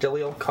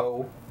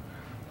Co.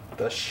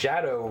 The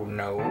Shadow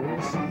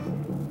Nose.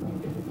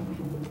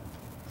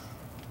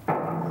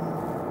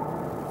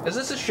 Is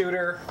this a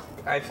shooter?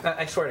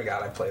 I swear to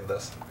God I played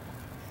this.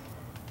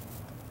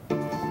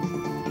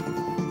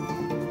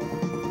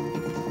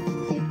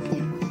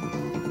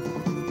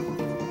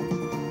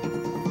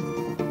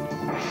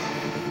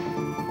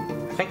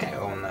 I think I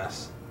own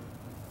this.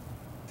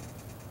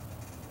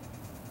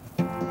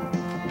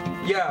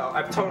 Yo,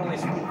 I've totally...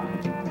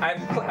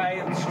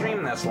 I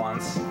streamed this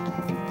once.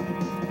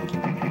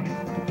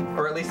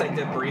 Or at least I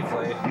did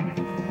briefly.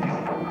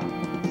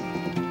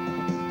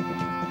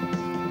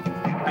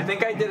 I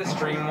think I did a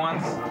stream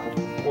once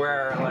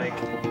where, like,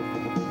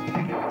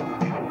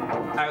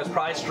 I was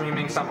probably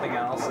streaming something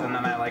else and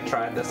then I, like,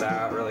 tried this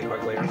out really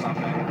quickly or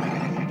something.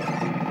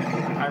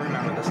 I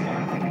remember this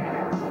game.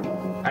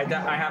 I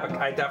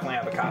definitely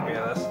have a copy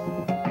of this.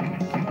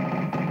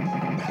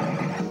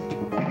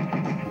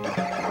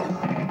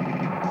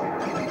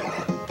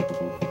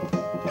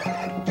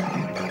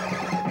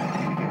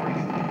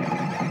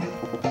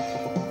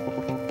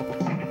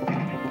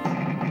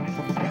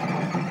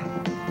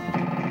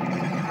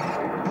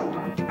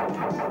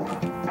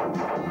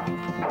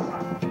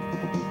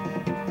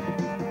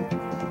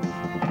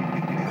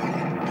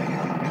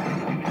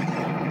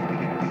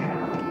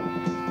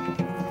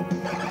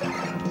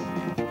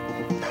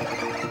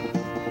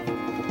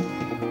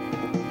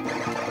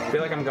 I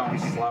feel like I'm going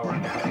slower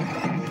now.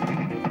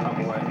 Oh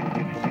boy.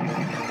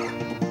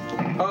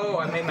 Oh,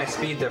 I made my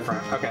speed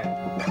different. Okay.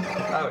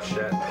 Oh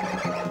shit.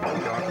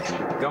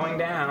 Going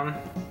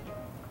down.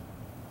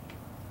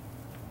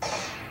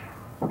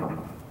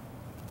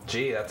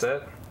 Gee, that's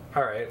it?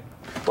 Alright.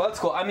 Well, that's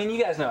cool. I mean,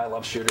 you guys know I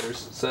love shooters,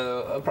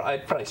 so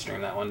I'd probably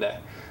stream that one day.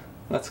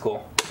 That's cool.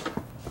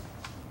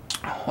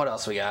 What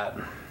else we got?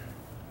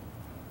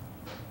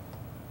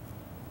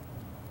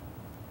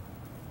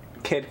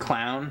 Kid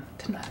Clown.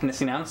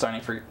 See, now I'm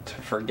starting to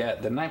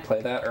forget. Didn't I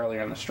play that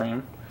earlier in the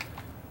stream?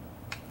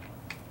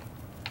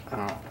 I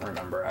don't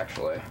remember,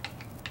 actually.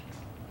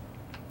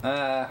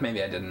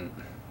 Maybe I didn't.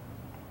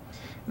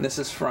 This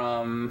is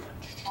from...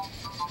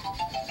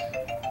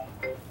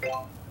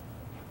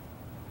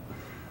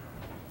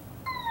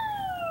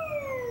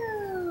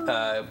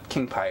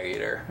 King Pie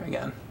Eater,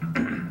 again.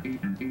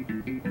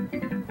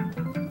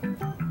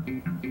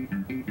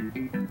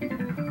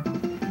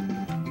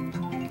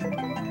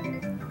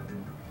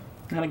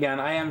 And again,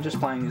 I am just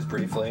playing these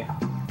briefly.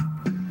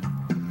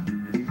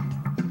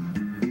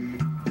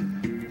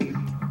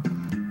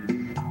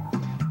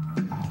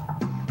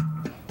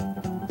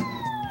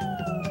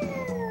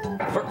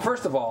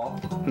 First of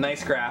all,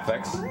 nice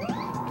graphics.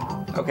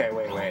 Okay,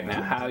 wait.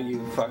 Now, how do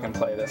you fucking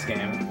play this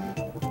game?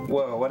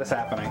 Whoa, what is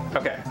happening?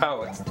 Okay,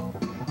 oh, it's...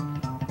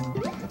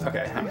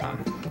 Okay, hang on.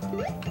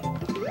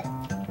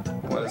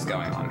 What is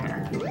going on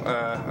here?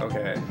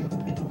 Okay.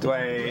 Do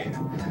I...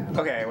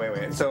 Okay,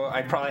 wait. So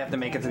I probably have to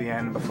make it to the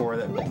end before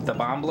the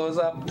bomb blows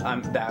up?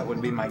 That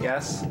would be my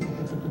guess.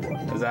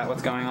 Is that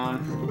what's going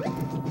on?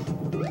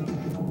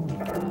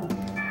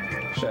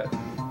 Shit.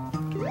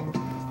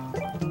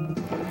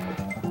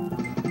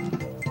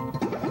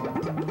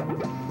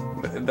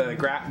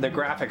 The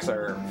graphics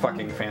are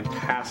fucking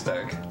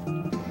fantastic,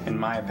 in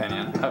my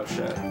opinion. Oh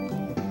shit.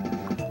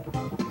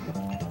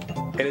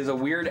 It is a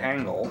weird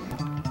angle.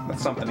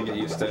 That's something to get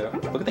used to.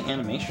 Look at the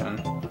animation.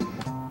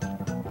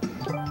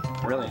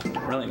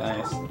 Really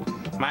nice.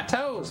 My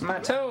toes! I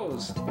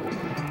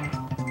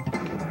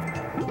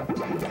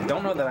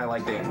don't know that I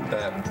like the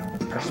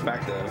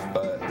perspective,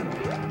 but...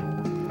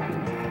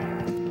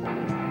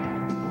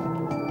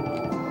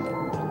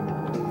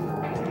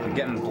 I'm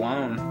getting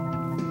blown.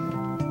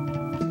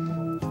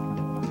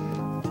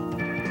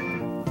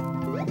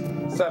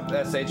 What's up,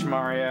 SH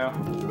Mario?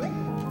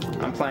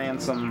 I'm playing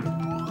some...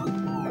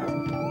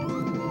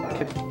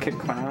 Kid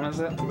Clown, is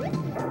it?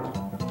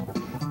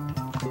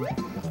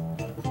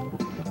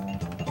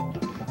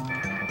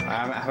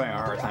 I'm having a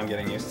hard time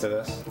getting used to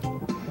this.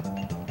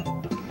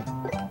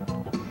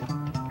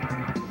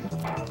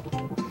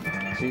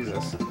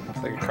 Jesus,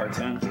 it's like a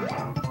cartoon.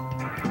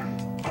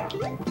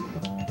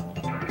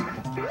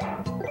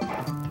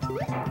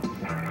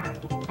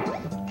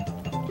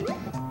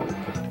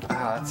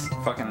 Ah, that's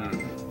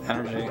fucking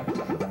energy.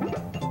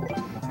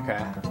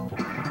 Okay.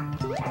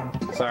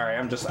 Sorry,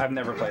 I've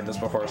never played this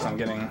before, so I'm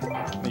getting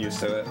used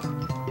to it.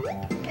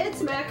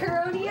 It's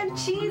macaroni and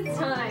cheese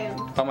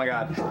time. Oh my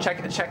god.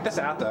 Check this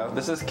out though.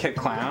 This is Kid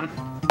Clown.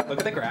 Look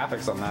at the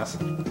graphics on this.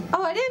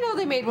 Oh, I didn't know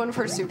they made one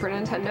for Super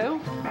Nintendo.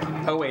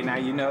 Oh wait, now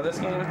you know this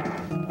game?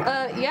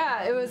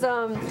 Yeah, it was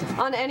on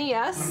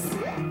NES.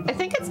 I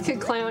think it's Kid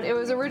Clown. It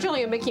was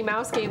originally a Mickey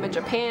Mouse game in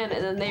Japan,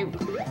 and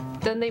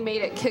then they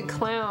made it Kid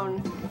Clown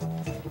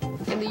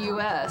in the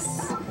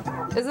US.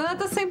 Isn't that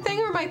the same thing,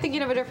 or am I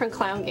thinking of a different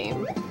clown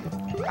game?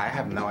 I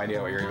have no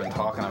idea what you're even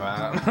talking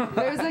about.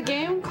 There's a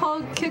game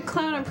called Kid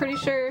Clown, I'm pretty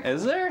sure.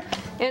 Is there?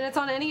 And it's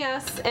on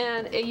NES,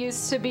 and it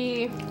used to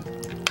be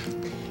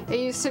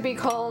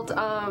called,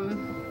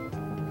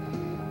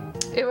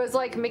 it was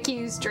like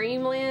Mickey's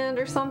Dreamland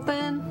or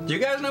something. Do you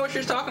guys know what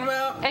she's talking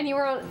about? And you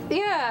were on,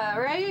 yeah,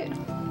 right?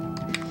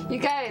 You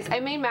guys, I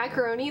made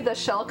macaroni, the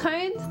shell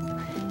kind,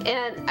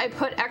 and I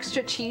put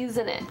extra cheese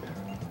in it.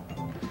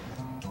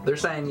 They're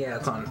saying, yeah,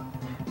 it's on.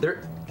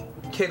 They're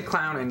Kid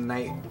Clown and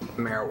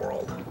Nightmare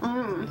World.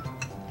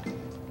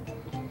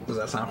 Does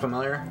that sound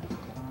familiar?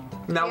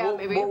 Now, Yeah,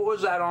 maybe. what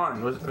was that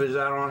on? Was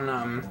that on,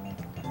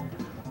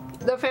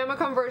 The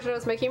Famicom version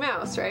is Mickey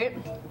Mouse, right?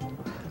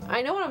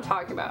 I know what I'm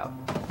talking about.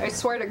 I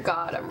swear to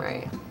God, I'm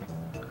right.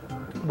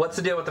 what's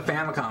the deal with the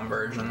Famicom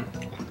version?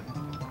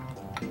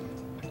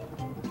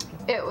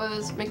 It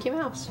was Mickey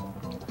Mouse.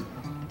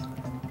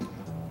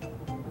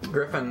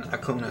 Griffin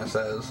Acuna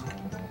says.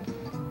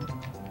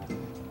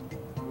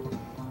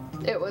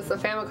 It was the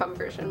Famicom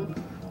version.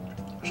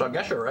 So I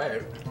guess you're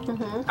right.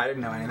 I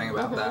didn't know anything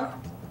about that.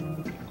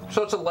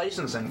 So it's a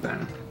licensing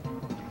thing.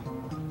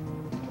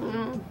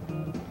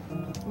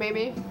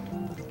 Maybe.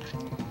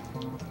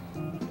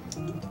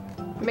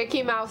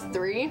 Mickey Mouse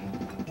 3?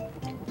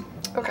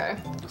 Okay.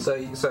 So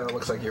it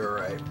looks like you were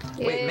right.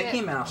 Wait, Yeah.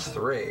 Mickey Mouse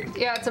 3.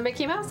 Yeah, it's a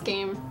Mickey Mouse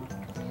game.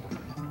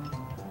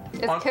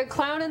 It's On- Kid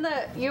Clown in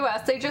the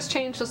US. They just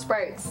changed the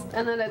sprites.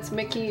 And then it's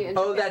Mickey and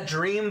Oh, that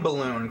dream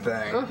balloon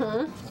thing.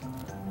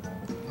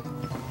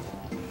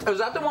 Oh, is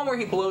that the one where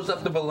he blows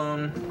up the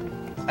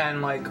balloon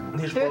and like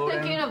he's You're floating?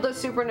 thinking of the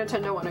Super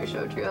Nintendo one I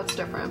showed you. That's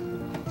different.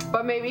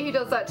 But maybe he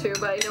does that too,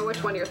 but I know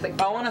which one you're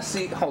thinking. I want to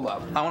see. Hold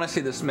up. I want to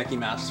see this Mickey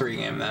Mouse 3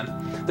 game then.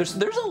 There's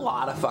a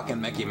lot of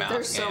fucking Mickey Mouse.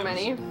 There's so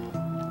games.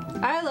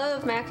 many. I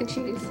love mac and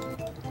cheese.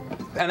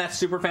 And that's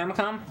Super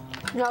Famicom.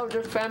 No,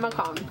 just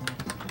Famicom.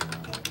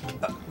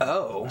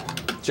 Oh,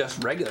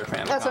 just regular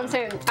Famicom. That's what I'm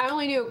saying. I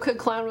only knew Kid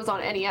Clown was on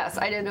NES.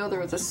 I didn't know there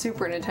was a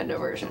Super Nintendo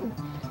version.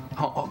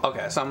 Oh,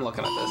 okay, so I'm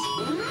looking at this.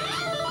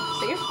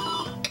 See?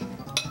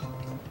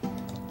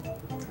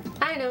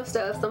 I know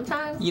stuff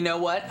sometimes. You know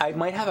what? I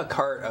might have a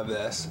cart of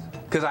this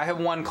because I have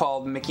one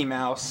called Mickey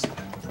Mouse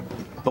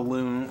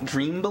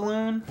Dream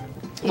Balloon.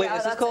 Wait, Yeah, this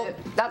is that's called.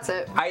 it. That's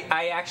it.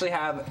 I actually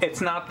have.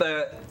 It's not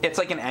the. It's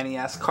like an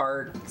NES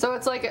cart. So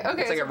it's like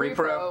okay. It's like a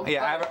repro.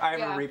 Yeah, I have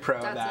yeah, a repro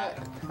of that's that.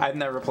 it. I've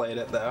never played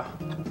it though.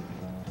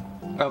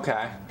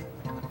 Okay.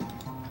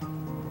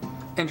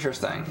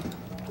 Interesting.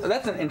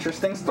 That's an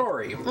interesting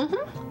story.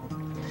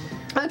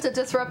 Not to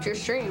disrupt your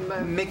stream,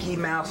 but Mickey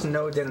Mouse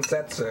no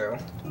Densetsu.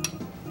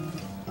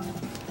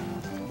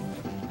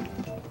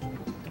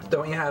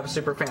 Don't you have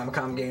Super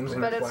Famicom games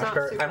in but your it's flash not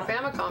cart? Super I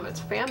don't- Famicom. It's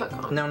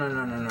Famicom.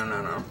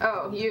 No.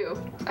 Oh,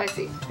 you. I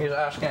see. He's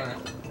asking.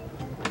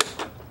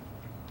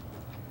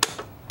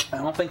 I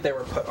don't think they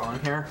were put on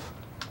here.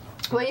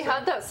 Well, you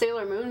had that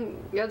Sailor Moon.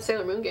 You had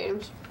Sailor Moon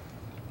games.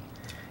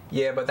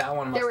 Yeah, but that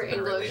one must They were have been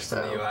English, released in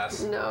so the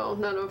U.S. no,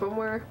 none of them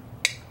were.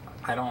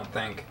 I don't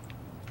think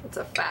It's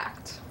a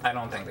fact.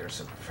 there's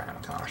Super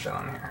Famicom shit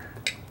on here.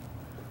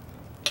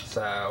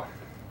 So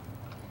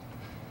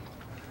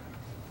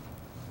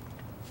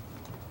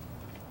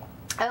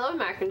I love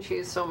mac and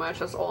cheese so much.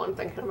 That's all I'm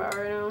thinking about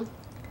right now.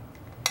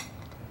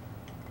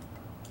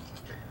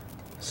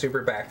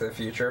 Super Back to the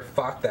Future.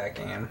 Fuck that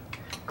game.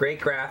 Great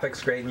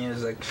graphics, great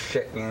music,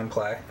 shit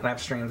gameplay, and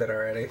I've streamed it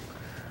already.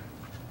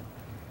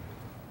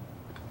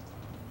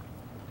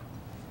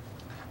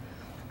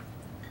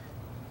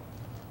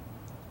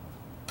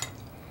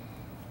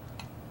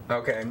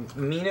 Okay,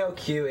 Mino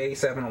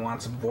Q87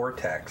 wants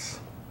Vortex.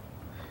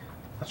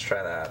 Let's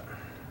try that.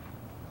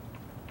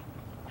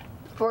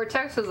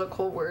 Vortex is a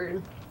cool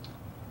word.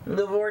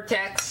 The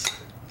Vortex.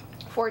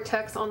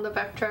 Vortex on the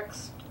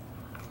Vectrex.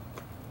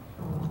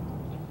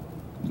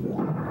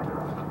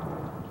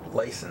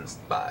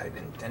 Licensed by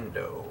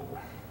Nintendo.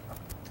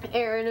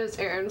 Erin is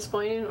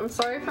Erin-splaining. I'm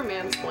sorry for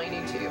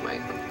mansplaining to you,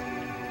 Mike.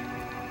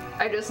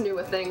 I just knew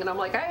a thing, and I'm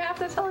like, I have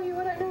to tell you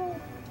what I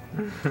know.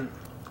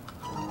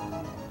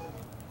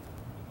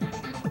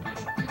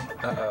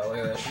 Uh-oh, look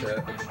at this shit.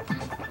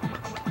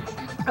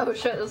 Oh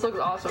shit, this looks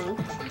awesome.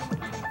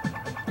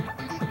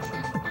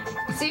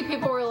 See,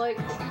 people were like,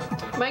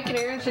 Mike and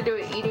Erin should do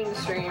an eating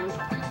stream.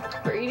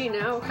 We're eating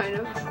now, kind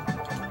of.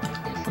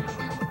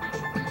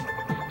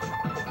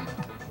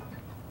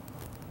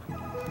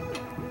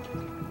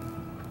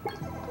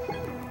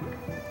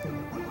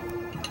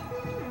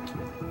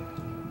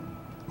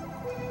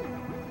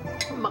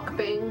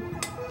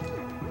 Mukbang.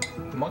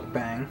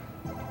 Mukbang.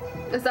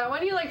 Is that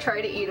when you like try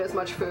to eat as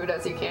much food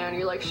as you can?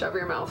 You like shove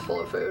your mouth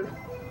full of food?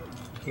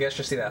 You guys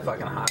should see that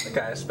fucking the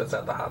guy spits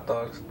out the hot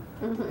dogs.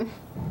 Mm-hmm.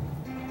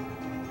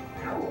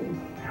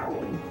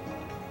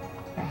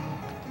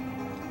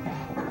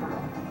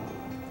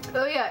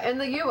 Oh yeah, in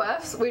the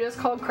US, we just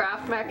called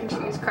Kraft mac and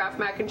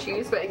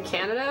cheese, but in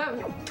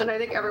Canada, and I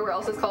think everywhere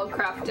else, it's called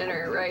Kraft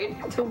dinner, right?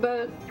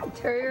 Tumba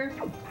Terrier?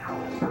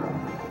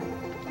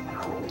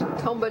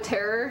 Tomba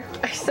Terror?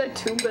 I said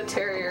Tumba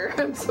Terrier.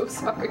 I'm so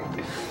sorry.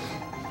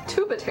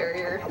 Tuba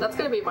Terrier. That's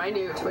gonna be my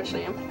new Twitch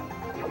name.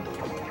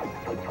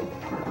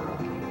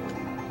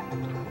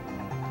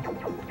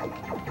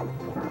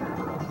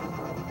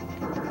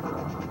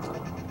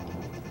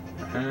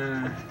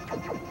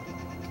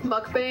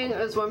 Mukbang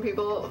is when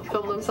people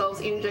film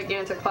themselves eating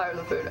gigantic platters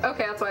of food.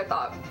 Okay, that's what I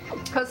thought.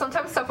 Because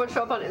sometimes stuff would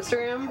show up on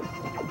Instagram,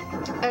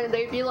 and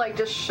they'd be like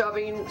just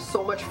shoving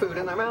so much food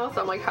in their mouth.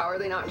 I'm like, how are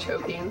they not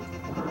choking?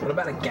 What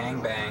about a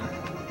gangbang?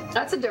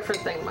 That's a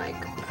different thing,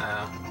 Mike.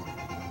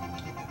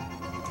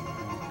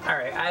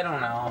 Alright, I don't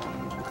know.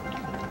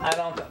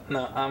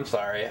 No, I'm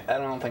sorry. I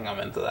don't think I'm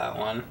into that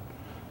one.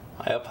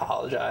 I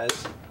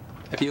apologize.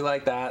 If you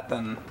like that,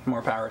 then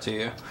more power to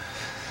you.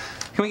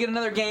 Can we get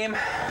another game?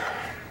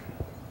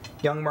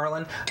 Young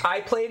Merlin.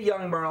 I played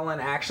Young Merlin,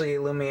 actually,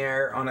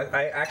 Lumiere, on it.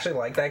 I actually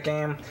like that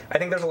game. I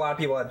think there's a lot of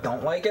people that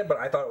don't like it, but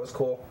I thought it was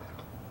cool.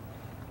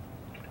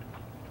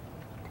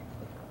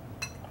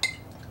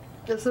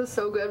 This is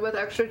so good with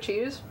extra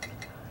cheese.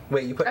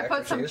 Wait, you put I extra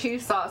put some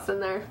cheese sauce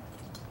in there.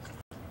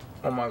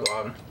 Oh my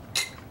god.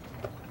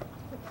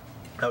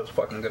 That was a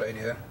fucking good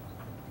idea.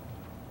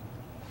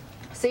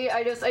 See,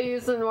 I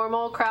used the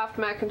normal Kraft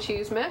mac and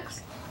cheese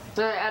mix,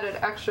 and I added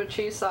extra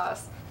cheese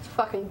sauce. It's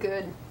fucking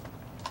good.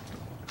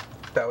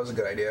 That was a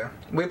good idea.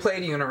 We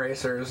played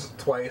Uniracers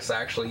twice,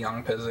 actually,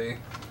 Young Pizzy.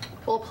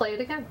 We'll play it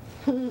again.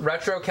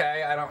 Retro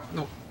K,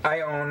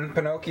 I own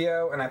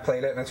Pinocchio, and I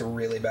played it, and it's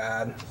really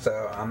bad,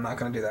 so I'm not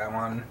gonna do that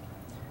one.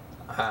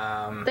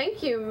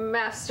 Thank you,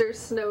 Master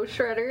Snow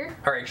Shredder.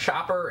 Alright,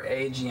 Shopper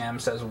AGM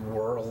says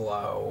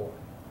Whirlo.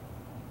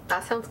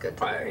 That sounds good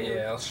to me.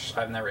 Yeah,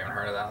 I've never even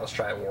heard of that. Let's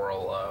try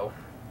Whirlo.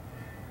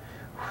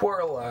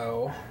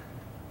 Whirlo.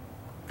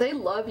 They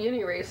love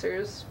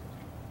Uniracers.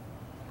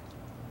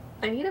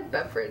 I need a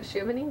beverage. Do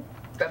you have any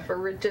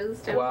beverages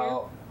down here?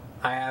 Well,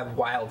 I have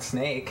Wild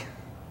Snake.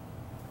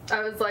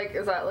 I was like,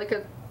 is that like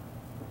a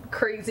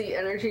crazy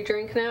energy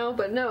drink now?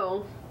 But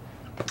no.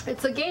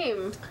 It's a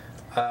game.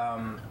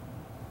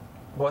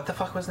 What the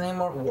fuck was the name?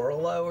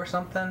 Whirlo or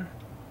something?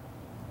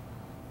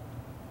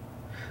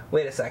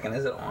 Wait a second,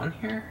 is it on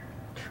here?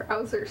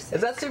 Trousers.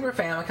 Is that Super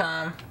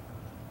Famicom?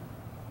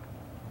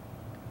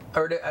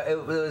 Or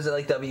was it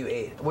like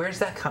W8? Where's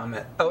that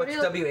comment? Oh, it's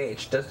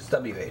WH. It's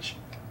WH.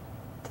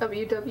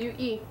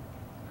 WWE.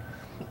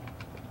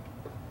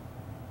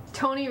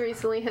 Tony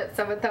recently hit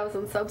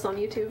 7,000 subs on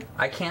YouTube.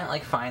 I can't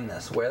like find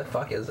this. Where the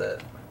fuck is it?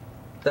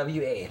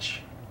 WH.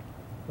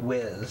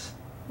 Whiz.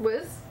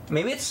 Whiz?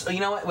 Maybe it's,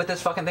 you know what, with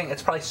this fucking thing,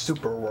 it's probably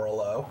Super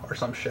Whirlo or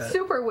some shit.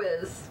 Super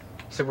Whiz.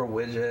 Super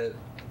Widget.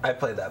 I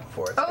played that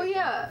before. It's Oh,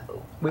 yeah.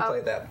 We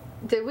played that.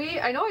 Did we?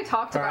 I know I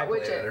talked about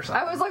Widget.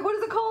 I was like, what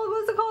is it called?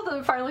 What is it called? And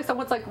then finally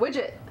someone's like,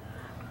 Widget.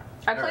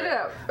 I played it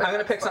out. I'm going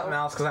to pick something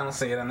else because I don't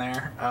see it in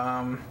there.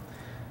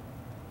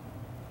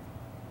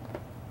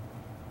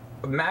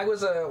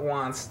 Magwaza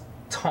wants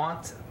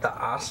Taunt the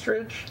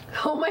Ostrich.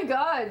 Oh my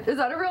god. Is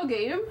that a real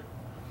game?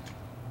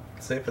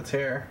 Let's see if it's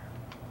here.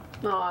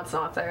 No, it's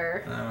not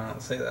there. I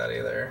don't see that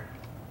either.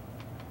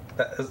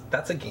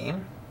 That's a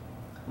game?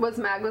 Was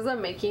Magwaza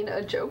making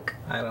a joke?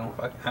 I don't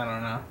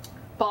know.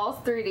 Balls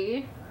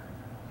 3D.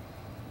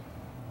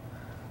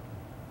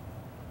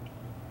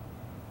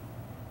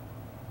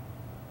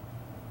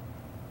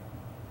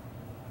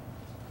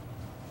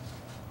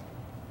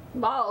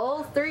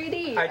 Balls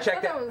 3D. I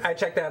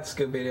checked out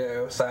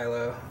Scooby-Doo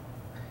Silo.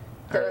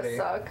 Did it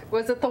suck?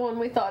 Was it the one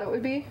we thought it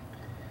would be?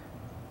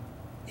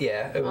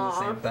 Yeah, it was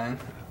the same thing.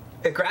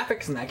 The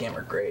graphics in that game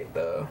are great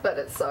though. But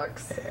it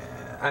sucks.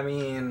 Yeah, I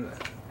mean,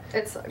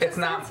 it sucks. It's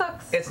not. It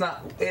sucks.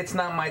 It's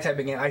not my type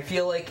of game. I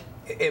feel like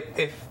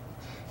if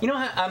you know,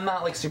 I'm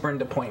not like super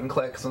into point and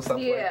clicks and stuff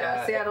like that.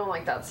 Yeah, see, I don't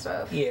like that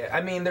stuff. Yeah,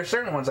 I mean, there's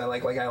certain ones I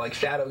like I like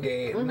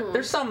Shadowgate. Mm-hmm.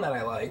 There's some that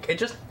I like.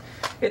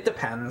 It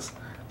depends.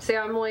 See,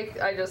 I'm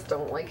like, I just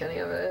don't like any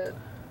of it.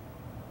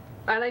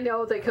 And I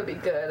know they could be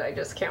good, I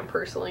just can't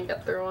personally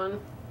get through one.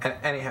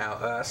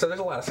 Anyhow, so there's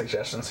a lot of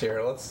suggestions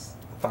here. Let's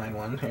find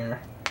one here.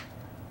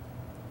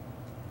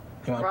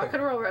 Rock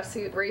and Roll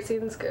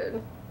Racing's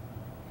good.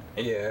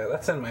 Yeah,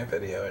 that's in my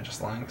video I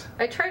just linked.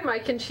 I tried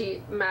Mike and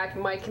Cheese.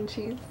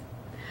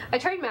 I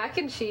tried mac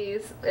and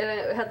cheese, and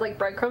it had like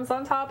breadcrumbs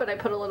on top, and I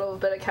put a little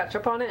bit of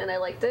ketchup on it, and I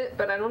liked it.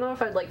 But I don't know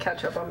if I'd like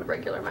ketchup on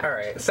regular mac. All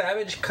right,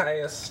 Savage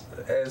Caius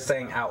is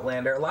saying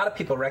Outlander. A lot of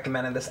people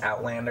recommended this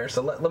Outlander,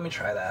 so let me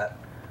try that.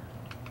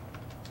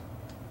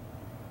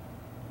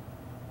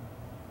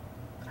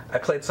 I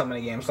played so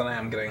many games tonight,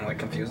 I'm getting like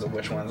confused of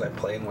which ones I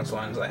played and which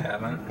ones I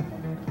haven't.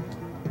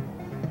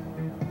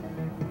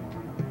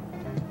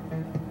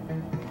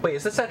 Wait,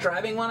 is this that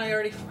driving one I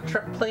already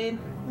played?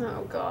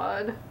 Oh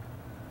God.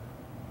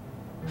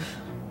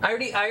 I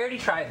already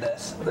tried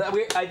this.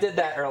 I did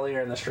that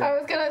earlier in the stream. I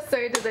was gonna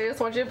say, did they just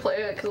want you to play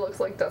it because it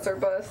looks like Desert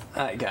Bus?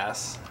 I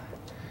guess.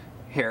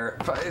 Here,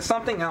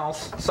 something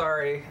else.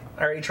 Sorry,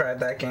 I already tried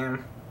that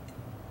game.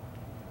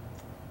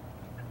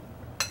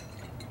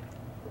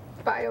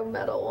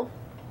 Biometal.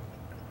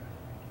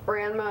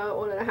 Ranma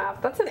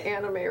 1.5. That's an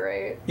anime,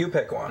 right? You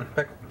pick one.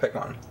 Pick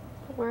one.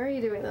 Why are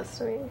you doing this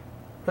to me?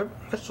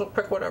 Let's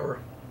pick whatever.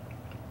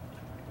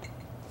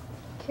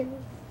 Okay.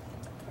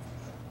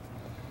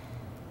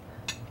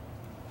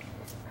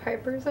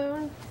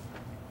 Hyperzone?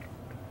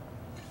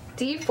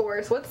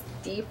 D-Force? What's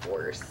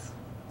D-Force?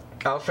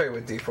 I'll show you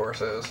what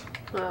D-Force is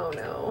Oh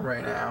no.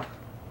 right now.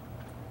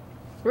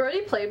 We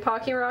already played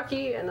Pocky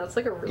Rocky, and that's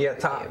like a really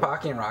good game.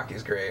 Pocky and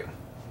Rocky's great.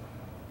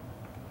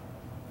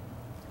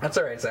 That's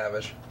alright,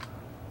 Savage.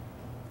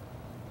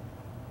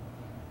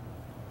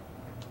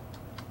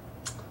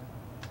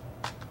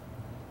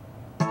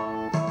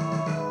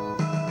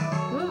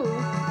 Ooh.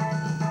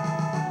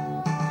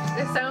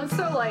 It sounds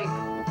so like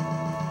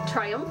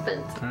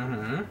triumphant.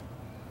 Mm-hmm.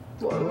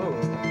 Whoa.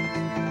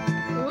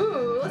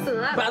 Ooh, listen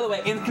to that. By the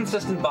way,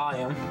 inconsistent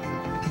volume.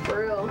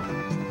 For real.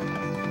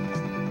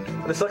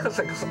 This looks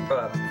like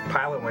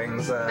Pilot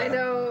Wings. I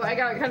know, I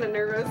got kind of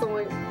nervous. I'm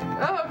like,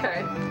 oh,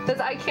 okay. Because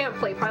I can't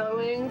play Pilot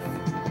Wings.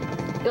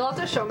 You'll have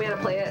to show me how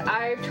to play it.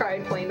 I've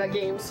tried playing that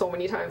game so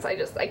many times. I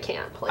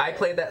can't play it. I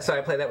played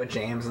that with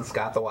James and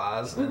Scott the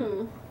Waz.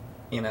 And,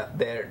 you know,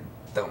 they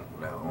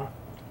don't know.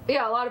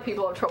 Yeah, a lot of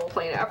people have trouble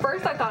playing it. At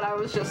first, I thought I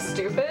was just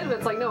stupid, but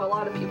it's like, no, a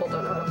lot of people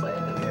don't know how to play it.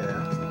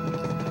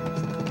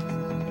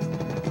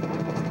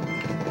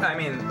 Yeah. I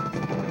mean,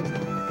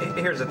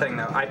 here's the thing,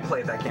 though. I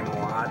played that game a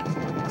lot.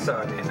 So,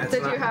 I mean, it's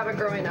Did you have it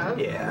growing up?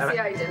 Yeah. See,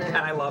 I didn't. And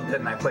I loved it,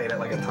 and I played it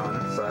like a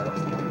ton, so...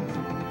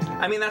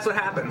 I mean, that's what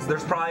happens.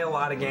 There's probably a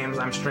lot of games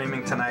I'm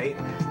streaming tonight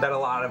that a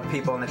lot of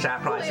people in the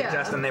chat probably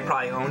suggest, and they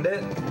probably owned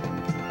it.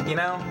 You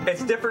know?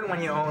 It's different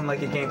when you own,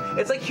 like, a game.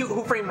 It's like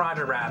Who Framed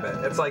Roger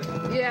Rabbit. It's like...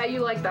 Yeah,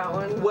 you like that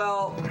one.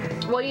 Well...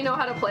 Well, you know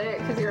how to play it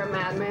because you're a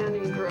madman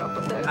and you grew up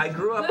with it. I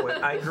grew up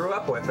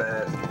with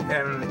it,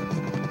 and,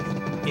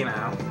 you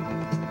know...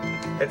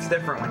 It's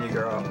different when you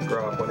grow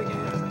up with a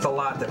game. It's a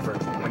lot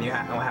different when you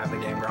have the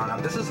game growing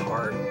up. This is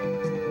hard.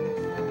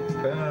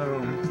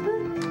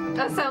 Boom.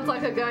 That sounds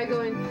like a guy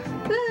going...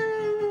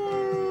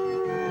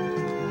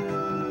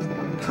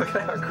 Look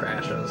at how it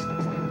crashes.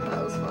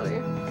 That was funny.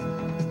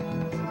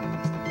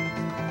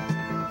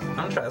 I'm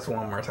gonna try this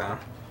one more time.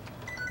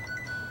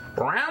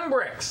 Brown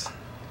bricks.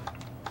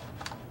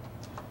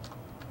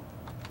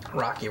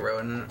 Rocky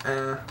Road.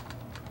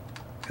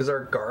 Is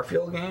there a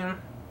Garfield game?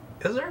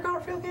 Is there a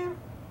Garfield game?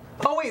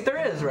 Oh wait, there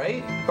is,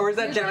 right? Or is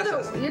that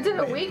Genesis? You did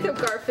a week of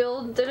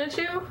Garfield, didn't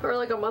you? Or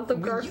like a month of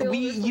Garfield?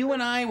 You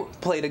and I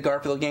played a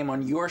Garfield game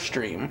on your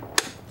stream.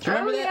 Do you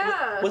remember that?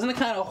 Yeah. Wasn't it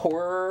kind of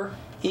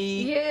horror-y?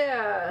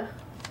 Yeah.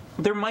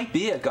 There might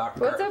be a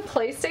Was it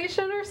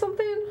PlayStation or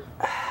something?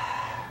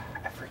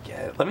 I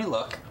forget. Let me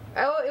look.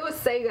 Oh, it was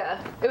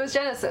Sega. It was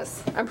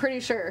Genesis. I'm pretty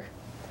sure.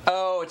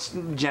 Oh, it's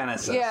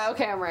Genesis. Yeah,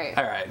 okay, I'm right.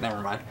 All right, never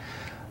mind.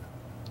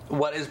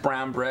 What is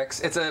Brown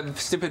Bricks? It's a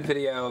stupid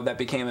video that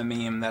became a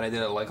meme that I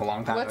did like a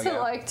long time ago. What's it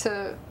like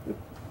to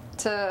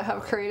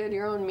have created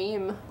your own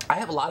meme? I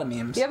have a lot of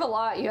memes. You have a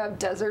lot. You have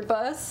Desert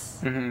Bus.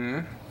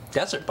 Mm-hmm.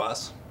 Desert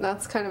Bus.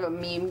 That's kind of a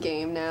meme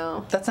game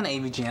now. That's an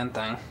AVGN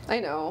thing. I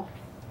know.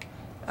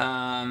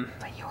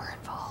 But you were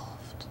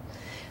involved.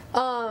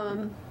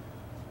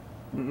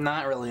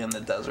 Not really in the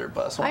Desert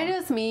Bus one. I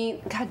just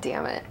mean, god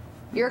damn it.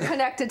 You're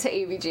connected to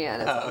AVGN,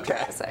 is what I'm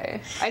trying to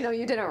say. I know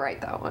you didn't write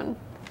that one.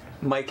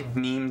 Mike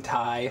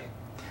Matei.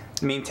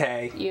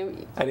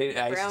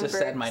 I just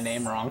said my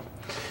name wrong.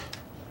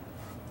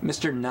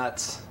 Mr.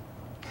 Nuts.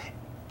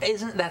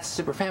 Isn't that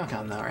Super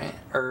Famicom though, right?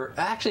 Or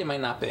actually it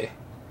might not be.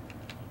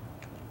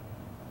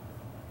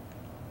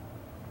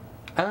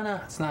 I don't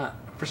know, it's not.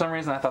 For some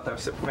reason I thought that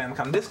was Super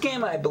Famicom. This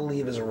game I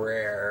believe is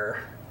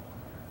Rare.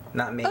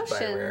 Not made by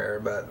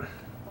Rare, but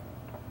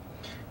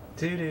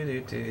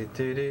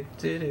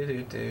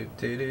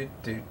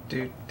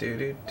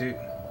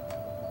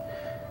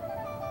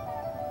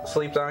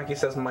Sleep Donkey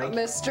says, Mike,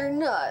 Mr.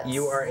 Nuts.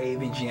 You are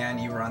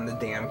AVGN, you run the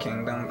damn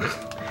kingdom.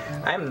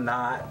 I'm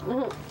not.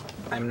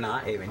 I'm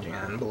not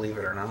AVGN, believe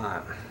it or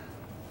not.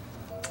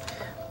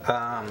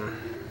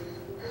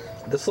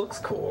 This looks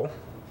cool.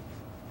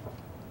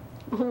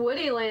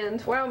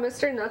 Woodyland. Wow,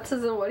 Mr. Nuts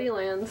is in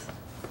Woodyland.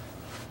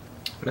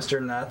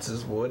 Mr. Nuts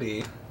is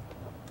Woody.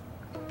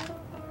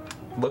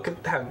 Look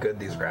at how good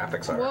these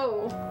graphics are.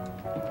 Whoa.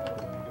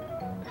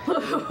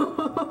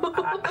 Look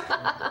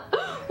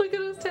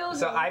at his tail.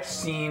 So I've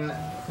seen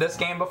this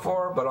game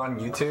before, but on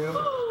YouTube,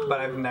 but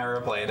I've never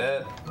played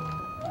it.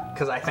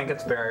 Because I think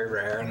it's very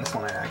rare, and this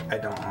one I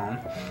don't own.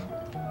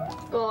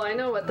 Well, I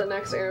know what the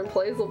next Erin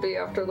Plays will be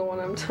after the one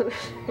I'm done.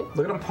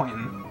 Look at him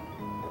pointing.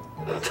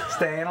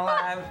 Staying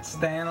alive,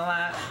 staying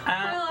alive.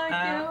 I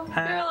like you.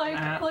 You're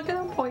like, look at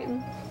him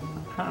pointing.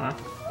 Huh.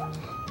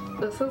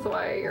 This is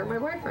why you're my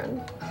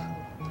boyfriend.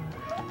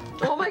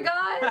 Oh my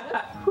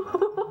god!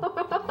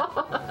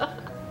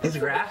 These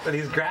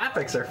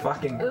graphics are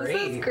fucking great.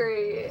 This is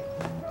great.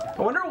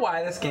 I wonder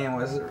why this game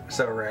was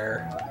so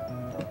rare.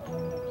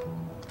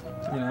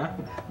 You know?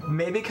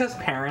 Maybe because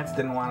parents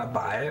didn't want to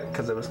buy it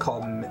because it was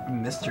called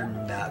Mr.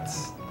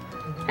 Nuts.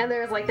 And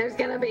there's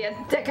gonna be a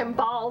dick and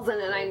balls in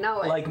it, I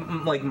know it.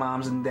 Like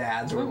moms and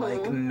dads were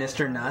like,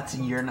 Mr. Nuts,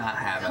 you're not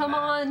having Come that.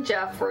 on,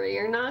 Jeffrey,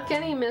 you're not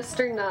getting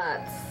Mr.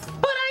 Nuts.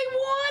 But I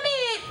want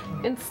it!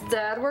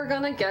 Instead, we're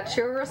gonna get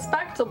you a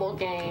respectable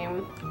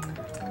game.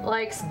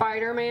 Like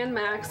Spider-Man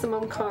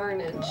Maximum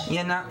Carnage.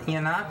 You're not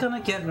gonna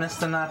get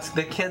Mr. Nuts.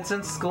 The kids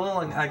in school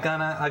are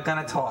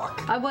gonna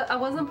talk. I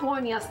wasn't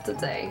born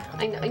yesterday.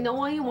 I know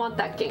why you want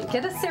that game.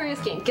 Get a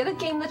serious game. Get a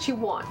game that you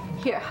want.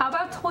 Here, how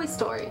about Toy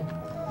Story?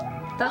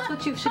 That's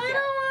what you should get. I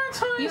don't want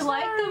Toy You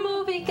Story. like the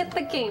movie, get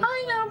the game.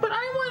 I know, but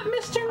I want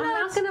Mr.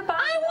 Nuts. I'm not gonna buy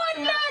I want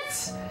Mr.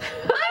 nuts!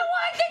 I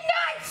want the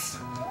nuts!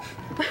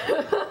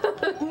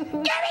 Give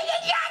me the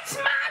nuts,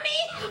 Mommy!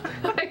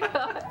 Oh my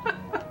god.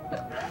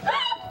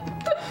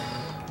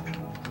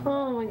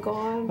 Oh my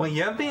god. Well,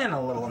 you're being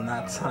a little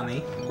nuts,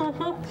 honey.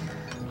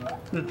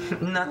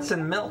 Nuts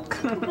and Milk,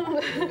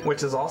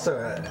 which is also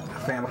a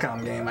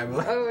Famicom game, I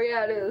believe. Oh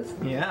yeah, it is.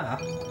 Yeah.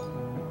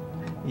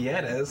 Yeah,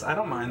 it is. I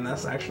don't mind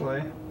this,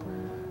 actually.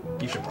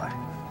 You should play.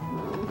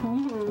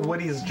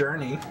 Woody's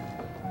Journey.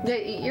 Yeah,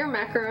 eat your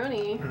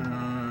macaroni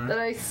that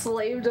I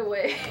slaved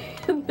away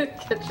in the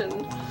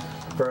kitchen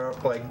For,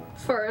 like,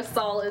 for a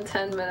solid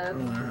 10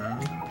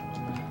 minutes.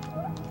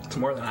 it's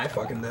more than I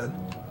fucking did.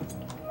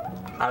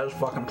 I was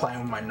fucking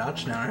playing with my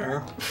nuts down here.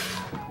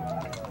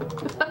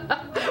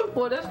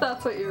 What if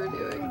that's what you were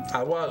doing?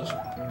 I was.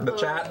 The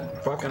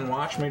chat fucking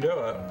watched me do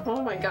it.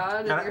 Oh my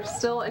god, and you're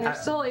still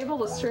able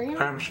to stream?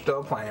 I'm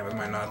still playing with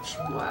my nuts.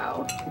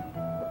 Wow.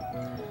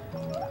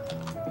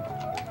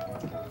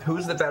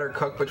 Who's the better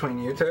cook between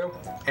you two?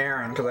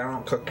 Erin, because I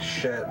don't cook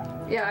shit.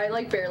 Yeah, I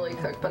like barely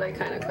cook, but I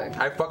kind of cook.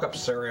 I fuck up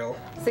cereal.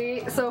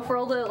 See, so for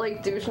all the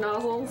like douche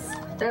nozzles,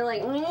 they're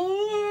like,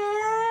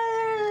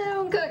 I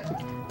don't cook.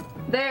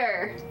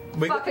 There,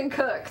 fucking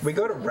cooks. We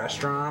go to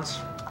restaurants.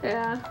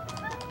 Yeah.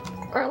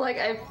 Or like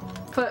I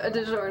put a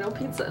DiGiorno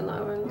pizza in the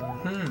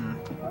oven.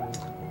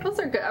 Those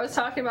are good. I was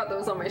talking about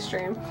those on my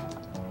stream.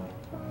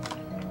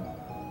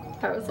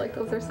 I was like,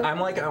 those are so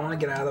I'm like, I want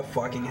to get out of the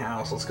fucking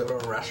house. Let's go to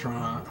a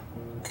restaurant.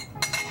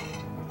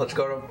 Let's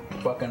go to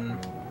fucking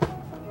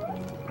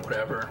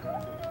whatever.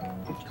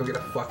 Go get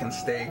a fucking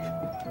steak.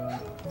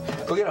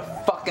 Go get a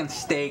fucking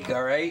steak,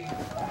 alright?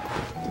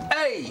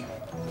 Hey!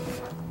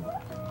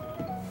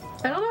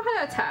 I don't know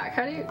how to attack.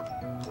 How do you...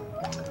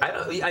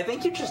 I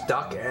think you just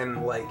duck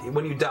and like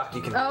when you duck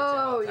you can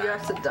Oh, you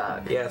have to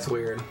duck. Yeah, it's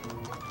weird.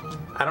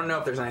 I don't know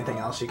if there's anything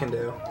else you can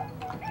do.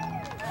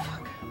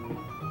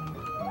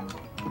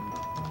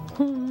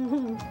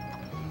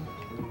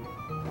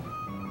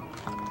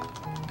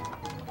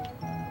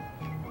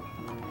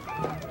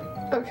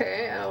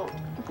 Okay, I don't...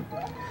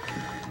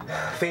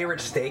 Favorite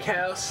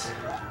steakhouse?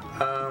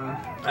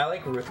 I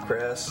like Ruth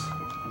Chris.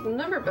 I've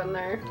never been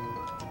there.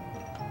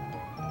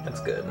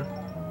 That's good.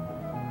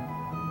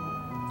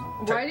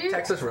 Why do you...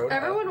 Texas Roadhouse.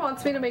 Everyone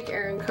wants me to make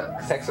Erin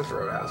cooks. Texas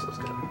Roadhouse is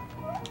good.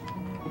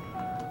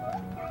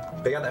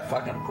 They got that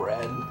fucking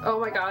bread. Oh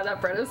my god,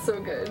 that bread is so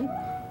good.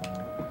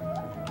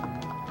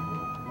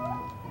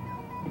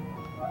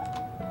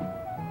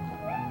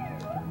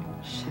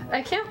 Shit,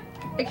 I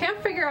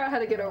can't figure out how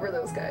to get over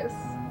those guys.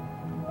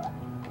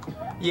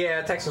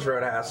 Yeah, Texas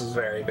Roadhouse is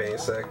very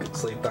basic.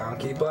 Sleep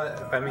donkey,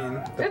 but I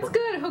mean... It's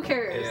good, who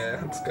cares?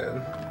 Yeah, it's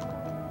good.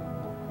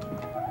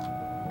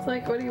 It's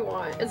like, what do you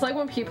want? It's like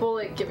when people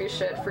like give you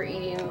shit for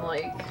eating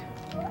like...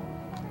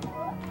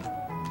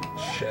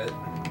 Shit.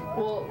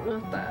 Well,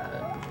 not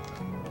that.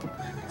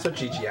 So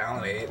G.G.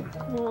 Allen ate.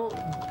 Well,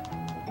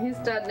 he's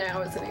dead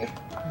now, isn't he?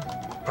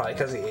 Probably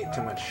because he ate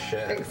too much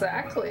shit.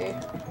 Exactly.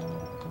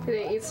 He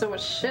didn't eat so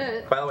much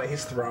shit. By the way,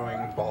 he's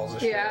throwing balls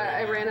of shit. Yeah,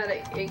 right I now. ran out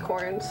of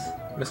acorns.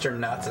 Mr.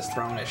 Nuts is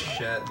throwing his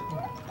shit.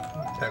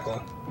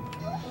 Pickle.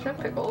 Shit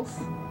pickles.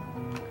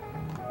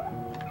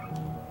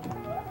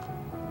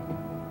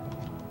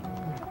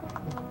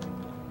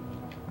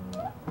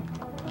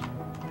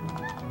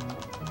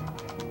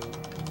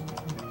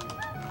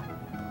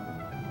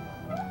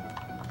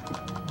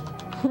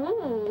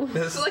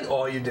 This is like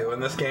all you do in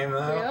this game,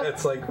 though. Yep.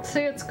 It's like,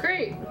 See, it's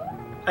great.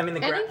 I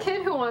mean, Any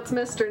kid who wants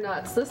Mr.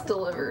 Nuts, this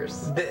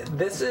delivers.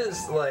 this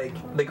is like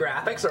the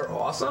graphics are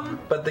awesome,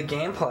 but the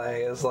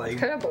gameplay is like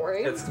Kind of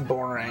boring. It's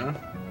boring.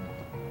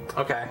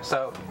 Okay,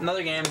 so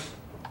another game.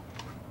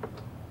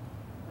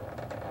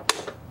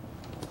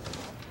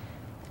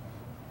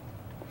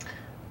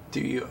 Do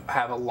you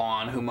have a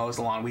lawn? Who mows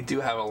the lawn? We do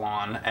have a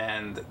lawn,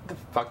 and the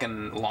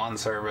fucking lawn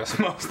service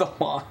mows the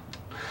lawn.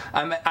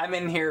 I'm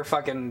in here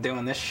fucking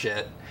doing this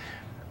shit.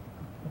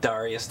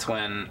 Darius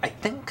Twin. I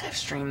think I've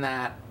streamed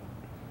that.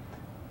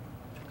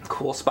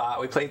 Cool Spot.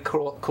 We played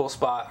Cool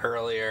Spot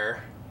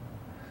earlier.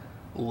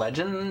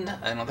 Legend?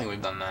 I don't think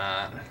we've done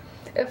that.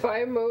 If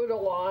I mowed a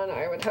lawn,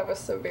 I would have a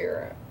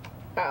severe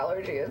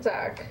allergy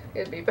attack.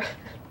 It'd be bad.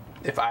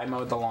 If I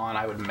mowed the lawn,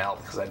 I would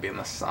melt because I'd be in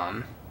the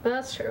sun.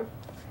 That's true.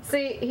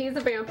 See, he's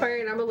a vampire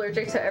and I'm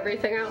allergic to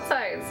everything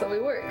outside, so we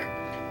work.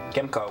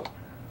 Kimco.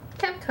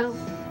 Capcom.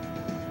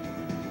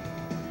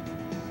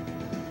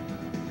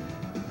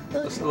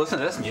 Listen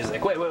to this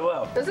music. Wait,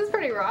 whoa. This is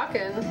pretty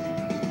rockin'.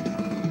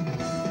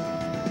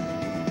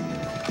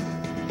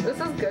 This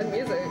is good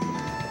music.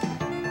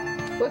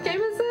 What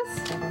game is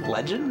this?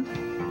 Legend?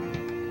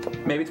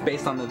 Maybe it's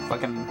based on the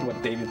fucking,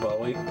 what, David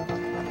Bowie?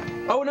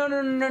 Oh, no.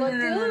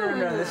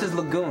 This is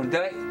Lagoon.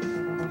 Did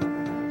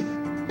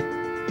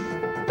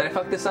I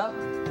fuck this up?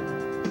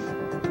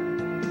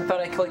 I thought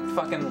I clicked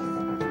fucking...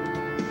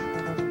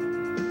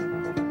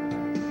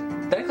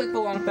 Did I click the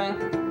long thing?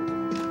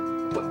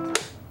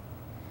 What?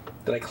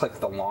 Did I click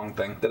the long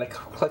thing? Did I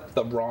click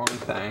the wrong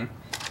thing?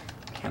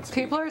 Can't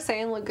speak. People are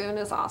saying Lagoon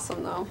is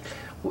awesome, though.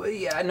 Well,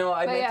 yeah, no,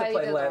 I meant to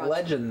play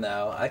Legend,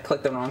 though. I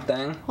clicked the wrong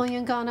thing. Well,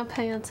 you're gonna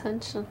pay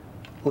attention.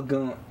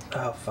 Lagoon.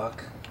 Oh,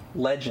 fuck.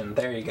 Legend.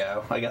 There you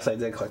go. I guess I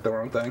did click the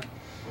wrong thing.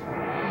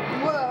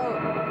 Whoa.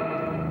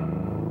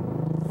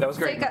 That was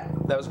great.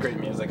 That was great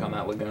music on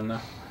that Lagoon, though.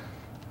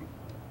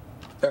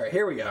 All right,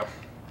 here we go.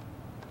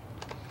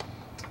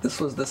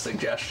 This was the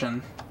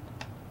suggestion.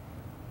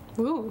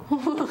 Ooh.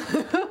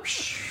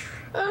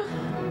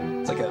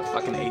 It's like a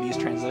fucking 80s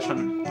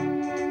transition.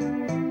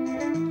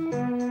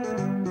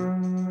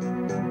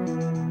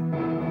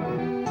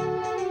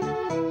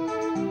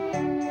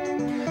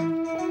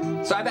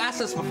 So I've asked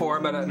this before,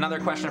 but another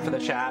question for the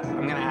chat.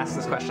 I'm going to ask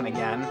this question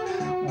again.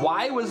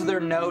 Why was there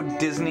no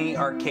Disney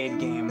arcade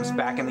games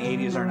back in the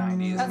 80s or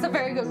 90s? That's a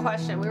very good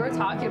question. We were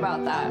talking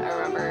about that, I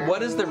remember.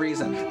 What is the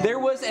reason? There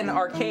was an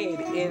arcade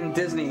in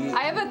Disney.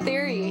 I have a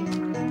theory.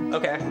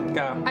 Okay,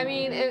 go. I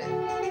mean,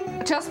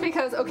 just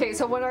because, okay,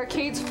 so when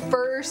arcades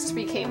first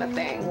became a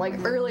thing,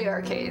 like early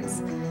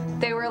arcades,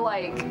 they were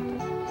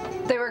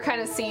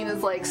kind of seen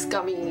as like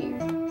scummy,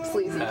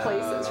 sleazy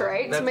places,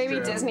 right? So maybe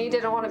true. Disney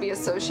didn't want to be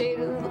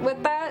associated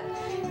with that.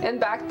 And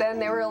back then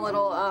they were a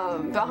little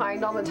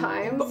behind on the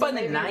times. But by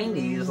the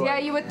 90s, yeah,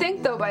 you would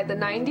think though by the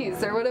 90s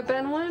there would have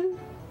been one,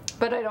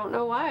 but I don't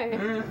know why.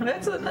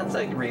 That's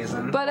a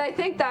reason. But I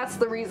think that's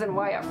the reason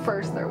why at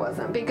first there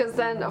wasn't, because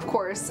then of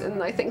course,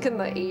 I think in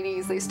the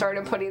 80s they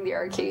started putting the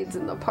arcades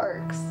in the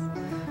parks.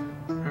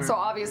 So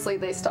obviously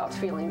they stopped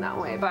feeling that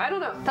way. But I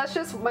don't know. That's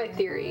just my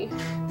theory.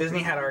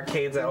 Disney had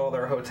arcades at all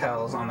their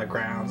hotels on the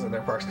grounds of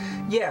their parks.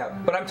 Yeah,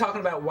 but I'm talking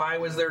about why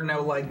was there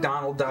no like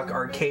Donald Duck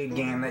arcade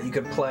game that you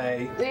could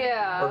play?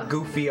 Yeah. Or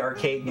Goofy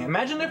arcade game.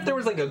 Imagine if there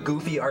was like a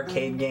Goofy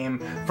arcade game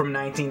from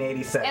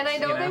 1986. And I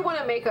know they want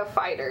to make a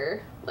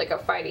fighter, like a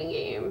fighting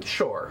game.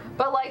 Sure.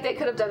 But like they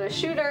could have done a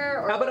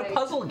shooter or how about like a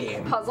puzzle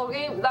game? Puzzle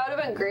game? That would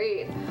have been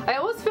great. I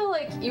almost feel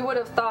like you would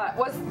have thought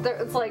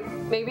it's like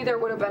maybe there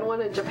would have been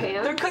one in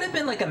Japan. There could have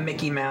been like a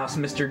Mickey Mouse,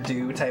 Mr.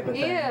 Do type of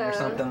thing or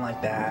something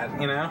like that,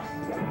 you know?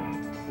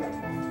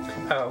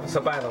 Oh, so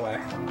by the way.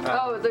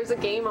 Oh, there's a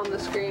game on the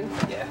screen.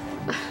 Yeah.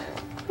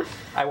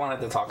 I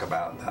wanted to talk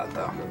about that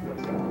though.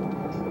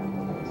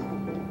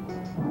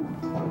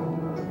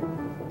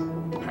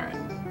 Alright.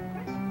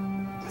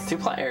 It's 2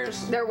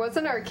 players. There was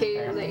an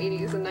arcade in the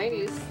 80s and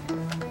 90s.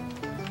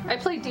 I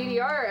played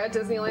DDR at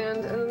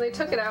Disneyland and then they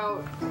took it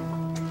out.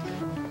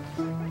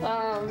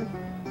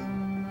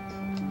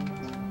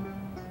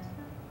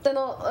 Then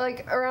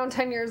like around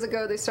 10 years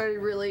ago they started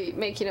really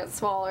making it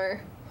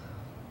smaller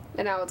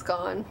and now it's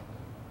gone.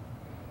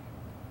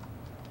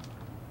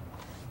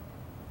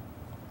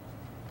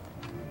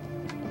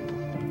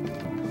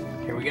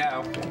 Here we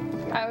go.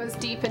 I was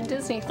deep in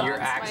Disney thoughts. You're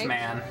Axe Mike.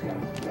 Man.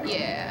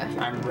 Yeah.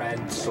 I'm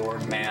Red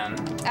Sword Man.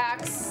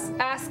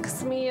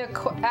 Asks me a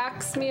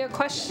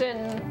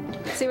question.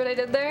 See what I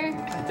did there?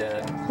 I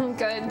did.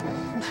 Good.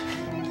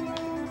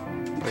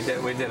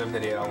 We did a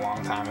video a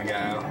long time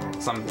ago.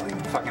 Some like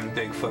fucking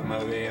Bigfoot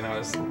movie, and it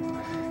was,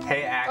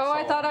 hey Axel. Oh,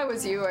 I thought I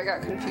was you. I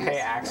got confused. Hey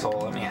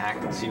Axel, let me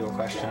ask you a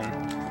question.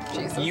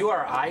 Jesus. You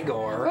are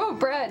Igor. Oh,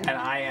 bread. And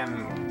I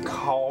am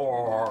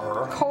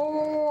Kor.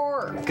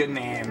 Core. Good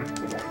name.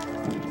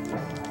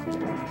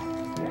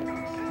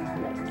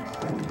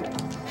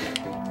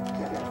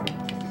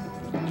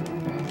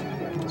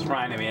 It's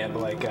reminding me of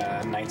like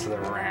Knights of the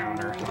Round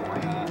or something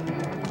like that.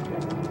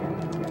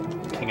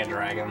 King of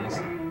Dragons.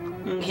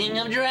 King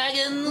of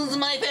Dragons,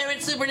 my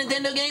favorite Super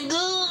Nintendo game.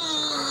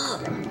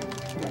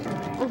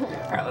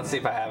 Alright, let's see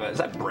if I have it. Is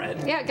that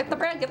bread? Yeah, get the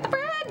bread. Get the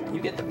bread. You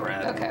get the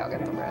bread. Okay, I'll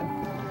get the bread.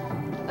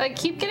 I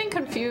keep getting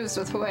confused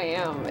with who I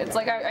am. It's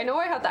like I know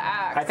I have the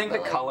axe. I think the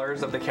but, like,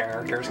 colors of the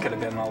characters could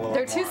have been a little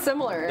They're too more-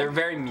 similar. They're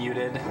very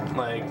muted,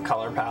 like,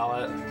 color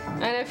palette.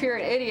 And if you're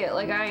an idiot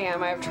like I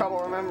am, I have trouble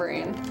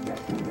remembering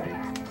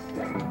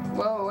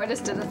Whoa, I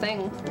just did a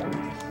thing.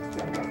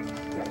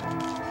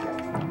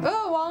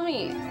 Oh, wall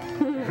meat.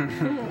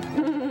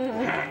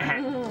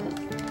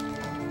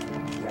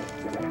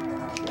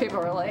 People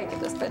were like,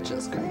 this bitch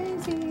is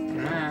crazy.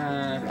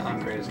 I'm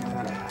crazy.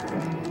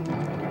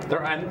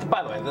 And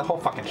by the way, the whole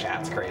fucking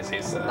chat's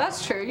crazy, so...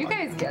 That's true. You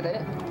guys get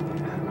it.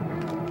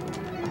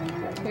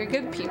 You're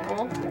good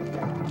people.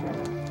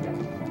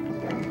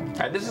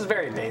 Alright, this is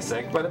very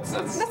basic, but it's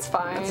That's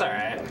fine. It's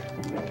alright.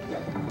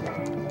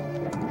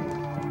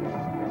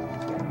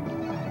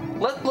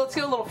 Let's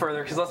go a little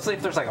further, because let's see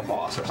if there's like a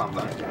boss or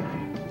something.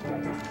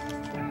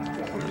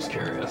 I'm just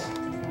curious.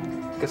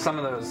 Because some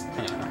of those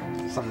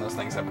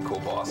things have cool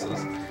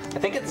bosses. I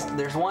think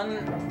there's one...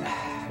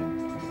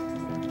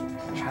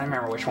 I'm trying to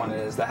remember which one it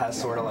is that has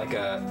sort of like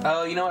a...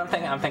 Oh, you know what I'm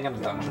thinking? I'm thinking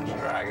of Dungeons &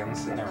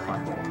 Dragons. Never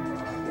mind.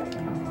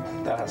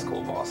 That has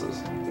cool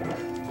bosses.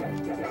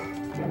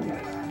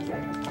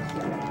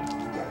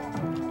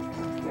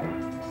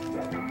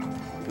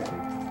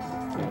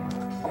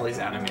 All these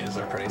enemies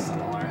are pretty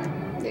similar.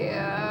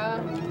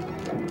 Yeah.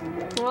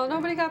 Well,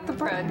 nobody got the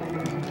bread.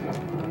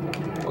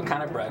 What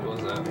kind of bread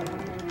was it?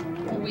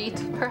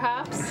 Wheat,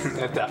 perhaps?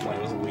 It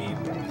definitely was wheat.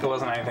 It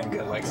wasn't anything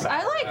good like sourdough.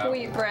 I like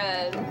wheat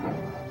bread.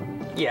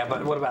 Yeah,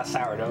 but what about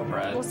sourdough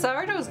bread? Well,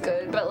 sourdough's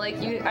good, but like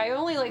I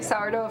only like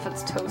sourdough if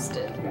it's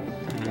toasted.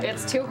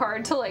 It's too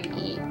hard to like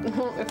eat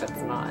if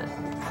it's not.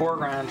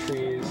 Foreground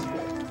trees.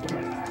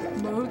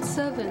 Mode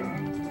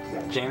 7.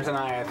 James and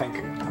I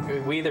think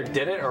we either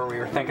did it or we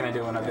were thinking of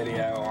doing a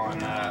video on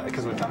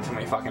because we've done so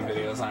many fucking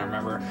videos. I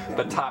remember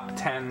the top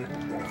 10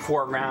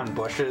 foreground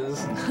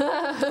bushes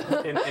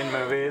in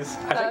movies.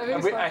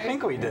 I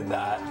think we did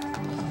that.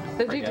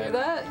 Did you do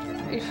that?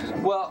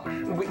 Well,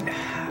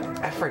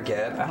 I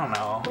forget. I don't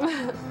know.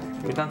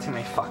 We've done too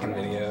many fucking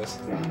videos.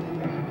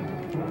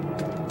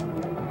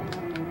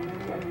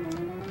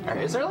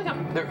 Alright, is there like a...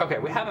 okay,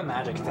 we have a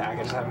magic attack.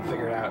 I just haven't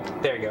figured out.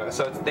 There you go.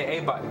 So it's the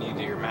A button. You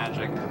do your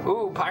magic.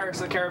 Ooh, Pirates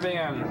of the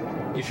Caribbean.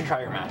 You should try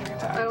your magic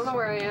attack. I don't know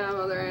where I am.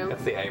 Oh, there I am.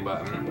 It's the A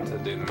button to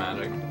do the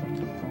magic.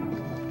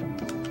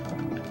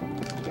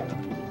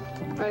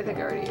 I think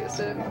I already used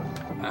it.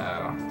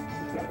 Oh.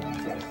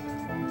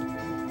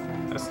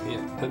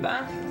 Did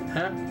that?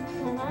 Huh?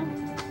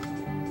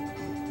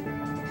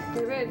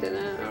 Maybe I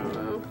didn't. I don't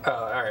know. Oh,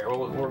 alright.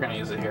 Well, we're gonna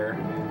use it here.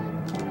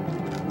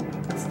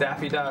 It's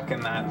Daffy Duck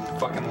and that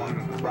fucking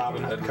one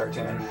Robin Hood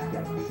cartoon.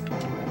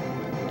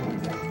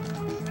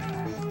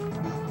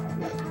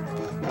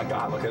 Oh my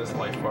god, look at his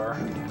life bar.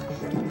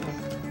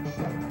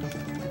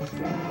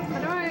 How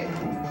do I...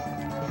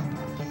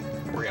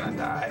 We're gonna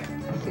die.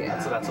 Yeah.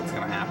 So that's what's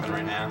gonna happen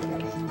right now.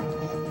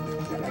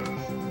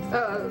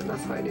 Oh,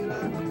 that's how I do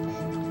that.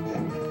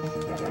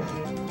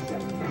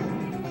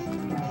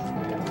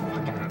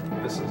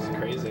 Fucking, this is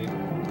crazy.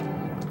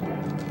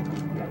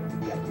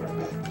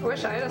 I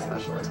wish I had a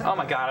special attack. Oh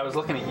my god, I was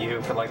looking at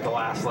you for like the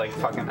last like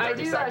fucking 30 I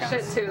do seconds.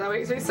 that shit too. That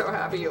makes me so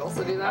happy you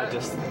also do that.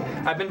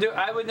 I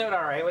would do it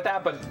alright with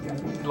that, but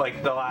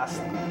like the last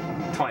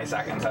 20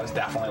 seconds I was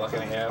definitely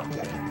looking at you.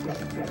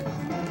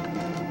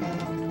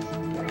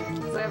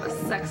 Because I have a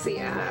sexy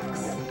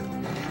axe.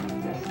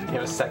 You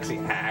have a sexy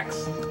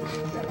axe.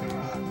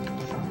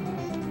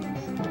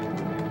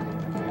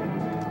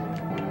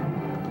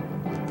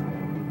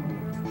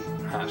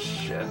 Ah,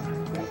 shit.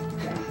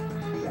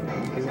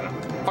 He's gonna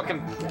fucking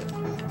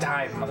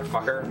die,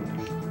 motherfucker.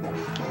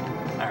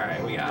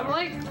 Alright, we got him.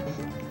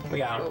 We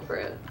got him. Go for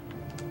it.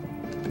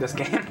 This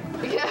game?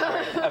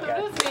 Yeah. Okay.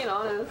 I'm just being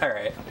honest.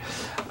 Alright.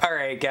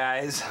 Alright,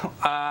 guys.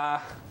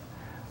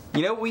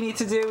 You know what we need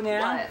to do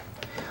now? What?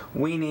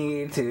 We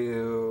need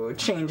to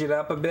change it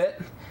up a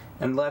bit.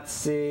 And let's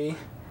see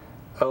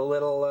a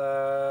little,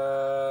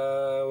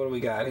 what do we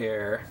got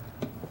here?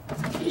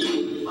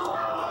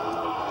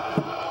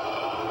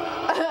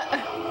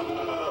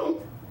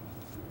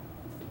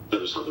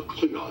 That is how the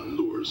Klingon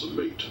lures a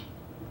mate.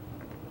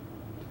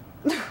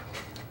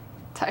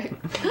 Tight.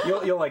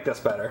 You'll like this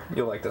better.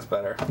 You'll like this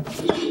better.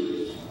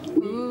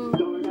 Ooh.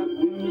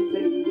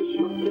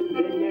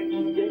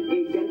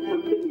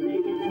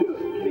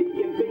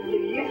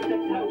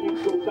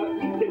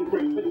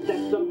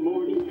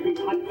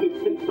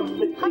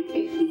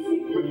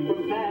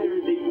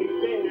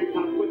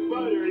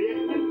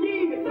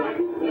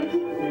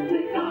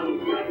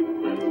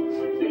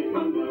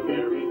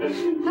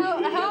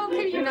 How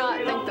can you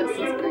not think this is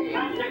great?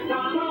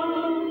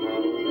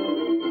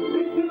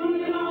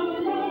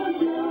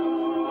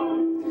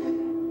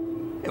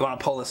 You want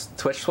to pull this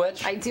Twitch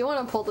switch? I do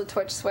want to pull the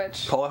Twitch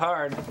switch. Pull it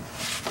hard. No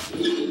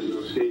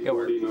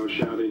skateboarding, no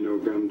shouting, no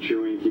gum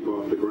chewing. Keep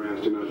off the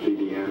grass. Do not feed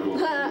the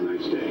animals. Have a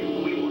nice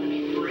day. We want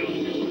it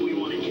free. We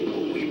want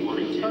it. We want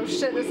it. Oh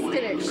shit, this is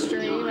getting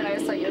extreme, and I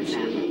just saw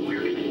Yoshi.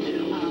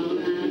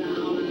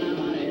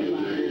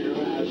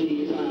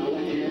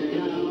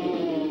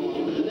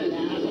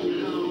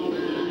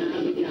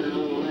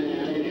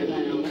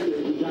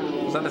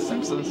 Is that The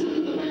Simpsons?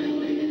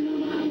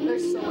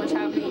 There's so much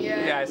happening.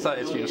 Yeah, I saw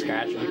Itchy and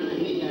Scratchy.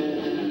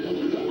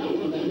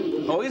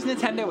 Always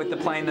Nintendo with the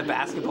playing the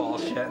basketball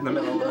shit in the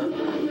middle of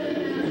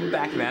it.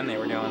 back then they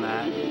were doing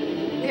that.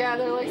 Yeah,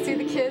 they're like, see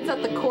the kids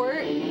at the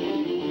court?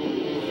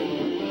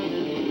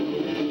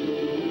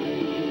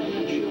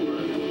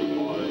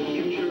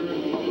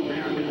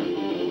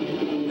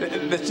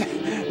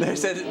 They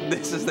said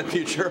this is the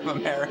future of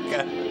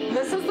America.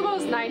 This is the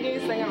most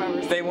 90s thing I've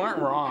ever seen. They weren't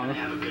wrong.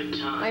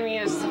 I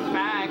mean, it's a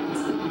fact.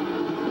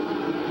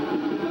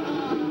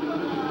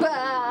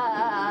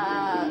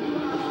 Bah!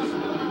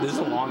 This is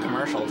a long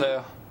commercial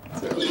too.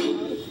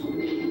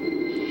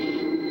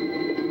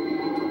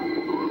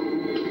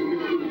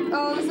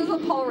 Oh, this is a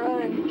Paul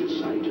Rudd.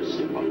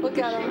 Look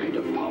at him. This kind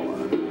of power,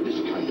 this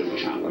kind of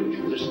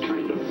challenge, this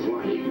kind of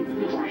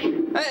flying,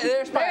 crushing. Hey,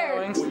 there's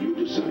Pilotwings. When you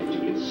decide to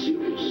get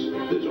serious,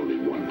 there's only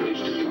one place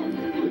to come.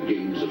 The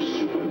games of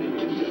Super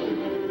Nintendo.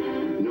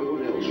 No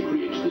one else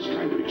creates this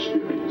kind of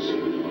experience.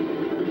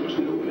 Because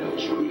no one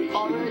else creates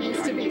Paul Rudd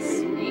used to be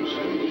sweet.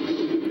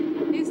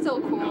 He's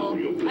still cool.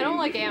 I don't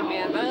like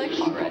Ant-Man, but I like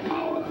Paul Rudd.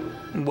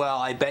 Well,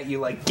 I bet you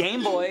like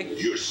Game Boy.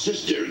 Your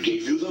sister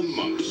gave you the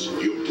mumps.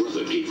 Your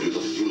brother gave you the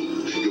flu.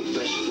 Your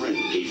best friend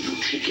gave you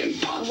chicken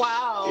pox.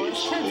 Wow,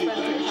 this kid's been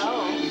through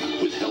hell.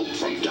 With help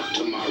from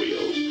Dr. Mario.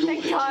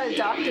 Thank God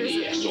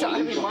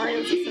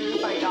Mario's a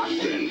certified doctor.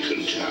 Then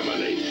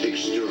contaminate,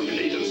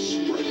 exterminate, and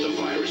spread the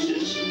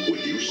viruses. When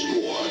you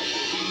score,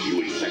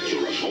 you infect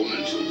your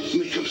opponent,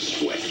 make them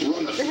sweat,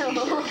 run a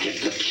fever,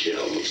 get the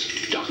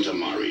chills. Dr.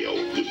 Mario,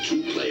 with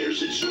 2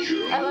 players, it's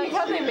germ. I like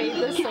how they made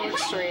this so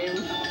extreme.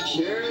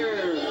 Sure.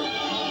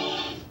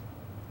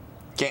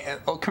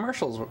 Well,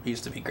 commercials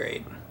used to be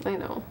great, I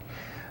know.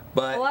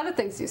 but A lot of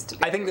things used to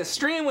be. I think the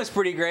stream was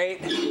pretty great.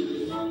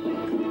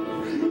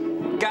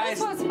 Guys,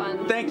 This was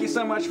fun. thank you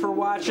so much for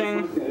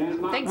watching.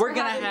 Thanks We're for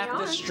gonna having me have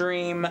to on.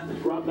 stream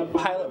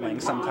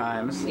Pilotwings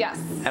sometimes. Yes.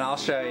 And I'll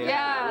show you.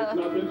 Yeah.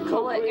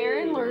 Call it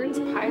Erin Learns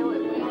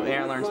Pilotwings.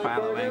 Aaron learns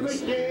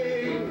Pilotwings.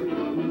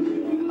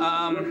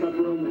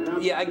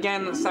 Yeah,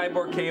 again,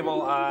 Cyborg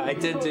Cable. I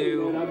did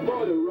do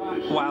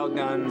Wild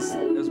Guns.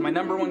 It was my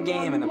 #1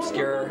 game in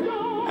obscure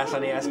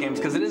SNES games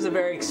because it is a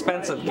very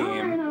expensive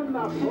game.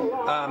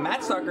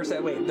 Matt Stalker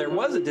said, wait, there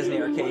was a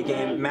Disney arcade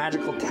game,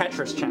 Magical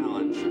Tetris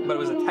Challenge, but it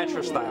was a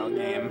Tetris-style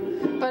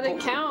game. But it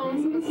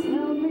counts.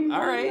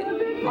 All right.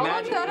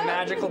 I'll look that up.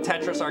 Magical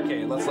Tetris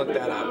Arcade. Let's look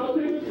that up.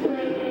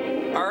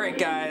 All right,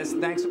 guys.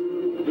 Thanks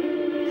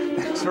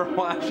for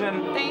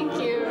watching. Thank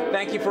you.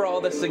 Thank you for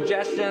all the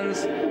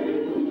suggestions.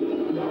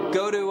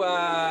 Go to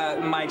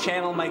my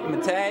channel, Mike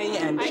Matei,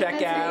 and Mike check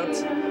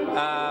Matei.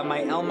 out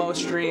my Elmo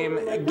stream.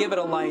 Give it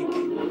a like.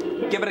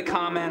 Give it a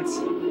comment.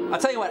 I'll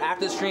tell you what,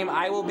 after the stream,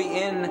 I will be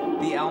in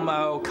the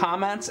Elmo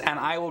comments, and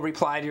I will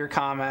reply to your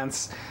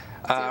comments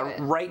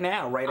right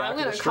now, right I'm after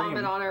gonna the stream.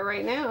 comment on it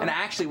right now. And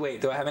actually,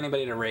 wait, do I have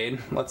anybody to raid?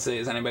 Let's see,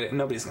 is anybody?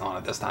 Nobody's on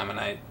at this time of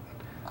night.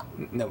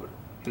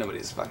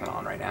 Nobody's fucking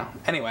on right now.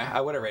 Anyway,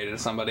 I would have raided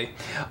somebody.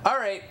 All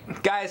right,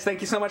 guys, thank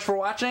you so much for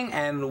watching,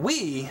 and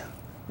we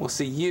will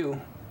see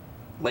you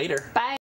later. Bye.